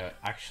if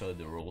actually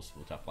the rules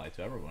would apply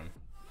to everyone.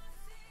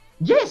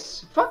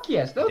 Yes, fuck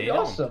yes, that would They be don't.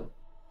 awesome.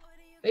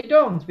 They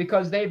don't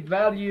because they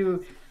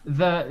value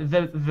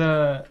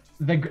their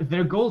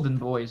golden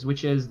boys,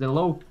 which is the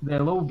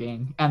low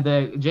gang and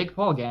the Jake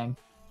Paul gang.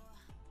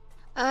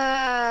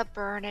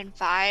 Burning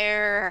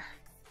fire.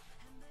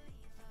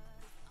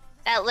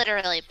 Not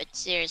literally, but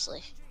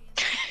seriously.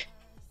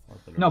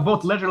 What the No,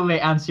 both rules? literally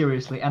and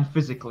seriously and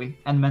physically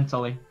and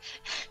mentally.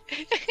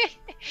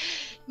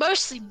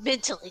 Mostly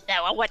mentally,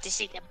 though. I want to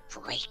see them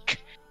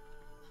break.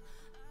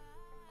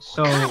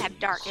 So, God, I'm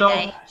dark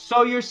today.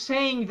 so you're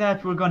saying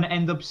that we're gonna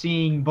end up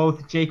seeing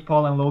both Jake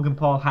Paul and Logan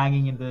Paul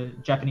hanging in the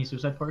Japanese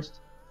Suicide Forest?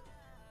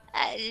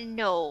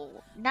 No,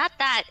 not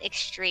that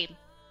extreme.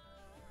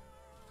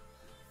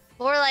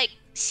 More like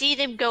see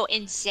them go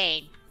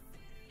insane.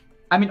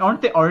 I mean,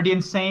 aren't they already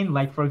insane?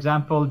 Like, for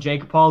example,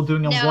 Jake Paul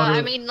doing a No, water.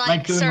 I mean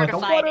like doing like a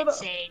certified water-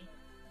 insane.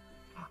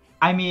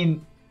 I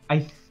mean, I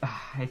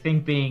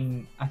think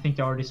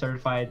they're already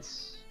certified.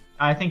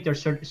 I think they're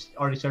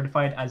already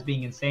certified as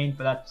being insane,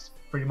 but that's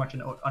pretty much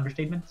an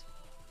understatement.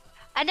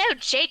 I know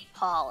Jake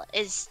Paul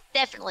is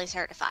definitely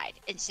certified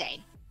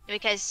insane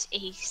because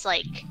he's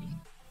like,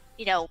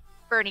 you know,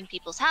 burning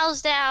people's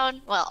houses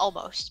down. Well,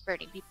 almost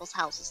burning people's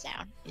houses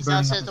down. He's Burning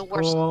also up the the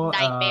worst school,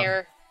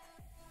 nightmare.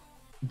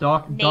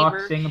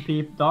 Neighbor.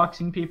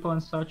 Doxing people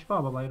and such.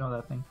 Blah blah blah. You know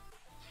that thing.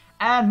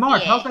 And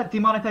Mark, how's that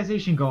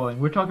demonetization going?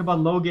 We're talking about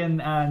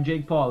Logan and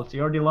Jake Paul. So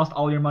you already lost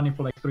all your money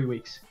for like 3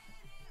 weeks.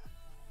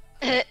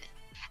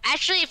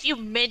 Actually, if you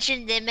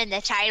mention them in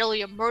the title,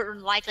 you're more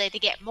than likely to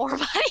get more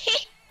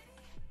money.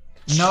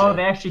 No,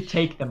 they actually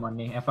take the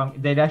money.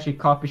 They'd actually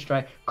copy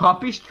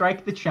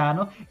strike the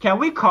channel. Can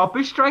we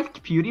copy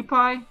strike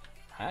PewDiePie?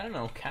 I don't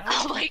know. Can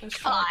Oh my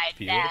god,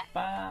 that.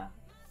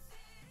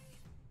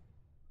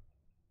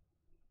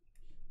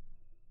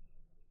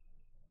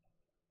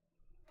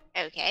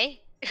 PewDiePie?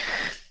 Okay.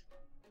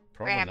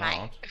 Probably Where am I?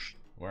 not.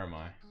 Where am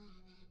I?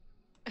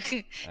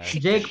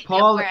 Jake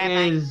Paul where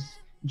am I?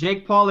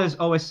 Jake Paul is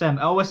OSM.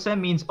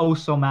 OSM means oh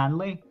so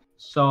manly.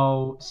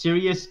 So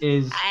Sirius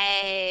is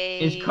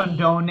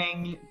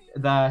condoning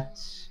that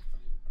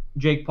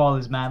Jake Paul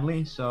is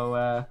manly.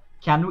 So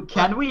can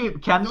we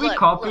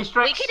copy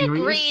strike we can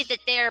Sirius? agree that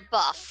they're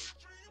buff.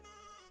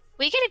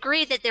 We can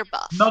agree that they're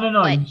buff. No.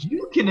 but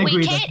You can agree.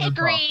 we that can't they're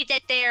agree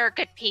that they're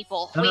good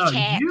people. buff. We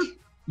can't.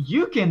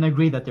 You can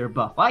agree that they're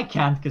buff. I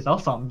can't because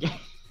also I'm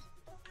gay.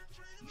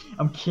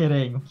 I'm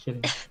kidding.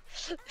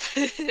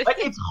 Like,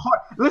 it's hard.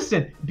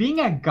 Listen,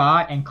 being a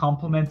guy and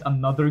compliment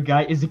another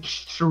guy is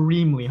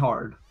extremely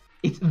hard.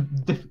 It's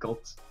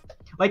difficult.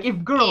 Like,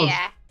 if girls,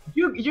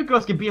 you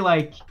girls can be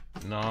like,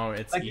 no,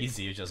 it's like,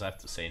 easy. You just have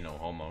to say no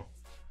homo.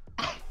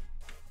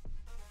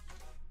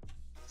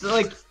 So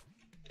like,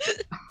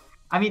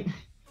 I mean,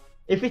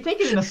 if we take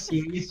it in a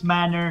serious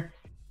manner,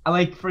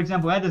 like for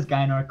example, I had this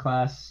guy in our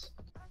class.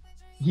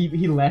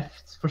 He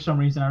left for some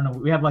reason. I don't know.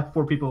 We have like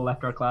 4 people who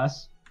left our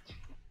class.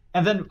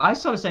 And then I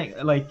started saying,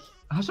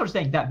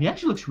 that he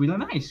actually looks really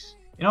nice.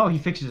 You know, he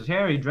fixes his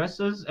hair, he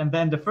dresses, and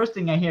then the first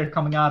thing I hear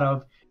coming out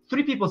of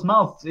 3 people's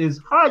mouths is,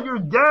 "Hi, you're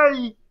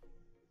gay."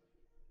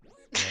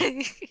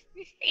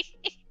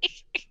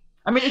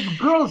 I mean, if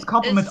girls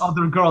compliment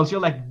other girls,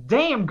 you're like,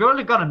 "Damn, girl,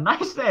 you got a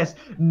nice ass."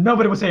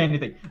 Nobody would say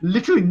anything.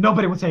 Literally,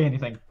 nobody would say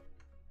anything.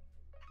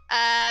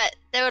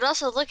 They would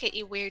also look at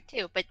you weird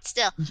too, but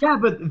still. Yeah,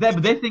 but they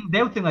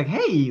would think like,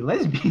 "Hey,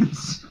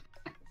 lesbians."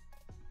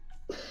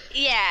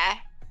 Yeah.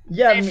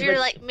 Yeah, but if you're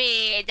like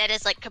me, that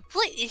is like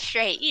completely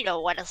straight, you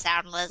don't want to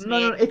sound lesbian.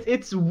 No,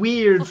 it's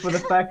weird for the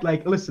fact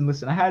like listen.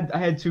 I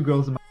had 2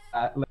 girls in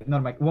my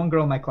one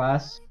girl in my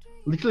class,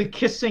 literally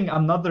kissing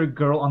another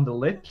girl on the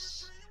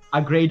lips,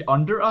 a grade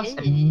under us,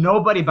 and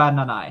nobody batted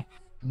an eye.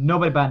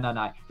 Nobody batted an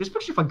eye. Just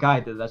picture if a guy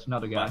did that's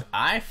another guy. But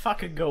I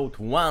fuck a goat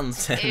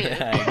once and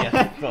I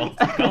get goat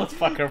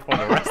fucker for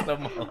the rest of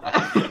my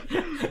life.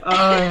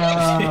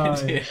 Oh,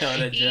 Do you know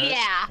the joke?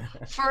 Yeah,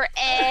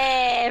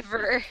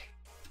 forever.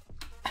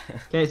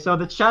 Okay, so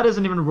the chat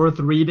isn't even worth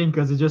reading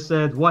because it just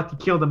said, "What? He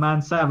killed a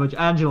man savage."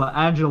 Angela,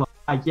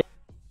 yeah.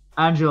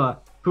 Angela,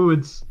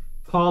 Poods,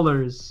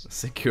 Paulers.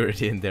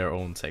 Security in their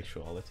own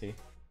sexuality.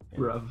 Yeah.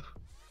 Bruv.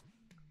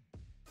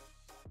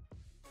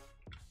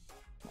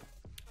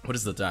 What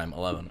is the time?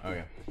 11.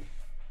 Okay.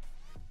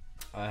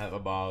 I have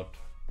about...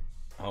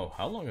 Oh,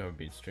 how long have I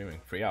been streaming?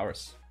 3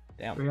 hours.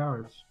 Damn. 3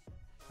 hours.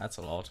 That's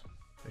a lot.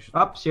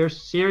 Up,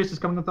 Sirius is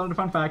coming with another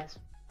fun fact.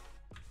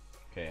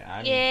 Okay,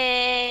 I'm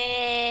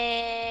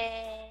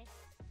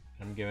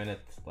giving it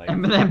like...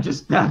 Eminem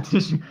just stabbed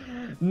his...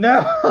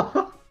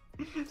 No!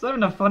 It's not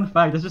even a fun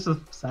fact, it's just a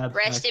sad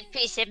Rest fact. in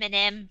peace,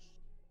 Eminem.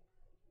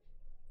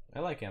 I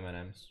like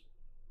M&M's.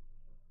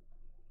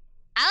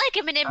 I like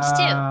M&M's too,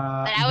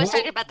 but I was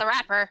talking about the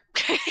rapper.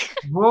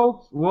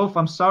 Wolf,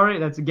 I'm sorry,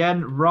 that's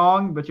again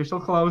wrong, but you're still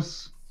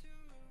close.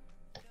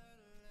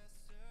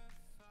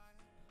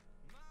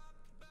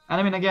 And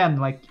I mean, again,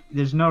 like,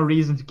 there's no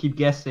reason to keep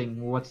guessing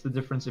what's the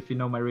difference if you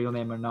know my real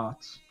name or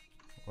not.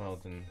 Well,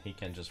 then he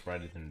can just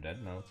write it in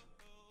Dead Note.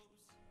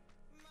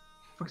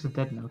 What's a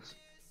Dead Note?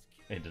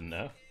 I didn't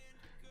know.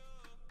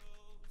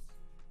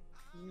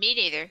 Me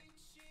neither.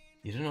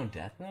 You don't know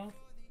Death Note?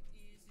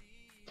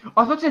 Oh,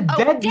 I thought it said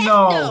Dead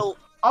Note!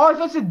 Oh, I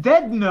thought it said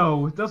Dead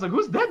Note! I was like,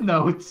 who's Dead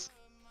Note?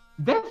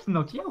 Death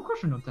Note? Yeah, of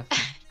course we know Death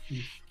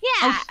Note.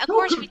 Yeah, of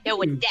course we know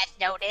what Death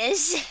Note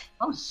is.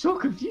 I was so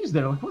confused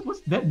there. Like,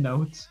 what's Dead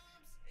Note?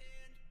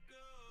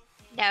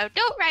 No,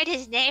 don't write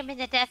his name in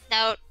the Death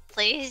Note,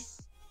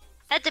 please.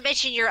 Not to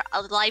mention your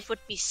life would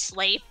be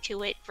slave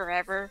to it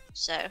forever,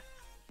 so...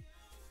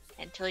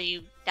 Until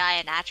you die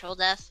a natural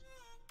death.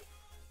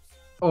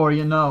 Or,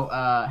 you know,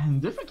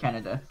 different kind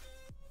of death.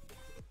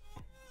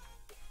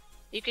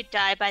 You could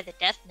die by the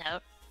Death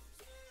Note.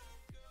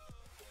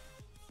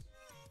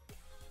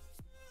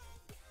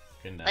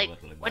 Like,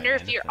 wonder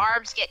if your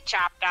arms get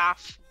chopped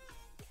off.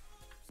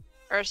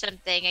 Or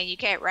something, and you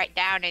can't write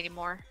down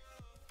anymore.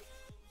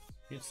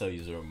 You can still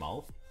use your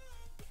mouth.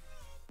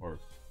 Or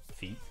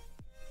feet.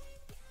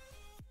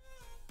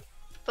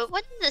 But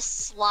wouldn't the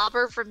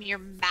slobber from your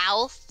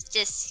mouth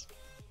just...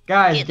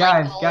 Guys,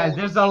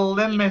 there's a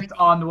limit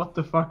on what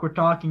the fuck we're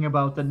talking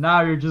about, and now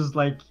you're just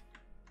like...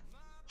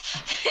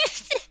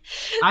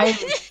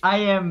 I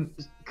am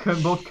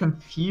both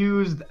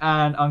confused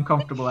and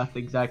uncomfortable at the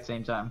exact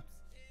same time.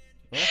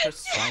 We're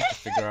just trying to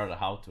figure out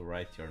how to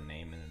write your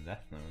name in a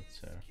Death Note,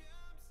 so...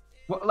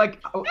 What,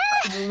 like,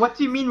 what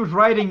do you mean with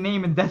writing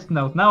name in Death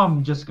Note? Now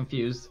I'm just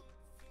confused.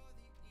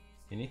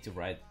 You need to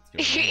write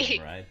your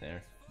name right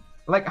there.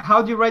 Like,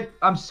 how do you write?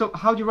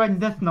 How do you write in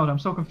Death Note? I'm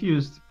so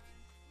confused.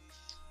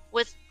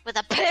 With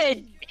a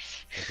pen.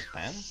 With a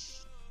pen?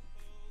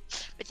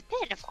 With a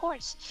pen, of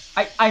course.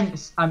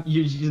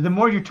 The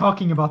more you're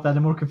talking about that,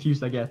 the more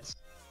confused I get.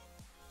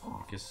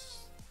 Because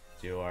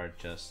you are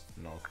just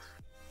not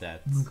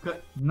that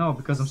No,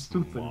 because I'm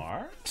stupid.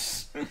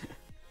 smart?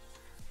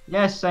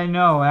 Yes, I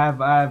know.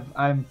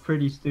 I'm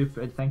pretty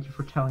stupid. Thank you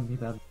for telling me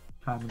that.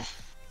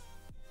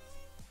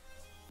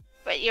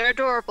 But you're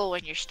adorable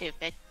when you're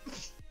stupid.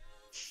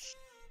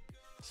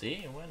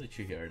 See? Where did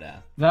you hear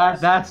that?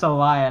 That's a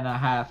lie and a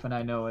half, and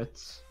I know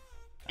it.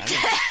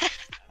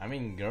 I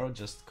mean, girl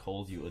just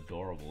called you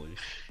adorable.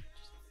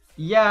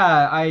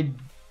 Yeah,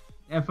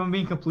 if I'm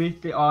being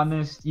completely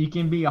honest, you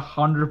can be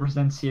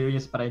 100%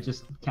 serious, but I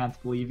just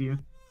can't believe you.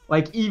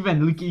 Like,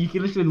 even, you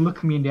can literally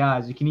look me in the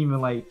eyes. You can even,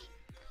 like,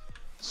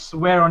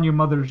 swear on your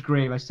mother's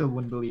grave. I still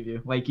wouldn't believe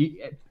you. Like,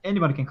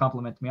 anybody can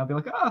compliment me. I'll be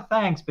like, oh,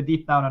 thanks, but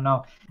deep down I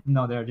know.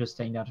 No, they're just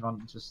saying that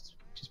wrong just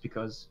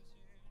because.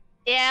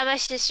 Yeah, my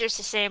sister's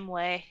the same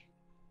way.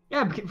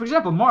 Yeah, for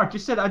example, Mark, you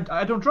said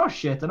I don't draw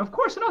shit, and of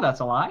course I know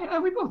that's a lie.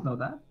 We both know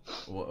that.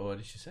 What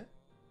did you say?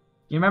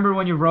 You remember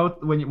when you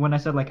wrote when I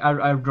said like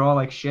I draw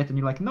like shit, and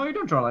you're like, no, you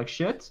don't draw like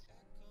shit.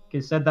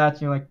 You said that,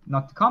 and you're like,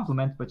 not to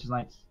compliment, but just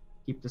like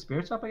keep the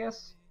spirits up, I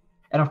guess.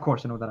 And of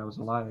course I know that I was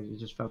a liar. You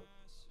just felt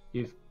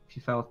you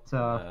felt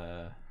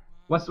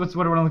what's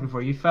what am I looking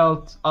for? You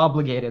felt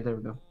obligated. There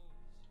we go.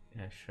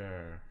 Yeah,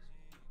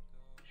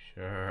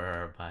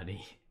 sure,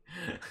 buddy.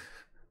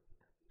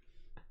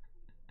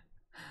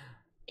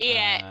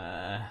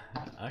 Yeah.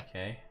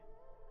 Okay.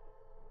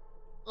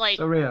 Like.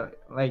 So real,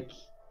 like,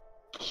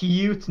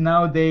 cute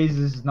nowadays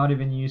is not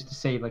even used to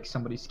say like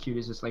somebody's cute.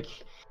 It's just like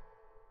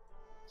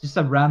just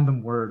a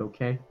random word,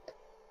 okay?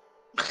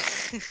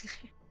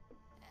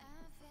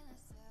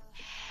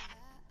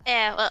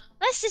 Yeah, well,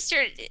 my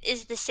sister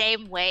is the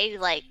same way.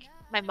 Like,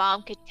 my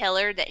mom could tell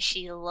her that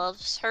she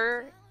loves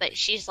her, but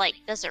she's like,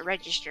 doesn't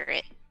register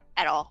it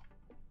at all.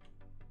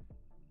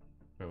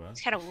 Wait, what?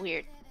 It's kind of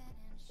weird.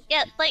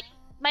 Yeah, like,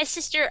 my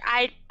sister,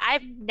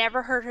 I've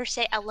never heard her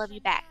say, I love you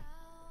back.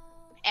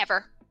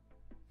 Ever.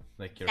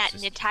 Like your That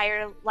sister.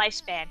 entire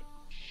lifespan.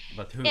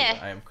 But who? Yeah.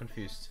 I am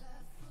confused.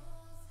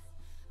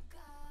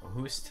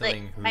 Who's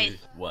telling Like, who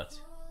what?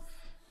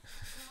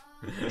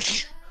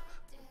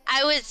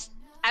 I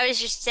was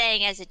just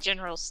saying as a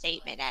general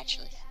statement,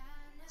 actually.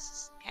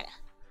 Kind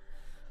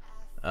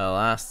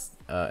of.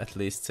 At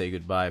least say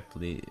goodbye,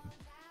 please.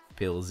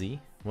 Pilsy.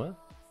 What?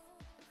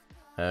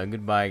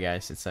 Goodbye,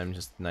 guys. Since I'm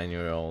just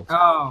 9-year-old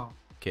Oh,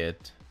 kid.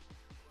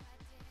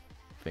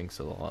 Thanks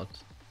a lot.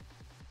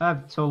 I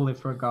totally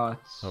forgot.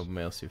 Hope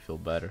makes you feel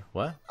better.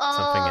 What?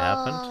 Something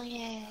happened? Oh,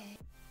 yeah.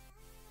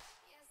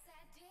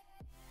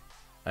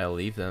 I'll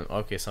leave them.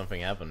 Okay,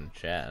 something happened in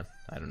chat.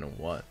 I don't know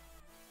what.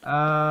 Let's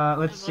I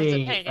wasn't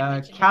see. paying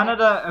attention to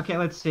Canada. Okay,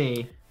 let's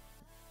see.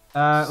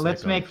 Let's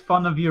Second. make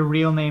fun of your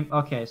real name.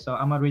 Okay, so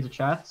I'm gonna read the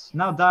chat.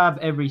 Now dab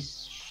every.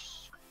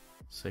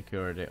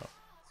 Security.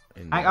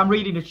 I'm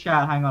reading the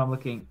chat. Hang on, I'm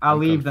looking. I'll I'm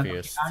leave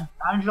confused. them.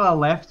 Angela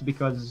left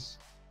because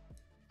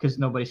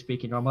nobody's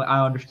speaking normally.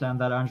 I understand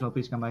that. Angela,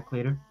 please come back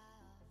later.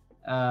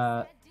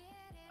 The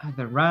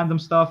random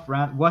stuff.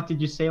 What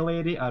did you say,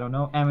 lady? I don't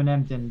know.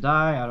 Eminem didn't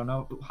die. I don't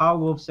know. How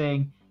Wolf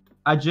saying,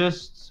 I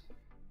just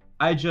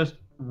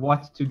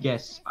what to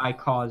guess. I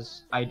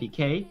cause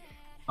IDK.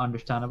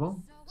 Understandable.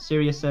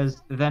 Sirius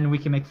says, then we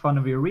can make fun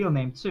of your real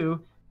name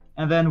too.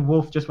 And then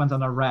Wolf just went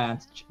on a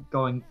rant,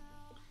 going,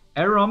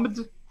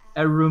 erumd,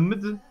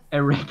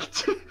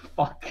 erect.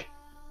 Fuck.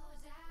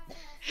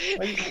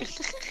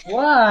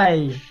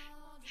 Why?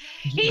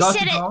 He Got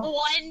said to it know?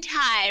 one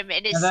time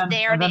and it's And then-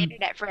 there on and the then-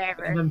 internet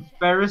forever. And then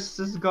Ferris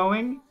is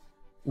going,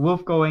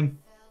 Wolf going,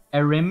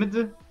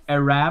 erammed, I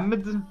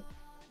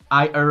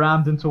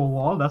rammed into a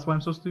wall. That's why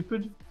I'm so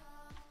stupid.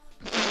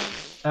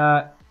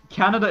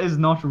 Canada is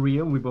not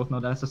real. We both know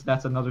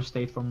that's another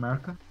state from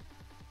America.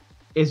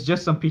 It's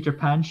just some Peter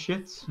Pan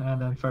shit.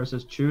 And then Ferris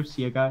says, true.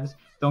 See you guys.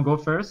 Don't go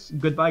first.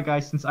 Goodbye,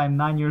 guys. Since I'm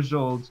 9 years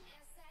old,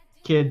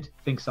 kid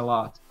thinks a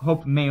lot.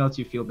 Hope males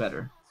you feel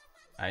better.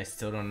 I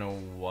still don't know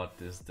what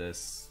is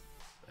this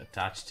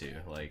attached to.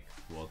 Like,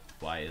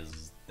 why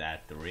is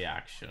that the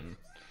reaction?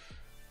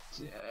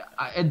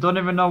 I don't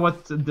even know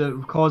what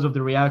the cause of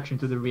the reaction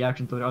to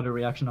the other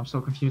reaction. I'm so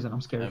confused and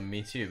I'm scared.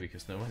 Me too,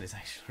 because no one is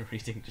actually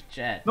reading the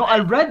chat. No, I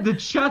read the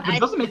chat, but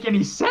it doesn't make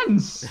any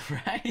sense.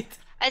 Right?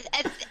 I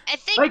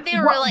think Like, they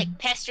were what- like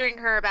pestering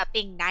her about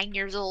being 9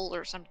 years old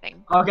or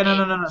something. Okay,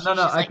 no. And she's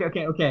just like,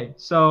 Okay.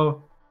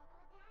 So,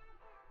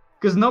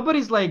 because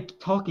nobody's like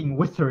talking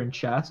with her in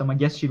chat, so I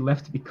guess she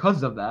left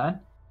because of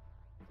that.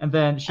 And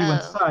then she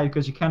went Oh. side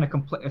because she kind of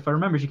complained. If I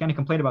remember, she kind of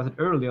complained about it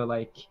earlier,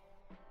 like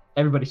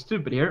everybody's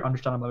stupid here.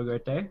 Understandable,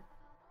 great day.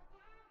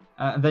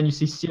 And then you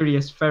see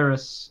Sirius,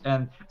 Ferris,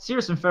 and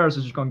Sirius and Ferris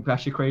are just going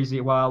batshit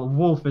crazy while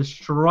Wolf is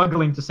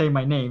struggling to say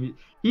my name.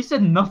 He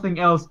said nothing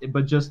else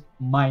but just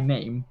my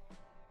name.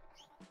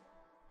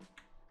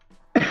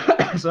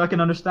 So I can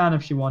understand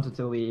if she wanted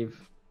to leave.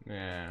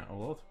 Yeah, a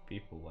lot of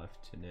people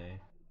left today.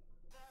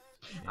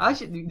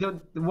 Actually,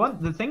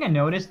 the thing I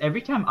noticed,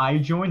 every time I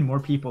join, more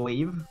people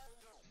leave.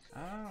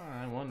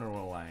 I wonder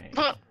why.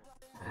 I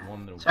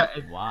wonder So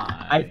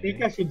why. I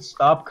think I should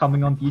stop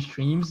coming on these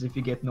streams if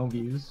you get no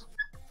views.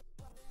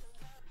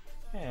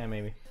 Yeah,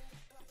 maybe.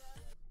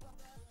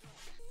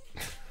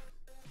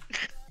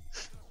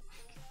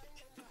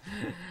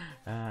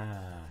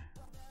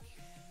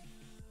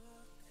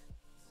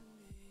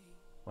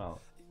 Well,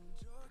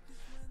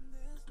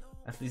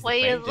 at least Well, the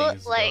you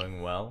painting's look like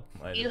going well.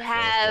 You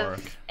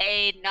have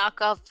a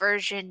knockoff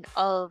version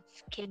of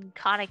King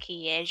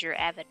Kaneki as your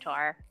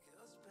avatar.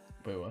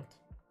 Wait, what?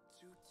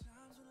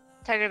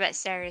 Talking about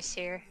Cyrus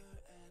here.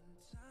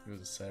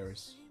 Who's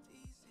Cyrus?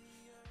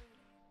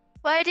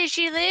 Why did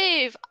she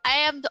leave? I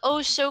am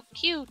oh so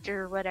cute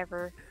or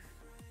whatever.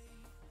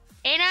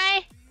 Ain't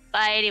I?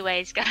 But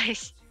anyways,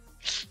 guys.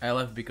 I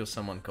left because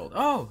someone called.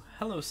 Oh,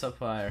 hello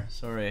Sapphire.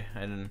 Sorry,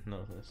 I didn't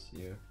notice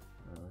you.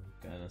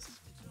 Kind of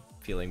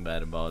feeling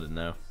bad about it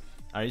now.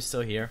 Are you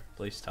still here?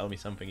 Please tell me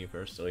something if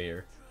you're still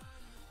here.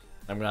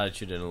 I'm glad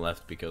that you didn't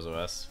left because of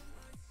us.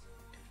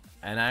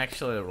 And I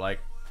actually like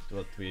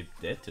what we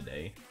did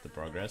today. The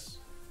progress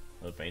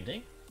of the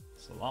painting.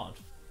 It's a lot.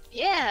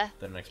 Yeah,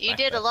 Didn't you expect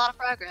did that. a lot of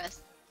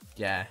progress.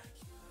 Yeah.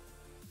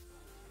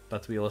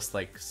 But we lost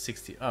like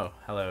 60. Oh,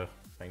 hello.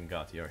 Thank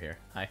God you're here.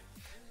 Hi.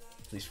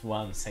 At least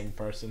one sane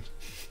person.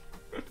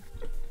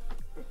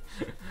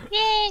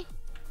 Yay!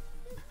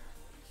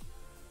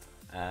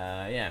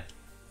 Yeah.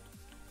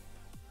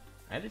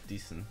 I did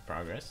decent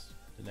progress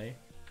today.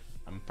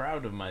 I'm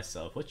proud of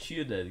myself. What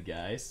you did,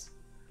 guys?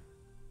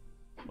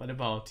 What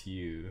about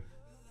you,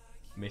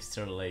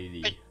 Mr.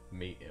 Lady?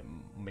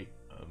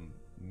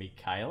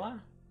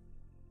 Michaela?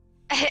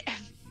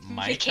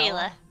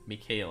 Michaela.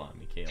 Michaela.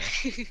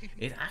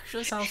 It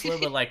actually sounds a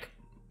little bit like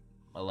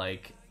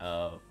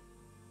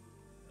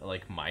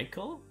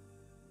Michael,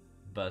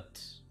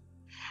 but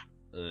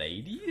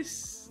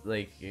ladies,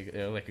 like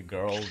a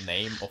girl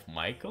name of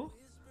Michael,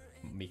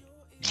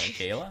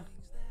 Michaela.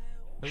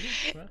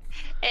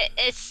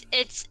 It's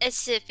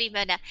a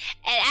female now.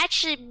 It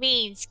actually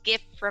means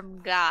gift from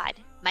God.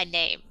 My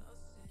name.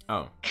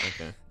 Oh,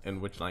 okay.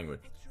 In which language?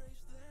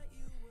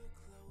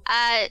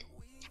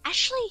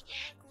 Actually,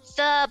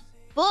 the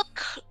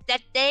book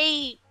that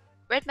they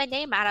read my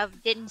name out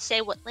of didn't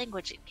say what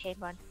language it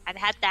came on. I'd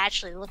have to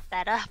actually look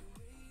that up.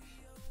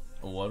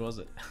 What was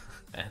it?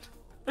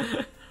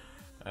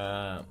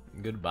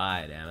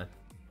 Goodbye, damn it.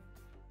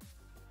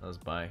 That was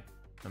bye.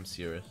 I'm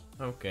serious.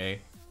 Okay.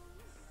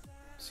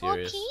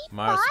 Serious. Okay,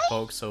 Mars bye.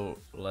 spoke so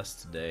less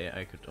today.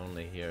 I could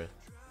only hear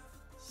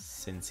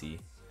Cincy.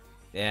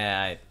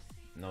 Yeah,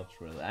 not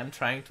really. I'm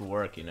trying to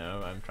work, you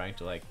know. I'm trying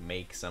to like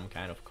make some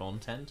kind of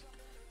content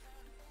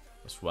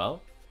as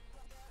well.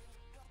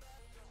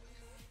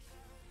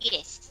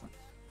 Yes.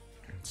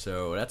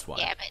 So that's why.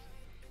 Yeah,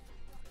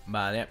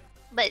 But yeah.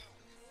 but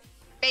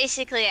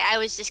basically, I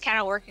was just kind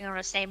of working on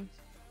the same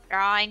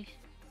drawing.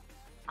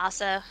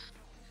 Also,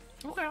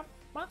 Okay.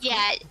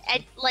 yeah,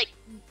 like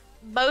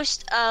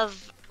most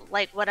of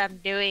like what I'm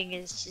doing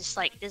is just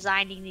like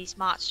designing these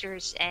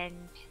monsters and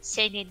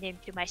sending them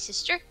to my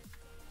sister,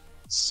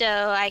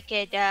 so I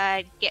could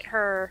get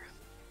her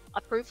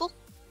approval,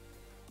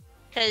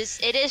 because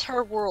it is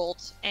her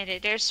world and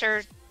it is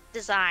her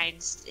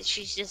designs.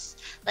 She's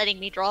just letting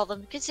me draw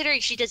them,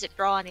 considering she doesn't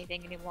draw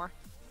anything anymore.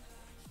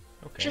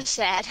 Okay. Just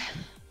sad.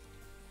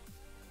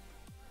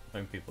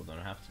 When people don't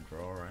have to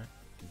draw, right?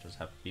 You just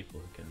have people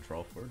who can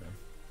draw for them.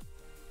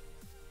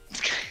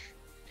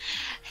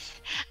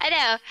 I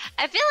know.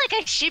 I feel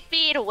like I should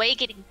be in a way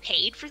getting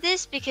paid for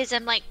this, because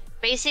I'm like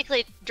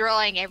basically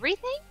drawing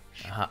everything.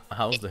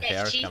 How's the that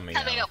hair she's coming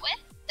coming out? up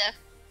with.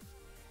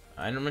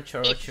 I'm not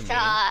sure what you It's mean.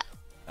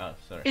 Oh,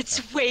 sorry.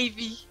 it's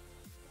wavy.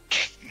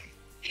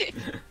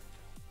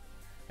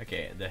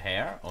 Okay, the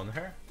hair on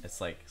her, it's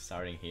like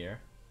starting here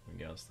and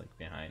goes like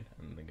behind,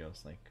 and then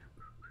goes like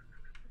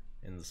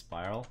in the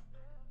spiral,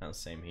 and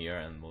same here,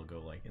 and we'll go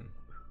like in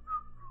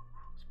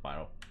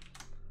spiral.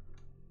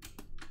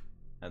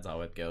 That's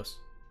how it goes.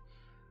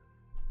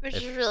 Which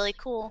is really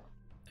cool.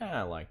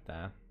 Yeah, I like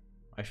that.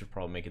 I should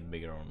probably make it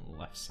bigger on the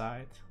left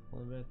side a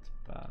little bit,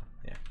 but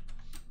yeah.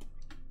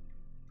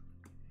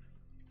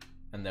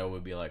 And there will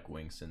be like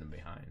wings in the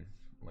behind,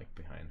 like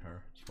behind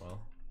her as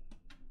well.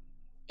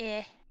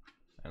 Yeah.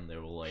 And they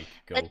will like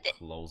go But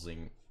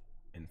closing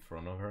in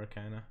front of her,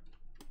 kind of.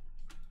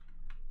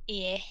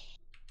 Yeah.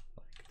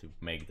 Like to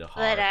make the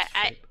heart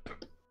shape.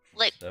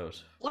 Like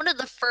Those. one of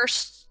the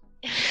first.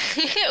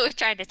 We're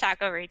trying to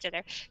talk over each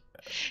other.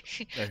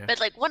 Okay.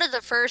 But like one of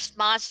the first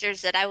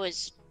monsters that I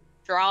was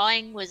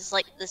drawing was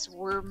like this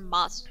worm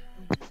monster.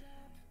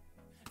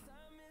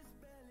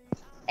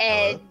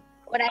 And Hello?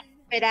 when I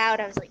put it out,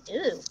 I was like,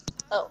 "Ooh,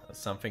 oh,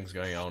 Something's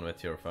going on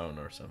with your phone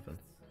or something.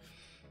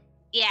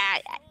 yeah."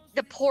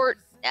 the port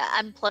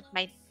unplugged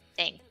my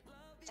thing.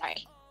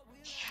 Sorry.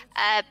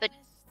 But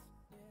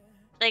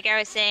like I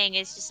was saying,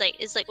 it's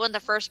like one of the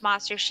first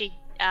monsters she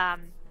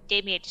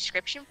gave me a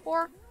description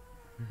for,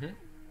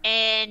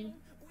 and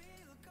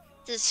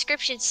the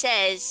description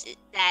says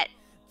that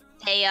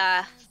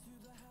they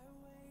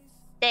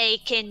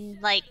can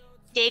like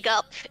dig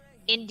up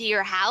into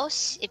your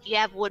house if you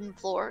have wooden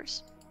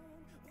floors.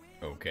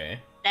 Okay.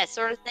 That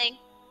sort of thing.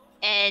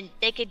 And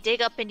they could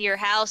dig up into your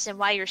house, and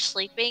while you're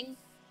sleeping,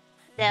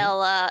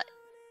 they'll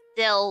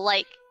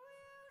like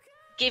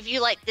give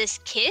you like this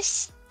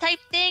kiss type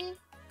thing.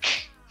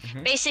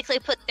 Basically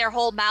put their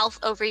whole mouth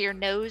over your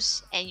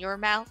nose and your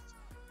mouth,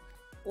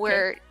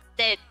 where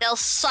they'll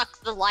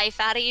suck the life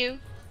out of you.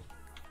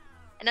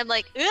 And I'm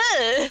like,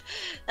 ugh,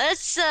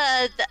 that's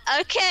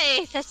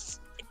okay, that's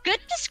a good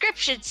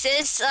description,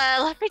 sis.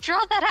 Let me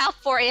draw that out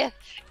for you.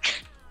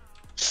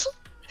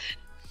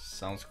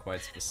 Sounds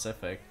quite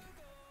specific.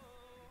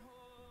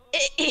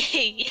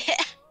 Yeah.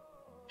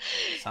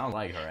 Sounds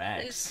like her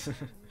ex.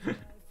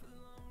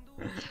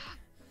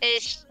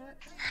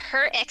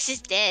 Her ex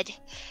is dead.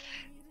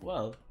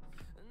 Well,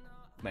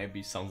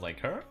 maybe sounds like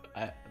her.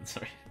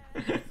 Sorry.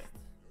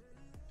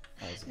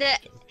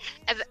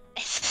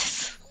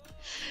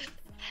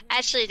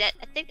 Actually, I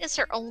think that's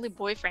her only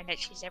boyfriend that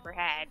she's ever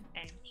had,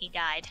 and he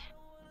died.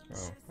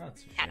 Oh,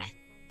 that's a Kinda. shame.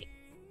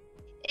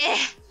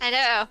 Yeah, I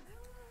know.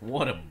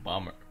 What a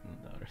bummer.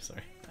 No,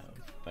 sorry.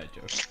 Bad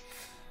joke.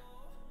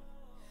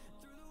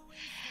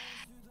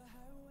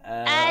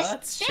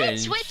 Let's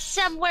change. Went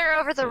somewhere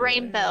over the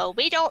rainbow.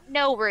 We don't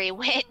know where he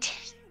went.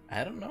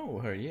 I don't know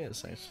where he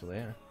is, actually,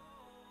 yeah.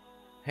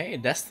 Hey,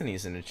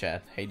 Destiny's in the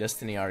chat. Hey,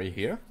 Destiny, are you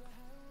here?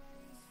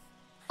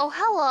 Oh,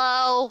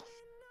 hello.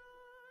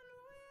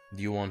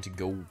 Do you want to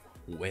go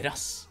with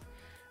us?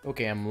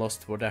 Okay, I'm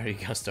lost. What are you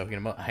guys talking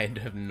about? I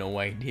have no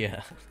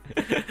idea.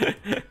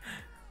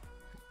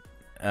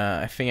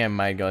 I think I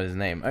might got his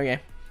name. Okay.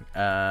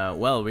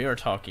 Well, we were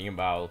talking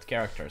about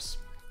characters.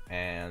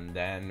 And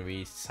then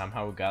we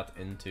somehow got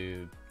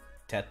into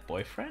Ted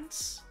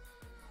boyfriends?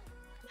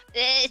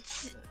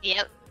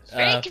 Yep. It's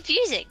very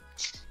confusing.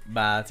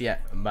 But we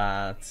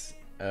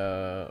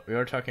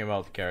were talking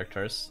about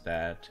characters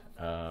that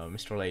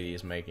Mr. Lady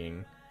is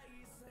making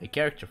a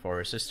character for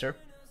her sister.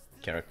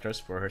 Characters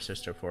for her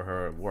sister for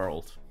her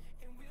world.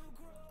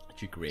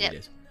 She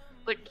created.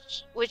 Yep.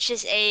 Which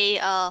is a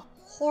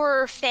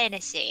horror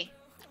fantasy.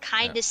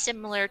 Kind of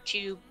similar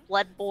to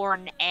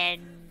Bloodborne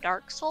and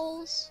Dark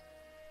Souls.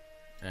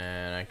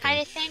 And I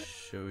can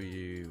show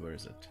you, where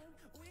is it?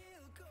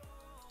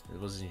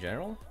 It was in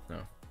general? No.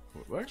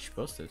 Where did you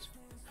post it?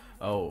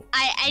 Oh,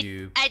 I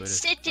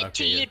sent it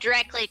to you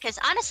directly, because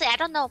honestly, I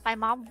don't know if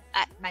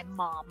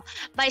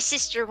my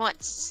sister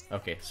wants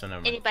so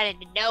never mind. Anybody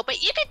to know,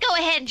 but you could go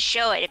ahead and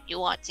show it if you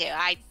want to.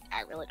 I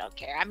really don't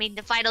care. I mean,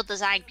 the final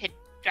design could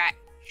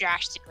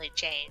drastically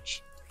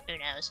change. Who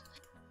knows?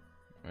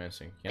 I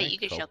see. Can I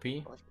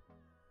copy?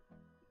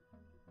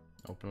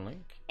 Open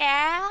link?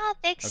 Yeah, I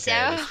think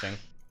so. This thing.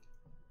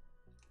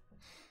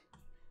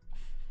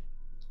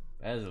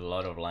 That is a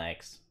lot of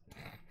likes.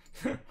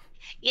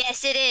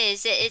 Yes, it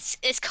is.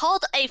 It's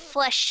called a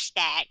flesh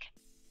stag.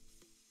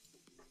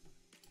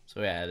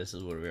 So yeah, this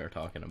is what we are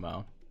talking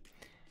about.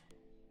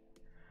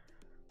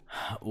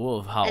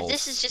 Wolf Howls.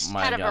 This is just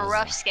kind of a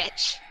rough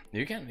sketch.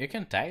 You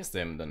can text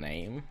him the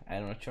name.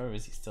 I'm not sure if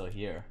he's still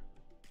here.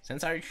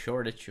 Since are you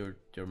sure that your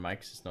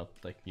mic is not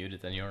like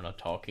muted and you're not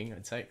talking?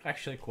 It's like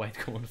actually quite a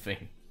common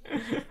thing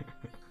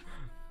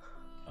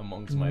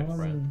amongst my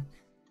friends.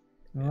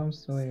 No, I'm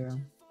still here.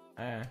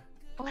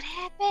 What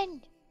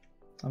happened?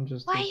 I'm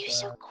just. Why are you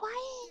so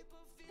quiet?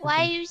 Why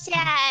are you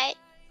sad?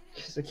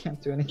 Because I can't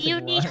do anything. You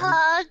right. need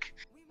hug.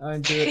 I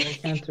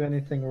can't do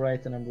anything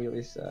right, and I'm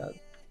really sad.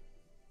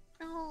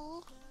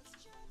 Oh.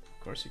 Of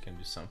course, you can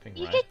do something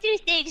You right. can do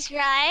things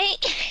right.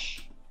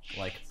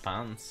 Like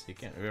pants, you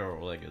can. We're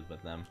really good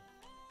with them.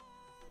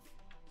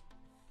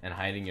 And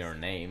hiding your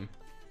name,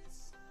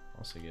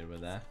 also good with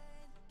that.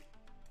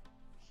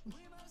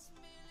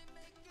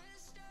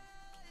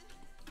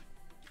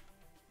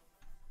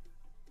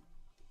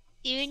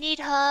 You need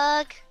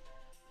hug.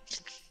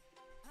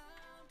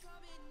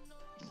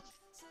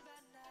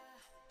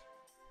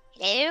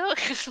 Hello?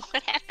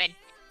 What happened?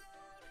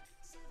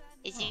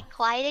 Is he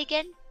quiet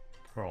again?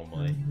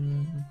 Probably.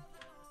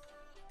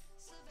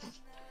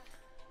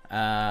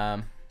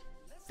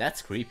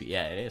 That's creepy.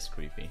 Yeah, it is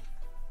creepy.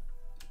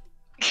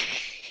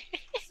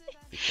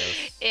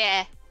 Because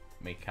yeah.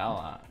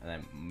 Michaela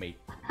and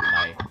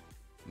Michaela?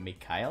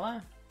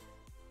 Michaela,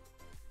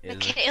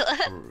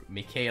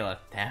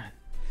 damn it.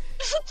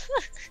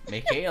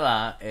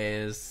 Michaela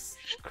is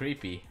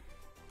creepy.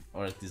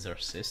 Or these are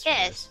sisters.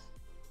 Yes.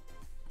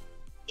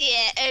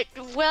 Yeah,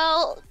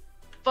 well,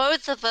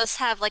 both of us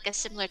have like a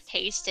similar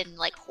taste in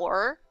like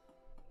horror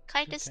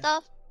kind of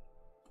stuff.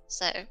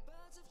 So,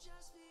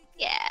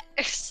 yeah.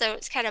 So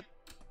it's kind of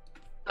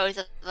both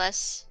of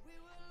us.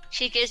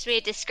 She gives me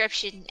a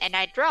description and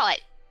I draw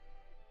it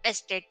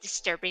as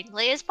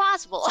disturbingly as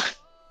possible.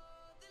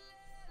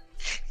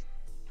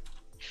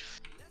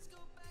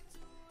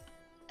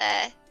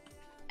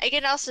 I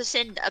can also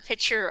send a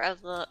picture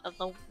of the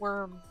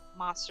worm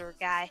monster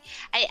guy.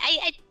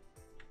 I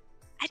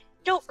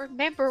don't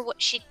remember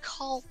what she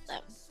called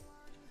them.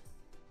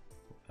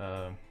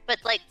 But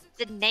like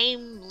the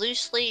name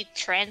loosely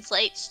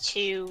translates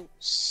to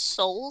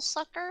soul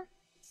sucker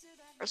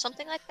or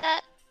something like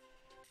that.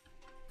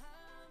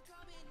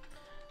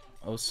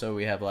 Also,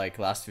 we have like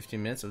last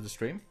 15 minutes of the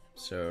stream,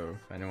 so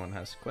if anyone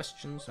has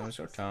questions, now it's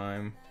your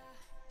time.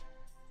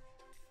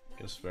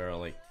 Because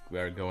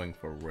we're going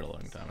for a real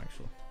long time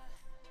actually.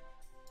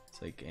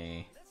 It's like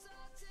a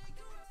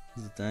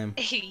is it time?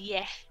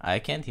 Yeah. I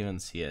can't even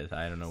see it.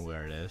 I don't know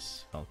where it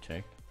is. I'll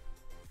check.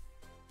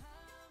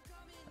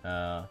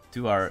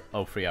 2 hours,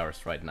 3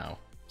 hours right now.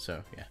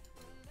 So yeah.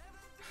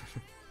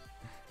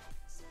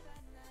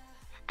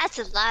 That's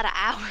a lot of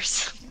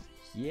hours.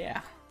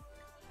 Yeah,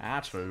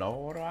 that's a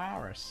lot of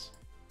hours.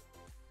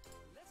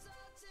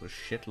 A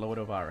shitload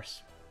of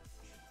hours.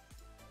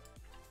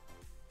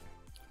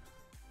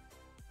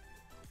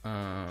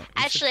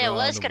 Actually, I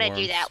was gonna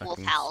do that, Wolf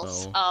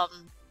Owls.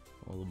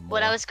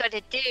 What I was going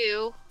to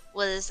do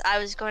was I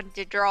was going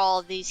to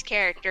draw these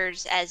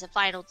characters as a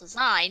final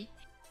design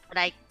when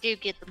I do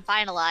get them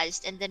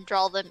finalized, and then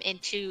draw them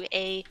into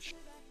a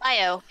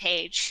bio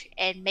page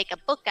and make a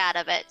book out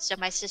of it, so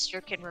my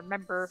sister can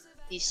remember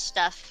these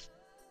stuff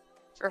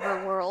for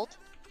her world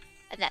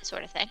and that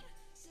sort of thing.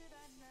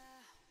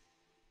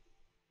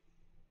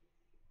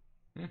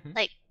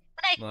 Like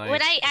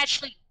when I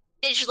actually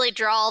visually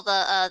draw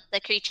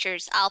the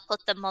creatures, I'll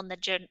put them on the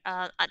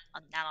not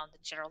on the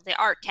general, the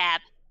art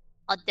tab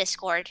on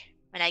Discord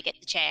when I get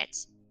the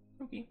chance.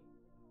 Okay.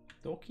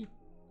 Dokie.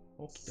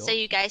 So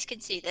you guys can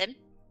see them.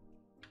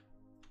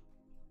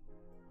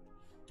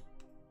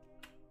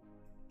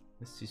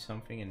 I see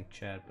something in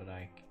chat, but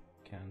I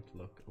can't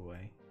look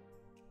away.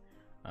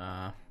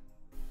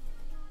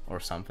 Or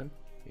something.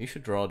 You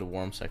should draw the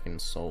worm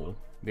second soul.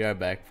 Be right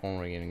back,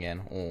 phone ringing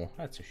again. Oh,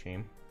 that's a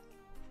shame.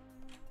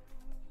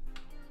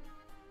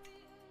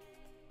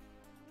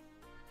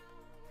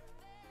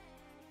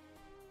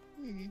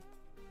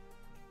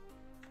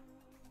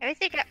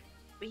 Everything got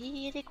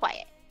really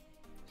quiet.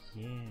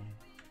 Yeah.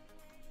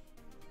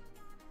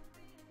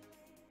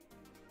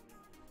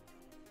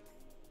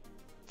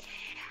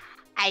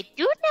 I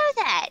do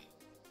know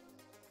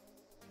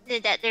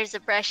that there's a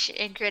brush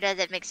in Krita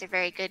that makes a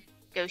very good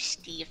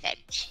ghosty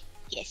effect.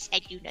 Yes, I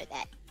do know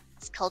that.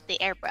 It's called the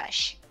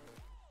airbrush.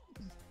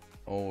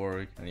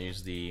 Or you can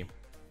use the...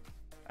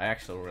 I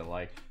actually really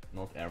like,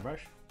 not airbrush,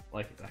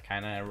 like a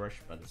kind of airbrush,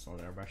 but it's not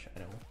airbrush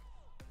at all.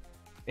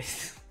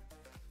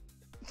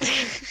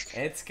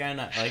 It's kind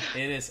of like,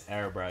 it is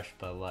airbrush,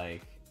 but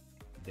like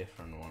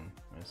different one.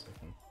 Wait a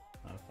second,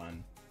 I'll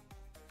find.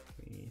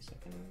 Wait a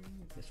second,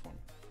 this one.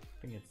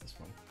 I think it's this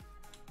one.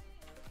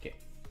 Okay,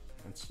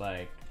 it's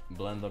like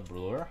blender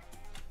blur.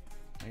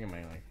 I think it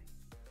might like.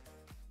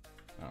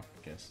 Oh,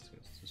 I guess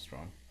it's too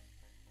strong.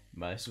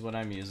 But this is what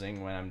I'm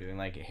using when I'm doing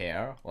like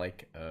hair,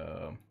 like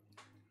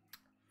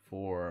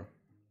for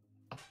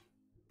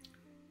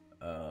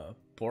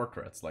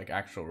portraits, like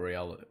actual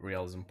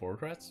realism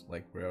portraits,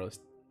 like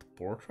realistic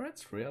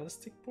portraits.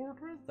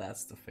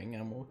 That's the thing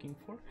I'm looking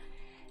for.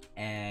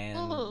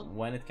 And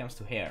when it comes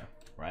to hair,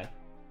 right?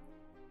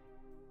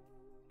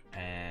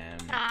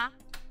 And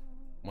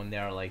when they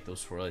are like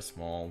those really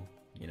small,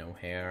 you know,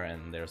 hair,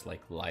 and there's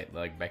like light,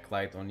 like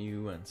backlight on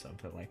you and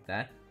something like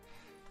that,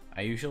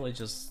 I usually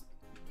just,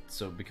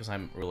 so because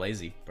I'm a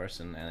lazy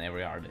person and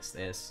every artist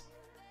is,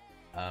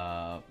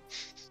 I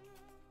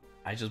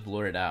just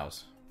blur it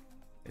out.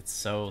 It's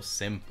so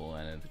simple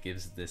and it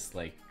gives this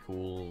like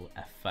cool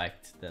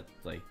effect that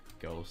like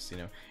goes, you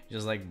know, you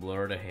just like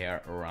blur the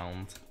hair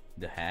around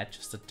the head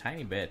just a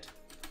tiny bit,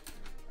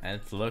 and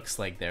it looks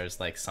like there's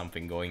like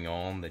something going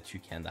on that you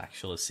can't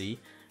actually see,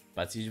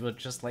 but you were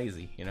just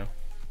lazy, you know.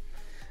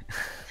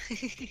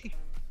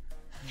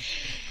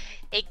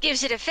 It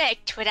gives it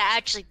effect without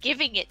actually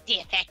giving it the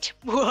effect.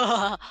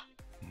 Now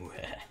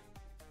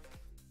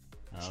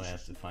I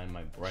have to find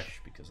my brush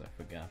because I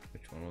forgot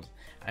which one was.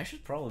 I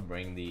should probably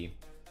bring the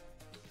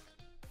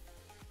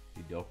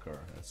Docker.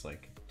 That's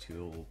like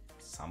tool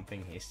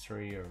something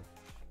history or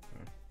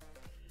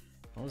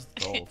what was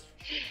it called?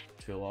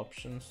 Tool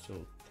options,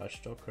 tool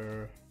touch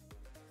Docker.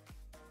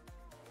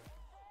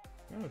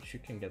 No, you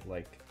can get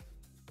like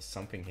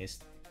something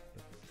history.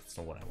 That's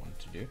not what I wanted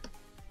to do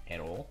at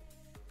all.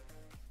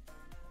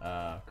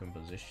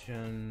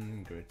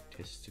 Composition, grid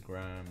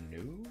histogram, no,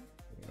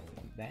 we don't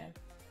want that.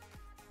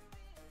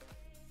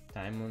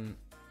 Timeline,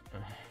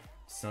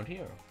 it's not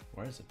here.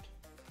 Where is it?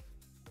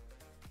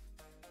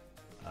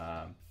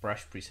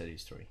 Brush preset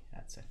history.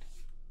 That's it.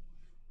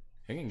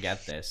 I can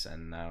get this,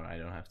 and now I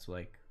don't have to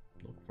like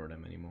look for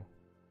them anymore.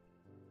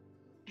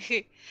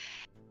 And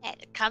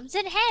it comes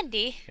in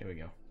handy. Here we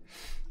go.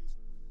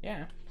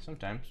 Yeah,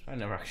 sometimes I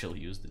never actually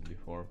used it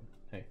before.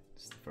 But hey,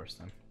 it's the first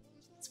time.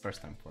 It's the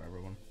first time for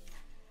everyone.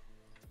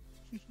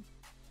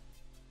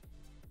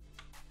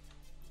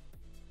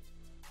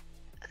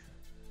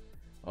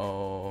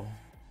 Oh,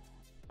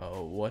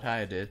 Oh, what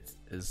I did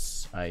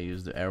is I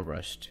used the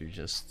airbrush to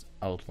just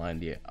outline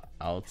the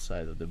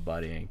outside of the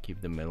body and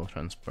keep the middle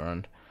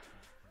transparent.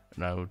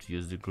 And I would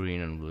use the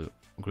green and blue,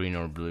 green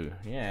or blue.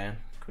 Yeah,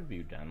 could be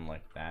done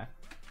like that.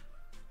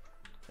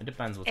 It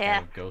depends what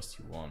kind of ghost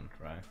you want,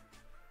 right?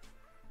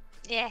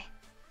 Yeah.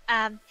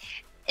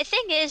 The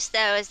thing is,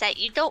 though, is that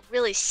you don't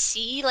really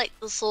see like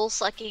the soul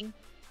sucking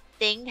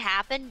thing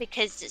happen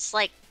because it's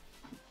like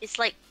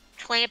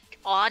clamped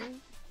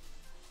on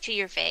to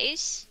your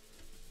face.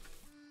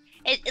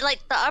 It like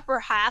the upper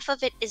half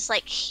of it is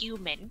like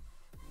human,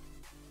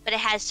 but it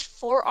has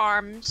 4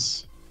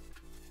 arms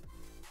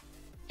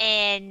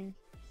and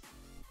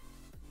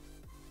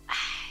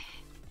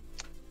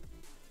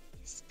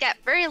it's got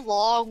very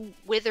long,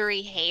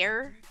 withery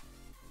hair,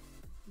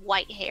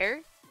 white hair,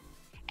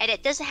 and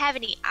it doesn't have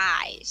any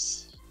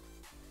eyes.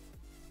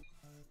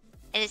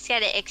 And it's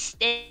got an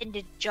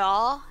extended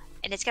jaw,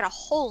 and it's got a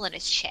hole in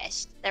its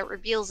chest that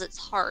reveals its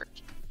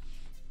heart.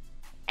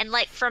 And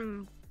like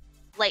from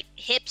like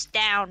hips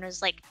down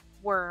is like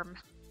worm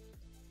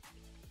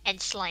and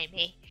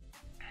slimy.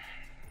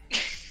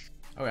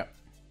 Okay,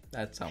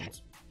 that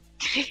sounds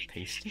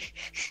tasty.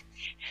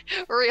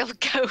 Real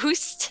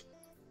ghost.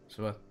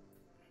 So what?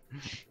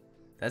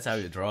 That's how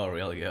you draw a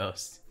real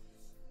ghost.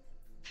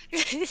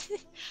 It's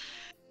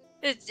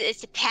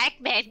a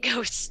Pac-Man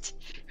ghost.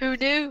 Who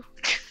knew?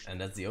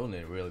 And that's the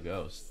only real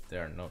ghost.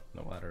 There are no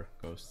other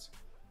ghosts.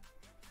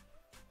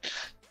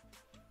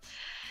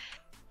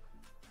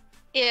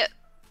 Yeah,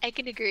 I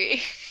can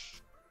agree.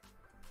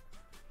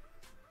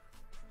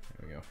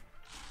 There we go.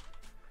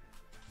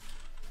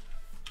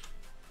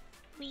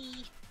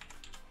 Wee.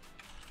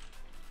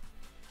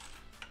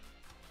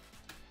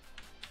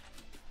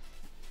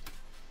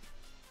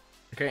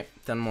 Okay,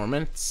 10 more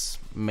minutes.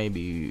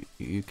 Maybe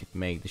you could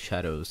make the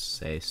shadows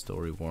say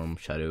story worm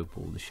shadow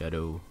pull the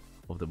shadow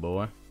of the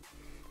boa.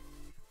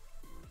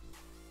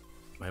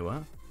 Wait,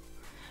 what?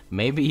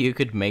 Maybe you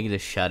could make the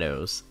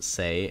shadows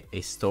say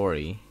a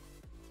story,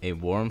 a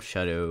warm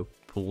shadow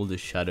pull the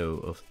shadow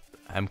of.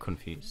 I'm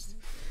confused.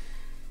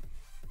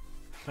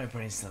 My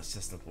brain's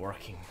just not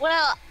working.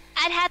 Well,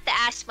 I'd have to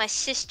ask my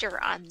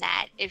sister on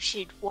that if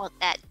she'd want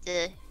that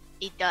to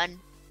be done.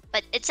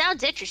 But it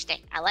sounds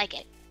interesting. I like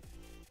it.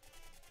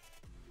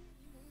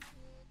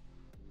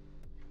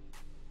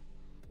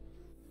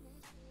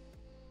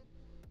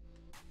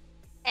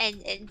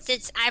 And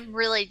since I'm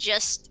really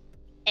just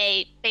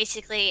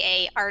basically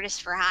a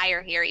artist for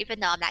hire here, even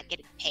though I'm not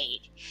getting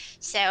paid,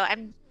 so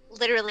I'm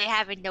literally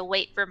having to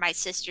wait for my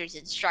sister's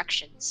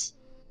instructions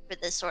for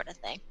this sort of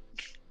thing.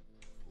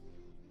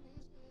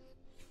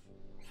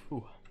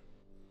 Ooh.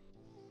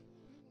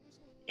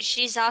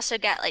 She's also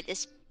got like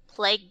this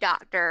plague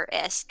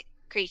doctor-esque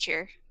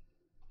creature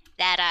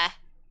that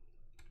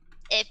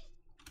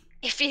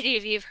if any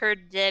of you have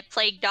heard the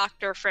plague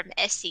doctor from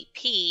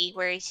SCP,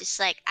 where he's just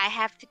like, I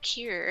have to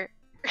cure,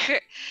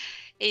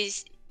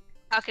 he's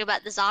talking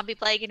about the zombie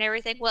plague and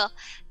everything. Well,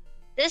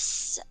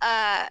 this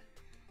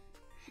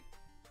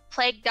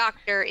plague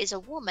doctor is a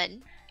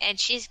woman, and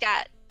she's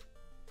got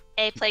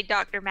a plague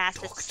doctor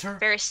mask that's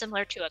very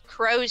similar to a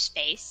crow's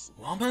face.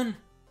 Woman?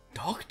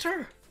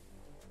 Doctor?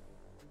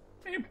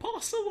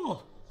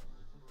 Impossible!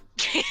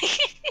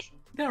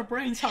 Their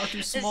brains are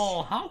too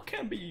small. How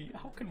can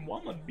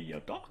woman be a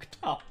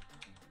doctor?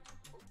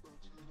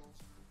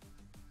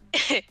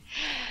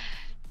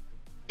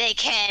 They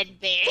can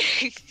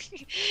be.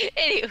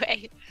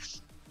 Anyway,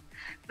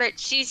 but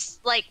she's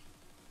like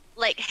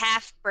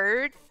half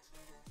bird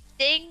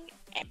thing,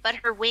 but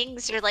her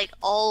wings are like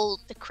all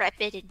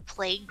decrepit and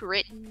plague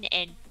ridden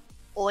and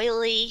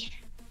oily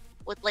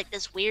with like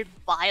this weird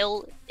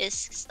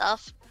bile-esque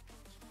stuff.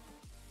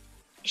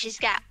 She's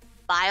got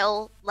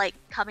bile like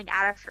coming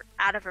out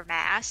of her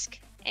mask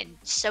and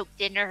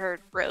soaked into her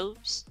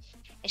robes,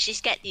 and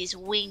she's got these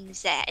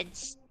wings that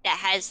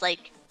has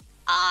like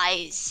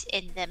eyes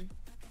in them,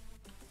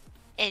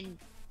 and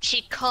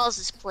she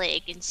causes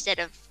plague instead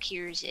of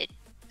cures it.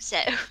 So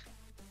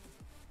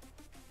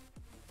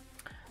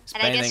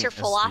and I guess her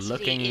philosophy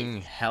looking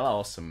is hell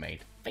awesome,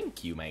 mate.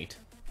 Thank you, mate.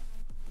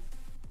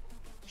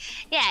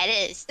 Yeah,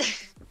 it is.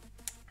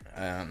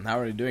 How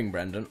are you doing,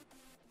 Brandon?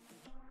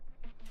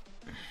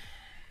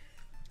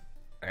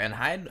 And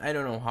I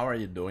don't know how are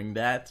you doing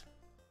that,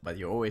 but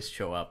you always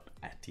show up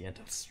at the end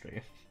of the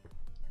stream.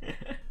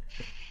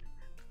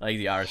 Like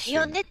the art stream.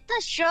 You need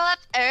to show up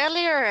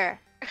earlier.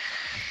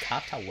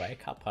 Kata,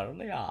 wake up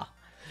earlier.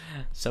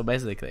 So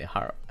basically,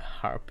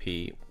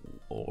 harpy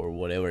or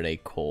whatever they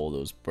call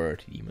those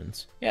bird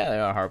demons. Yeah, they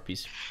are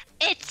harpies.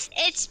 It's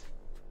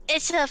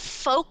a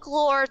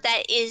folklore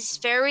that is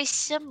very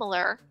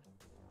similar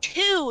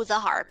to the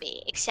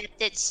harpy,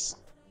 except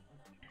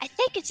I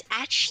think it's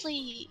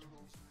actually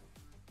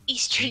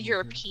Eastern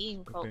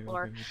European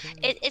folklore.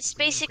 It's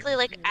basically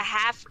like a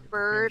half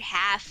bird,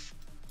 half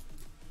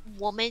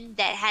woman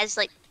that has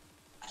like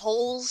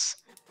holes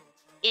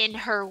in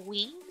her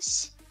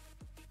wings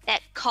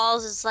that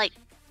causes like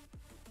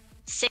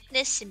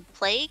sickness and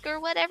plague or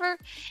whatever.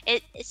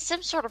 It's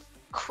some sort of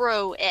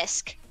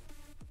crow-esque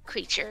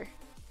creature.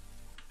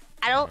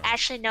 I don't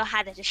actually know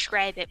how to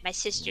describe it. My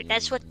sister.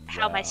 That's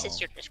how my Well,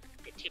 sister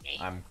described it to me.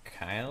 I'm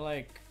kind of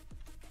like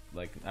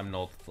I'm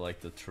not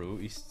like the true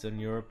Eastern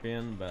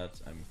European,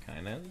 but I'm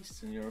kind of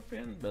Eastern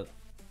European, but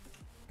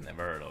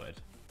never heard of it.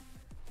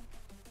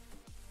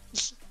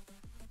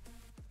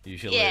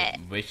 Usually, Yeah.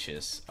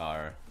 witches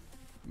are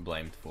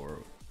blamed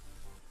for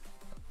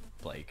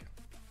plague,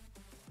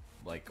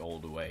 like all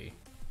the way.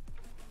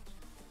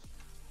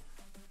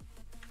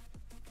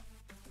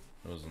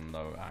 There was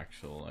no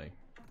actual like.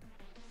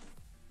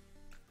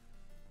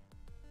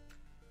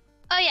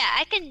 Oh yeah,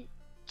 I can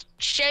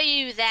show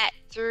you that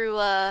through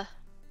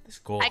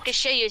Discord. I could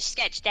show you a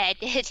sketch that I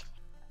did.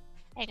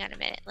 Hang on a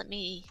minute, let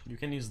me. You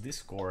can use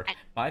Discord.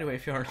 By the way,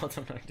 if you are not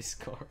on our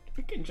Discord,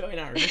 you can join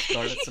our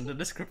Discord. It's in the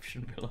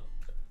description below.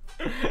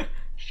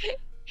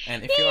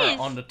 And if you are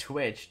on the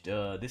Twitch,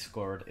 the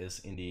Discord is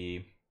in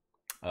the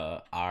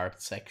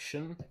art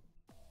section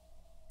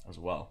as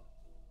well.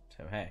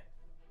 So hey.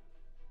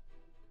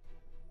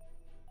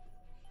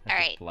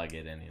 Alright. Plug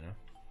it in, you know.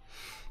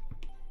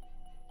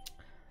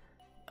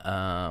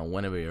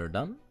 Whenever you're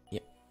done.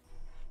 Yep.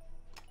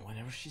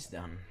 Whenever she's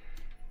done.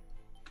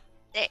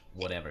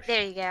 Whatever.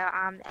 There you go.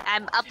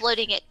 I'm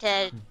uploading it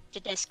to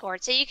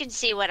Discord, so you can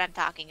see what I'm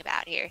talking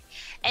about here.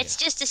 It's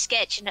just a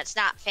sketch, and it's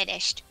not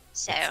finished.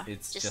 So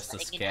it's just a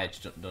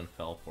sketch. Don't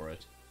fall for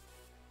it.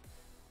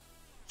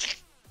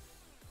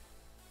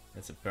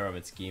 It's a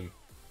pyramid scheme.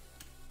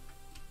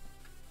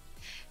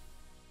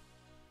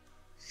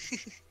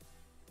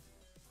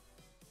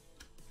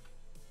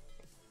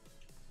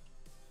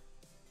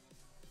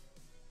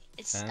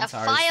 It's a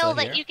file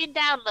that you can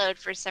download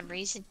for some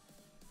reason.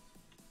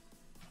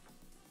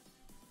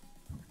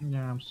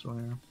 Yeah, I'm still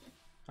here.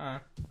 Huh.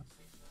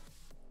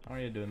 How are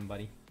you doing,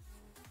 buddy?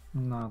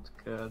 Not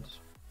good.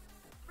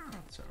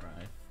 It's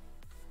alright.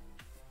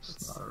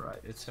 It's not alright.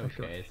 It's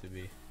okay to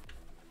be.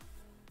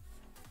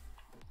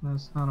 No,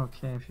 it's not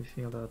okay if you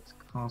feel that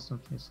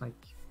constantly. It's like,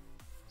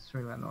 it's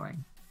really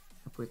annoying.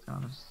 Completely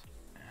honest.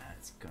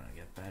 It's gonna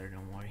get better,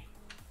 don't worry.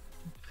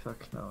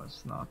 Fuck no,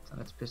 it's not,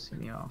 and it's pissing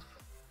me off.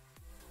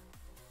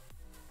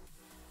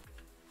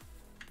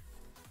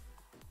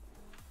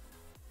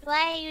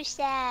 Why are you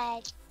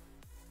sad?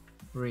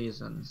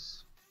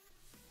 Reasons.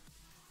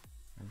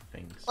 And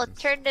things. Well,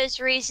 turn those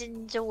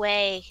reasons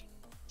away.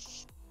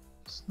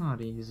 It's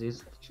not easy.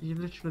 You're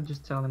literally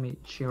just telling me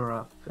cheer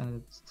up, and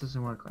it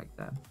doesn't work like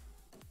that.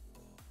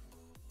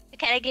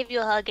 Can I give you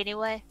a hug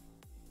anyway?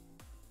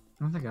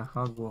 I don't think a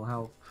hug will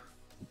help.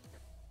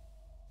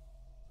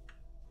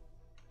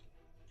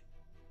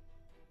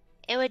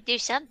 It would do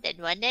something,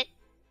 wouldn't it?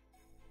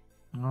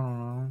 I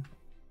don't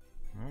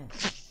know.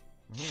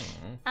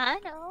 I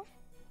know.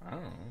 I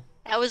don't know.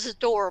 That was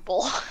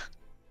adorable.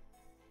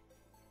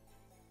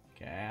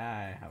 Okay,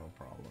 I have a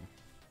problem.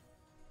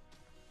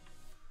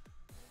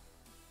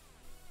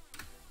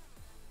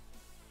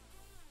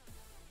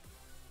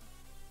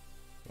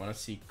 Wanna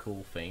see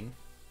cool thing?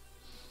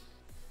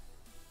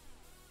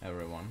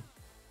 Everyone.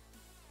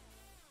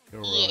 If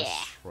you're really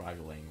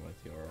struggling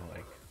with your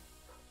like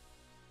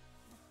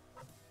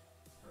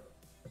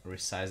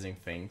resizing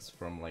things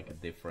from like a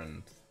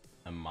different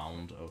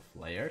amount of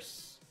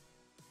layers.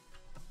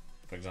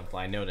 For example,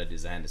 I know that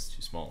his hand is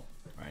too small,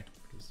 right?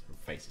 Because her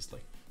face is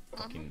like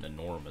fucking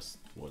enormous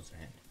towards the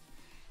hand.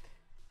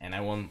 And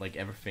I want like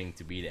everything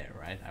to be there,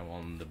 right? I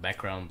want the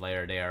background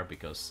layer there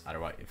because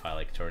otherwise if I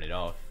like turn it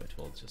off, it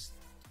will just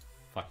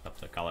fuck up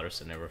the colors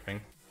and everything.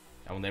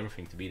 I want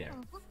everything to be there.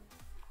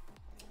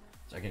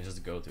 So I can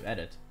just go to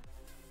edit,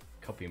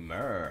 copy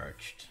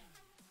merged.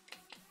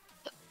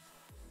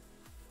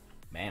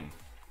 Bam.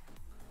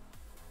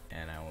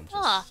 And I will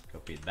just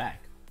copy it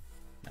back.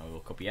 Now we will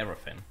copy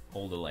everything,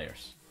 all the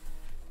layers.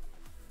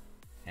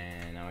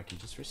 And now I can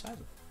just resize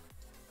it.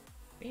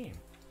 Bam.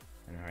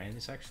 And her hand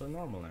is actually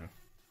normal now.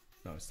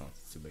 No, it's not,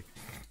 it's too big.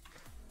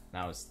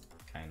 Now it's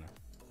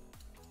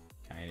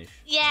kindish.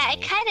 Yeah,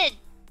 it kind of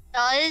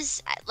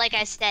does. Like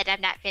I said,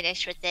 I'm not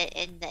finished with it,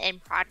 and the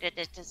end product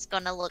is just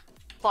gonna look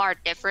far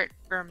different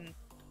from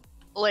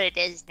what it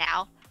is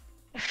now.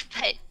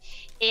 But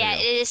yeah,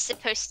 it is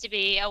supposed to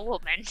be a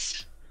woman.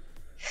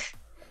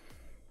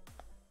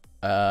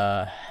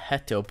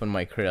 Had to open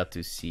my Krita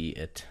to see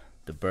it.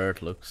 The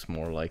bird looks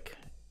more like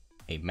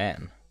a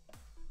man.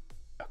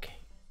 Okay.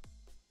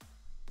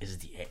 Is it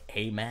the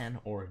A man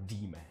or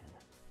D man?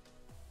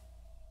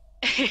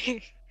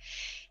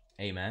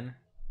 A man?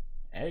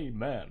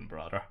 Amen,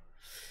 brother.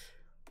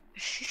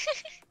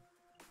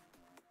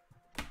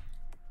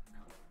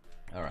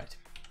 Alright.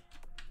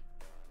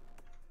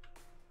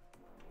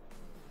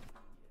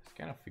 Just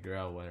kind of figure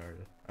out what are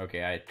the...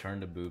 Okay, I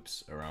turned the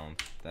boobs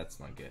around. That's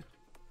not good.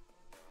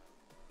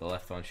 The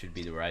left one should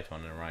be the right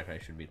one, and the right one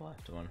should be the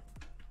left one.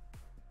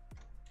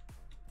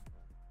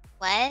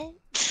 What?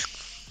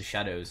 The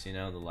shadows, you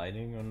know, the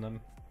lighting on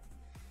them.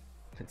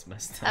 It's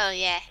messed up. Oh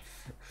yeah.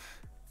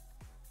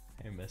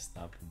 I messed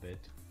up a bit.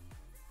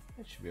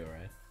 It should be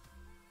alright.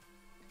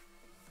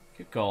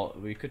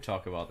 We could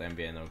talk about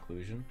ambient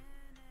occlusion.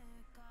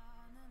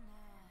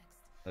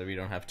 But we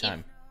don't have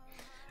time.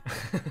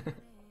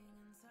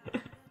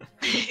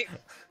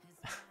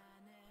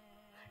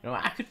 You know,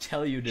 I could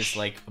tell you this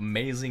like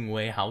amazing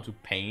way how to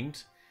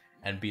paint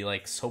and be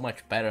like so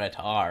much better at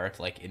art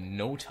like in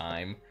no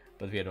time,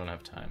 but we don't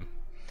have time.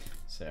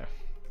 So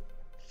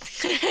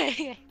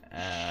I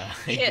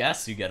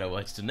guess you gotta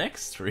watch the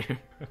next stream.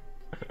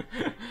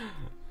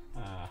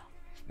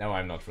 No,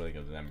 I'm not really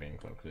good at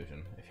ambient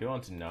occlusion. If you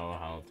want to know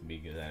how to be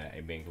good at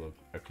ambient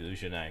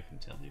occlusion, I can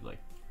tell you. Like,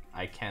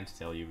 I can't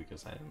tell you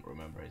because I don't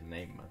remember his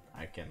name, but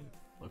I can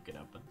look it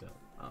up and tell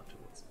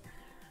afterwards.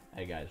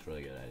 That guy's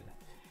really good at it.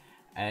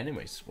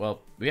 Anyways,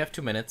 well, we have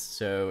 2 minutes,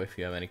 so if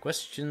you have any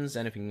questions,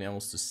 anything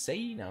else to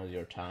say, now's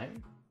your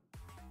time.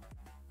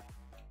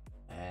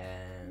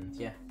 And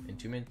yeah, in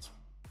 2 minutes,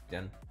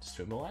 then the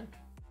stream will end.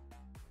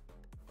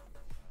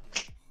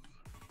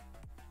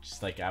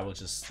 Just like I will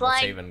just not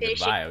say even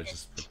goodbye, I will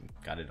just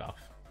cut it off.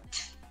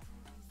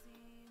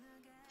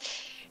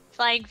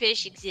 Flying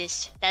fish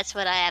exist. That's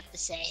what I have to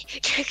say.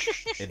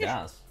 It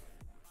does.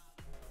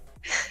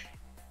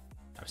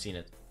 I've seen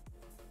it.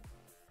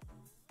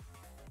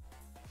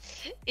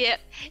 Yeah,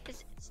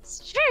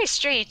 it's very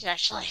strange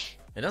actually.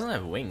 It doesn't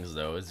have wings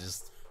though, it's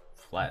just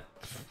flat.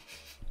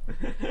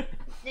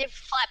 They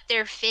flap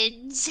their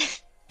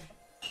fins.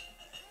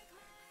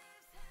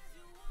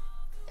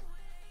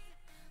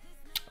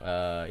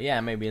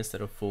 Yeah, maybe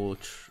instead of full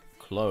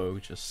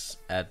cloak, just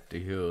add the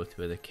hood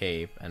with a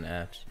cape and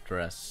add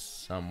dress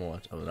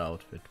somewhat of the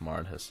outfit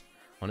Mart has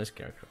on his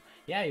character.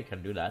 Yeah, you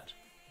can do that.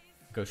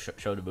 Go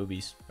show the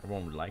boobies,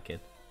 everyone would like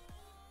it.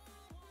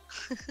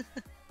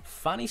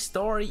 Funny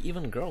story,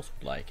 even girls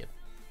would like it.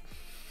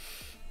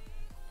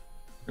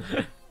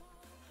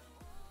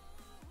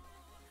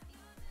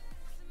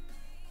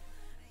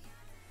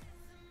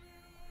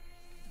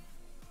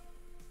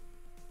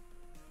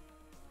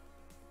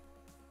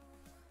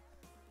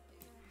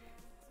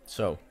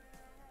 So,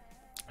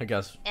 I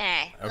guess.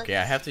 Okay,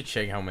 I have to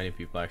check how many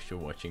people are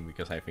actually watching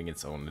because I think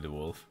it's only the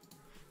wolf.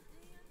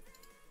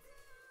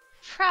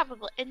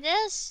 Probably. And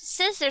this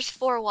says there's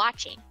 4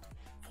 watching.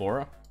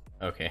 4?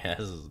 Okay,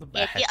 this is the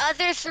bad. Yeah,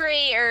 the other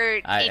 3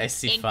 are. I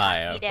see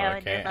 5.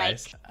 Okay, like...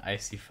 I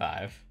see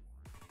 5.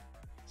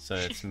 So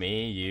it's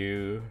me,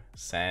 you,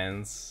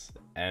 Sans,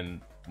 and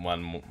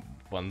one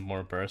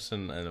more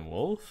person and a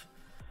wolf.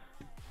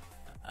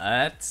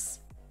 That's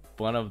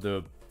one of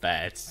the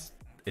bats.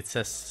 It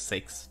says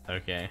 6.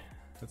 Okay,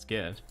 that's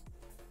good.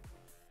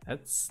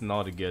 That's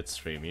not a good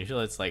stream.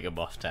 Usually it's like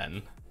above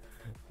 10.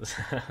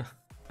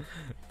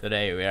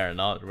 Today we are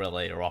not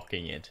really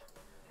rocking it.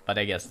 But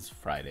I guess it's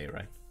Friday,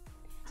 right?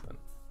 So,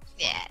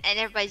 yeah, and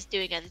everybody's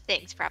doing other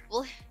things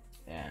probably.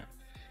 Yeah.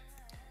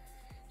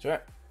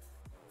 Sure.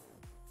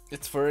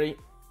 It's 30.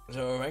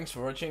 So thanks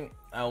for watching.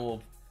 I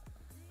will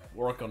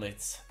work on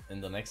it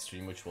in the next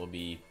stream, which will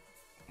be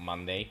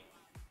Monday.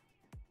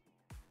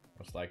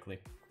 Most likely.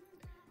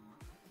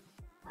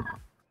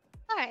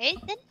 Alright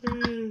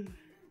then.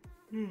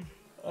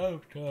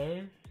 I'm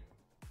tired.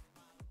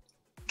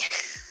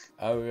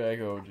 I'm gonna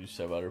go do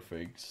some other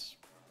things.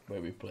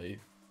 Maybe play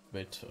a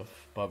bit of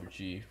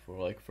PUBG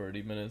for like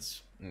 30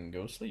 minutes and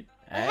go sleep.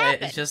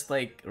 It's just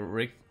like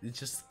it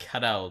just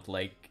cut out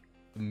like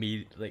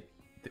me, like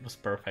it was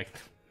perfect.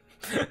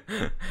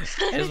 I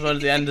just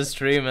wanted to end the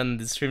stream and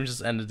the stream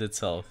just ended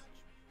itself.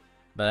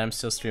 But I'm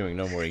still streaming,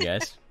 don't worry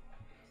guys.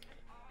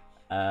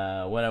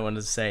 What I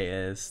wanted to say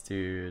is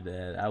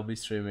that I'll be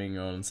streaming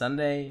on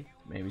Sunday,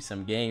 maybe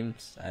some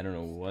games. I don't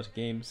know what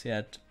games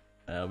yet.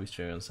 I'll be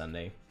streaming on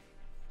Sunday.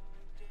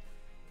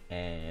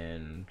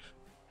 And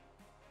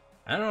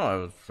I don't know, I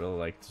would really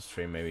like to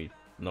stream maybe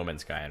No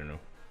Man's Sky, I don't know.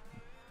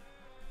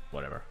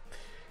 Whatever.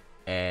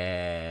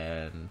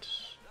 And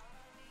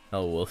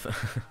oh, Wolf.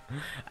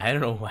 I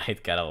don't know why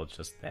it got out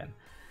just then.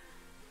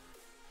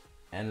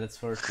 And that's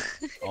for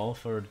all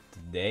for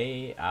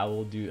today. I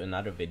will do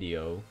another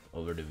video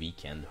over the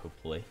weekend,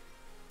 hopefully,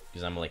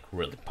 because I'm like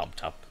really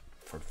pumped up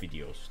for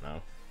videos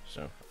now.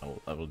 So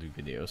I will do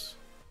videos.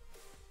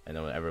 I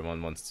know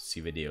everyone wants to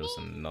see videos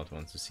and not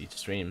wants to see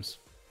streams,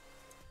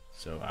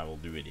 so I will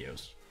do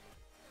videos.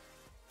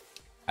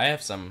 I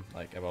have some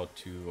like about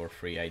 2 or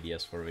 3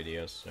 ideas for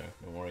videos, so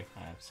don't worry. I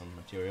have some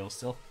material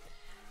still.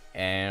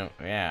 And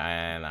yeah,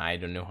 and I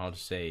don't know how to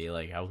say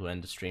like how to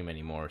end the stream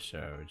anymore, so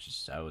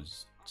I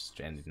was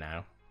just end it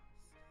now.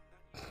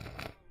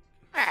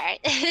 Alright.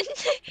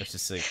 It's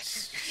just like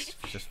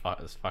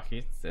fuck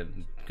it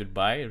and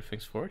goodbye and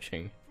thanks for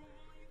watching.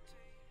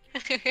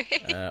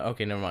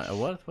 Okay, never mind.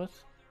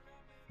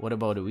 What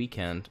about the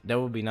weekend? There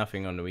will be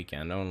nothing on the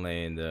weekend,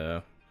 only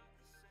the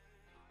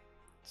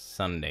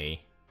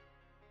Sunday,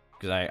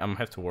 because I'm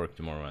have to work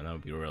tomorrow and I'll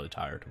be really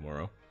tired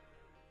tomorrow.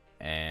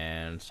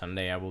 And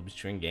Sunday I will be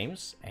streaming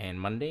games, and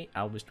Monday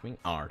I'll be streaming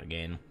art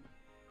again.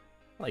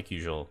 Like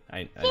usual,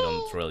 I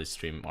don't really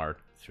stream art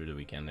through the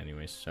weekend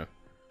anyways, so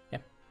yeah.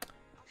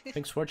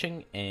 Thanks for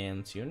watching,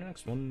 and see you in the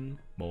next one.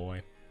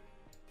 Bye.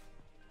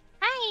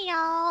 Hi,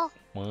 y'all.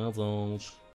 What's up?